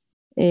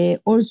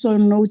 Also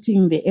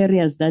noting the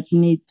areas that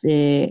need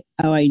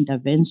our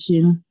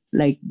intervention,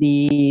 like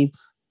the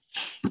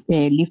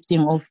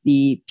lifting of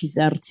the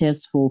PCR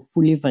test for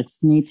fully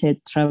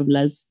vaccinated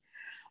travelers.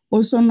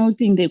 Also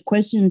noting the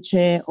question,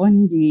 Chair,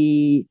 on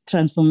the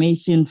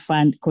Transformation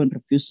Fund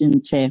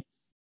contribution, Chair.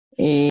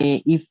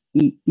 Is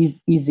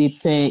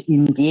it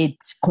indeed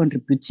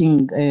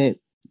contributing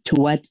to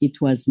what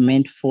it was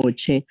meant for,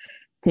 Chair?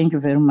 Thank you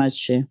very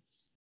much, Chair.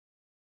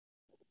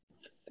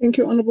 Thank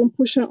you, Honorable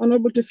Mpushe.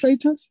 Honorable De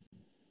Freitas.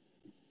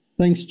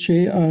 Thanks,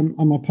 Chair.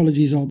 My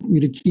apologies. I'm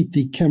going to keep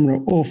the camera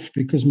off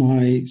because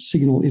my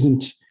signal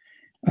isn't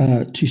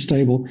too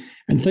stable.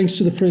 And thanks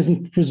to the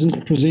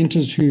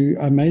presenters who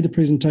made the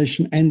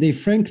presentation and their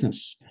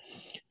frankness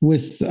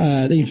with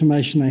the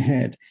information they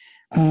had.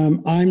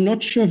 I'm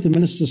not sure if the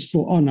minister's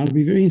still on. I'd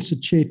be very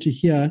interested, Chair, to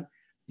hear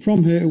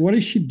from her. What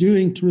is she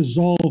doing to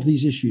resolve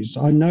these issues?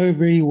 I know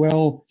very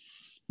well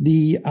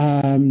the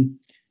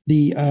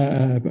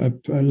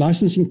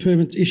licensing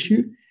permit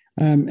issue.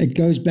 It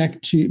goes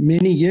back to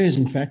many years,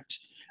 in fact,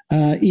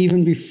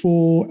 even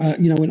before,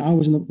 when I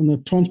was on the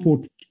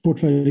Transport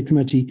Portfolio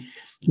Committee,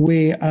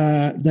 where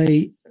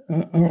they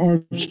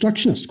are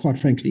obstructionists, quite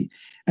frankly.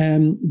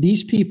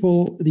 These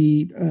people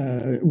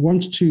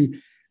want to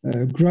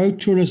grow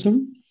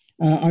tourism.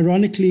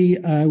 Ironically,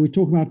 we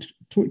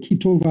keep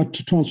talking about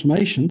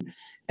transformation,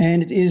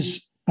 and it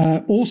is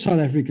all South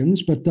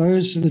Africans, but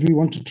those that we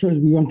want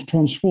to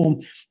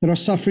transform, that are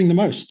suffering the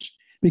most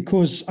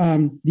because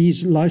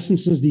these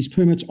licenses, these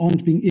permits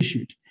aren't being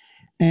issued,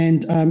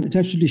 and it's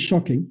absolutely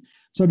shocking.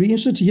 So I'd be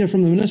interested to hear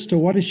from the Minister,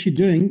 what is she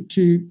doing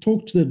to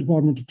talk to the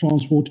Department of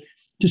Transport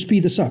to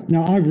speed this up?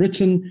 Now, I've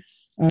written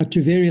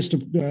to various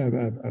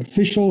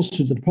officials,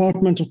 to the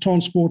Department of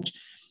Transport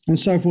and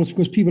so forth,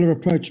 because people have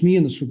approached me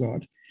in this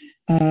regard.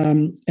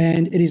 And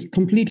it is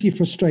completely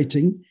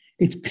frustrating.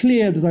 It's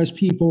clear that those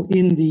people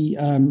in the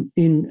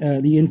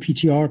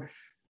NPTR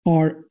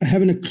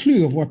haven't a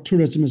clue of what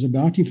tourism is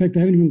about. In fact, they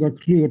haven't even got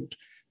a clue what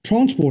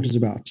transport is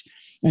about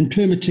and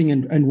permitting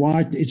and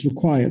why it's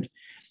required.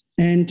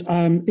 And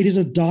it is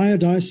a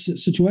dire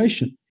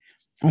situation.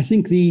 I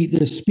think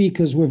the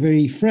speakers were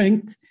very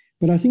frank,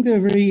 but I think they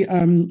were very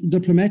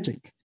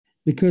diplomatic,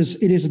 because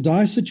it is a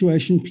dire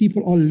situation.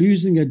 People are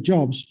losing their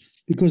jobs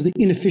because of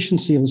the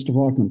inefficiency of this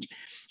department.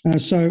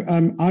 So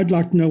I'd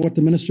like to know what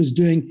the Minister is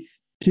doing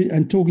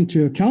and talking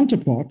to her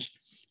counterpart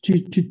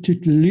to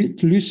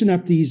loosen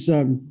up these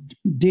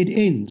dead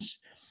ends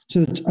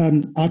so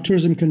that our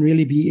tourism can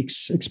really be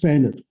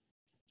expanded.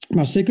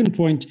 My second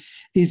point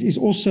is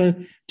also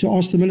to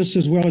ask the minister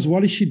as well as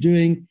what is she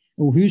doing,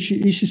 or is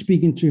she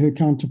speaking to her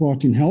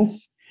counterpart in health,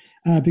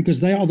 because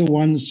they are the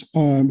ones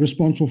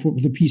responsible for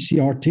the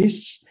PCR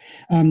tests.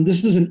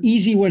 This is an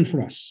easy win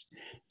for us.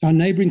 Our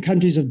neighboring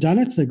countries have done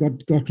it. They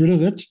got rid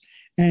of it.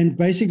 And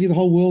basically the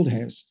whole world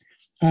has.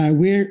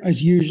 We're,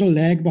 as usual,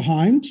 lag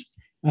behind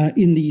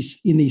in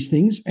these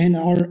things. And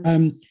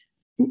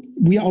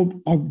we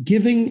are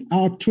giving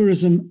our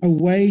tourism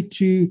away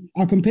to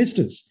our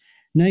competitors,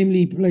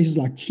 namely places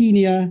like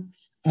Kenya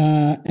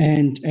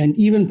and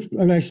even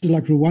places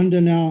like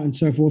Rwanda now and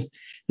so forth,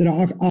 that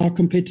are our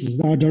competitors.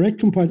 They are direct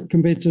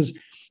competitors.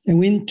 And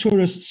when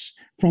tourists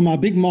from our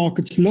big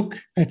markets look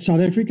at South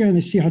Africa and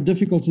they see how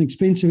difficult and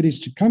expensive it is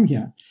to come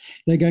here,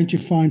 they're going to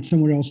find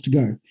somewhere else to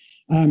go.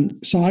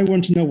 So I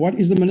want to know, what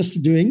is the minister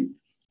doing?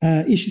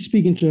 Is she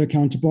speaking to her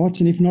counterparts?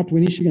 And if not,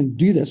 when is she going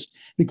to do this?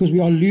 Because we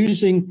are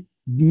losing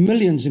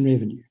millions in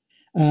revenue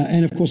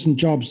and, of course, in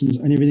jobs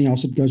and everything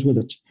else that goes with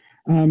it.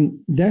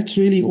 That's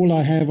really all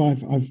I have.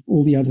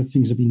 All the other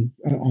things have been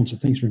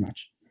answered. Thanks very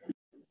much.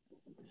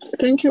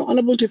 Thank you,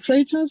 Honourable De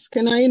Freitas.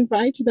 Can I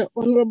invite the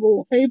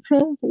Honourable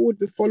April, who would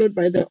be followed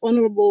by the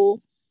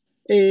Honourable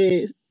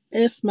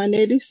S.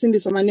 Maneli,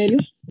 Sindiso Maneli.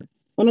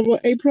 Honourable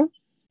April.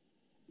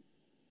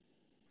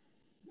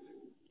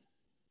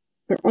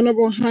 The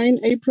Honourable Hein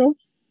April.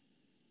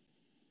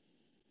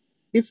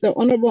 If the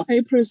Honourable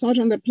April is not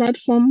on the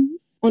platform,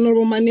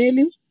 Honourable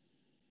Maneli.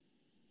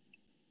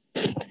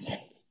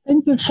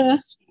 Thank you, Chair.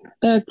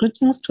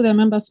 Greetings to the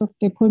members of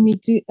the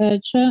committee.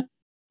 Chair,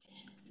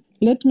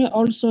 let me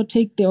also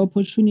take the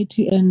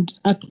opportunity and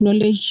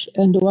acknowledge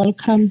and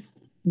welcome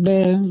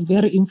the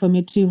very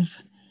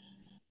informative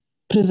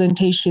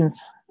presentations.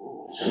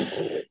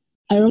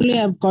 I only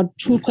have got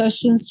two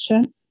questions,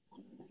 Chair.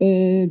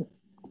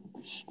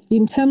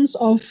 In terms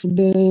of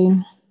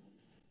the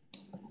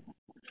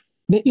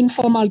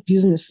informal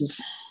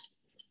businesses,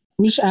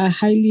 which are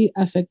highly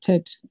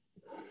affected,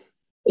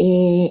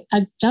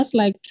 I'd just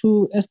like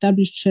to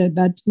establish, Chair,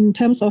 that in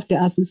terms of the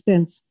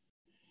assistance,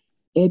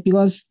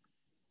 because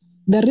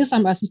there is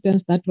some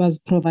assistance that was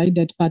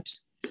provided, but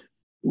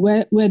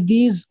were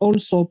these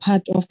also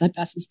part of that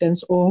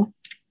assistance?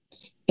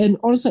 And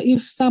also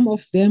if some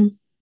of them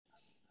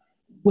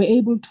were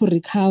able to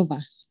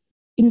recover,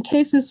 in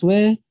cases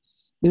where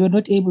they were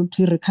not able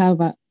to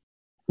recover,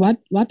 what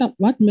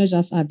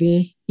measures are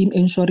there in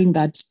ensuring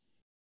that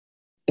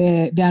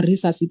they are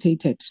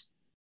resuscitated?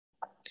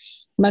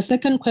 My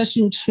second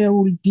question, Chair,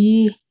 will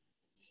be,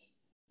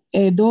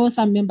 though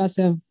some members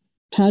have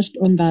touched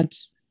on that,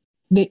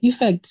 the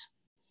effect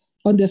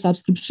on the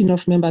subscription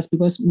of members,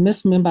 because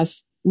most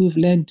members, we've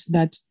learned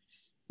that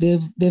they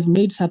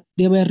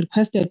were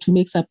requested to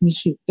make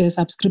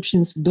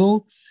subscriptions,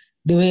 though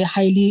they were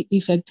highly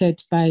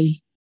affected by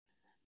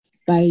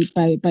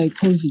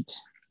COVID.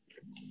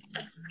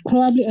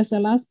 Probably as a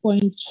last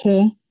point,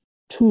 Chair,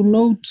 to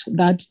note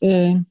that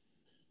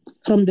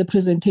from the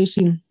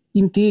presentation,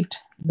 indeed,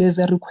 there's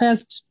a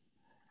request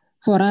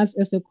for us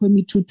as a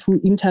committee to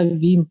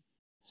intervene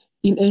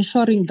in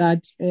ensuring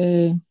that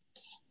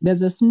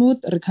there's a smooth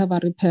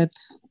recovery path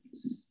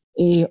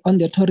on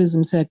the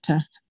tourism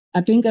sector.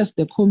 I think as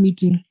the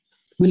committee,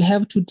 we'll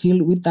have to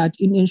deal with that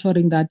in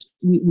ensuring that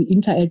we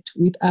interact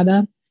with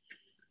other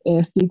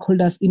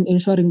stakeholders in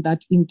ensuring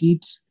that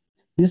indeed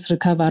this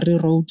recovery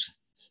road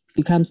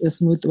becomes a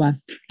smooth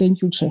one.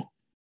 Thank you, Chair.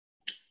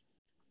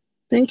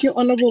 Thank you,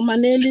 Honourable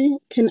Maneli.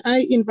 Can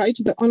I invite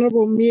the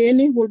Honourable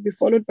Mieni, who will be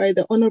followed by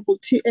the Honourable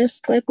T.S.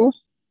 Kleko?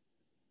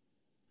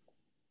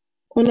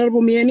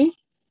 Honourable Mieni?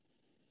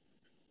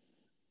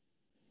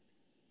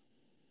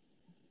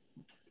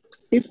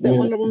 If the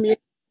Honourable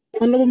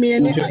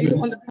Mieni, are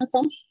you on the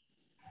platform?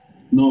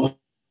 No,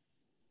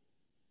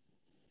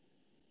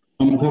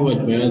 I'm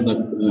covered by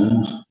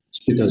other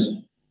speakers.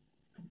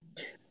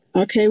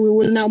 Okay, we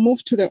will now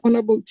move to the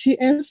Honourable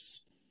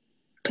T.S.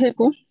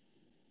 Kleko.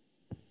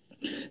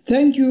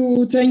 Thank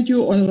you,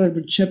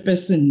 Honourable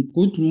Chairperson.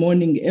 Good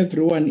morning,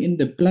 everyone in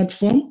the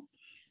platform.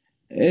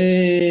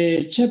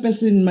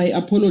 Chairperson, my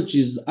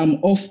apologies. I'm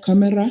off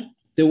camera.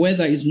 The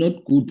weather is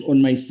not good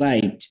on my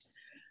side,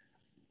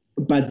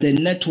 but the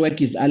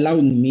network is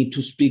allowing me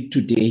to speak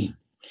today.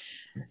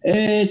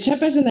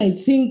 Chairperson, I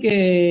think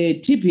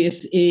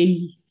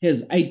TBCSA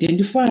has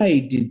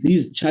identified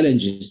these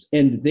challenges,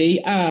 and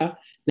they are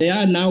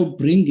now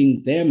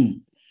bringing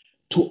them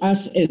to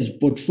us as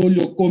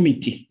portfolio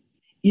committee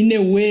in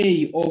a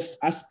way of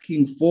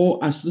asking for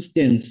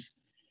assistance.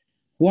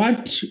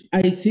 What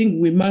I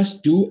think we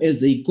must do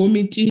as a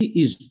committee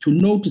is to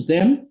note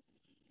them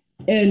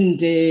and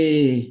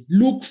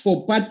look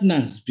for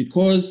partners,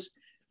 because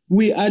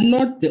we are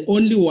not the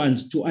only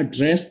ones to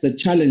address the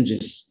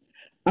challenges.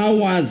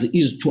 Ours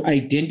is to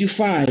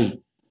identify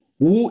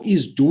who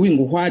is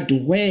doing what,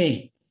 where,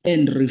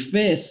 and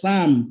refer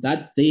some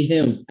that they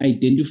have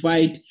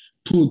identified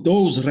to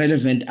those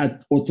relevant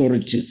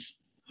authorities.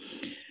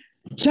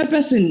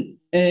 Chairperson,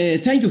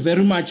 thank you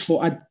very much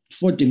for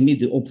affording me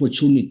the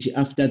opportunity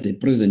after the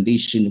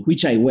presentation,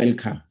 which I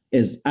welcome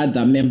as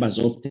other members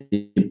of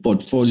the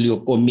Portfolio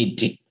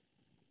Committee.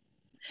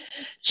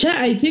 Chair,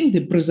 I think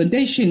the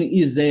presentation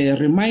is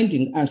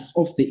reminding us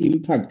of the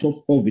impact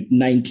of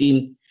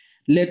COVID-19.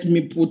 Let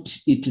me put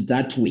it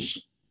that way.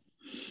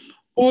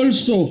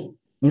 Also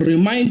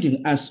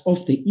reminding us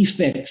of the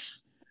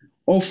effects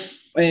of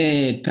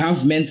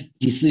government's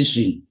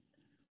decision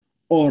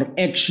or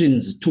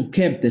actions to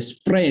curb the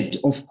spread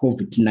of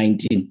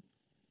COVID-19.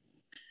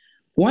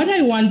 What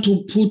I want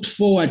to put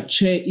forward,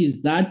 Chair,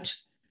 is that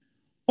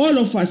all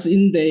of us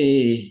in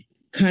the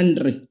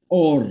country,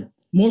 or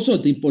most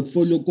of the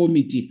Portfolio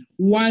Committee,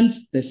 wants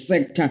the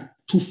sector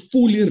to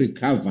fully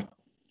recover.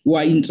 We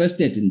are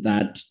interested in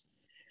that.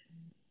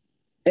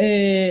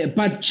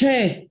 But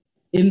Chair,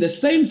 in the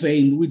same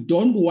vein, we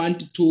don't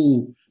want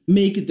to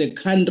make the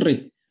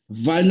country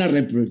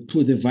vulnerable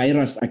to the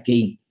virus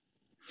again.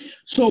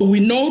 So we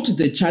note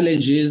the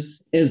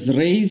challenges as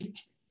raised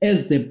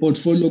as the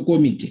Portfolio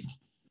Committee,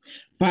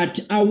 but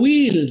I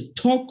will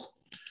talk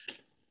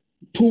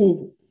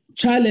to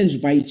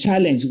challenge by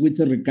challenge with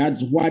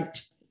regards to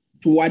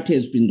what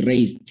has been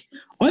raised.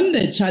 On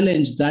the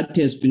challenge that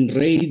has been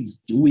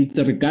raised with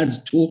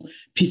regards to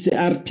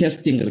PCR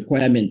testing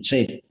requirement,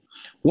 Chair,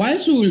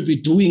 whilst we will be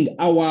doing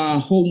our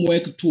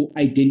homework to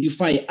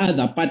identify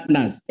other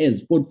partners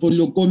as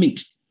Portfolio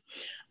Committee,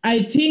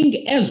 I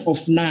think as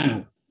of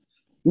now,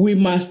 we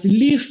must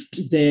lift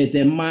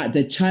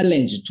the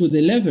challenge to the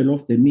level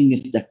of the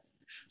minister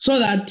so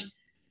that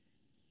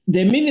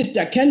the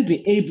minister can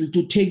be able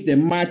to take the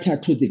matter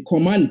to the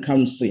Command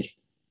Council,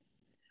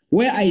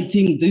 where I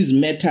think these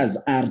matters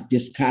are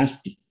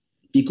discussed,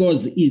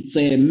 because it's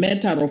a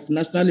matter of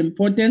national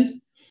importance.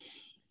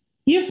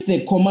 If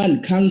the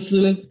Command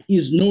Council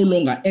is no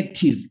longer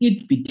active,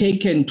 it be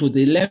taken to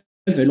the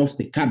level of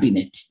the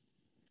Cabinet.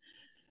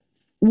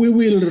 We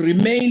will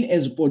remain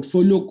as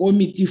Portfolio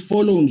Committee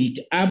following it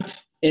up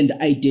and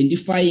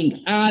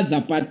identifying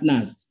other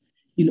partners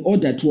in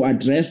order to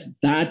address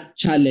that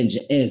challenge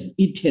as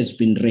it has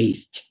been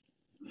raised.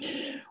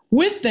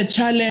 With the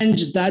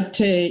challenge that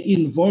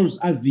involves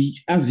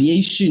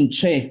aviation,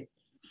 Chair,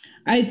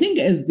 I think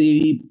as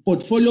the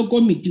Portfolio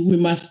Committee, we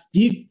must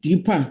dig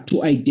deeper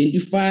to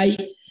identify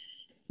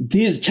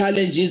these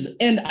challenges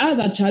and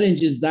other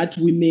challenges that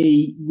we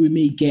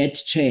may get,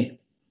 Chair.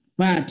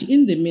 But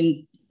in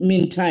the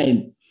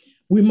meantime,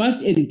 we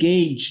must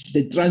engage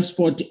the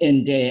transport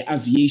and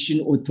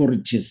aviation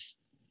authorities.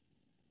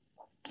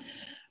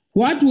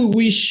 What we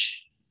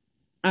wish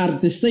are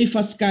the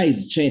safer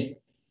skies, Chair,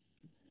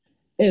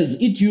 as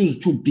it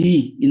used to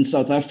be in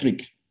South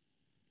Africa.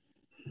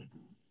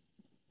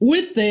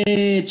 With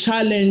the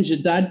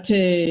challenge that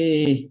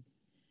they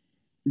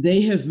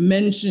have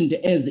mentioned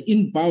as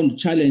inbound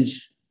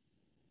challenge,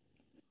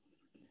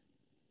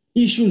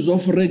 issues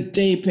of red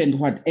tape and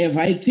whatever,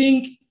 I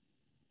think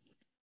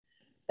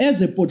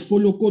as a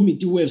Portfolio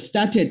Committee, we have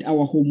started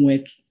our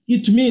homework.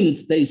 It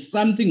means there is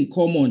something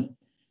common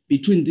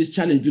between this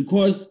challenge,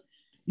 because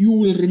you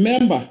will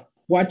remember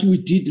what we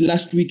did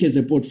last week as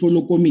a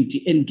Portfolio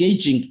Committee,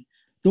 engaging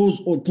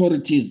those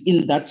authorities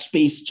in that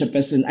space,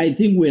 Chairperson. I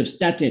think we have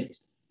started.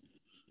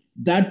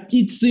 That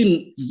it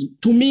seems,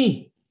 to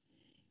me,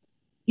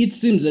 it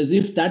seems as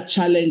if that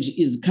challenge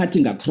is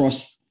cutting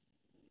across.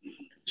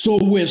 So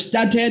we have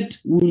started,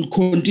 we will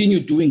continue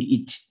doing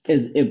it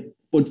as a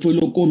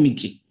Portfolio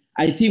Committee.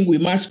 I think we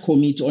must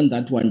commit on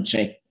that one,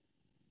 Chair.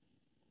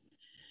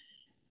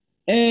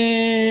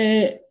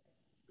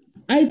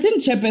 I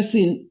think,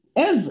 Chairperson,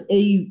 as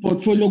a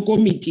Portfolio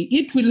Committee,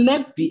 it will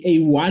not be a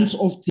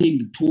once-off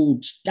thing to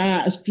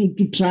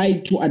try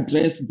to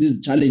address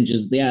these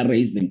challenges they are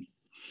raising.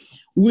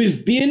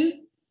 We've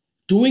been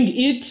doing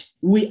it.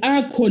 We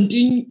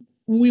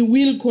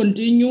will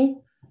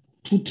continue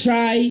to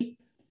try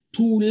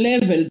to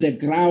level the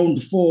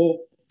ground for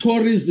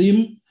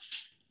tourism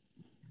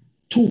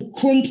to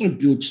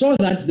contribute, so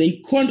that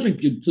they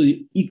contribute to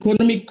the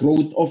economic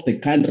growth of the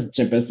country,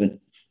 Chairperson.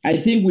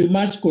 I think we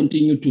must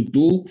continue to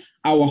do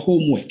our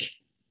homework.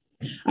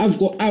 I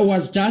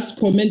was just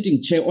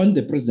commenting, Chair, on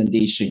the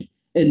presentation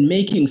and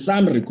making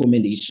some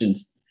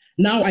recommendations.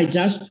 Now I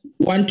just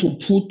want to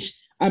put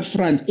up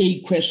front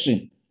a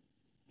question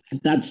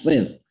that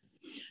says,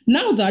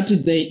 now that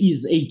there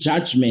is a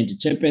judgment,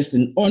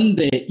 Chairperson, on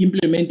the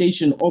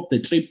implementation of the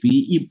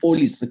TBCSA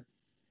policy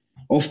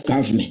of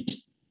government,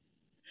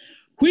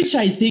 which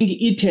I think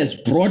it has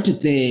brought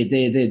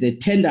the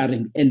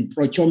tendering and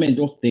procurement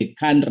of the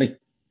country,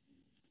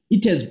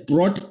 it has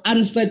brought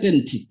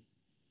uncertainty,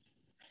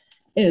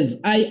 as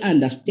I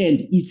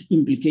understand its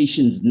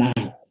implications now.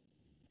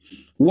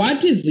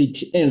 What is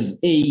it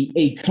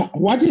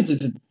what is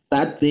it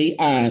that they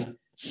are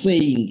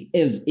saying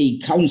as a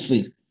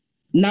council,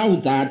 now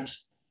that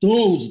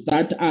those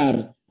that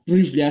are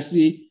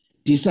previously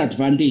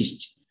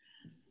disadvantaged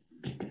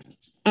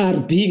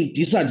are being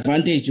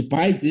disadvantaged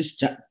by this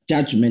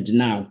judgment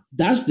now?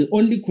 That's the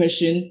only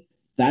question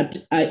that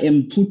I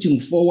am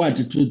putting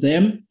forward to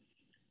them,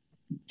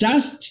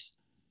 just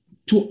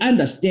to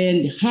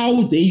understand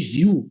how they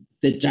view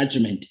the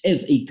judgment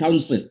as a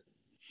council.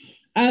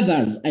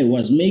 Others, I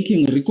was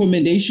making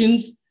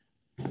recommendations.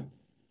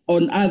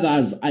 On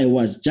others, I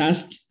was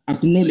just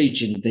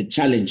acknowledging the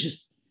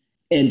challenges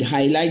and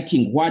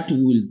highlighting what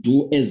we will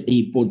do as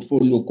a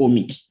portfolio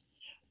committee,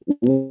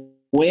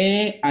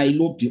 where I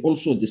lobby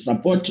also the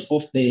support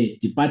of the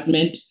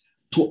department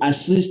to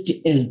assist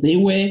as they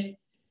were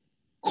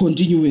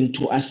continuing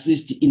to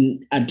assist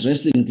in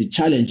addressing the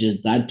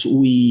challenges that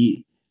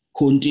we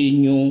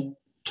continue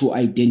to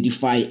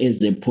identify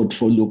as a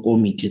portfolio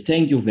committee.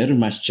 Thank you very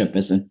much,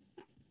 Chairperson.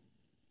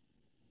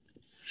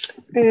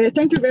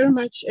 Thank you very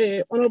much,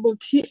 Honorable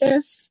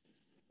TS.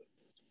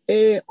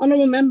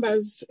 Honorable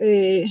members,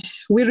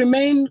 we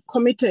remain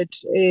committed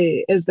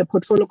as the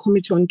Portfolio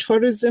Committee on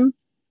Tourism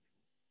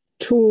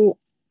to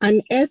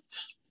unearth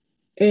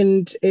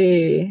and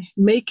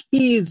make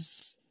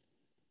ease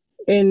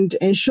and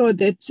ensure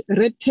that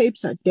red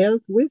tapes are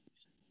dealt with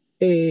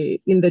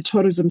in the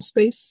tourism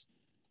space.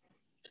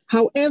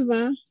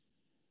 However,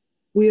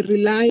 we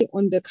rely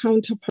on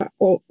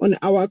on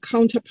our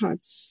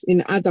counterparts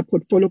in other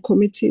portfolio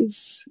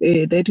committees.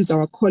 That is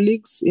our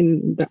colleagues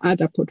in the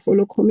other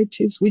portfolio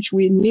committees, which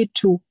we need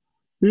to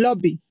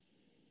lobby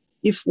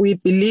if we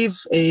believe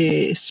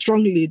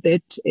strongly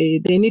that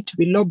they need to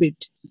be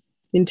lobbied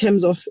in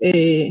terms of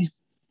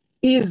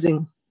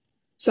easing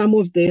some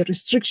of the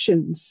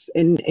restrictions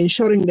and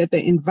ensuring that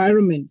the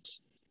environment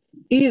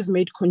is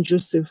made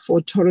conducive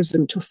for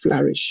tourism to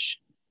flourish.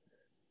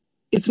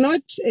 It's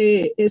not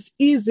as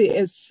easy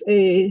as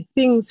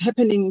things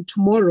happening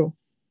tomorrow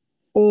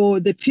or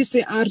the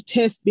PCR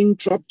test being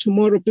dropped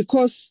tomorrow,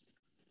 because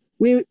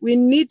we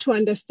need to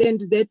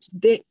understand that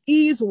there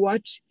is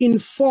what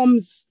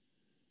informs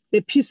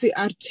the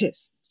PCR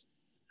test.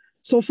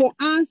 So for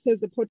us as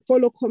the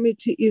portfolio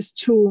committee is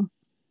to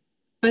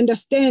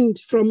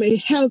understand from a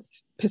health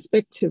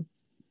perspective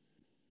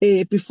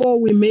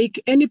before we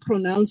make any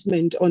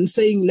pronouncement on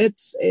saying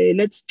let's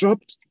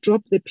drop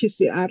the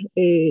PCR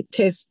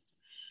test.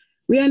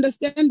 We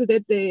understand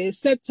that the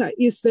sector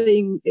is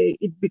saying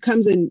it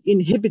becomes an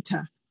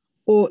inhibitor,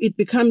 or it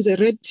becomes a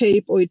red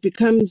tape, or it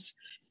becomes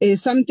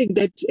something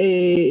that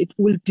it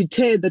will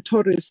deter the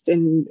tourist,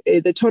 and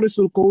the tourist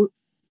will go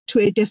to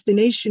a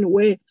destination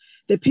where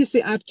the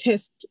PCR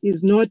test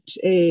is not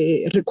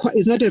a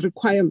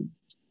requirement.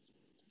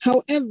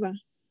 However,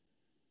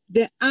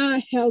 there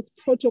are health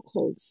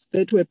protocols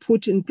that were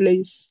put in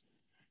place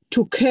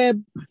to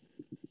curb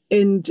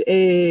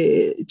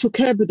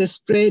the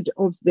spread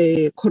of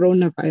the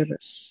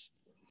coronavirus.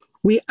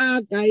 We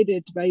are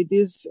guided by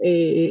these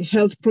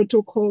health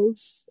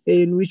protocols,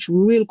 in which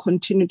we will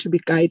continue to be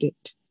guided.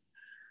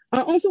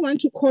 I also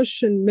want to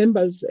caution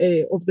members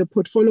of the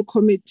portfolio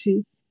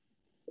committee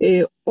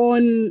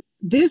on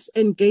this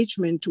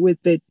engagement with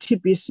the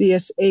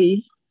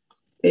TBCSA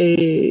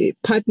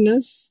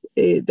partners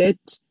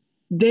that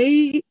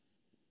they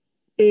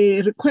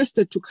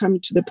requested to come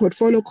to the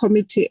portfolio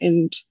committee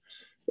and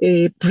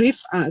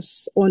brief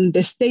us on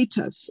the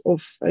status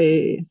of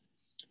the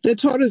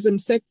tourism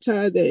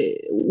sector,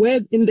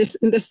 in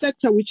the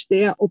sector which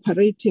they are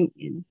operating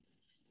in.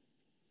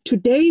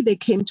 Today, they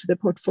came to the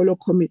portfolio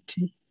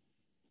committee,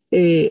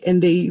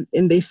 and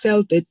they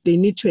felt that they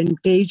need to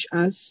engage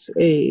us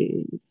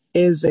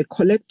as a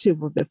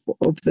collective of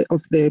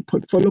the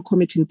portfolio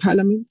committee in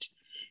Parliament.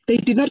 They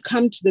did not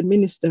come to the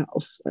Minister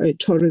of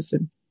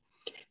Tourism.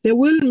 They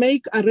will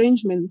make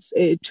arrangements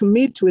to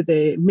meet with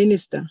the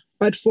minister.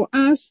 But for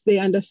us, they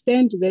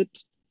understand that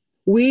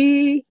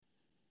we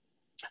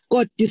have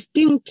got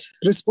distinct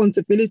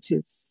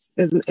responsibilities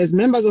as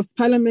members of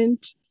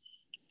Parliament.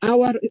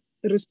 Our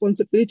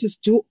responsibility is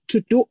to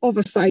do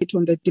oversight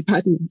on the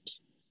department.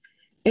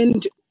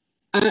 And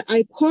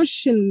I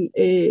caution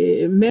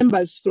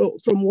members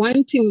from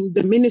wanting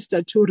the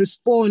minister to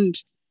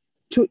respond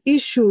to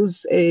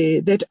issues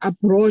that are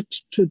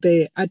brought to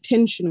the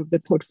attention of the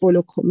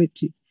portfolio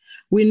committee.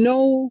 We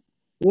know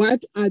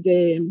what are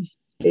the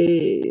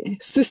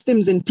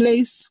systems in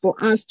place for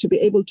us to be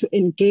able to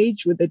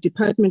engage with the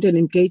department and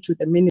engage with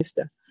the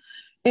minister.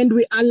 And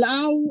we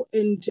allow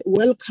and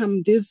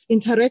welcome this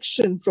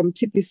interaction from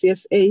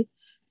TBCSA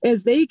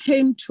as they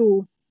came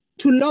to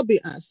lobby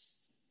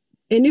us.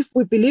 And if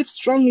we believe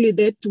strongly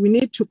that we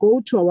need to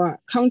go to our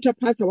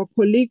counterparts, our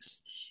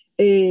colleagues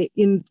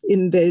in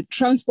the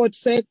transport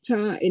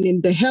sector and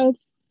in the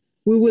health,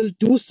 we will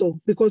do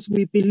so, because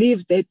we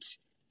believe that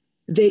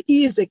there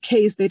is a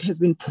case that has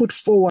been put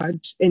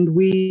forward, and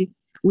we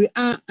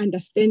are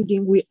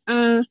understanding, we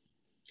are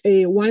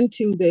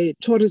wanting the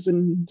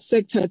tourism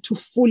sector to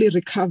fully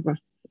recover,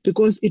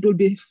 because it will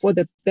be for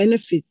the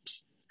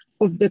benefit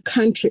of the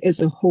country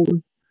as a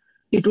whole.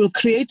 It will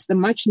create the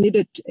much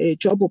needed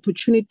job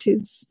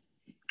opportunities.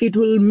 It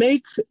will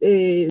make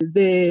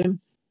the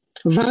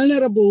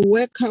vulnerable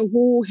worker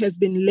who has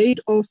been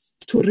laid off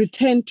to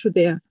return to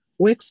their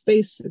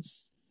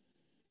workspaces.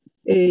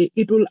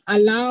 It will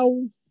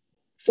allow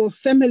for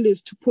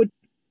families to put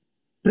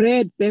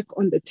bread back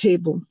on the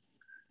table,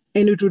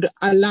 and it would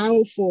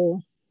allow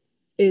for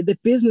the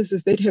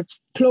businesses that have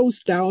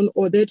closed down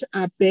or that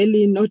are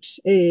barely not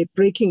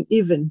breaking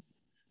even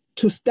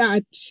to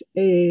start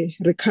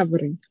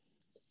recovering.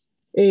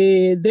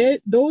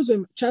 Those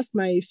were just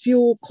my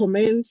few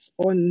comments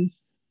on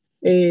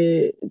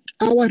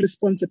our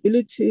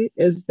responsibility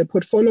as the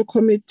portfolio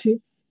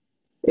committee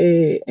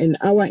and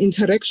our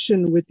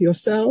interaction with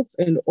yourself,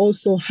 and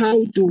also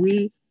how do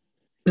we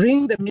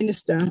bring the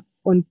minister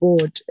on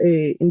board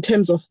in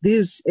terms of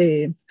this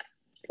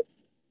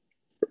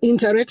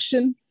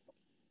interaction.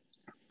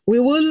 We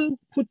will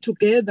put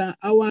together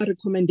our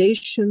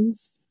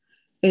recommendations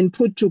and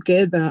put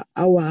together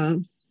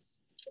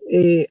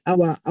the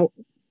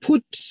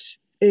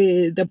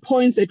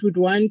points that we'd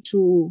want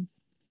to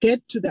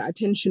get to the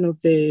attention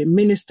of the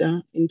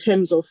minister in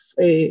terms of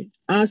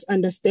us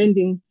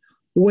understanding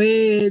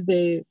where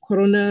the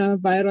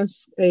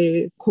coronavirus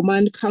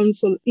command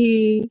council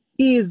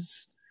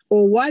is,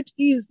 or what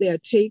is their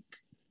take,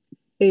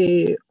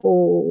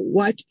 or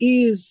what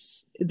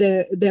is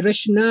the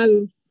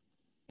rationale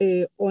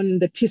on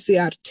the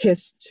PCR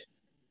test.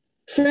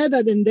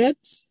 Further than that,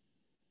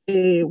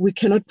 we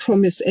cannot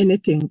promise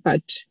anything,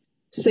 but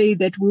say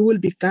that we will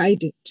be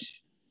guided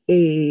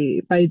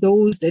by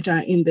those that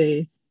are in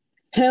the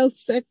health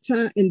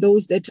sector and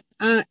those that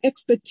are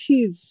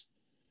expertise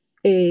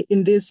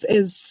in this.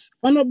 As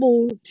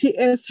Honorable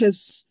TS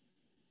has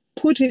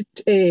put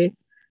it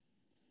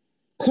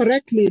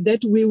correctly,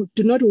 that we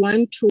do not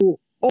want to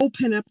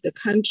open up the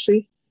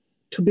country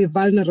to be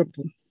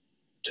vulnerable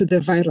to the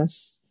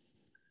virus.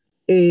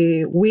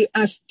 We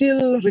are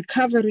still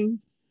recovering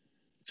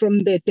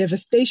from the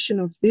devastation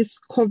of this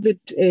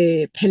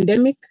COVID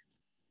pandemic,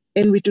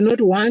 and we do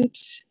not want,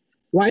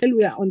 while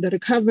we are on the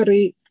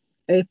recovery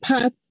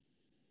path,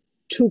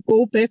 to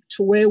go back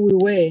to where we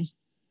were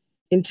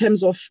in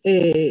terms of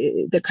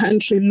the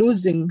country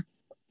losing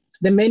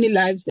the many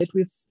lives that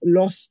we've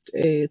lost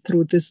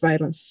through this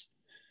virus.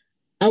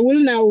 I will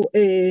now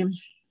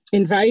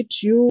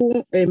invite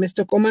you,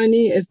 Mr.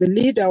 Komani, as the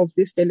leader of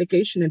this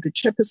delegation and the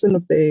chairperson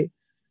of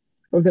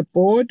the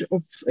board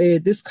of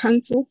this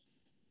council,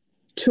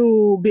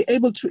 to be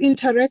able to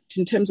interact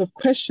in terms of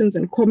questions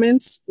and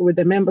comments with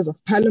the members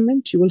of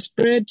parliament. You will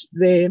spread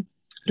the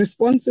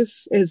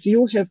responses as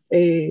you have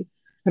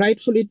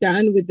rightfully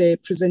done with the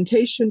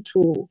presentation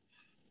to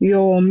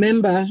your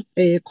member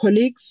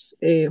colleagues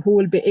who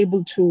will be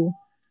able to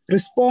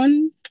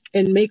respond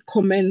and make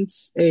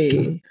comments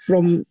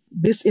from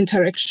this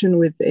interaction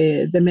with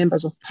the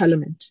members of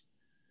parliament.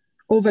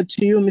 Over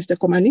to you, Mr.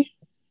 Komani.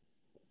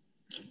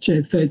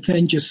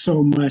 Thank you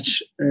so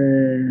much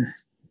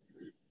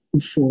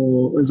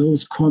for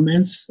those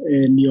comments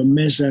and your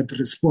measured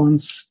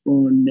response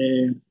on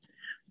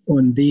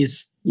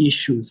these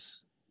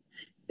issues.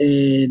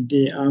 And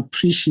I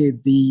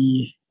appreciate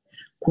the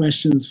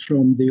questions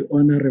from the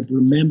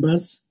honorable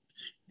members.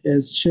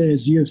 As Chair,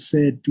 as you have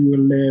said,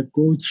 we'll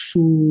go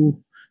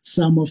through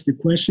some of the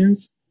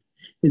questions.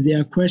 There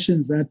are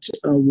questions that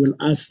I will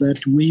ask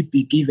that we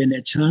be given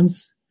a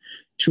chance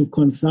to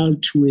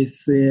consult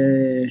with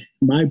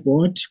my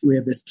board. We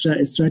have a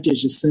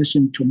strategy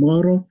session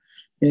tomorrow,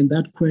 and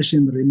that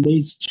question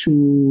relates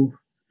to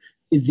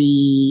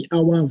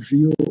our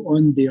view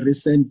on the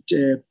recent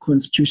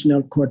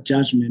Constitutional Court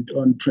judgment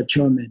on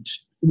procurement,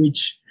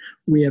 which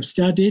we have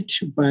studied,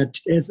 but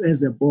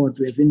as a board,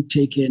 we haven't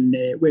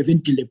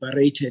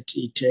deliberated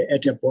it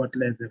at a board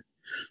level.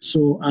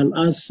 So I'll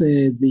ask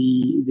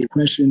the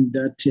question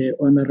that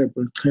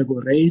Honorable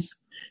Trego raised,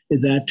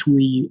 that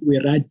we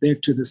write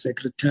back to the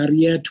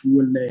Secretariat,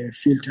 will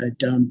filter it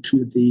down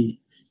to the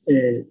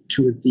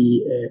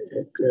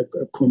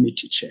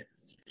committee chair.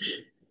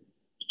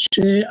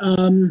 Chair,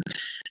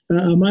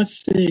 I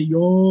must say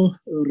your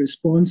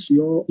response,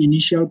 your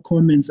initial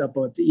comments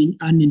about the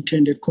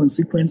unintended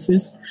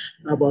consequences,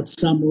 about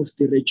some of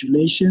the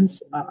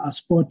regulations are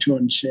spot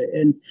on, Chair.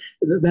 And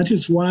that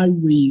is why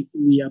we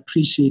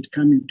appreciate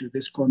coming to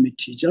this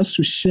committee, just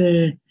to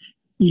share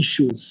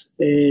issues.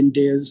 And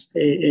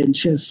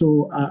Chair,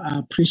 so I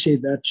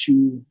appreciate that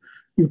you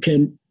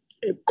can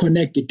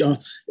connect the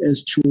dots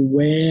as to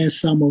where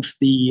some of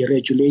the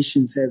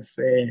regulations have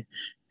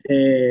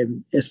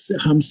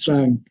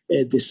hamstrung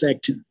the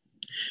sector.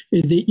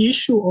 The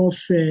issue of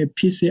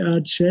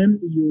PCR, Chair,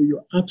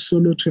 you're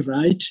absolutely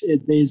right.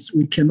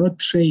 We cannot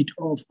trade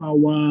off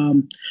our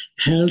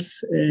health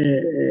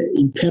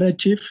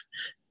imperative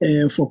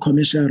for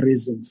commercial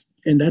reasons.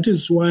 And that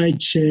is why,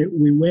 Chair,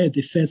 we were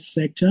the first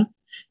sector,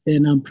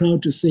 and I'm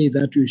proud to say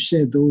that we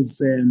share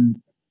those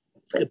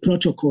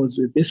protocols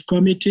with this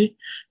committee.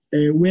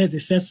 We're the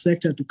first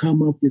sector to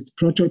come up with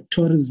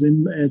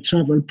tourism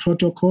travel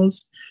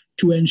protocols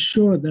to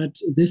ensure that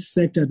this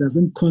sector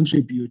doesn't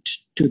contribute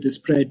to the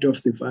spread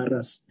of the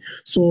virus.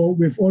 So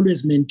we've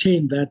always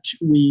maintained that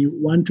we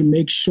want to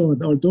make sure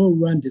that although we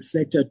want the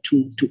sector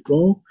to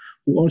grow,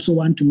 we also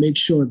want to make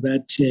sure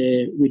that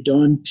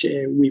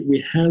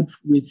we help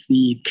with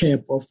the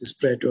curb of the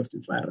spread of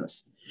the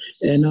virus.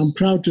 And I'm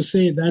proud to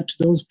say that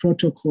those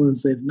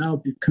protocols have now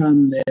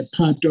become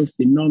part of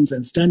the norms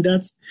and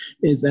standards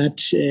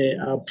that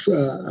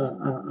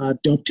are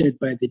adopted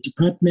by the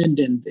department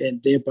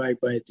and thereby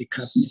by the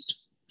cabinet.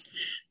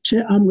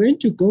 Chair, I'm going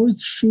to go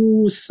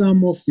through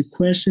some of the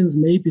questions,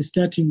 maybe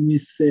starting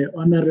with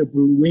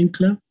Honorable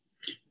Winkler.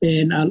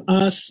 And I'll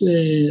ask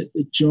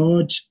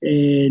George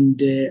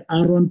and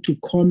Aaron to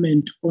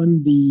comment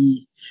on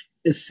the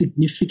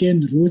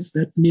significant routes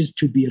that needs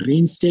to be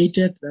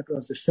reinstated. That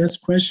was the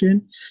first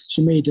question.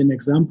 She made an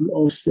example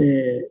of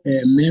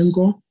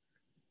Mango.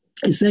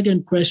 The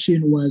second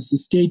question was the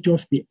state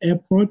of the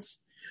airports.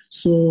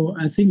 So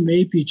I think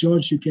maybe,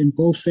 George, you can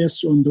go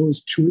first on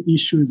those two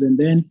issues, and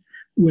then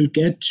we'll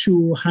get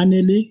to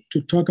Haneli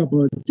to talk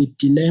about the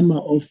dilemma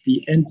of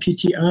the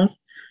NPTR.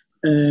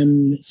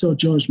 So,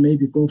 George,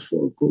 maybe go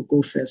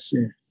first.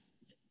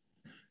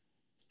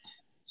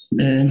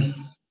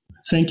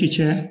 Thank you,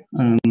 Chair.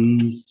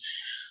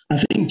 I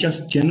think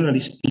just generally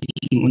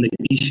speaking on the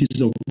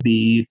issues of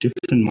the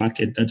different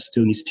market that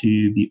still needs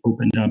to be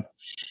opened up,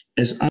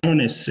 as Aaron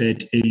has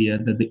said earlier,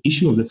 that the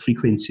issue of the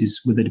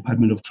frequencies with the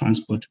Department of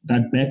Transport,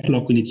 that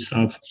backlog in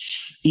itself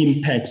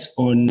impacts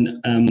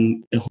on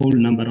a whole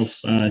number of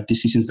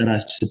decisions that are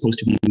supposed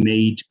to be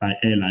made by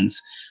airlines.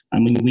 I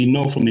mean, we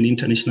know from an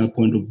international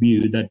point of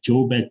view that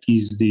Joburg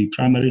is the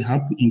primary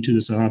hub into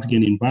the South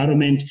African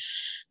environment,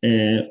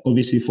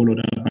 obviously followed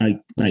up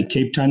by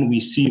Cape Town. We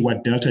see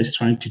what Delta is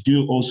trying to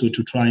do also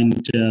to try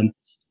and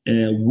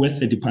with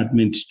the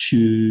department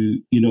to,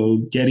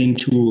 get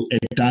into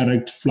a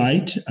direct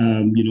flight,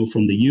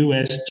 from the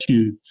US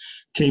to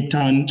Cape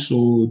Town.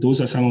 So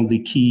those are some of the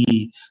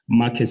key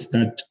markets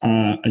that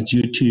are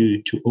due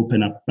to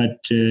open up. But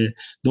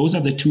those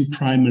are the two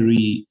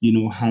primary,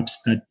 hubs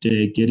that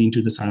get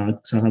into the South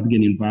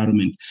African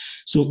environment.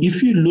 So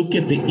if you look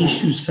at the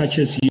issues such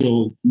as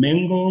your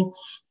Mango,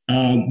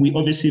 we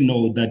obviously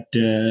know that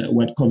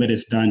what COVID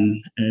has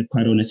done,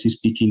 quite honestly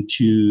speaking,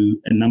 to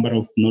a number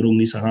of not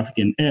only South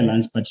African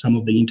airlines, but some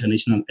of the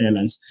international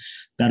airlines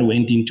that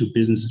went into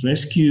business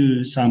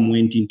rescue, some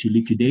went into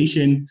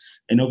liquidation,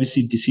 and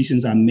obviously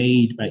decisions are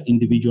made by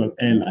individual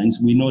airlines.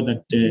 We know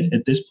that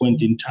at this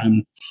point in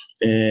time,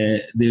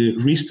 the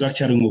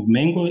restructuring of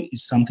Mango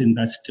is something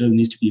that still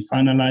needs to be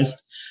finalized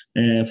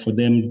for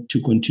them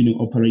to continue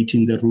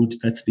operating the route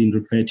that's been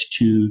referred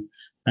to,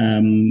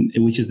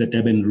 which is the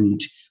Durban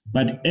route.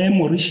 But Air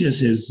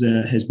Mauritius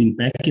has been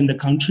back in the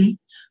country.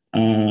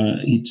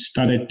 It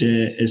started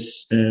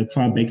as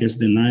far back as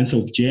the 9th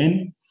of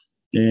Jan,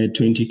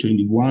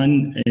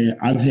 2021.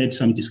 I've had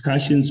some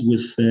discussions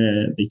with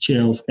the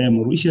chair of Air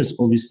Mauritius,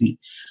 obviously,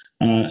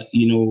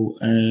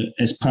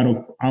 as part of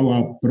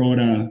our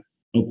broader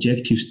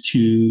objectives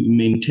to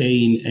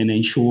maintain and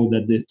ensure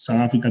that the South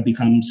Africa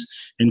becomes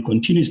and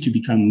continues to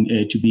become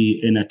to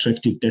be an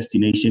attractive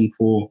destination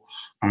for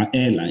our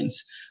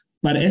airlines.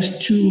 But as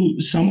to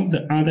some of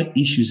the other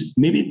issues,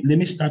 maybe let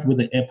me start with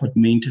the airport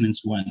maintenance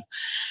one.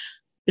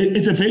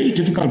 It's a very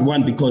difficult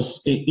one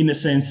because, in a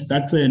sense,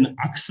 that's an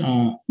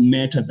AXA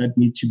matter that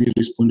needs to be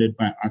responded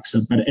by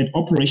AXA. But at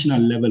operational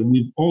level,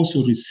 we've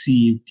also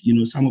received,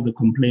 some of the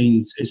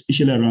complaints,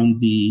 especially around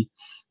the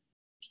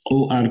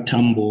OR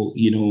Tambo,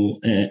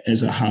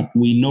 as a hub.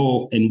 We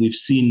know and we've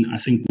seen, I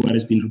think, what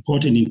has been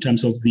reported in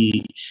terms of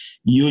the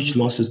huge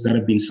losses that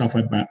have been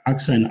suffered by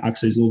AXA, and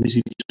AXA is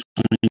obviously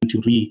trying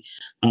to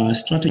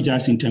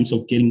strategize in terms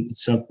of getting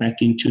itself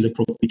back into the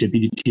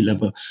profitability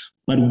level.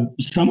 But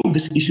some of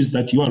these issues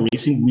that you are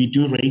raising, we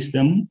do raise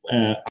them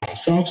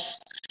ourselves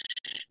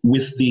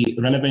with the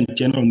relevant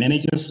general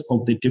managers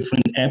of the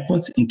different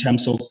airports in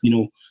terms of,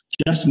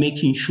 just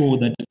making sure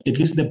that at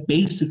least the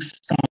basic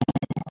stuff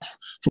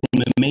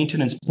from a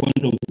maintenance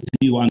point of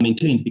view are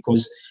maintained,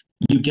 because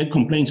you get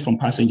complaints from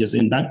passengers,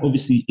 and that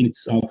obviously in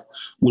itself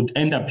would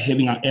end up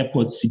having our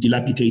airports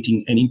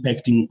dilapidating and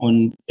impacting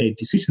on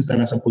decisions that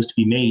are supposed to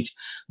be made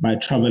by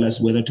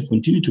travelers, whether to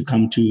continue to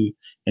come to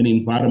an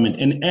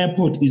environment. An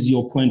airport is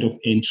your point of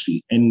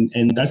entry, and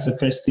that's the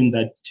first thing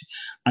that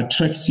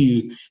attracts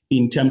you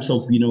in terms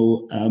of a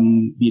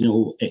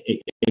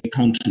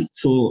country.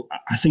 So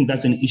I think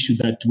that's an issue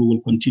that we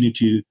will continue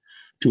to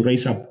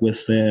raise up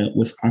with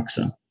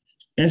AXA.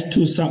 As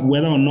to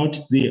whether or not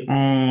there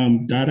are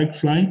direct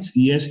flights,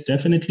 yes,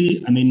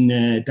 definitely. I mean,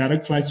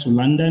 direct flights to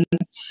London.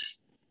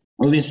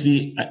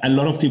 Obviously, a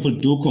lot of people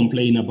do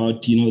complain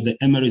about, the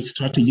Emirates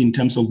strategy in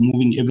terms of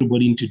moving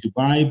everybody into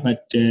Dubai.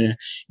 But,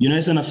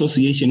 as an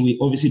association, we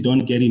obviously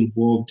don't get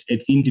involved at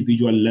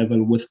individual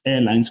level with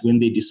airlines when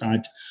they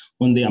decide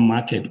on their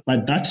market.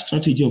 But that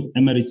strategy of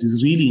Emirates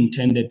is really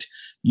intended,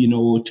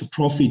 to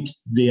profit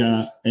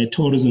their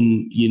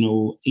tourism,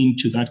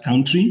 into that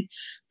country.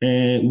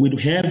 We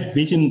have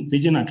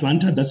Virgin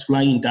Atlanta that's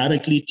flying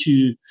directly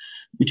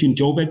between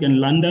Joburg and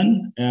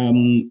London.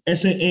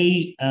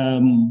 SAA,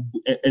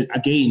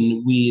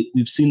 again,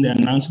 we've seen the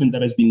announcement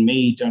that has been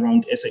made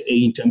around SAA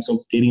in terms of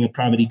getting a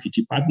private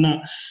equity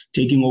partner,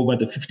 taking over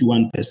the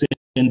 51%.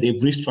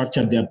 They've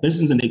restructured their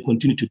business and they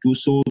continue to do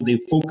so. They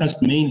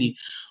focused mainly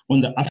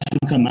on the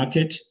Africa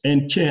market.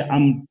 And Chair,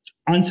 I'm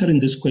answering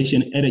this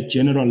question at a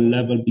general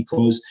level,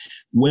 because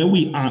where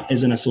we are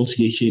as an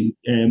association,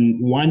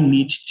 one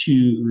needs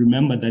to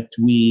remember that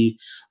we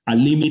are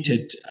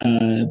limited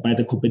by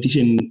the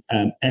Competition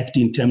Act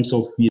in terms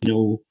of,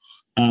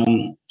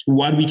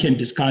 what we can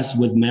discuss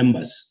with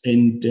members.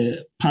 And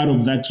part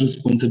of that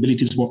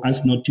responsibility is for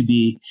us not to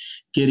be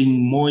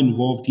getting more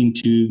involved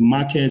into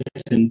markets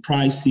and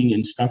pricing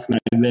and stuff like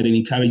that, and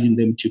encouraging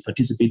them to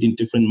participate in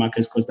different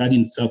markets, because that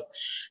in itself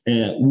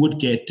would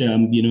get,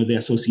 the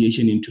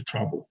association into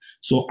trouble.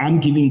 So I'm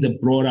giving the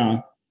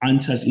broader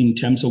answers in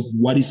terms of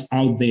what is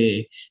out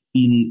there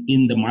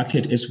in the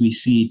market as we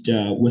see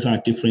it with our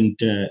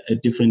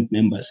different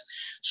members.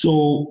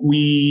 So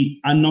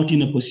we are not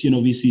in a position,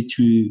 obviously,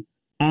 to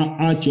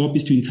our job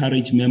is to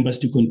encourage members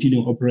to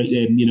continue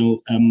operating,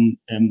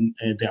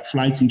 their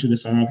flights into the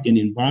South African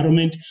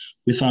environment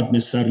without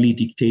necessarily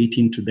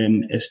dictating to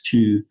them as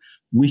to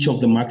which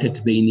of the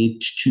market they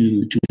need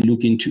to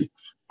look into.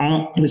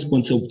 Our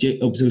responsibility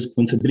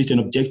and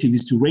objective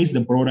is to raise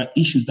the broader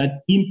issues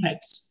that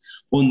impacts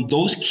on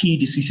those key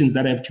decisions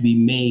that have to be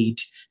made,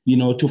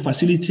 to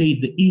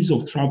facilitate the ease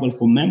of travel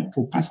for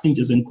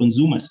passengers and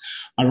consumers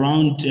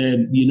around,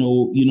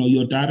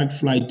 your direct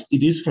flight.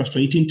 It is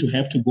frustrating to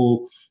have to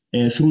go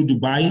through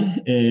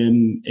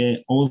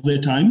Dubai all the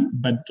time,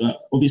 but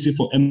obviously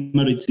for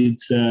Emirates,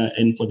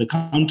 and for the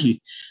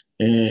country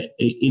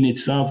in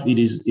itself,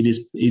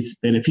 it's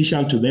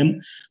beneficial to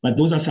them. But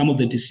those are some of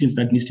the decisions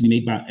that needs to be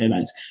made by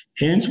airlines.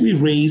 Hence, we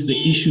raise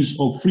the issues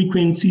of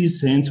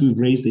frequencies. Hence, we've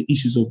raised the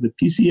issues of the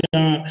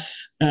PCR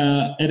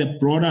at a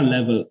broader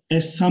level,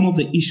 as some of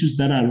the issues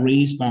that are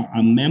raised by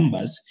our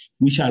members,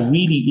 which are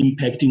really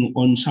impacting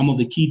on some of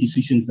the key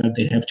decisions that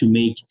they have to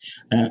make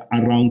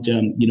around,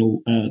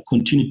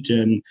 continued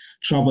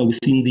travel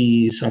within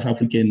the South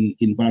African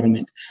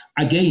environment.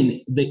 Again,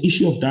 the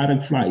issue of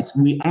direct flights,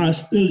 we are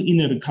still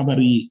in a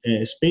recovery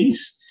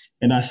space.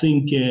 And I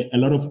think a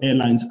lot of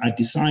airlines are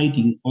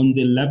deciding on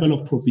the level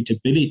of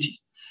profitability.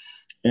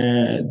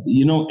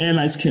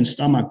 Airlines can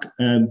stomach,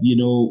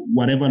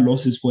 whatever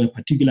losses for a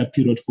particular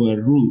period for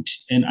a route.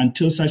 And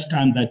until such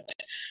time that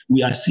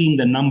we are seeing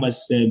the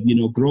numbers,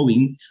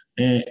 growing,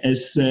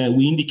 as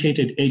we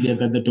indicated earlier,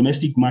 that the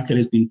domestic market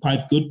has been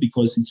quite good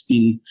because it's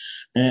been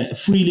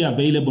freely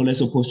available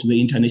as opposed to the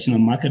international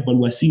market. But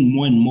we're seeing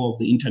more and more of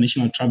the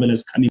international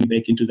travelers coming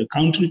back into the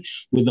country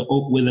with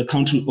the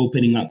country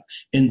opening up.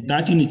 And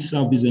that in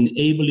itself is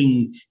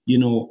enabling,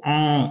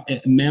 our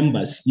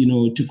members,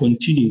 to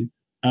continue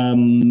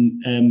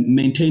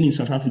maintaining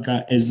South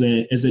Africa as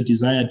a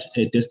desired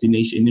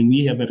destination, and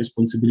we have a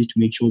responsibility to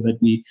make sure that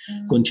we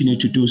continue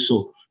to do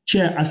so.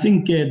 Chair, I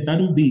think that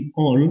will be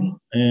all,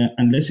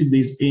 unless if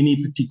there's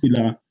any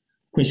particular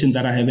question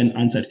that I haven't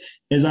answered.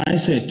 As I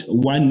said,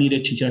 one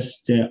needed to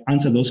just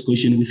answer those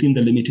questions within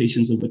the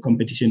limitations of the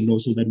competition law,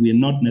 so that we are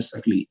not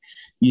necessarily,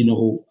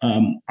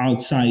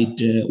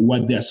 outside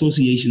what the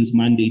association's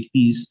mandate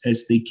is,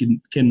 as they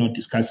cannot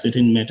discuss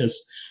certain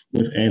matters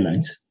with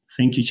airlines.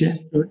 Thank you, Chair.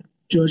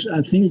 George,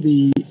 I think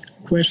the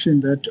question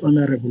that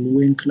Honorable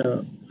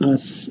Winkler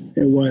asked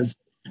was,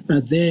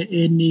 are there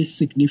any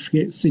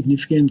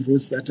significant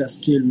routes that are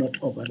still not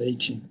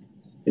operating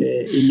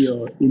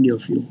in your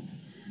view?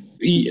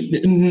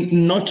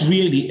 Not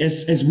really.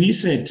 As we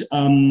said,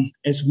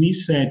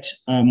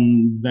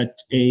 that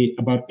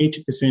about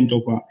 80%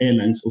 of our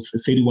airlines, of the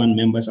 31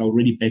 members, are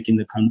already back in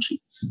the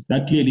country.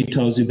 That clearly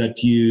tells you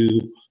that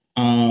you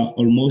are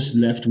almost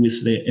left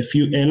with a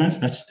few airlines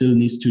that still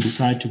needs to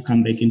decide to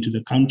come back into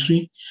the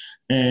country.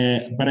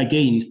 But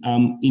again,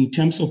 in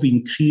terms of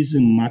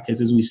increasing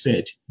markets, as we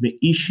said, the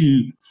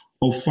issue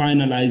of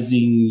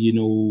finalizing,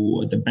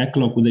 the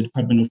backlog with the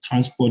Department of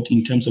Transport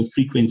in terms of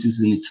frequencies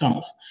in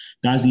itself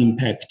does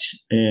impact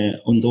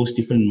on those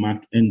different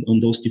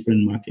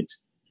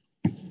markets.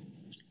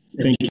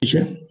 Thank you,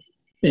 Chair.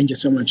 Thank you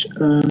so much.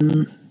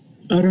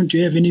 Aaron, do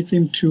you have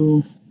anything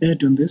to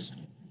add on this?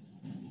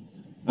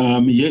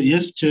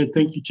 Yes, Chair.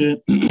 Thank you, Chair.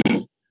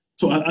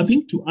 So I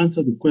think to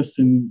answer the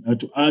question,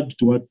 to add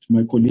to what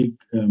my colleague,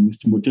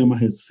 Mr. Motema,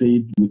 has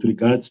said with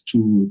regards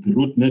to the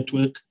route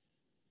network,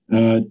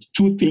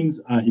 two things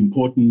are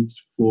important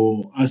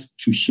for us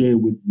to share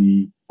with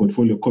the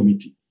Portfolio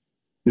Committee.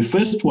 The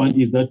first one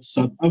is that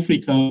South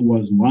Africa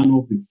was one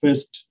of the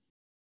first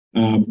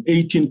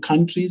 18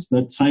 countries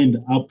that signed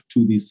up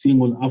to the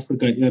Single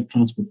Africa Air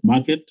Transport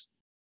Market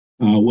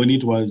when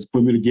it was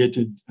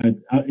promulgated at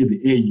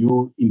the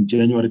AU in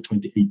January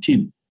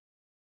 2018.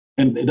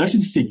 And that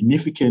is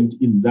significant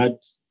in that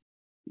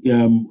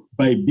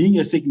by being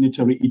a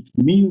signatory, it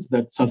means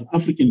that South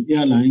African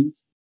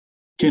airlines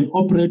can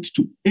operate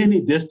to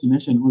any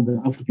destination on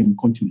the African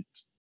continent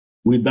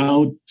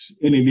without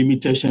any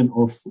limitation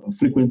of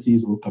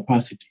frequencies or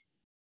capacity.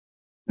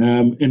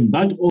 And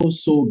that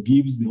also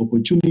gives the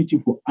opportunity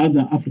for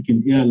other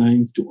African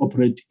airlines to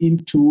operate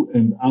into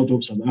and out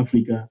of South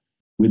Africa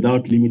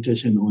without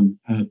limitation on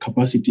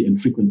capacity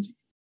and frequency.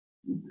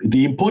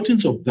 The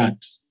importance of that,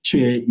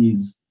 Chair,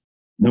 is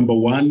number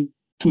one,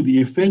 to the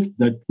effect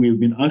that we've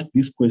been asked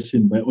this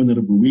question by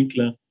Honorable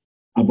Winkler,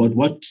 about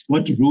what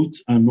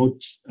routes are not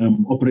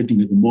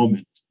operating at the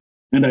moment.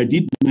 And I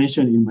did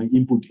mention in my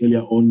input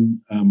earlier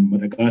on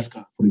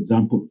Madagascar, for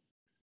example.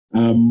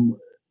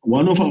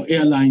 One of our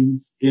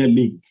airlines,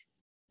 Airlink,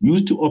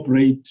 used to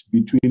operate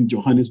between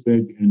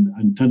Johannesburg and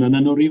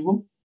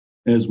Antananarivo,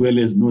 as well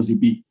as Nosy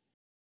Be.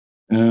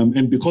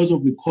 And because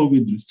of the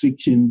COVID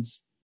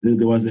restrictions,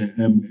 there was a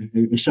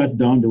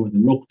shutdown, there was a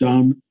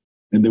lockdown,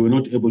 and they were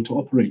not able to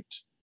operate.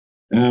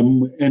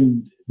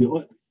 And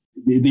the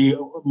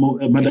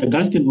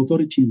Madagascan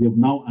authorities have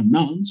now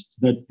announced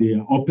that they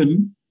are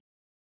open.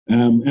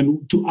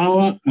 And to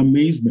our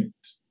amazement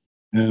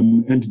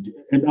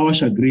and our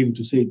chagrin,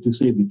 to say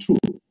the truth,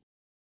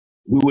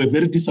 we were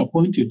very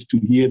disappointed to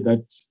hear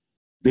that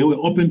they were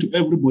open to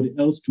everybody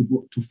else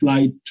to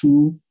fly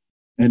to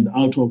and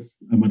out of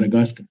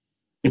Madagascar,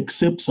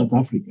 except South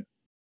Africa.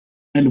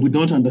 And we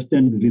don't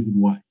understand the reason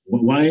why.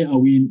 Why are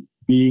we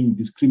being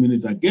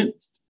discriminated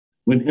against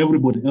when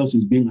everybody else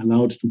is being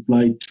allowed to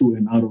fly to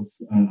and out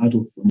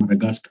of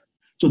Madagascar?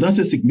 So that's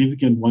a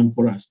significant one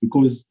for us,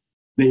 because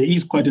there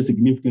is quite a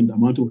significant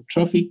amount of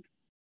traffic,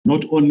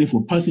 not only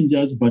for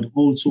passengers, but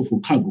also for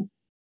cargo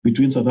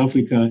between South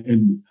Africa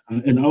and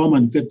our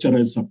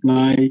manufacturers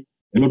supply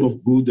a lot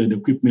of goods and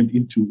equipment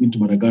into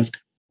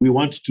Madagascar. We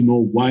want to know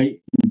why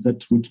is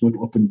that route not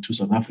open to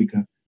South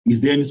Africa?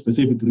 Is there any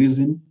specific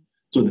reason?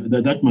 So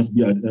that must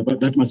be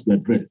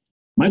addressed.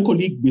 My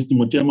colleague, Mr.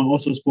 Motema,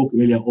 also spoke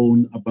earlier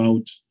on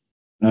about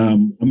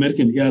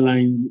American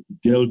Airlines,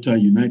 Delta,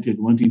 United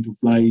wanting to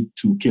fly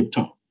to Cape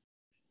Town.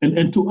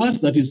 And to us,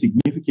 that is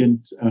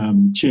significant,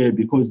 Chair,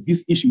 because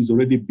this issue is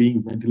already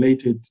being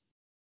ventilated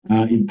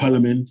in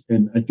Parliament.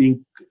 And I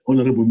think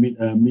Honorable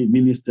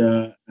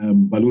Minister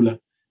Balula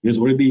has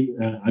already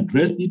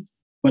addressed it.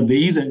 But there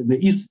is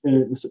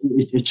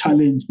a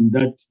challenge in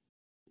that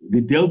the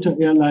Delta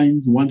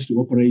Airlines want to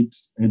operate,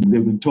 and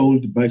they've been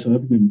told by South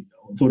African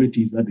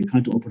authorities that they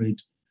can't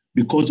operate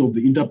because of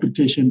the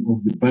interpretation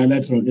of the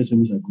bilateral air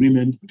service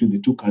agreement between the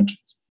two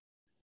countries.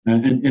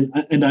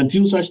 And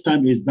until such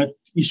time as that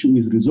issue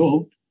is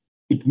resolved,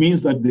 it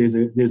means that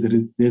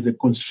there's a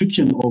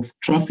constriction of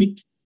traffic.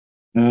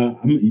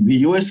 The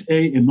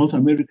USA and North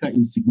America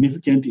is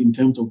significant in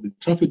terms of the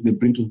traffic they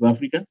bring to South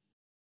Africa,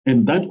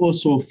 and that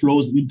also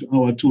flows into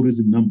our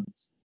tourism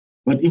numbers.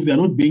 But if they're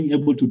not being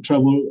able to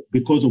travel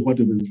because of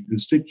whatever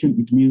restriction,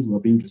 it means we're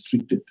being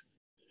restricted.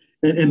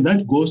 And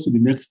that goes to the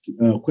next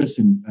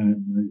question,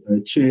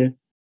 Chair,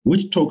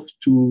 which talks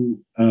to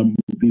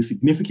the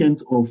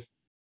significance of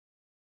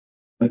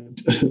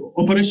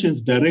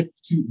operations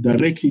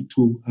directly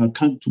to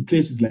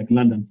places like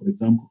London, for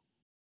example.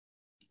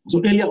 So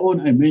earlier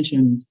on, I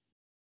mentioned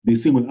the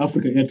Single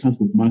Africa Air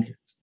Transport Market.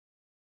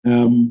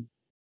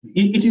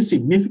 It is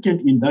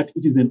significant in that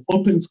it is an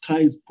open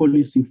skies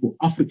policy for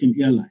African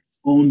airlines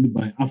owned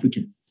by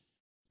Africans.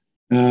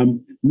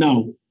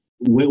 Now,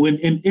 when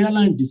an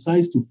airline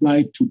decides to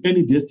fly to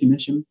any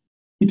destination,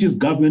 it is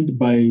governed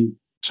by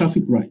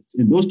traffic rights,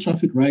 and those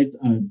traffic rights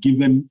are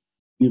given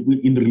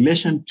in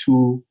relation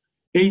to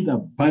either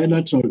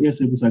bilateral air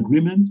service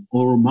agreement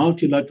or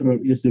multilateral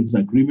air service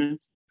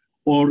agreements,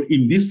 or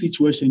in this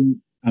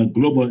situation,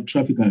 global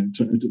traffic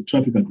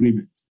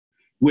agreements,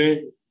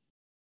 where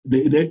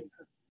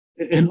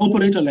an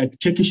operator like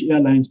Turkish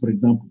Airlines, for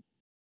example,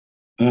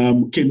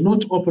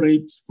 cannot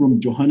operate from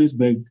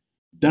Johannesburg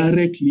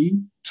directly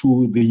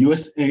to the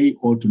USA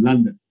or to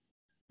London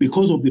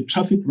because of the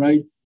traffic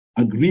right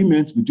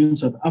agreements between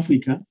South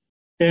Africa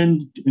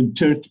and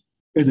Turkey,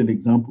 as an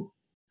example.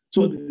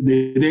 So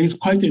there is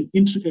quite an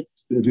intricate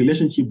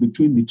relationship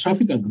between the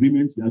traffic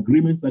agreements, the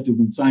agreements that have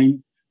been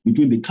signed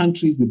between the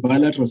countries, the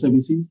bilateral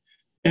services,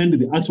 and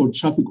the actual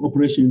traffic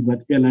operations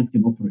that airlines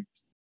can operate.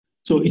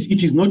 So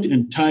it is not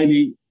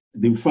entirely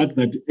the fact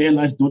that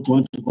airlines don't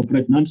want to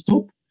operate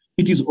non-stop.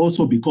 It is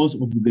also because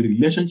of the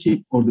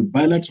relationship or the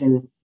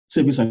bilateral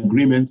service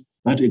agreements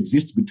that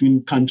exist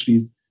between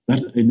countries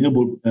that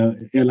enable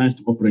airlines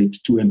to operate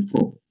to and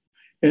fro.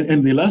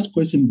 And the last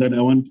question that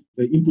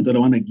input that I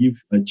want to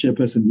give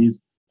Chairperson is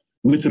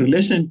with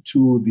relation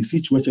to the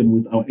situation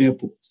with our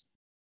airports.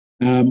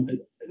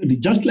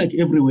 Just like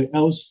everywhere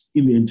else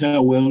in the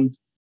entire world,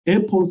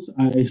 airports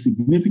are a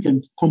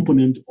significant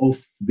component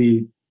of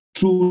the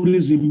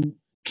tourism,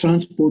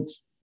 transport,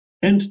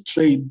 and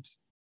trade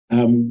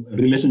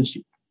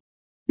relationship,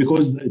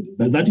 because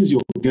that is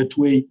your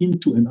gateway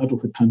into and out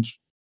of a country.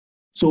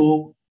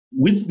 So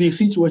with the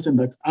situation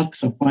that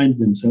AXA find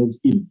themselves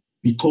in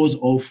because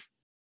of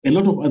a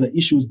lot of other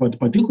issues, but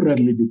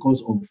particularly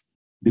because of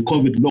the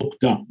COVID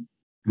lockdown,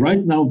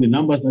 right now the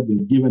numbers that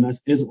they've given us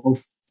as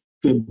of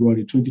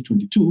February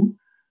 2022,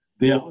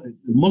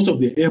 most of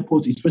the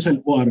airports,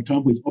 especially OR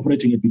Tambo, is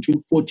operating at between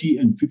 40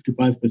 and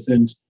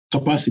 55%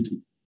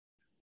 capacity.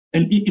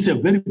 And it's a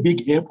very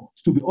big airport.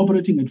 To be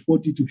operating at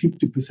 40 to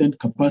 50%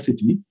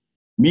 capacity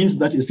means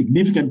that a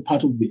significant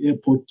part of the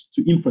airport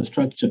to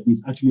infrastructure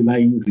is actually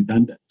lying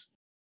redundant.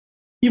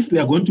 If they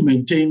are going to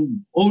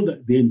maintain all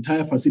the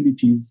entire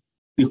facilities,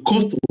 the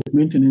cost of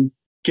maintenance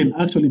can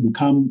actually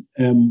become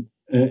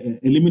a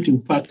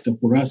limiting factor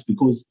for us,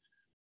 because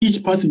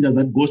each passenger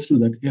that goes through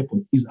that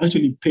airport is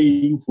actually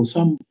paying for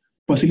some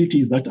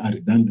facilities that are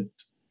redundant.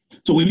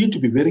 So we need to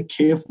be very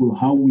careful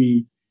how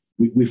we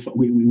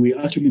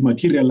actually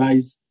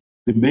materialize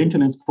the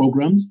maintenance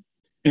programs.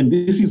 And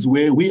this is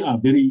where we are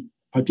very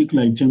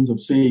particular in terms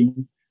of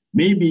saying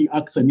maybe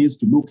AXA needs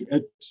to look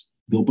at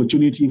the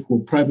opportunity for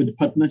private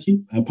partnership,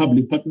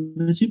 public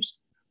partnerships,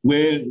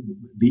 where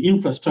the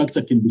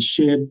infrastructure can be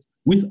shared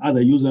with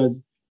other users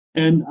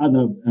and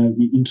other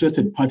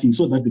interested parties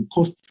so that the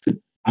costs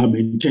are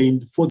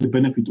maintained for the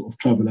benefit of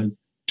travelers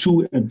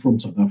to and from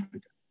South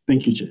Africa.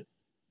 Thank you, Chair.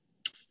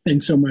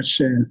 Thanks so much,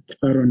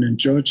 Aaron and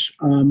George.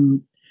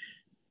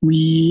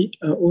 We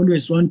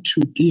always want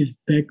to give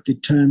back the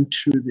time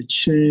to the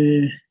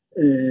chair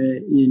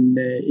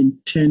in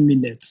 10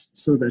 minutes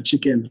so that she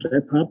can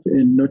wrap up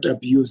and not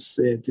abuse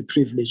the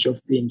privilege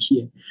of being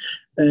here.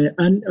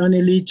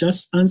 Annelie,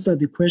 just answer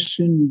the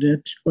question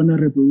that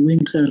Honorable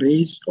Winkler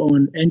raised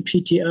on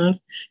NPTR,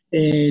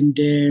 and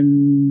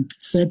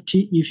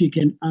Septi, if you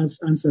can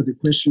answer the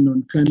question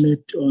on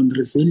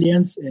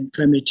resilience and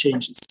climate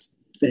changes.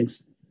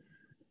 Thanks.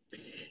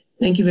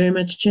 Thank you very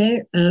much,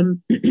 Chair.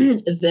 The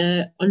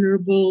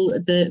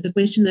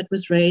question that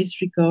was raised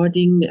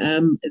regarding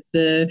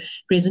the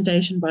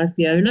presentation by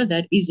Fiona,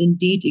 that is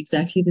indeed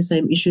exactly the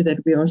same issue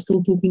that we are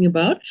still talking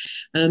about.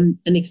 An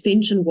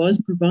extension was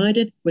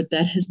provided, but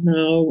that has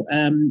now,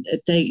 I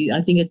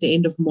think at the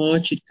end of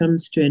March, it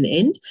comes to an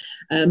end.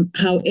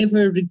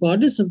 However,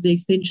 regardless of the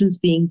extensions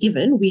being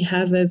given, we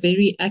have a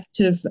very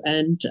active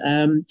and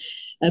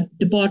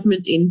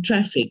department in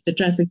traffic,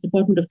 the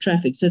Department of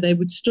Traffic. So they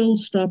would still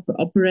stop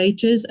operators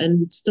and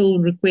would still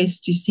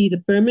request to see the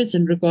permits,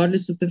 and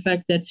regardless of the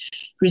fact that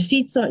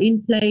receipts are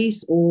in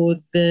place or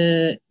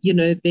there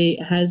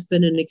has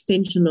been an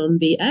extension on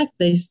the act,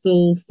 they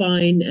still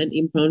fine and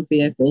impound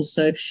vehicles.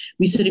 So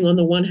we're sitting on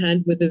the one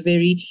hand with a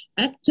very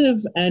active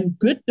and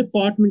good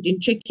department in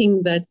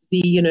checking that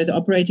the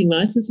operating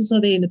licenses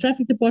are there in the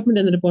traffic department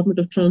and the Department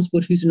of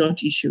Transport who's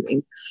not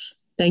issuing.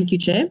 Thank you,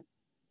 Chair.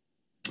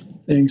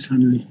 Thanks,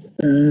 Hanley.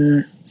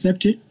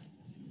 Septi?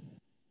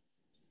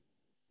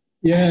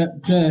 Yeah,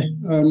 Chair,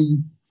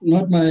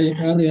 not my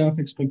area of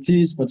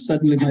expertise, but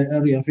certainly my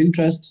area of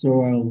interest.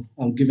 So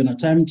I'll give an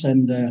attempt,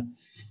 and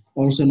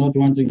also not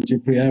wanting to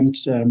preempt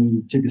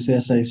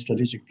TBCSA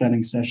strategic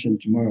planning session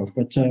tomorrow.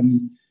 But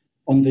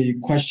on the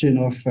question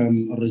of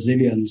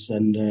resilience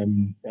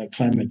and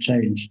climate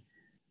change,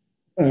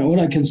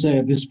 all I can say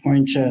at this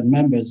point, Chair and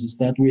members, is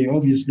that we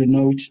obviously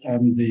note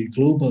the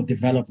global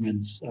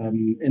developments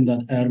in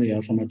that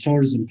area from a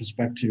tourism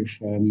perspective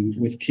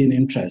with keen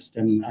interest.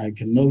 And I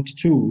can note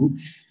too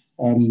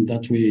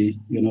that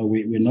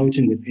we're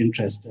noting with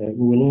interest. We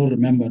will all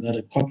remember that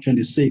at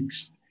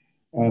COP26,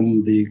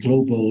 the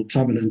global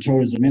travel and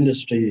tourism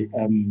industry,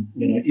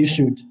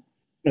 issued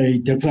a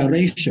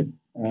declaration,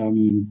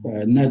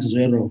 net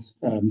zero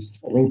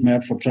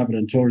roadmap for travel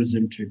and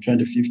tourism to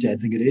 2050, I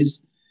think it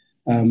is.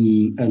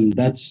 And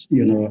that's,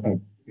 the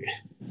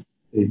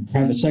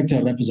private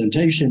sector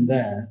representation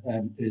there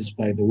is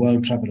by the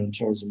World Travel and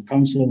Tourism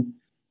Council.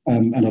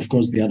 And of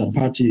course, the other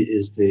party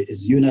is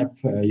UNEP,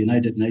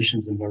 United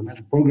Nations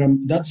Environmental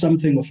Programme. That's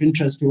something of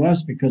interest to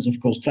us because, of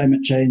course,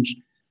 climate change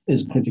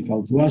is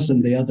critical to us.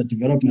 And the other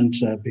development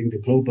being the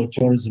Global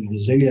Tourism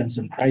Resilience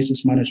and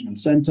Crisis Management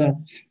Center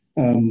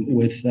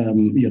with,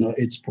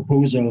 its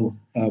proposal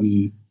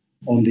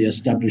on the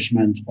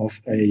establishment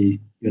of a,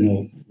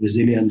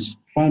 resilience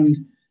fund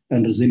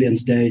and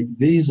resilience day.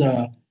 These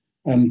are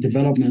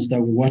developments that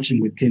we're watching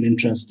with keen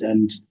interest,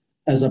 and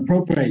as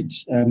appropriate,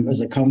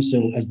 as a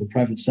council, as the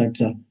private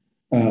sector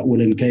will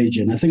engage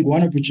in. I think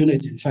one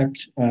opportunity, in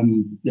fact,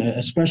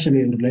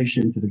 especially in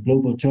relation to the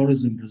Global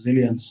Tourism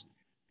Resilience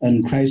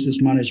and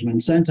Crisis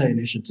Management Center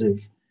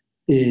initiative,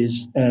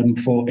 is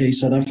for a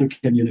South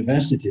African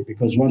university,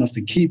 because one of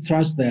the key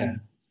thrusts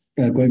there,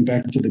 going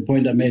back to the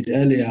point I made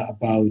earlier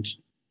about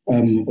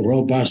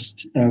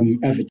robust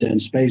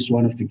evidence base,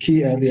 one of the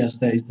key areas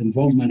there is the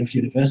involvement of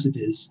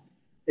universities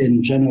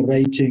in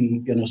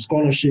generating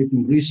scholarship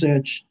and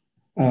research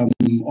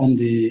on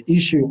the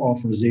issue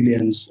of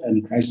resilience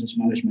and crisis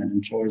management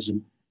in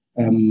tourism.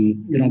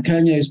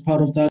 Kenya is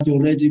part of that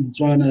already.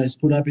 Botswana has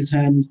put up its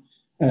hand,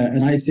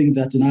 and I think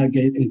that in our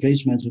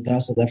engagement with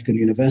our South African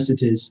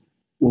universities,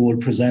 we will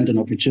present an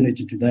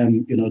opportunity to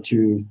them,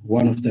 to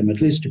one of them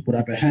at least, to put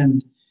up a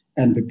hand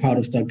and be part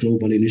of that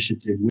global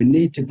initiative. We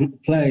need to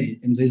play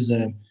in these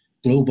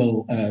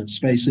global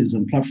spaces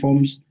and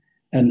platforms,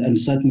 and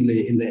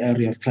certainly in the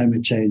area of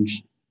climate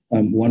change,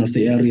 one of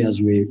the areas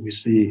we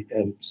see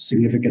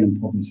significant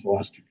importance for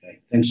us to play.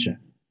 Thanks, Chair.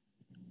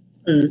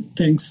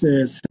 Thanks,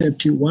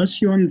 Septi.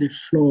 Once you're on the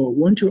floor,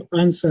 want to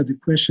answer the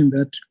question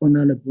that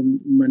Honorable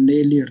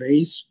Maneli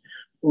raised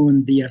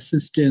on the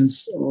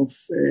assistance of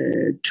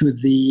to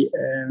the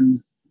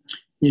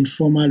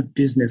informal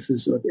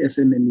businesses or the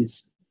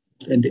SMEs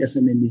and the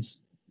SMEs.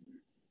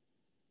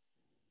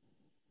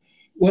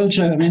 Well,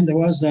 Chair, there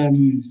was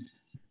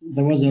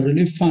a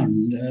relief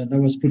fund that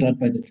was put out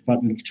by the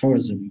Department of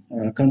Tourism.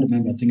 I can't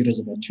remember. I think it was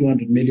about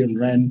 200 million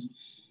rand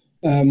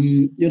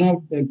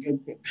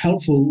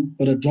helpful,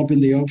 but a drop in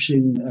the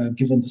ocean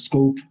given the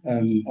scope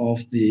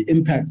of the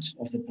impact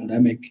of the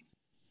pandemic.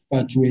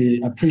 But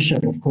we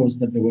appreciate, of course,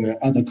 that there were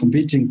other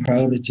competing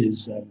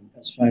priorities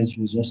as far as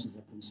resources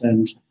are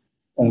concerned.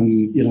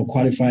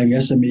 Qualifying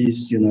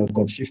SMEs,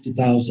 got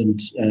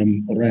 50,000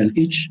 rand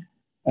each.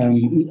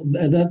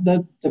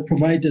 That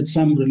provided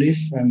some relief.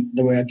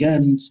 There were,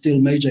 again, still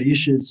major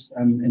issues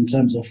in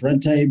terms of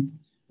red tape,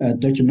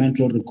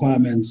 documental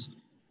requirements,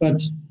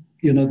 but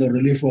the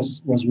relief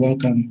was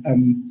welcome.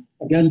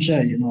 Again,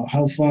 Chair,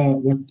 how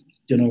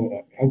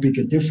big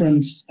a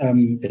difference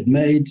it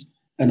made,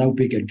 and how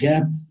big a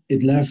gap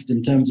it left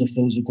in terms of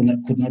those who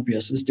could not be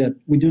assisted.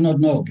 We do not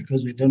know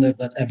because we don't have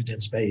that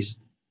evidence base.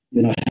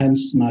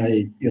 Hence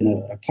my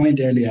point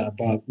earlier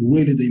about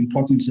really the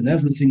importance in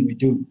everything we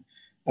do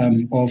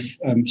of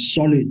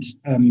solid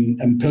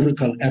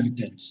empirical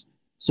evidence,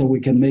 so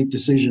we can make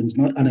decisions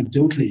not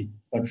anecdotally,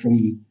 but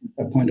from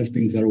a point of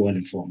being very well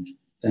informed.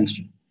 Thanks,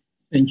 Chair.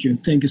 Thank you.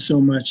 Thank you so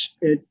much.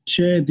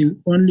 Chair, the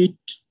only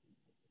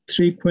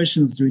three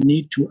questions we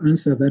need to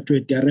answer that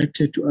were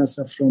directed to us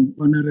are from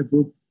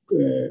Honorable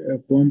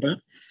Gomba.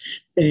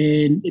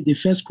 And the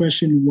first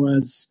question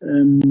was,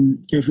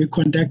 have we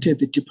contacted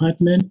the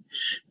department?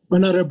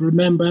 Honorable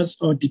members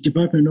of the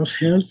Department of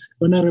Health,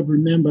 honorable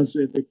members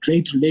with a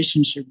great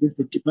relationship with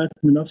the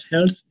Department of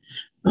Health,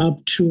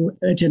 up to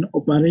at an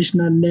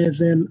operational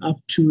level, up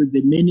to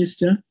the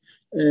Minister,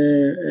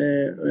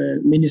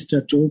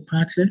 Minister Joe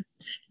Partley.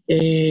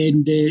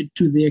 And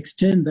to the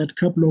extent that a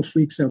couple of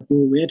weeks ago,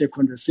 we had a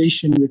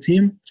conversation with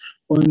him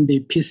on the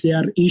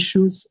PCR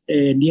issues,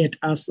 and he had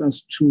asked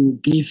us to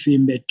give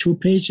him a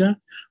 2-pager,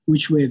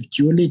 which we have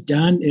duly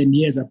done, and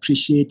he has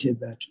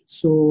appreciated that.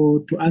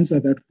 So to answer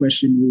that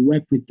question, we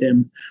work with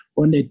them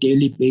on a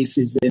daily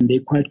basis, and they're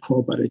quite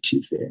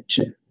cooperative,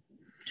 Chair.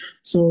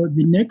 So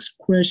the next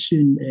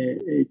question,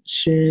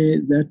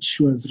 Chair, that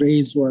was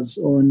raised was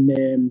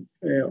on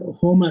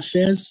Home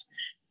Affairs,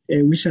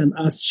 which I'll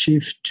ask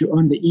Chief to,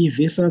 on the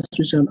e-visas,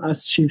 which I'll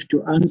ask Chief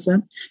to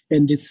answer.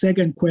 And the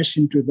second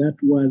question to that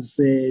was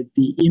the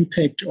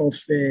impact of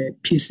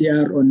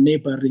PCR on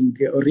neighboring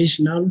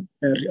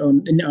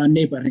on our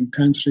neighboring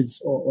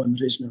countries or on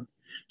regional.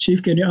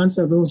 Chief, can you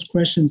answer those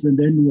questions and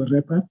then we'll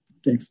wrap up?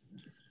 Thanks.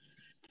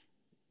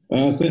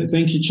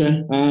 Thank you,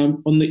 Chair.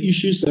 On the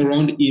issues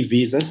around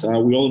e-visas,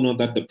 we all know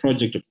that the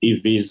project of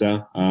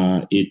e-visa,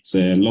 it's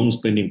a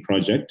long-standing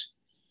project.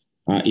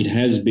 It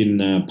has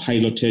been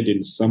piloted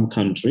in some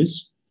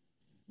countries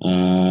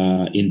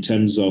in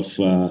terms of,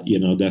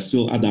 there are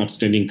still other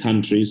outstanding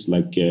countries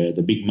like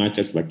the big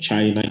markets like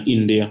China,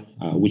 India,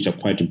 which are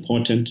quite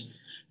important,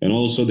 and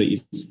also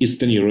the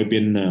Eastern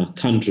European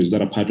countries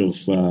that are part of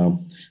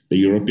the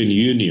European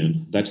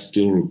Union that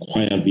still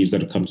require a visa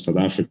to come to South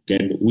Africa.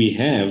 And we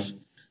have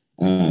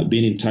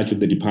been in touch with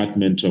the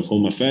Department of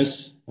Home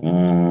Affairs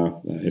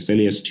as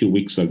early as 2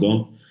 weeks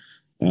ago,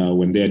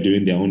 when they are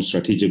doing their own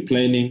strategic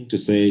planning to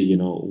say,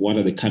 what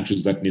are the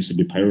countries that needs to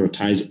be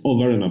prioritized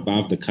over and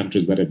above the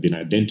countries that have been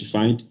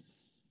identified.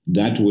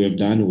 That we have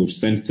done, we've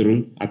sent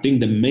through. I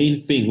think the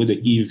main thing with the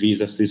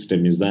e-visa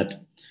system is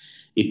that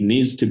it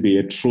needs to be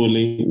a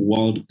truly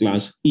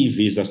world-class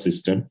e-visa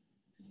system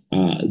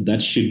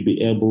that should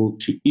be able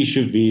to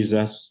issue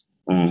visas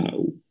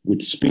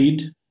with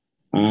speed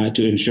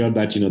to ensure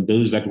that,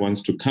 those that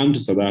wants to come to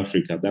South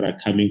Africa that are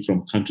coming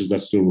from countries that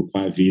still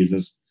require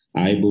visas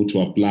are able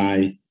to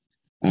apply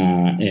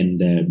and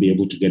be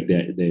able to get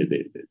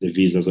the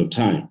visas on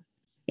time.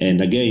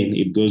 And again,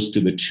 it goes to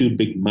the two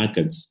big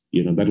markets,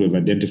 that we've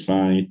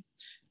identified,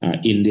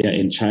 India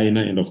and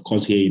China. And of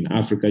course, here in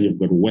Africa, you've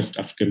got West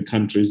African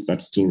countries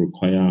that still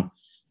require,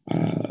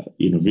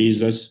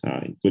 visas,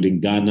 including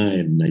Ghana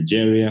and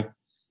Nigeria.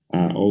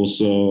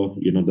 Also,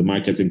 the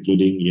markets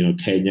including,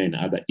 Kenya and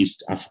other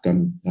East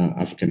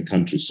African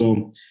countries.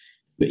 So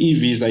the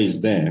e-visa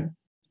is there.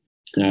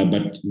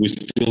 But we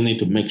still need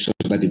to make sure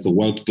that it's a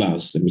world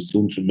class, and we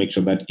still need to make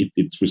sure that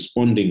it's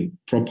responding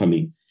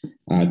properly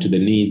to the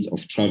needs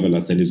of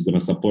travelers and is going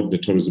to support the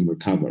tourism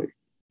recovery.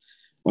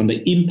 On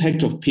the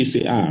impact of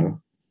PCR,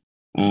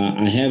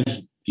 I have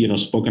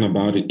spoken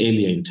about it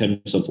earlier in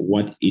terms of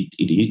what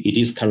it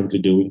is currently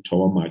doing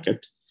to our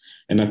market,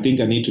 and I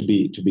think I need to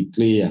be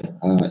clear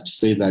to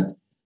say that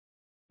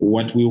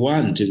what we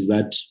want is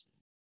that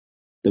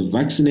the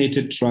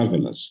vaccinated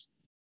travelers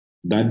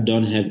that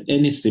don't have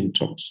any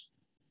symptoms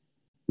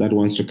that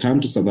wants to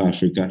come to South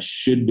Africa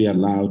should be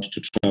allowed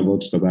to travel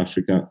to South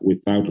Africa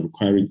without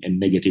requiring a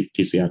negative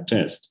PCR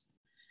test.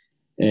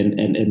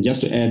 And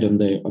just to add on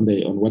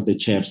what the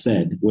chair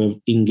said,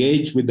 we've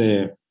engaged with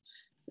the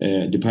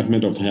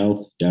Department of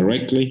Health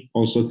directly,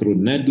 also through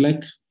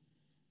NEDLEC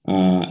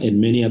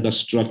and many other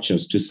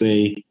structures, to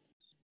say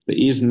there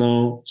is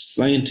no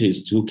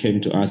scientist who came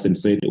to us and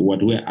said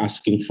what we're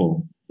asking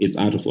for is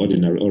out of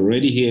ordinary.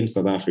 Already here in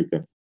South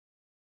Africa,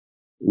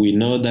 we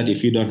know that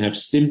if you don't have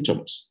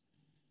symptoms,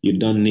 you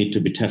don't need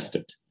to be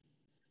tested.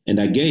 And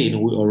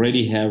again, we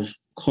already have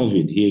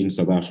COVID here in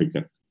South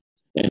Africa,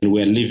 and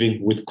we're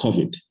living with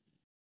COVID.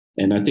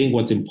 And I think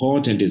what's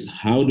important is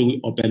how do we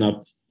open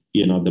up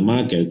the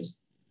markets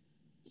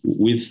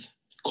with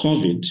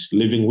COVID,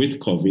 living with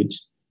COVID,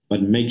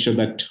 but make sure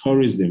that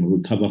tourism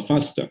recover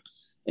faster.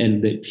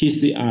 And the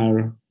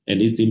PCR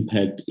and its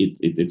impact,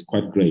 it's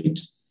quite great.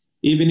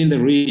 Even in the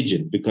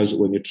region, because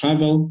when you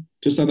travel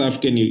to South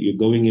Africa and you're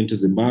going into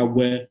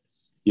Zimbabwe,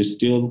 you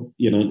still,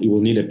 you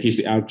will need a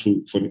PCR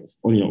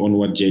on your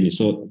onward journey.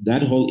 So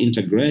that whole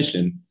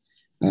integration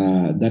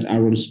that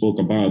Aaron spoke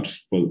about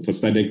for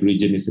SADC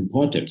region is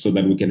important, so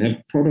that we can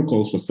have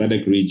protocols for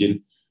SADC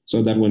region,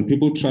 so that when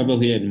people travel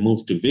here and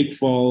move to Vic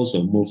Falls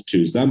or move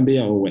to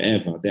Zambia or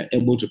wherever, they're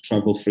able to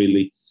travel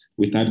freely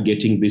without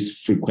getting these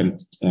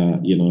frequent,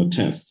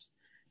 tests.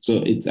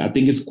 So I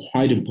think it's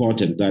quite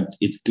important that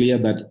it's clear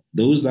that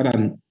those that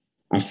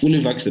are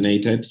fully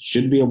vaccinated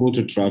should be able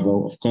to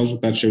travel, of course,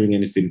 without showing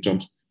any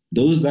symptoms.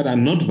 Those that are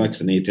not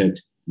vaccinated,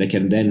 they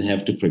can then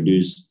have to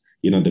produce,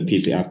 the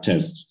PCR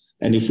test.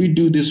 And if we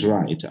do this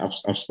right,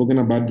 I've spoken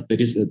about the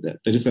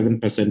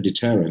 37%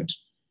 deterrent,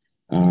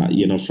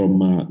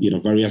 from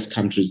various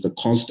countries, the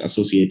cost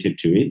associated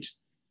to it,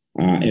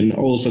 and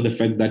also the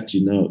fact that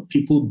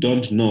people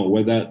don't know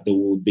whether they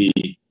will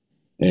be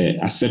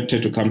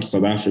accepted to come to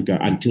South Africa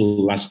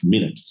until last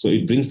minute. So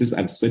it brings this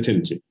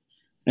uncertainty.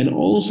 And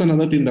also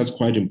another thing that's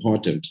quite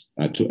important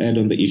to add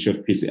on the issue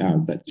of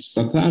PCR, that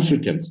South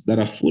Africans that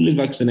are fully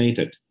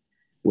vaccinated,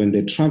 when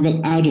they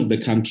travel out of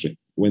the country,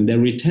 when they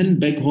return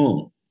back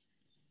home,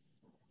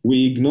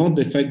 we ignore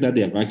the fact that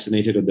they are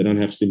vaccinated or they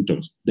don't have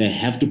symptoms. They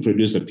have to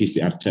produce a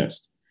PCR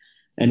test.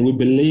 And we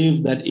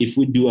believe that if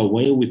we do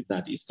away with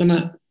that, it's going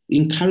to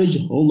encourage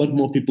a whole lot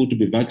more people to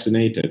be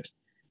vaccinated,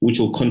 which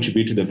will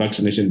contribute to the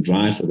vaccination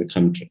drive for the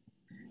country.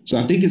 So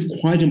I think it's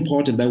quite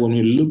important that when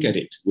we look at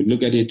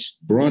it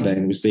broader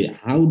and we say,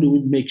 how do we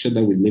make sure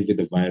that we live with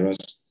the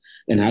virus?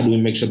 And how do we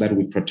make sure that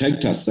we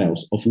protect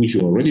ourselves, of which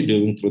we're already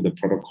doing through the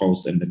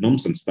protocols and the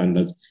norms and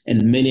standards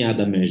and many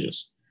other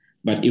measures.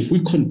 But if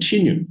we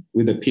continue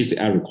with the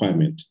PCR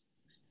requirement,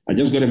 I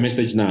just got a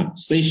message now,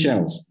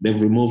 Seychelles,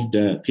 they've removed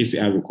the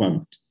PCR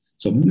requirement.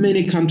 So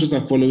many countries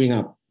are following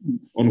up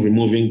on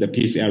removing the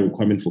PCR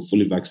requirement for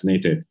fully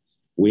vaccinated.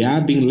 We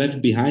are being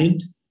left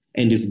behind,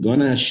 and it's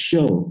going to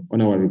show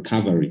on our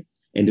recovery.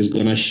 And it's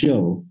going to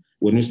show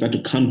when we start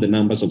to count the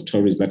numbers of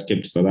tourists that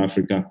came to South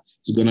Africa.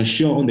 It's going to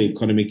show on the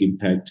economic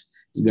impact.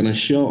 It's going to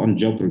show on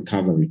job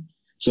recovery.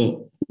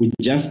 So we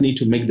just need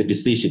to make the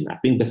decision. I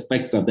think the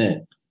facts are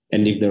there.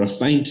 And if there are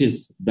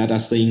scientists that are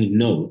saying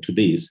no to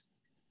this,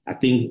 I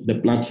think the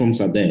platforms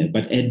are there.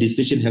 But a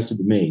decision has to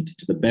be made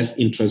to the best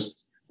interest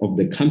of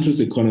the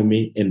country's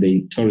economy and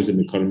the tourism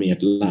economy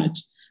at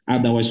large.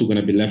 Otherwise, we're going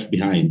to be left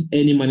behind.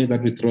 Any money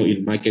that we throw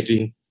in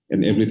marketing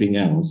and everything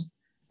else,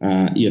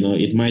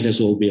 it might as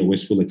well be a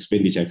wasteful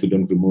expenditure if we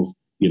don't remove,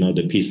 the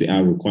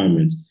PCR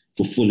requirements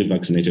for fully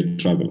vaccinated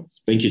travel.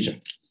 Thank you, Chair.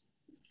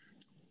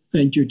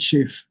 Thank you,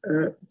 Chief.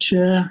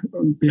 Chair,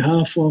 on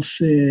behalf of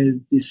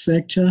the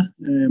sector,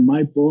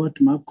 my board,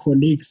 my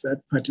colleagues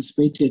that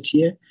participated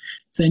here,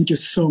 thank you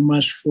so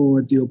much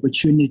for the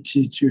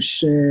opportunity to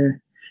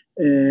share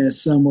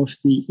some of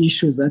the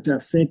issues that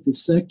affect the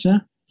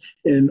sector,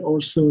 and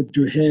also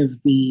to have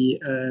the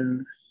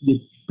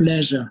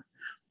pleasure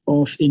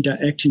of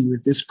interacting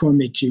with this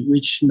committee,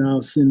 which now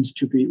seems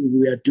to be,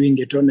 we are doing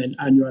it on an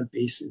annual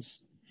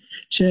basis.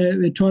 Chair,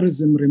 the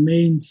tourism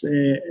remains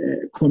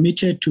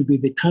committed to be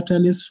the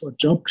catalyst for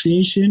job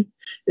creation,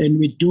 and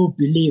we do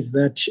believe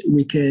that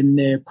we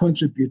can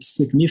contribute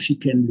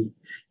significantly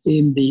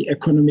in the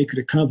economic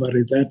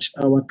recovery that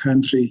our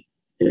country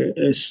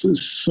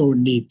so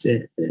needs,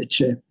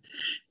 Chair.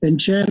 And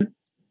Chair,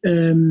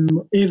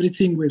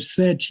 everything we've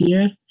said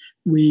here,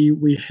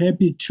 we're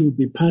happy to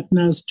be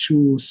partners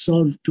to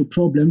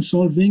problem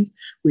solving.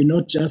 We're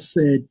not just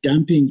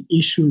dumping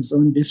issues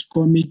on this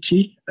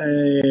committee.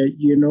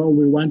 We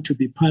want to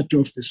be part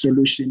of the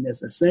solution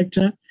as a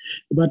sector.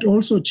 But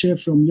also, Chair,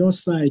 from your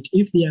side,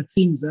 if there are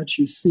things that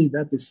you see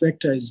that the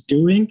sector is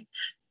doing,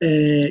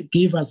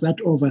 give us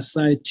that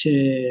oversight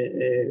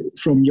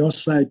from your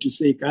side to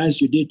say, guys,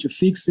 you need to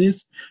fix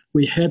this.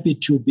 We're happy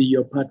to be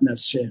your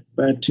partners, Chair.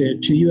 But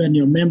to you and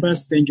your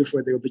members, thank you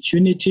for the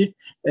opportunity.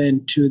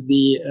 And to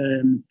the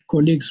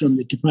colleagues from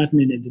the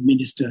department and the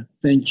minister,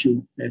 thank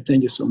you.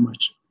 Thank you so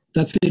much.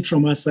 That's it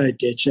from our side,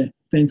 Chair.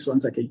 Thanks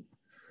once again.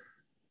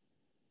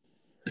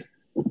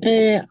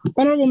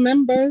 Honorable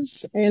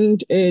members, and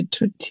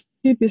to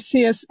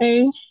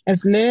TBCSA,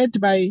 as led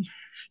by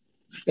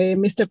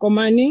Mr.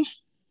 Komani,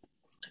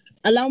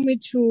 allow me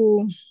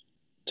to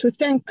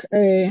thank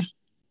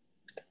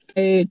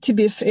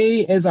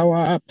TBCSA as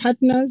our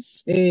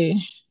partners.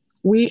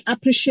 We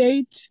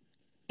appreciate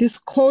this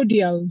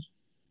cordial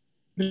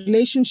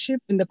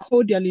relationship and the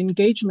cordial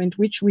engagement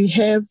which we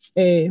have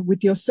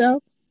with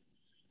yourself.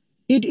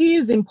 It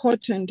is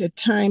important at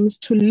times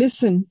to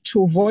listen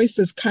to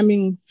voices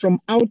coming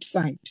from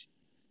outside,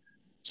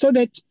 so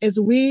that as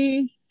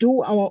we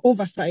do our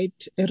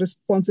oversight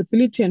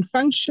responsibility and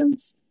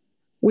functions,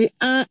 we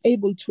are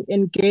able to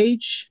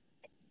engage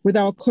with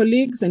our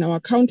colleagues and our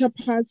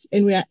counterparts,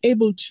 and we are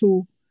able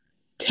to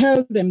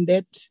tell them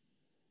that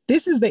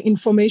this is the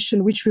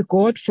information which we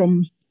got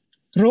from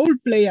role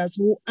players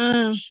who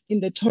are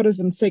in the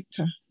tourism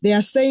sector. They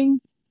are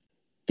saying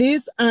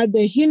these are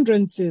the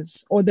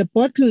hindrances or the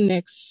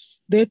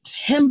bottlenecks that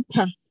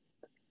hamper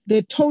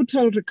the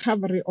total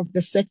recovery of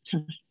the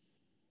sector.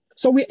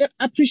 So we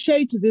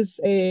appreciate this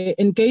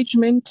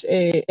engagement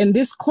and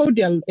this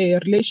cordial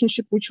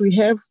relationship which we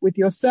have with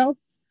yourself.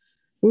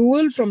 We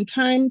will from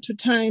time to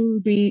time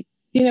be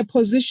in a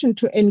position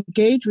to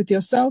engage with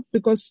yourself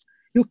because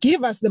you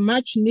give us the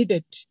much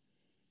needed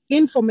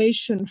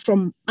information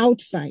from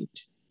outside.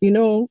 You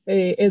know,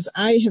 as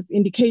I have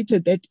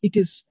indicated that it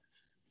is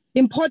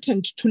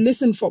important to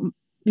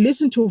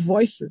listen to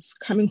voices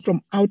coming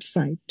from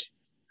outside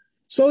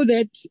so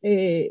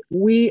that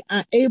we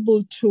are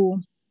able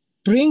to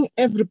bring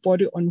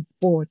everybody on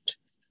board,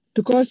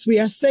 because we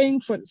are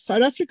saying for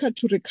South Africa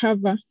to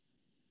recover,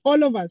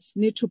 all of us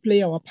need to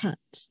play our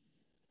part.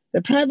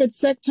 The private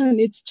sector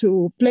needs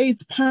to play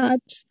its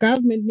part.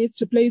 Government needs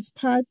to play its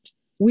part.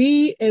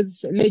 We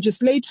as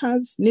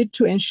legislators need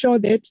to ensure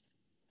that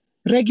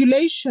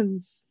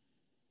regulations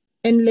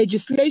and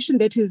legislation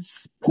that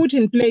is put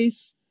in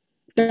place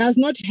does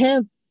not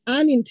have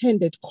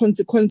unintended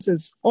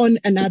consequences on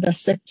another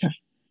sector.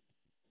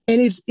 And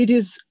it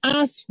is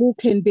us who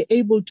can be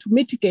able to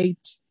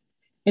mitigate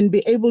and be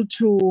able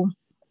to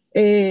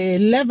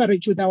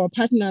leverage with our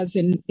partners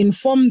and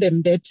inform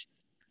them that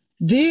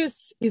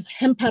this is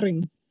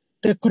hampering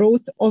the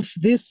growth of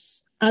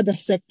this other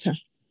sector.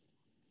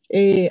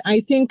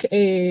 I think,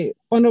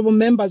 honorable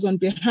members, on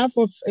behalf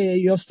of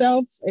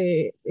yourself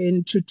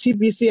and to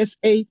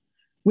TBCSA,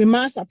 we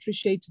must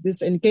appreciate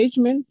this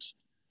engagement.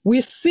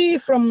 We see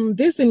from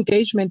this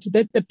engagement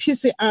that the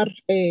PCR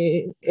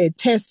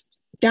test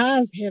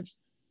does have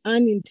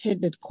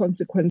unintended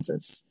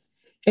consequences.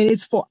 And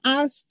it's for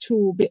us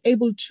to be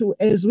able to,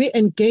 as we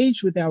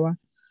engage with our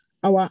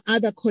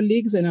other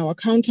colleagues and our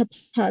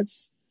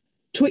counterparts,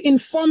 to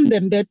inform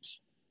them that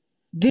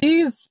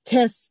these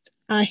tests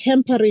are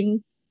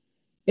hampering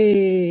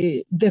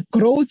the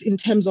growth in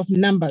terms of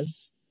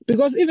numbers.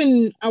 Because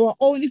even our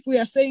own, if we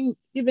are saying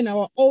even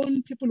our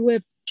own people who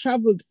have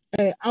traveled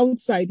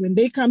outside, when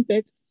they come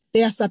back,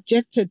 they are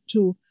subjected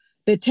to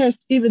the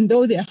test, even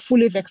though they are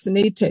fully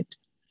vaccinated.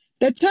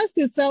 The test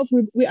itself,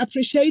 we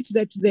appreciate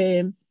that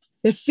the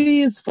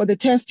fees for the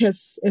test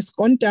has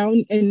gone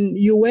down, and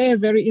you were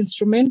very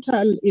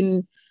instrumental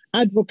in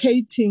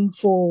advocating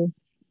for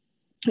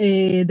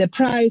the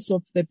price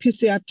of the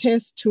PCR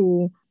test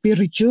to be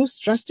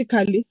reduced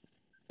drastically.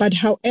 But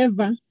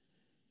however,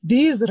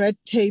 these red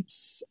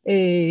tapes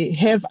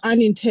have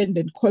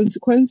unintended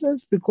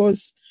consequences,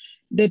 because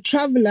the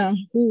traveler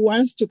who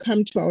wants to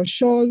come to our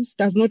shores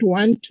does not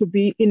want to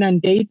be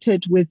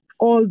inundated with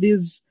all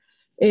these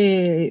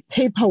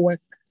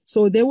paperwork.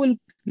 So they will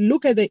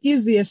look at the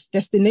easiest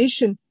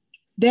destination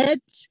that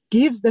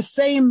gives the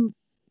same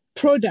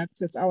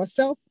products as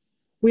ourselves.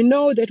 We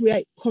know that we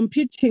are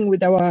competing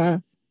with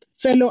our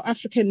fellow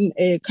African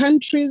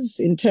countries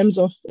in terms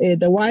of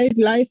the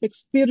wildlife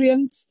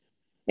experience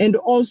and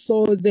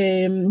also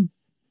the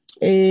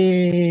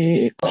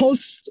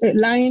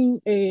coastline.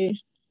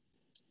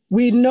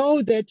 We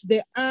know that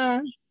there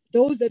are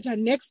those that are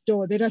next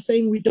door that are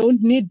saying we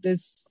don't need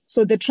this.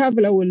 So the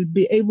traveler will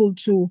be able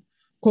to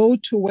go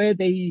to where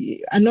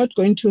they are not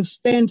going to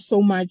spend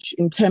so much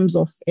in terms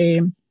of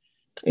the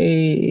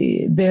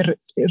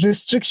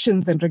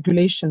restrictions and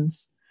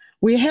regulations.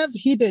 We have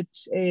heeded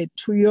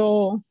to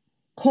your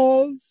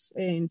calls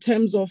in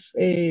terms of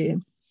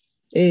the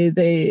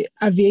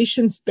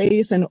aviation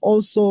space and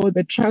also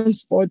the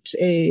transport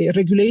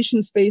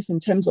regulation space in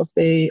terms of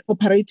the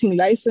operating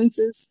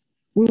licenses.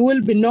 We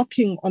will be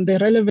knocking on the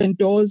relevant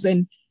doors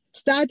and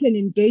start an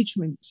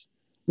engagement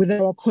with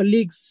our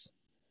colleagues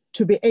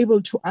to be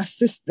able to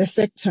assist the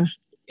sector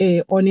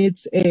on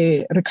its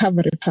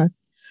recovery path.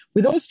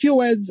 With those few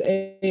words,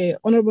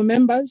 honorable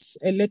members,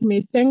 let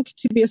me thank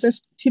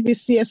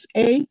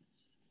TBCSA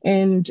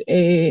and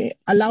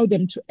allow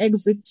them to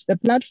exit the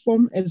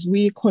platform as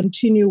we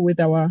continue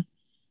with our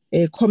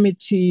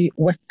committee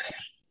work.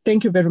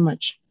 Thank you very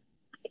much.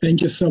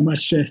 Thank you so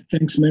much, Chair.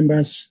 Thanks,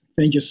 members.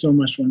 Thank you so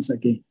much once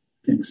again.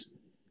 Thanks.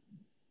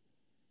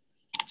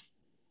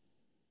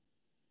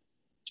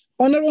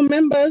 Honorable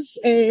members,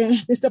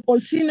 Mr.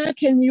 Poltina,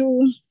 can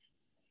you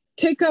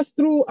take us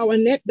through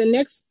the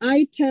next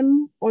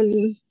item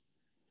on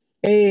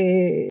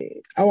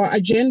our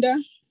agenda?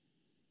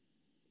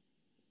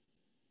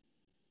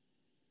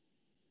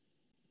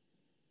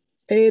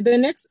 The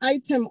next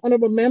item,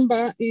 honorable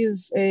member,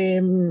 is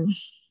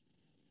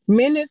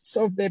minutes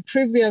of the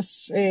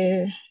previous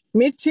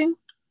meeting,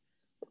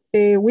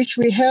 which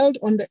we held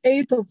on the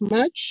 8th of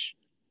March.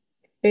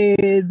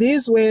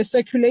 These were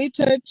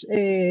circulated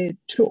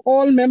to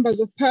all members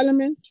of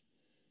parliament.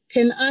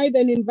 Can I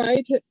then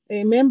invite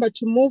a member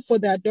to move for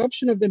the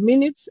adoption of the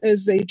minutes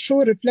as a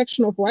true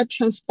reflection of what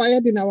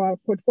transpired in our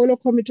portfolio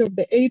committee of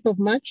the 8th of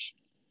March?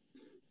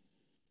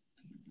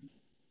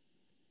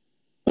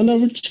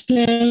 Honorable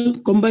Chair,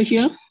 Komba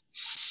here.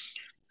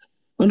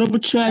 Honorable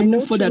Chair, I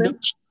move for the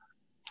adoption.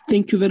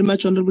 Thank you very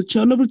much, Honorable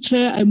Chair. Honorable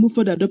Chair, I move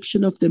for the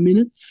adoption of the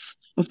minutes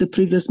of the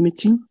previous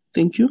meeting.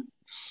 Thank you.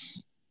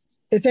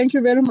 Thank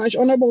you very much.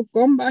 Honorable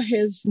Gomba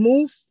has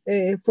moved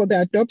for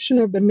the adoption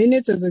of the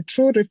minutes as a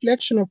true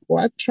reflection of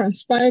what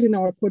transpired in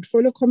our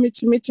portfolio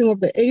committee meeting of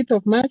the 8th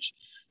of March.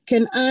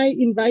 Can I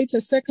invite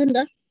a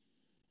seconder?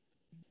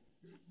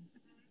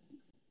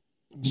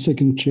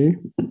 Second, Chair.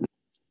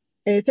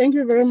 Thank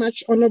you very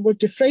much, Honorable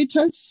De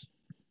Freitas.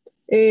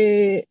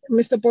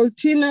 Mr.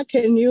 Boltina,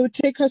 can you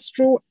take us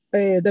through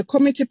the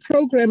committee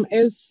program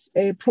as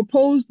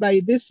proposed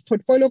by this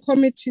portfolio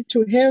committee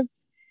to have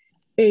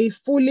a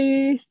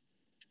fully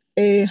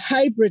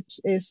hybrid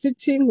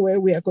sitting where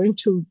we are going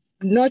to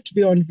not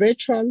be on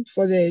virtual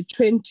for the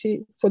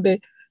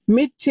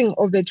meeting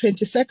of the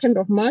 22nd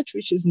of March,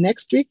 which is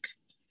next week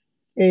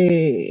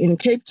in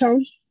Cape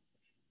Town?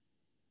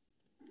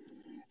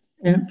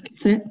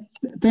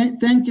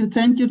 Thank you,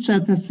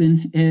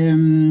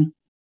 Chairperson.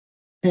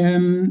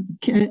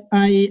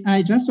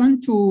 I just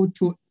want to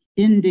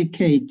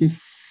indicate if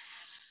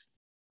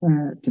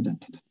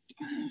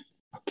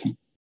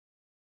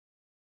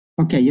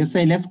okay, you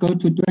say let's go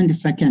to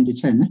 22nd,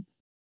 Chair.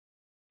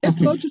 Let's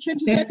go to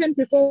 22nd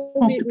before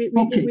we give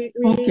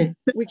the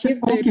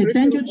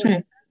thank you,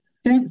 Chair.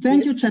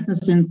 Thank you,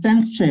 Chairperson.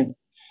 Thanks, Chair.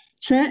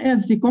 Chair,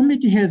 as the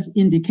committee has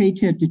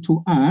indicated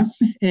to us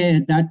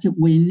that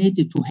we need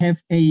to have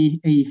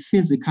a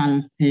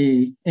physical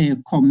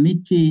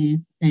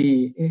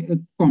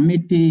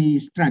committee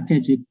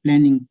strategic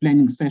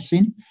planning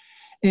session.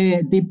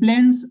 The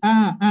plans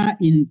are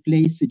in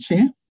place,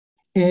 Chair.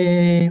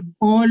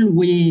 All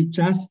we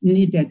just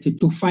needed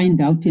to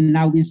find out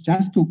now is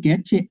just to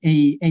get a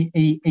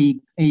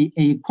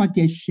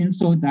quotation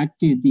so that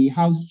the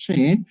House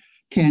Chair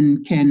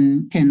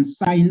can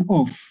sign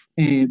off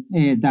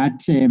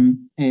that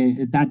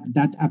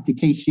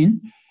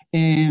application.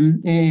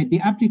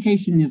 The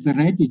application is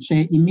ready,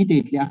 Chair.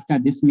 Immediately after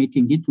this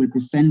meeting, it will be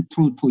sent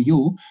through to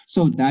you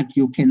so that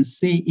you can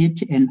see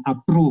it and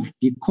approve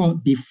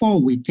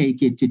before we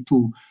take it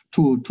to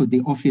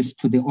the office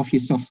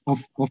of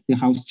the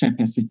House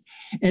Chairperson.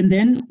 And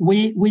then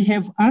we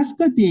have asked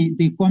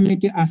the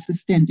committee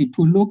assistant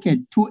to look at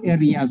two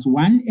areas.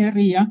 One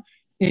area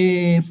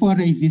for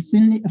a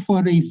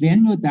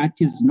venue that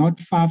is not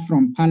far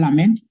from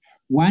Parliament.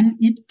 One,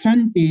 it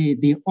can be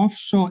the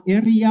offshore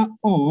area,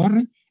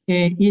 or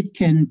it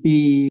can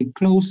be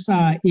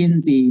closer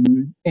in the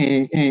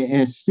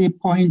Sea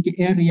Point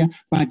area,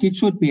 but it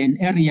should be an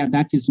area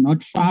that is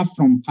not far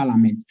from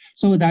Parliament,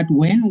 so that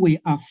when we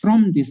are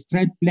from the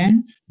Strat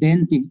Plan,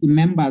 then the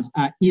members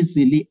are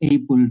easily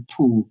able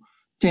to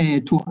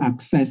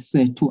access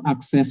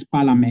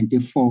Parliament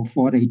for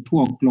a 2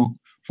 o'clock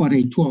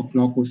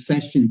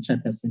session,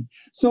 Chairperson.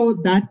 So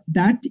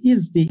that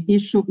is the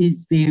issue,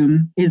 is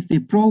the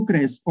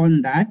progress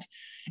on that.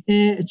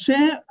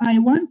 Chair, I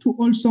want to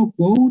also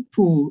go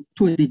to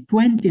the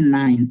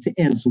 29th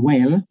as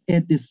well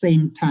at the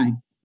same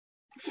time.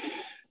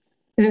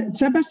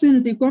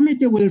 Chairperson, the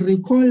committee will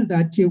recall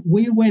that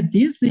we were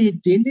busy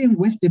dealing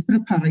with the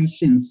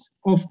preparations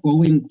of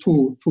going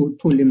to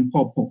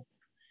Limpopo.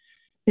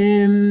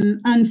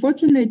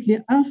 Unfortunately,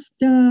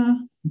 after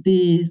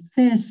the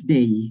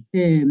Thursday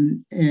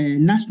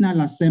National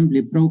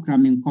Assembly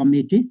Programming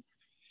Committee,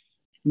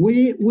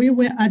 we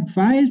were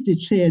advised,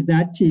 Chair,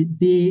 that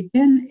the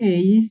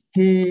NA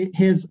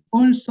has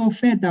also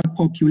further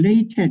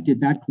populated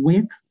the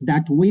week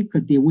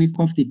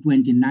of the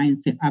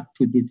 29th up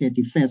to the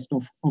 31st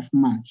of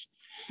March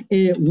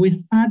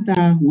with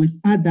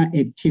other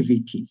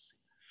activities.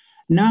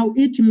 Now,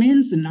 it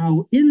means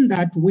now in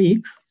that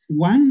week,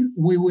 one,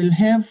 we will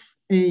have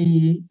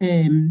a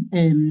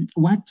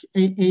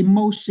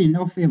motion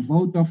of a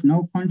vote of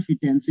no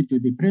confidence to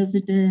the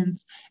president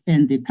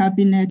and the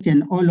cabinet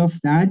and all of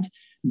that.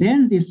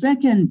 Then the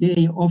second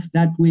day of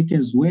that week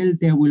as well,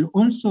 there will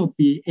also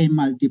be a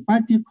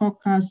multi-party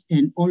caucus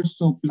and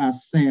also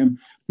plus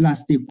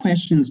the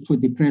questions to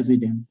the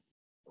president.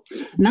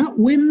 Now,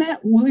 we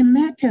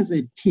met as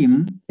a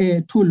team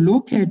to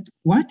look at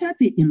what are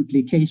the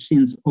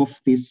implications of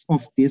this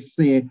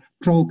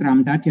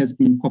program that has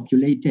been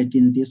populated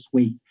in this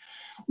way.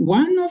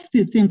 One of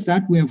the things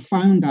that we have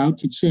found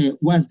out, Chair,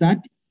 was that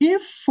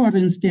if, for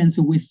instance,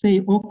 we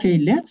say, okay,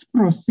 let's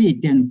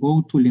proceed and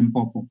go to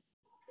Limpopo,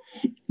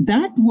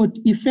 that would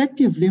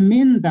effectively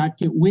mean that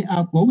we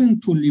are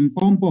going to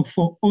Limpopo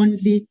for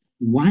only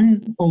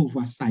one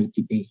oversight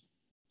day,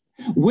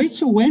 which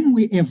when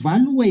we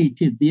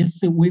evaluated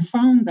this, we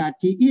found that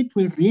it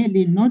will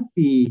really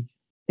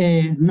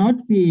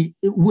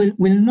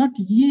will not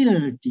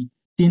yield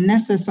the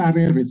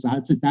necessary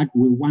results that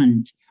we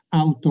want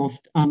out of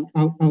that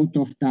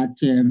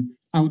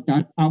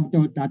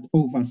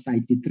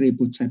oversight, the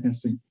triple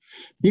Chairperson.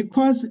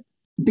 Because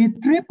the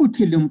triple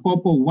to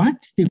Limpopo, what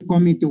the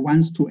committee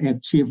wants to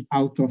achieve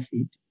out of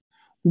it.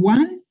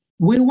 One,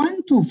 we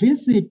want to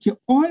visit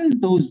all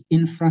those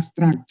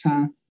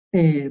infrastructure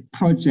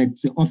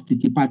projects of the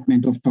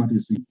Department of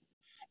Tourism.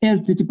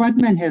 As the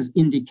department has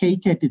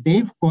indicated,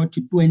 they've got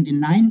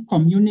 29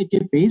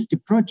 community-based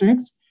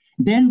projects.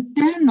 Then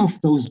 10 of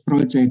those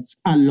projects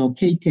are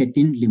located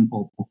in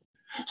Limpopo.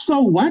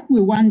 So what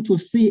we want to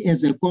see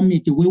as a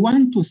committee, we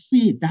want to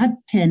see that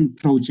 10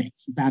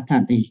 projects that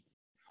are there.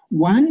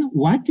 One,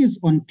 what is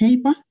on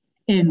paper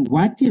and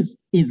what is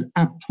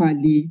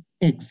actually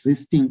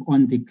existing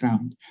on the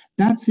ground.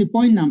 That's the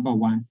point number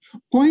one.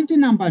 Point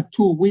number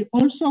two, we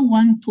also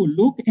want to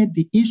look at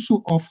the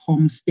issue of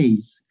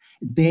homestays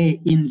there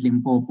in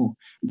Limpopo.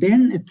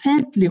 Then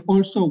thirdly,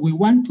 also, we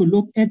want to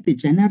look at the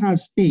general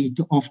state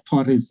of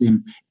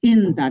tourism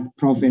in that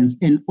province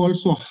and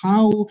also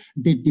how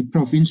the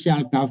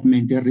provincial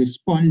government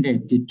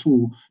responded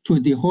to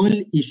the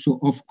whole issue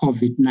of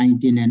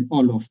COVID-19 and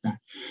all of that.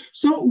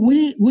 So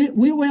we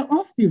were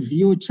of the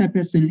view,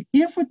 Chairperson,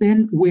 if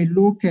then we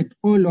look at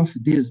all of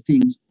these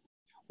things,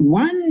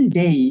 one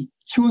day,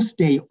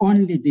 Tuesday,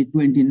 only the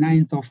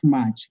 29th of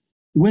March,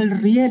 will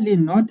really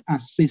not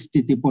assist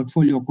the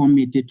portfolio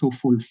committee to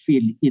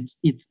fulfill its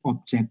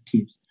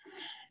objectives.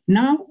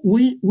 Now,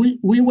 we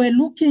were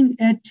looking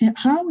at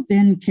how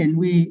then can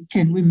we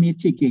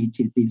mitigate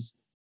this.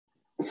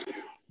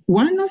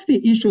 One of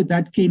the issues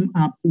that came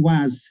up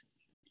was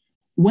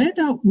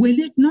whether will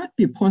it not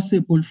be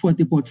possible for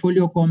the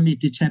portfolio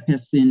committee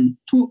chairperson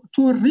to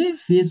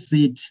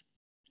revisit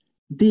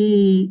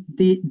the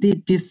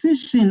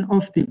decision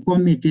of the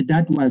committee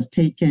that was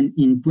taken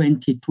in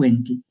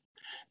 2020.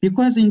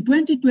 Because in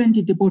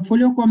 2020, the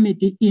portfolio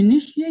committee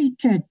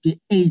initiated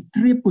a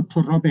trip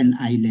to Robben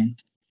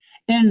Island.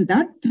 And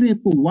that trip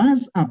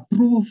was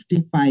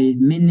approved by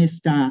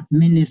Minister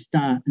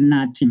Nathi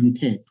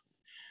Mthethwa.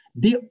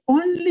 The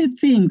only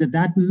thing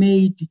that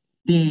made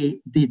the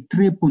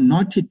trip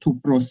not to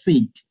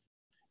proceed,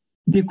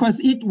 because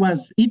it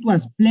was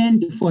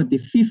planned for the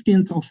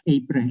 15th of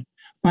April,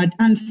 but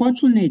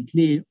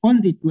unfortunately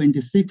on the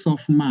 26th of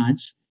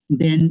March,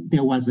 then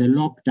there was a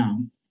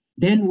lockdown.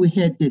 Then we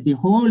had the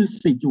whole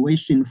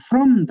situation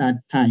from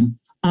that time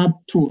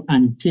up to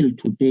until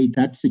today,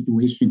 that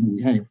situation we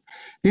have.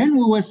 Then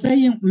we were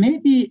saying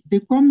maybe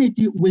the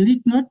committee will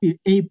it not be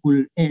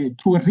able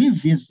to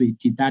revisit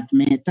that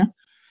matter,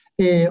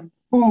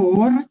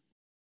 or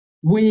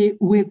we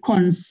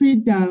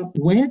consider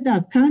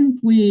whether can't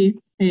we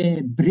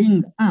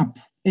bring up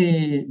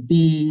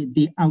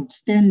the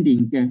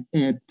outstanding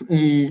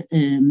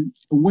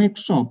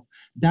workshop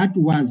that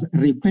was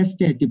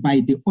requested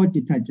by the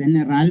Auditor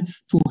General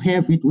to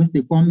have it with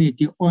the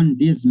committee on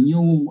these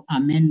new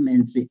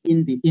amendments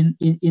in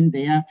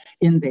their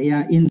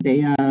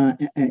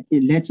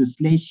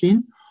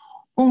legislation,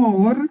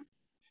 or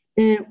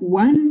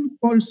one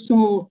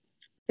also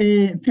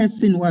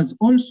person was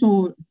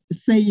also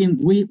saying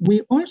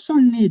we also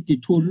need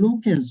to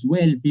look as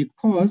well,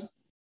 because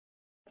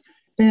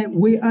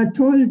we are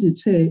told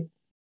in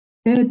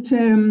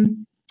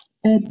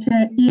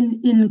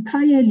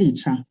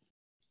Khayelitsha,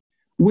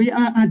 we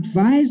are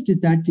advised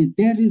that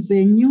there is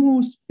a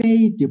new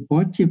Spade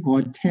Boutique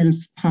Hotel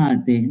Spa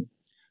there,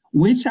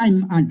 which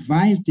I'm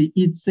advised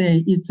it's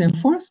a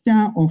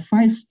 4-star or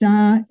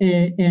 5-star,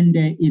 and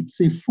it's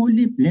a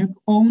fully black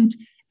owned,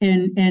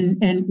 and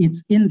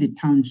it's in the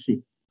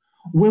township.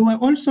 We were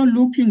also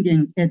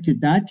looking at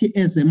that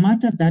as a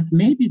matter that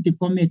maybe the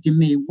committee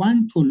may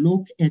want to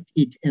look at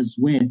it as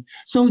well,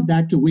 so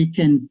that we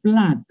can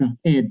plug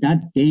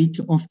that date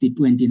of the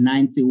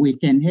 29th. We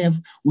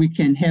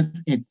can have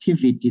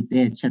activity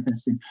there,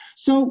 Chairperson.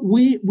 So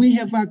we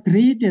have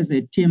agreed as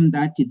a team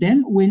that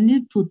then we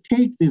need to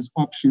take these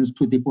options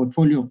to the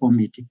portfolio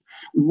committee.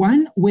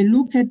 One, we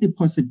look at the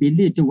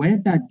possibility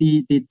whether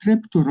the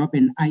trip to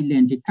Robben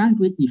Island, can't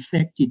we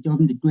effect it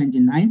on the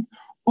 29th?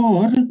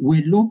 Or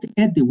we look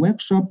at the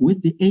workshop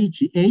with the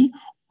AGA,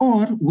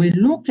 or we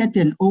look at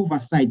an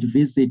oversight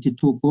visit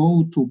to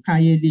go to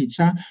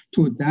Khayelitsha,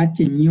 to that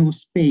new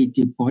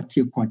Spade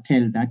Boutique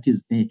Hotel that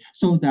is there,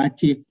 so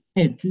that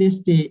at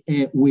least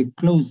we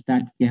close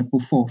that gap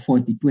for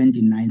the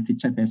 29th,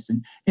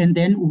 Chairperson. And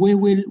then we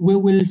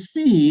will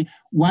see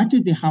what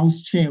the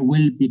House Chair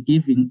will be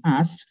giving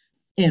us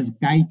as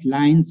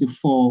guidelines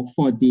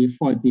for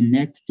the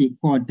next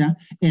quarter,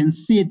 and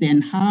see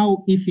then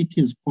how, if it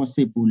is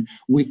possible,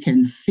 we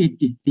can fit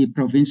the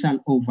provincial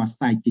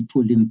oversight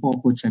to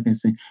Limpopo,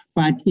 Chairperson.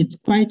 But it's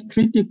quite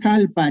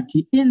critical, but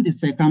in the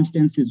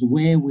circumstances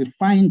where we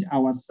find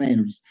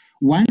ourselves,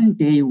 one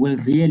day will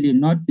really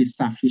not be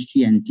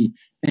sufficient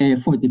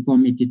for the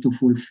committee to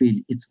fulfill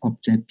its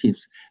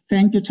objectives.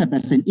 Thank you,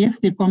 Chairperson.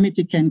 If the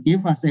committee can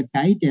give us a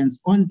guidance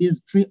on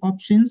these three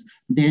options,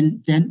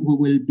 then we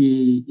will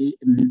be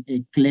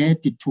glad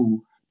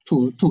to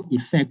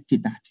effect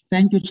that.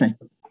 Thank you, Chair.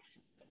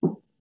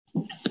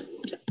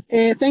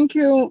 Thank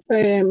you,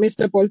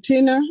 Mr.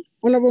 Poltina.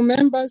 Honorable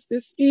members,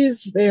 this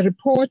is a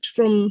report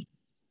from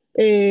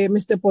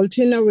Mr.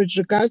 Poltina with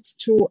regards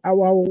to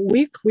our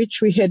week,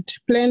 which we had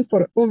planned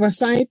for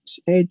oversight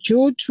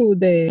due to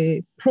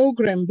the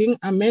program being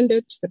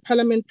amended, the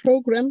Parliament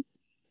program,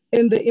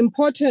 and the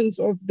importance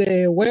of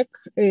the work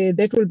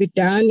that will be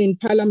done in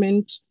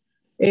Parliament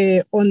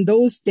on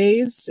those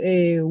days,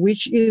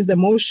 which is the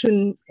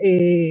motion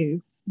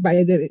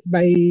by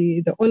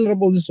the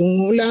Honorable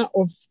Zungula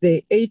of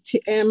the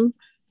ATM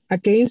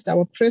against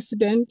our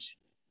President,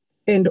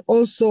 and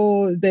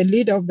also the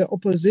leader of the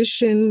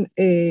opposition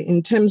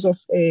in terms of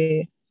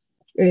a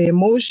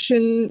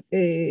motion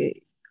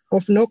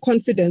of no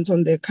confidence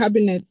on the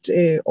cabinet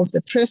of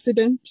the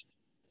president.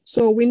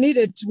 So we need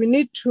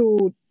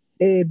to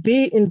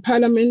be in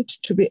parliament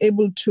to be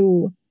able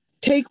to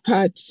take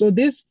part. So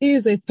this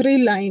is a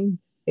 3-line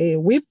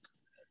whip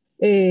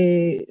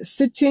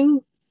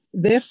sitting.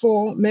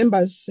 Therefore,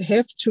 members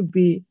have to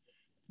be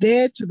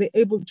there to be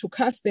able to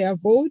cast their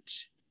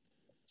vote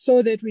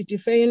so that we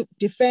defend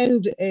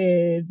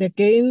the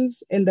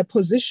gains and the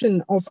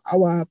position of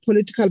our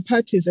political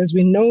parties, as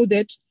we know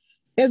that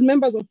as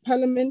members of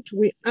parliament,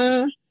 we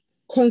are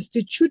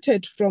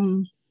constituted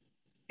from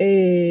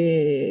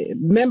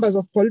members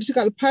of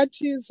political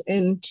parties,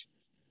 and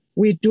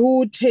we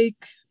do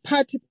take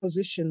party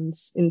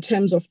positions in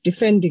terms of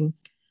defending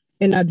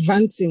and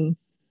advancing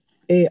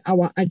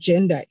our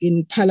agenda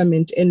in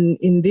parliament. And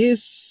in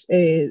this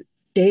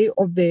day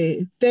of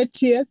the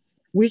 30th,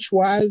 which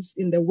was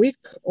in the week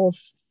of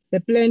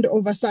the planned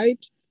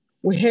oversight,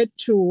 we had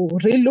to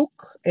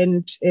relook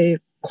and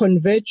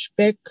converge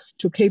back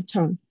to Cape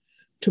Town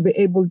to be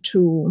able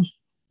to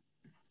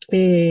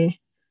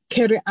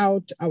carry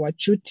out our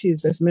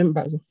duties as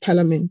members of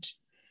parliament.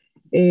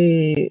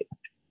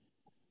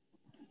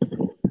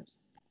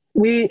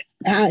 We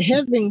are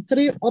having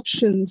 3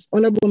 options,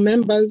 honorable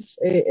members,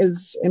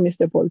 as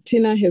Mr.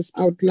 Boltina has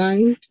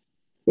outlined,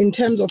 in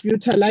terms of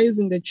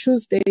utilizing the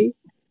Tuesday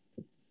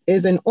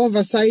as an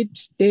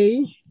oversight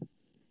day.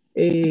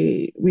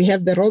 We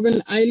have the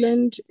Robben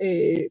Island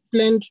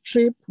planned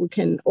trip. We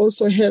can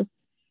also have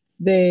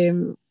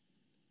the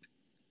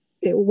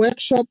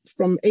workshop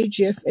from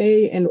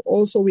AGSA, and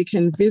also we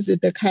can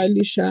visit the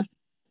Khayelitsha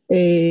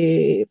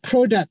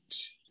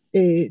product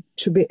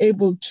to be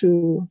able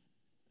to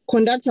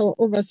conduct our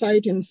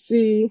oversight and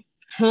see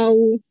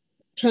how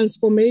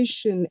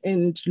transformation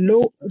and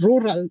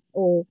rural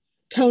or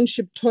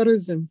township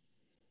tourism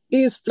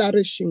is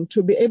flourishing,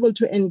 to be able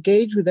to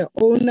engage with the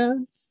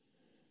owners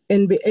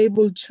and be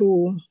able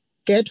to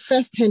get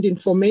first-hand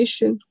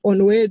information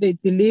on where they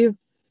believe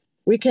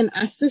we can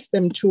assist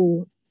them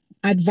to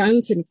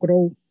advance and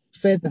grow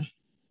further.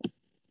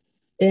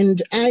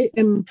 And I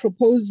am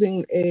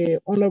proposing,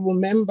 honorable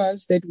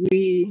members, that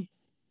we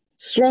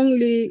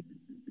strongly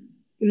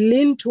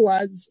lean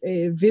towards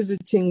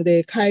visiting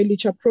the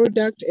Khayelitsha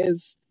product,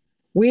 as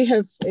we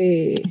have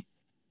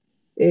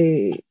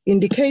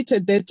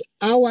indicated that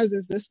ours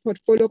as this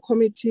portfolio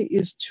committee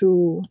is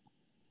to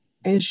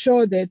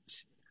ensure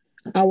that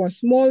our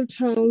small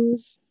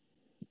towns,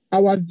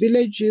 our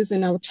villages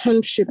and our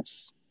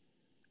townships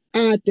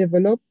are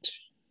developed,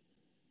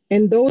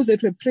 and those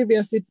that were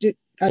previously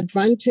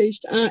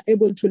advantaged are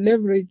able to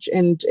leverage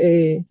and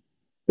be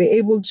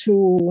able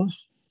to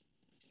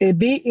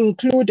be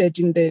included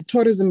in the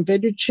tourism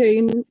value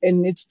chain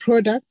and its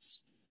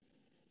products.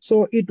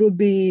 So it will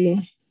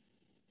be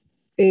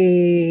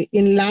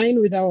in line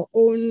with our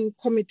own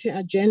committee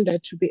agenda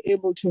to be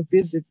able to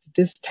visit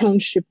this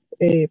township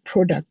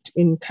product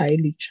in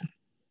Khayelitsha.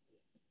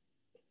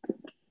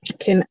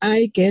 Can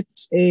I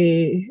get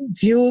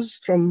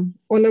views from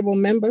honorable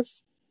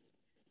members?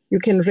 You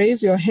can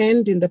raise your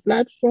hand in the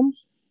platform.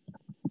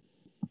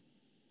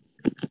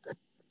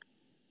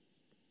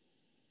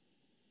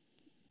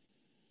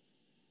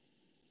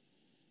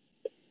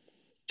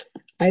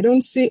 I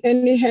don't see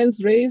any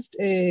hands raised.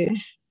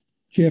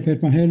 Chair, I've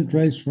had my hand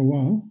raised for a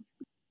while.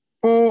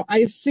 Oh,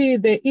 I see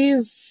there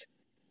is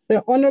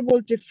the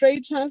Honorable De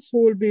Freitas,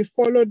 who will be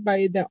followed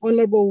by the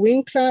Honorable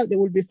Winkler. They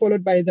will be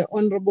followed by the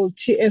Honorable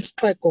T.S.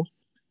 Teko.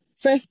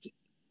 First,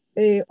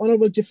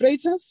 Honorable De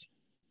Freitas.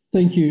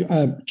 Thank you,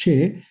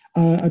 Chair.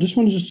 I just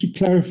wanted to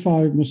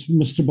clarify,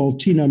 Mr.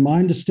 Boltina. My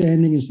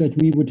understanding is that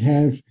we would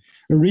have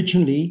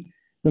originally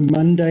the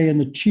Monday and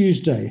the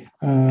Tuesday.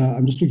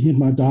 I'm just looking at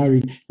my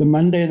diary. The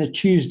Monday and the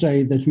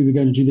Tuesday that we were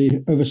going to do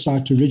the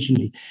oversight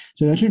originally.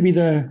 So that would be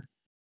the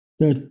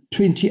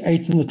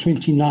 28th and the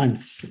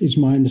 29th is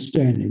my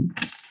understanding.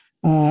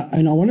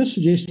 And I want to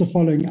suggest the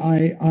following.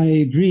 I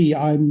agree.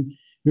 I'm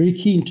very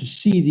keen to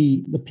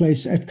see the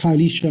place at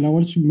Khayelitsha, and I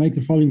wanted to make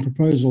the following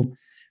proposal.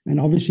 And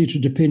obviously it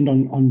would depend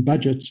on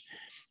budgets.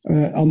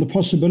 On the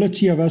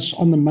possibility of us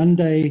on the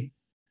Monday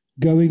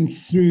going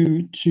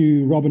through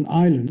to Robben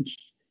Island,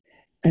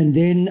 and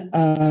then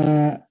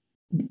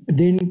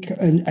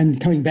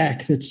coming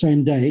back that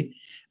same day,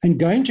 and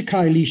going to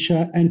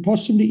Khayelitsha and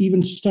possibly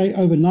even stay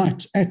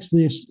overnight at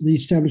the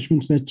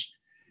establishments that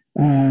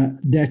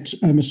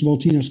Mr.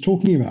 Boltina is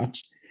talking about,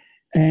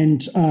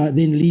 and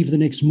then leave the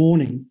next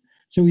morning.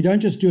 So we don't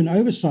just do an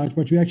oversight,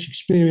 but we actually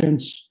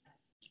experience,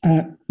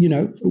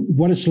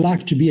 what it's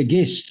like to be a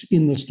guest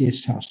in this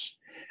guest house.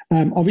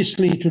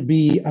 Obviously, it would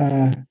be,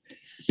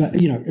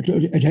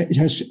 it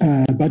has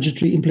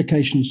budgetary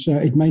implications, so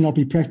it may not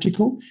be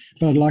practical,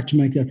 but I'd like to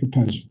make that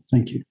proposal.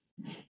 Thank you.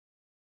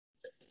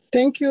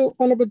 Thank you,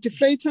 Honorable De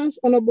Freitas.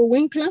 Honorable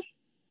Winkler.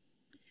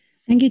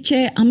 Thank you,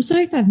 Chair. I'm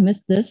sorry if I've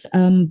missed this,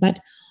 but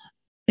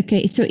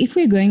okay, so if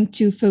we're going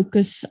to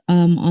focus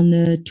on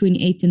the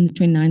 28th and the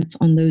 29th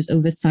on those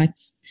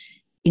oversights,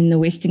 in the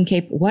Western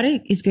Cape. What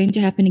is going to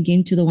happen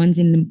again to the ones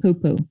in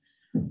Limpopo?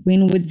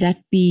 When would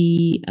that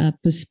be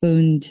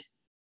postponed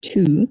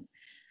to?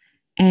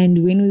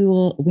 And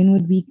when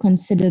would we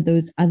consider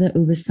those other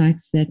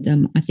oversights that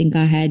I think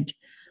I had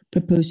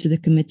proposed to the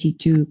committee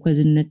to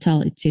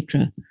KwaZulu-Natal,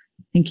 etc.?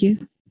 Thank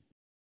you.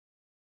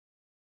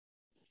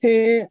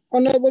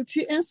 Honorable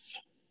TS.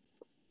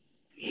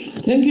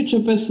 Thank you,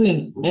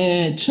 Chairperson.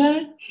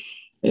 Chair,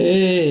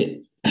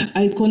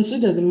 I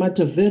consider the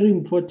matter very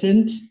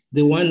important,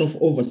 the one of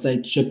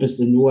oversight,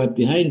 Chairperson, who are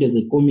behind as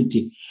a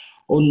committee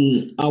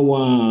on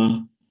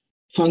our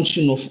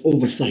function of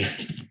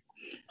oversight.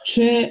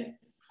 Chair,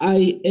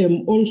 I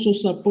am also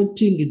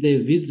supporting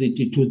the visit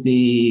to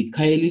the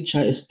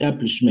Khayelitsha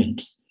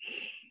establishment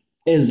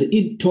as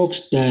it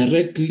talks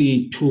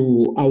directly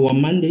to our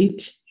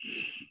mandate,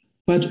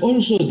 but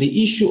also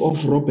the issue of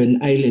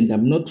Robben Island.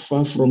 I'm not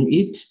far from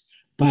it,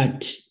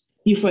 but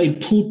if I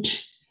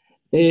put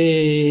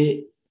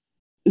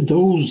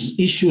those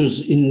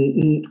issues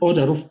in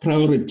order of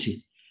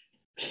priority,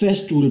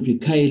 first will be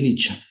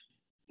Khayelitsha.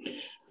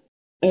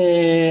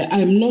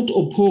 I'm not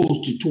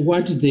opposed to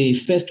what the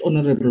first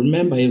honorable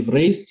member have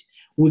raised.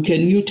 We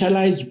can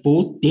utilize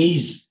both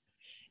days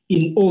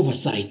in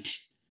oversight.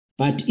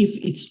 But if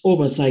it's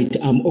oversight,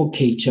 I'm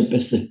okay,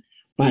 Chairperson.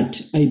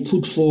 But I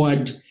put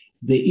forward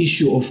the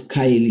issue of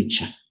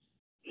Khayelitsha.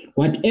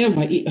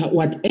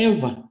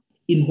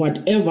 In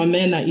whatever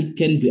manner it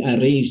can be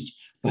arranged,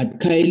 but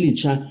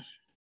Khayelitsha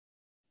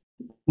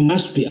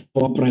must be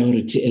our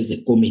priority as a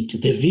committee.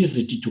 The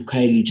visit to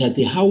Khayelitsha,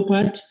 the how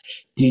part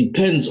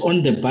depends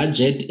on the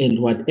budget and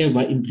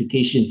whatever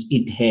implications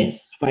it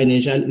has,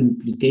 financial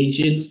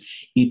implications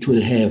it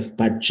will have.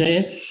 But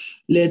Chair,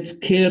 let's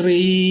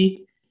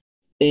carry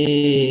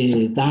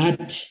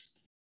that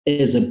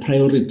as a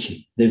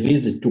priority, the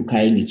visit to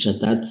Khayelitsha.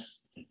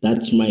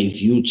 That's my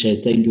view, Chair.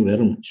 Thank you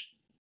very much.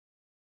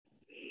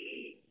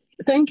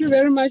 Thank you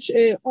very much,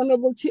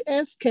 Honorable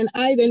TS. Can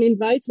I then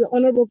invite the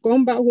Honorable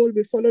Gomba, who will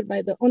be followed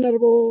by the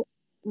Honorable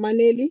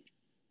Maneli?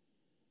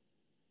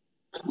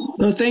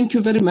 No, thank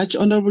you very much,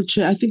 Honorable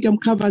Chair. I think I'm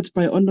covered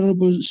by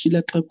Honorable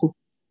Sheila Xako.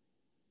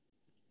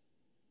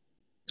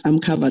 I'm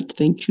covered.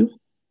 Thank you.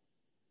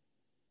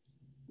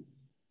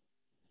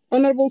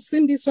 Honorable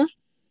Cindy, sir.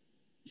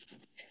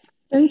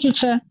 Thank you,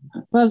 Chair. I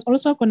was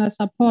also going to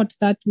support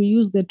that we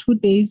use the 2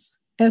 days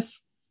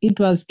as it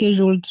was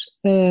scheduled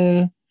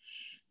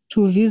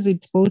to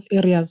visit both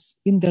areas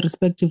in the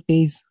respective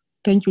days.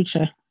 Thank you,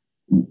 Chair.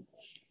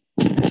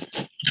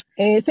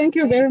 Thank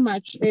you very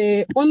much.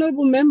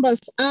 Honorable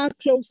members are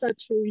closer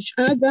to each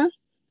other.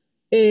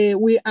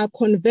 We are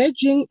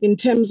converging in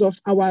terms of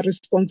our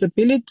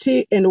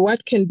responsibility and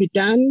what can be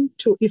done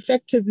to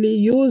effectively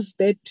use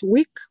that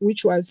week,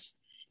 which was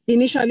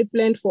initially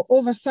planned for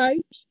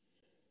oversight.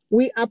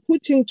 We are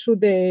putting to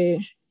the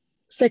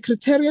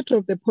Secretariat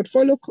of the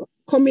Portfolio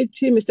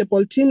Committee, Mr.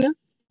 Boltina,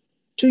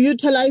 to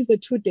utilize the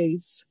 2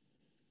 days.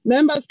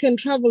 Members can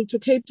travel to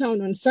Cape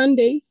Town on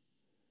Sunday,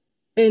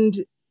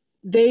 and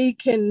they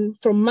can,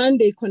 from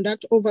Monday,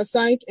 conduct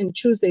oversight, and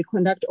Tuesday,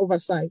 conduct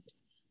oversight.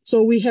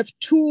 So we have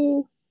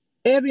 2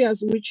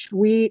 areas which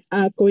we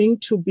are going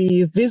to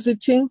be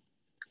visiting,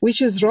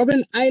 which is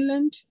Robben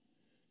Island.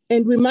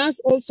 And we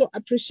must also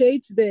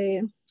appreciate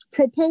the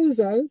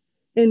proposal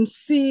and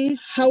see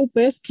how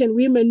best can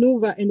we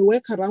maneuver and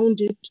work around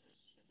it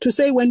to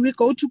say when we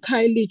go to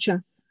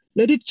Khayelitsha,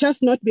 let it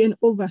just not be an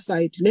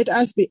oversight. Let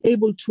us be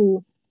able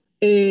to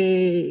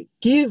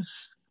give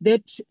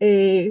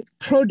that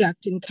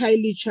product in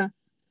Khayelitsha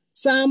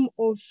some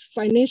of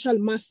financial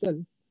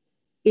muscle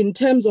in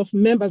terms of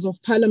members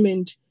of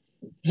parliament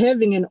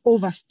having an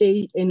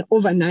overstay and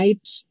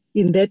overnight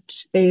in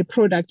that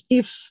product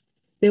if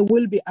there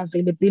will be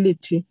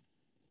availability.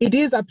 It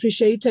is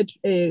appreciated,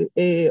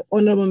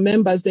 honorable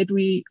members, that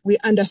we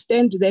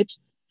understand that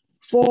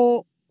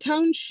for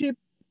township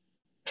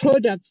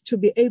products to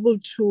be able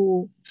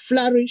to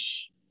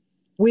flourish,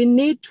 we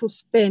need to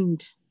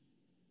spend.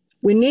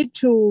 We need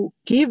to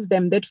give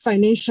them that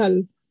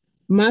financial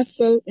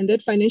muscle, and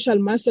that financial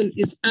muscle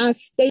is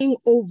us staying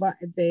over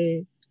at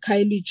the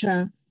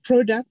Khayelitsha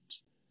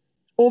product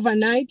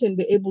overnight and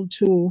be able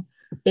to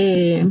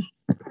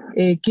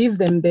give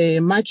them the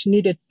much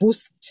needed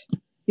boost,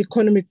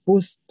 economic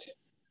boost.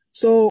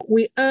 So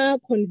we are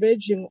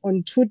converging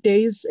on 2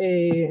 days,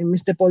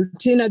 Mr.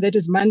 Boltina, that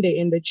is Monday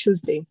and the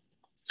Tuesday.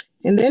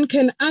 And then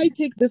can I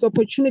take this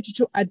opportunity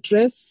to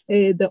address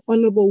the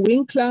Honorable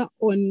Winkler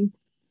on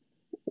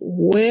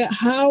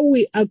how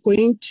we are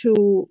going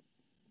to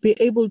be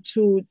able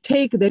to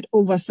take that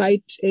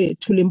oversight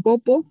to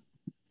Limpopo,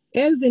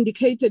 as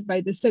indicated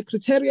by the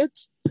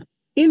Secretariat,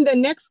 in the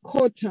next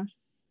quarter,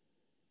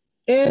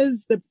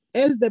 as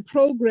the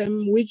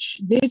program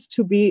which needs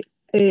to be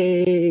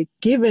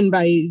given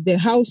by the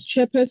House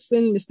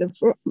Chairperson, Mr.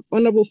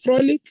 Honorable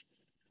Frolik,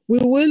 we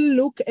will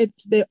look at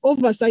the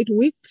oversight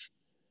week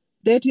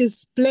that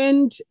is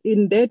planned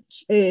in that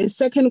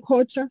second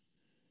quarter,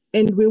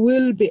 and we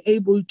will be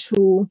able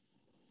to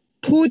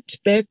put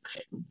back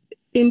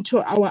into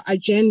our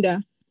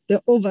agenda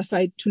the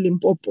oversight to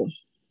Limpopo.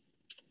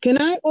 Can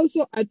I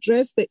also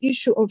address the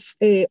issue of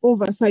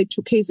oversight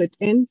to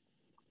KZN?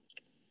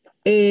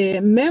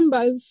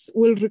 Members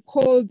will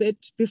recall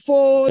that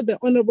before the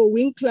Honorable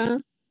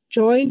Winkler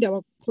joined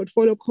our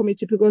portfolio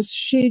committee, because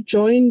she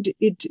joined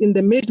it in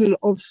the middle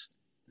of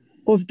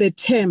the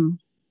term,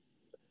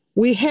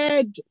 we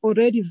had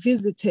already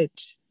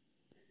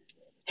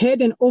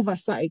had an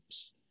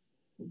oversight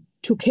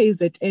to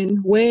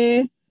KZN,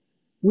 where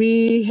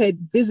we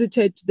had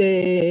visited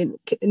the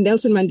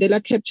Nelson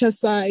Mandela capture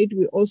site.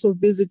 We also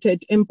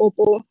visited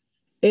Mpopo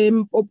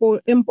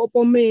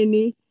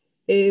Many.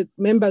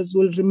 Members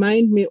will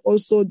remind me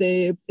also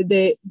the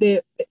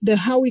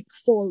Howick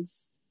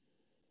Falls.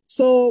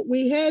 So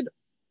we had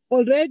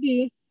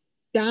already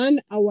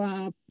done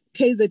our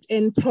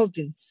KZN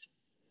province.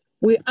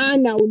 We are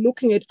now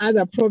looking at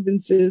other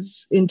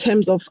provinces in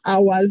terms of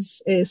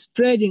ours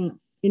spreading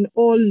in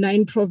all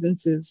 9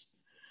 provinces.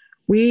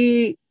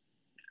 We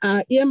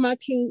are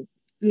earmarking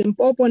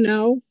Limpopo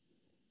now,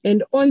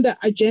 and on the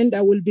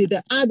agenda will be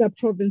the other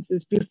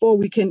provinces before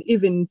we can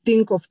even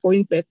think of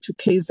going back to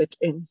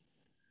KZN.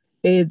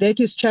 That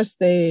is just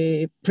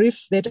the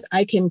brief that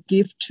I can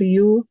give to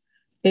you,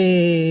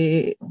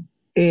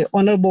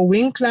 Honorable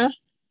Winkler.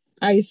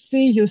 I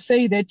see you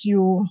say that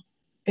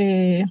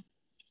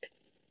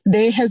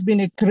there has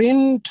been a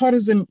green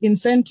tourism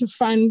incentive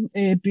fund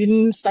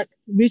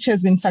which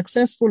has been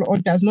successful or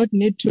does not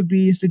need to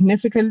be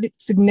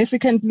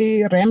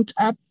significantly ramped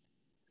up.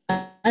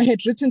 I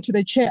had written to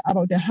the chair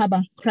about the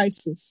harbour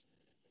crisis.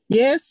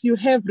 Yes, you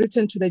have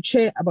written to the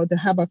chair about the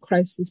harbour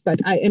crisis,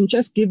 but I am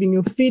just giving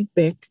you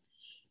feedback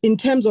in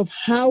terms of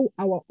how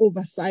our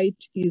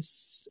oversight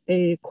is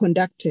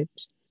conducted.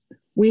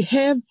 We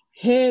have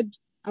had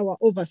our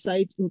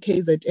oversight in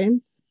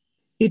KZN.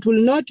 It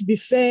will not be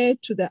fair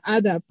to the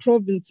other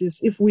provinces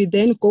if we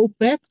then go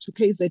back to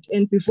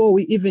KZN before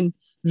we even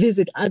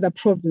visit other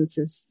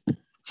provinces.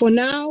 For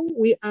now,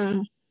 we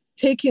are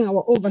taking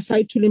our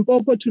oversight to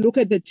Limpopo to look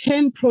at the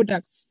 10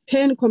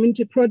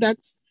 community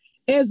products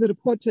as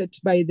reported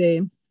by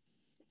the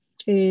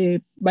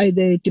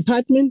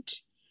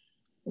department.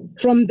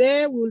 From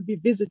there, we will be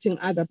visiting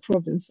other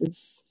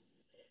provinces.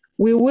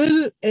 We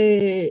will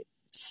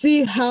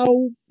see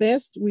how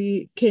best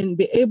we can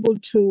be able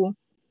to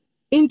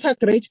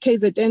integrate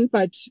KZN,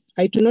 but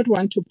I do not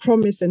want to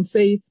promise and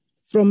say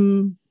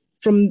from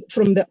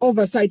the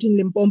oversight in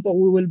Limpopo,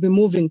 we will be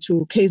moving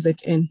to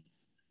KZN.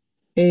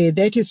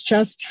 That is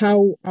just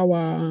how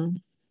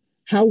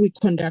we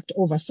conduct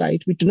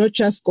oversight. We do not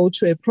just go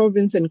to a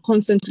province and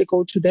constantly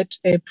go to that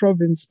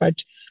province,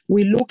 but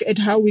we look at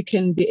how we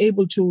can be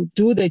able to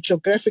do the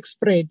geographic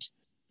spread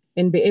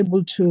and be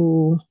able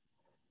to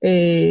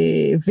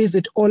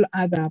visit all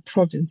other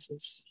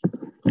provinces.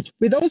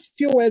 With those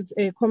few words,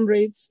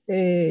 comrades,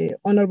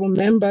 honorable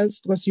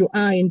members, because you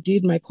are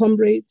indeed my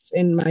comrades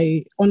and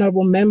my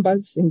honorable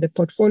members in the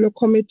portfolio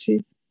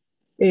committee,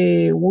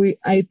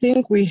 I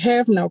think we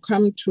have now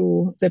come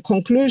to the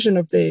conclusion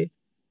of the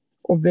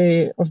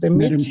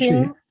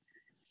meeting.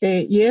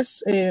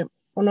 Yes,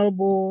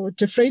 Honorable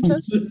De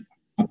Freitas.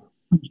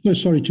 I'm so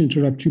sorry to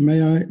interrupt you.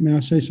 May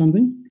I say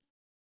something?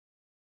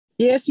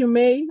 Yes, you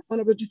may,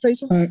 Honorable De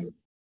Freitas.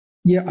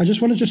 Yeah, I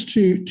just wanted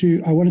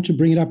I wanted to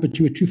bring it up, but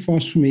you were too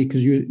fast for me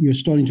because you're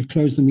starting to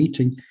close the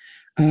meeting.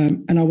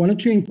 And I wanted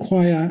to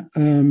inquire,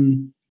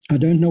 I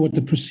don't know what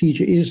the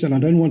procedure is, and I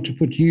don't want to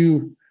put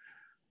you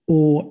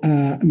or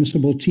Mr.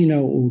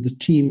 Boltino or the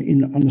team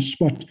on the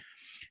spot.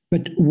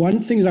 But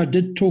one thing that I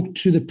did talk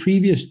to the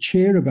previous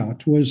chair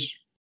about was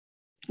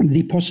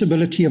the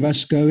possibility of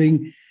us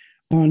going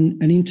on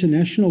an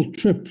international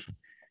trip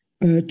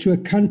to a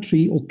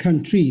country or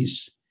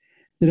countries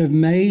that have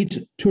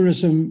made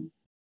tourism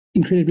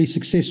incredibly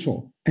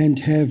successful and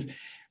have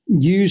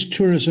used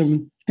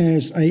tourism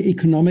as an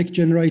economic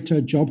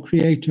generator, job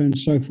creator, and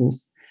so forth.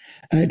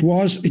 It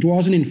was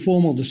an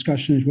informal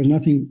discussion. It was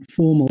nothing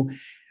formal.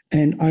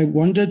 And I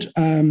wondered,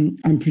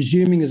 I'm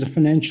presuming there's a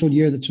financial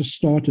year that's just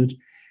started,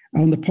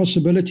 on the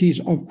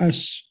possibilities of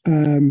us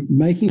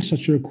making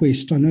such a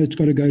request. I know it's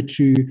got to go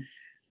to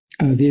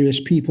various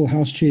people,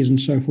 house chairs and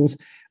so forth.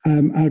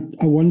 I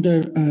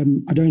wonder,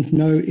 I don't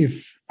know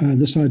if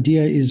this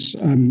idea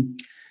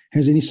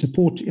has any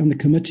support on the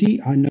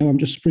committee. I know I'm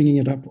just springing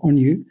it up on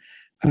you,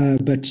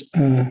 but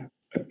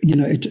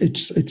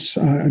it's.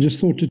 I just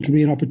thought it would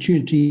be an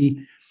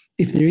opportunity,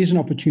 if there is an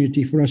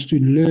opportunity for us to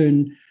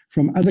learn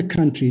from other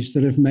countries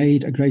that have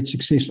made a great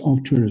success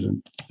of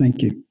tourism.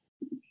 Thank you.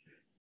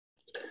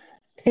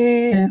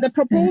 The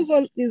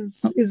proposal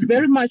is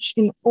very much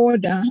in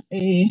order,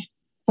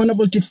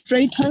 Honourable De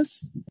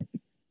Freitas.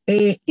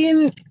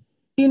 In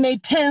a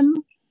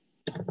term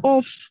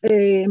of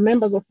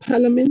members of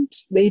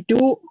parliament, they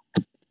do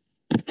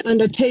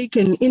undertake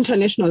an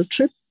international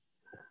trip.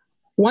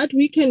 What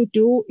we can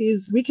do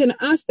is we can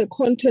ask the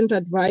content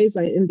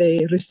advisor and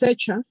the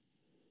researcher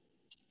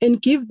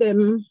and give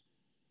them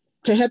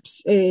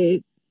perhaps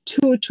 2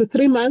 to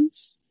 3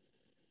 months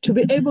to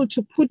be able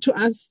to put to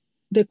us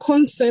the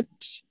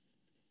concept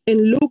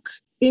and look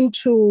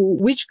into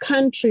which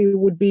country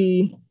would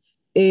be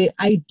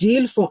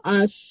ideal for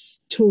us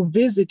to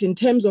visit in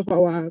terms of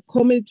our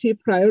committee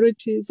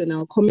priorities and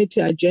our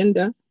committee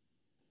agenda,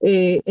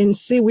 and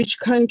see which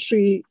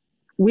country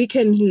we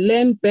can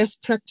learn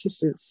best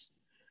practices.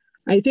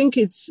 I think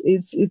it's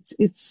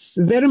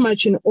very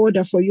much in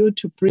order for you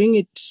to bring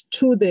it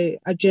to the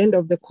agenda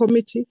of the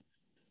committee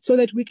so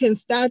that we can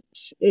start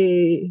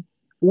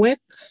work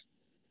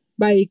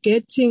by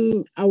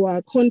getting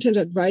our content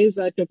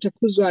advisor, Dr.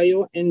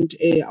 Kuzwayo, and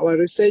our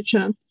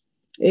researcher,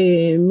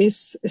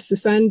 Ms.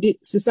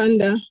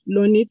 Sisanda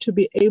Loni, to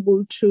be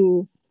able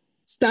to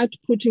start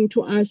putting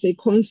to us a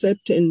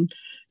concept and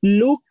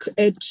look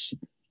at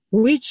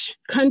which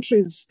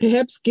countries,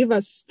 perhaps give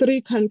us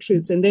 3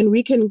 countries, and then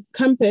we can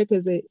come back,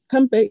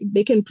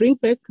 they can bring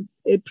back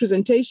a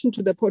presentation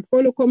to the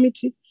portfolio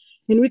committee,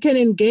 and we can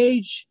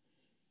engage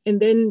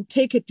and then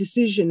take a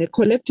decision, a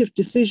collective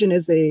decision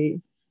as a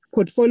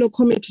portfolio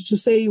committee to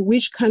say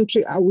which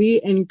country are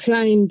we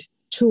inclined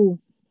to.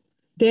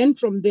 Then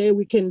from there,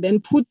 we can then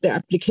put the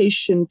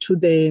application to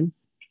the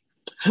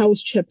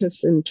House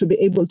chairperson to be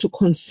able to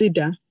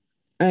consider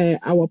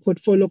our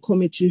portfolio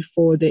committee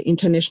for the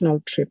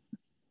international trip.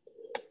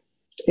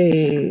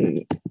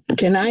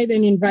 Can I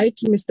then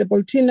invite Mr.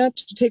 Boltina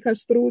to take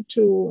us through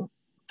to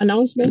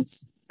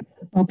announcements?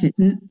 Okay.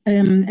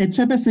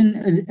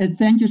 Chairperson,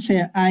 thank you,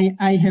 Chair.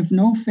 I have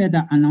no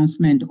further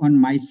announcement on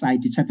my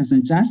side,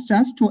 Chairperson.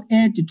 Just to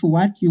add to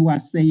what you are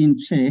saying,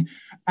 Chair,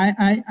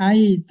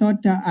 I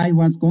thought I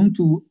was going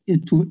to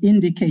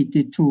indicate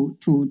to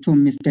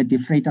Mr. De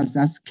Freitas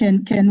that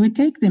can we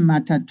take the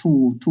matter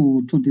to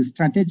the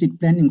strategic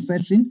planning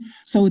session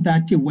so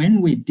that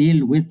when we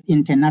deal with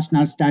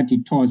international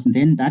study tours,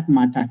 then that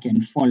matter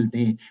can fall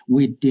there.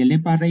 We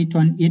deliberate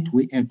on it,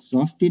 we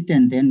exhaust it,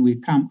 and then we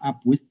come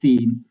up with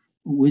the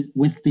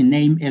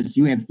name, as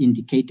you have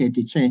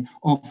indicated, Chair,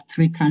 of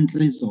 3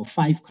 countries or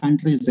 5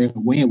 countries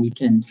where we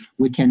can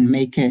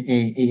make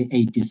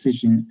a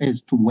decision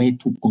as to where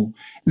to go.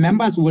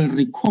 Members will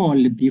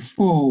recall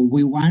before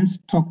we once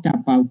talked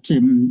about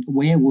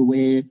where we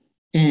were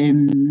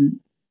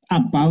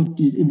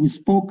we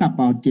spoke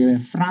about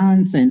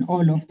France and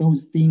all of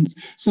those things.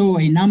 So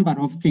a number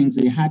of things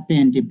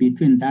happened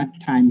between that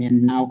time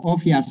and now.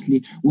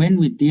 Obviously, when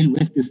we deal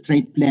with the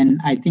straight plan,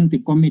 I think the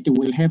committee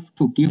will have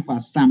to give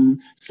us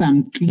some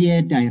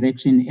clear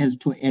direction as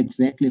to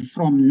exactly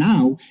from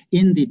now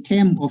in the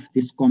term of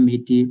this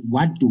committee,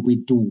 what do we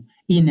do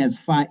in as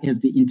far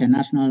as the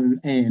international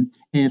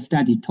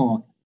study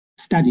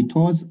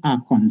tours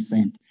are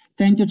concerned.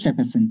 Thank you,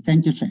 Chairperson.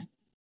 Thank you, Chair.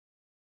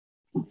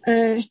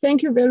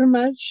 Thank you very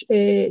much.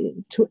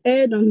 To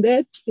add on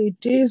that,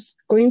 it is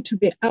going to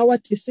be our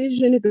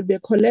decision. It will be a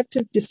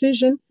collective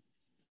decision.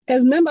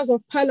 As members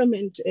of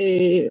parliament,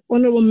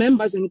 honorable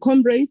members and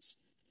comrades,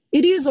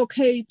 it is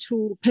okay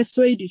to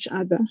persuade each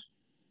other,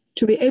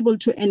 to be able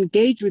to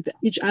engage with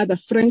each other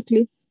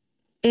frankly,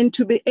 and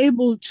to be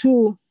able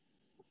to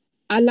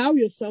allow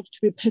yourself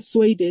to be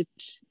persuaded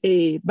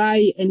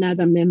by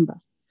another member.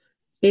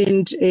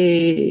 And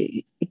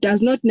it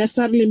does not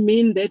necessarily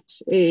mean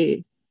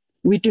that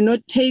we do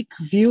not take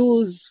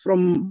views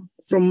from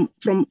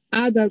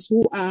others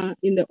who are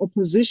in the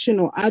opposition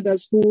or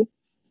others who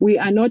we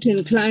are not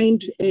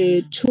inclined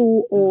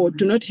to or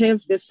do not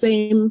have the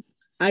same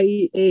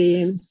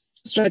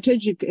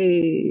strategic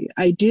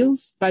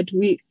ideals, but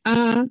we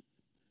are,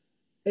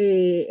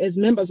 as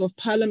members of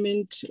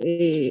parliament,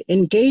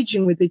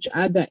 engaging with each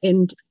other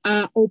and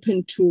are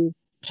open to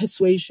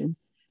persuasion.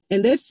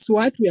 And that's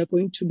what we are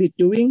going to be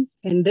doing.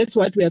 And that's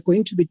what we are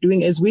going to be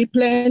doing as we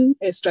plan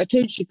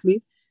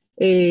strategically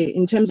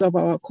in terms of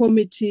our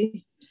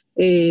committee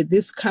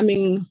this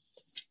coming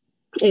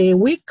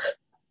week.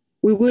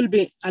 We will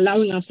be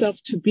allowing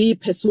ourselves to be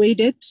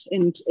persuaded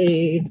and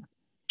then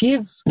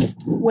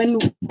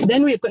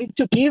we're going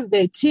to give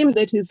the team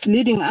that is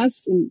leading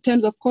us in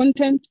terms of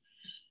content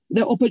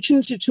the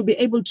opportunity to be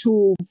able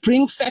to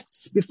bring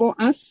facts before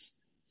us.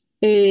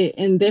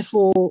 And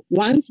therefore,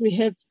 once we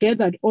have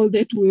gathered all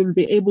that, we will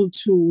be able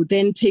to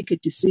then take a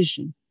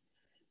decision.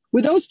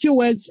 With those few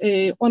words,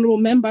 honorable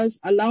members,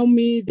 allow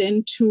me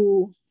then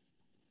to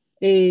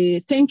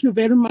thank you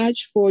very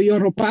much for your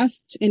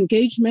robust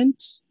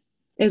engagement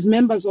as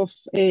members of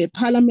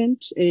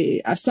parliament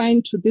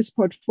assigned to this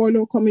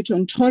portfolio committee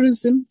on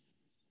tourism.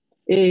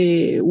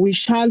 We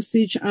shall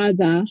see each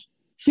other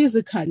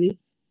physically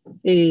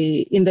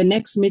in the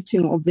next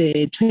meeting of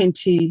the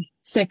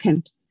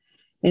 22nd.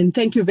 And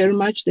thank you very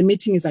much. The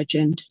meeting is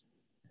adjourned.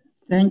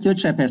 Thank you,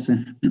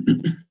 Chairperson.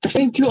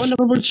 Thank you,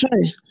 Honorable Chair.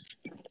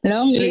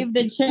 Long live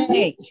the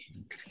Chair.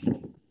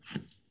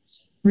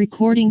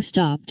 Recording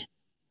stopped.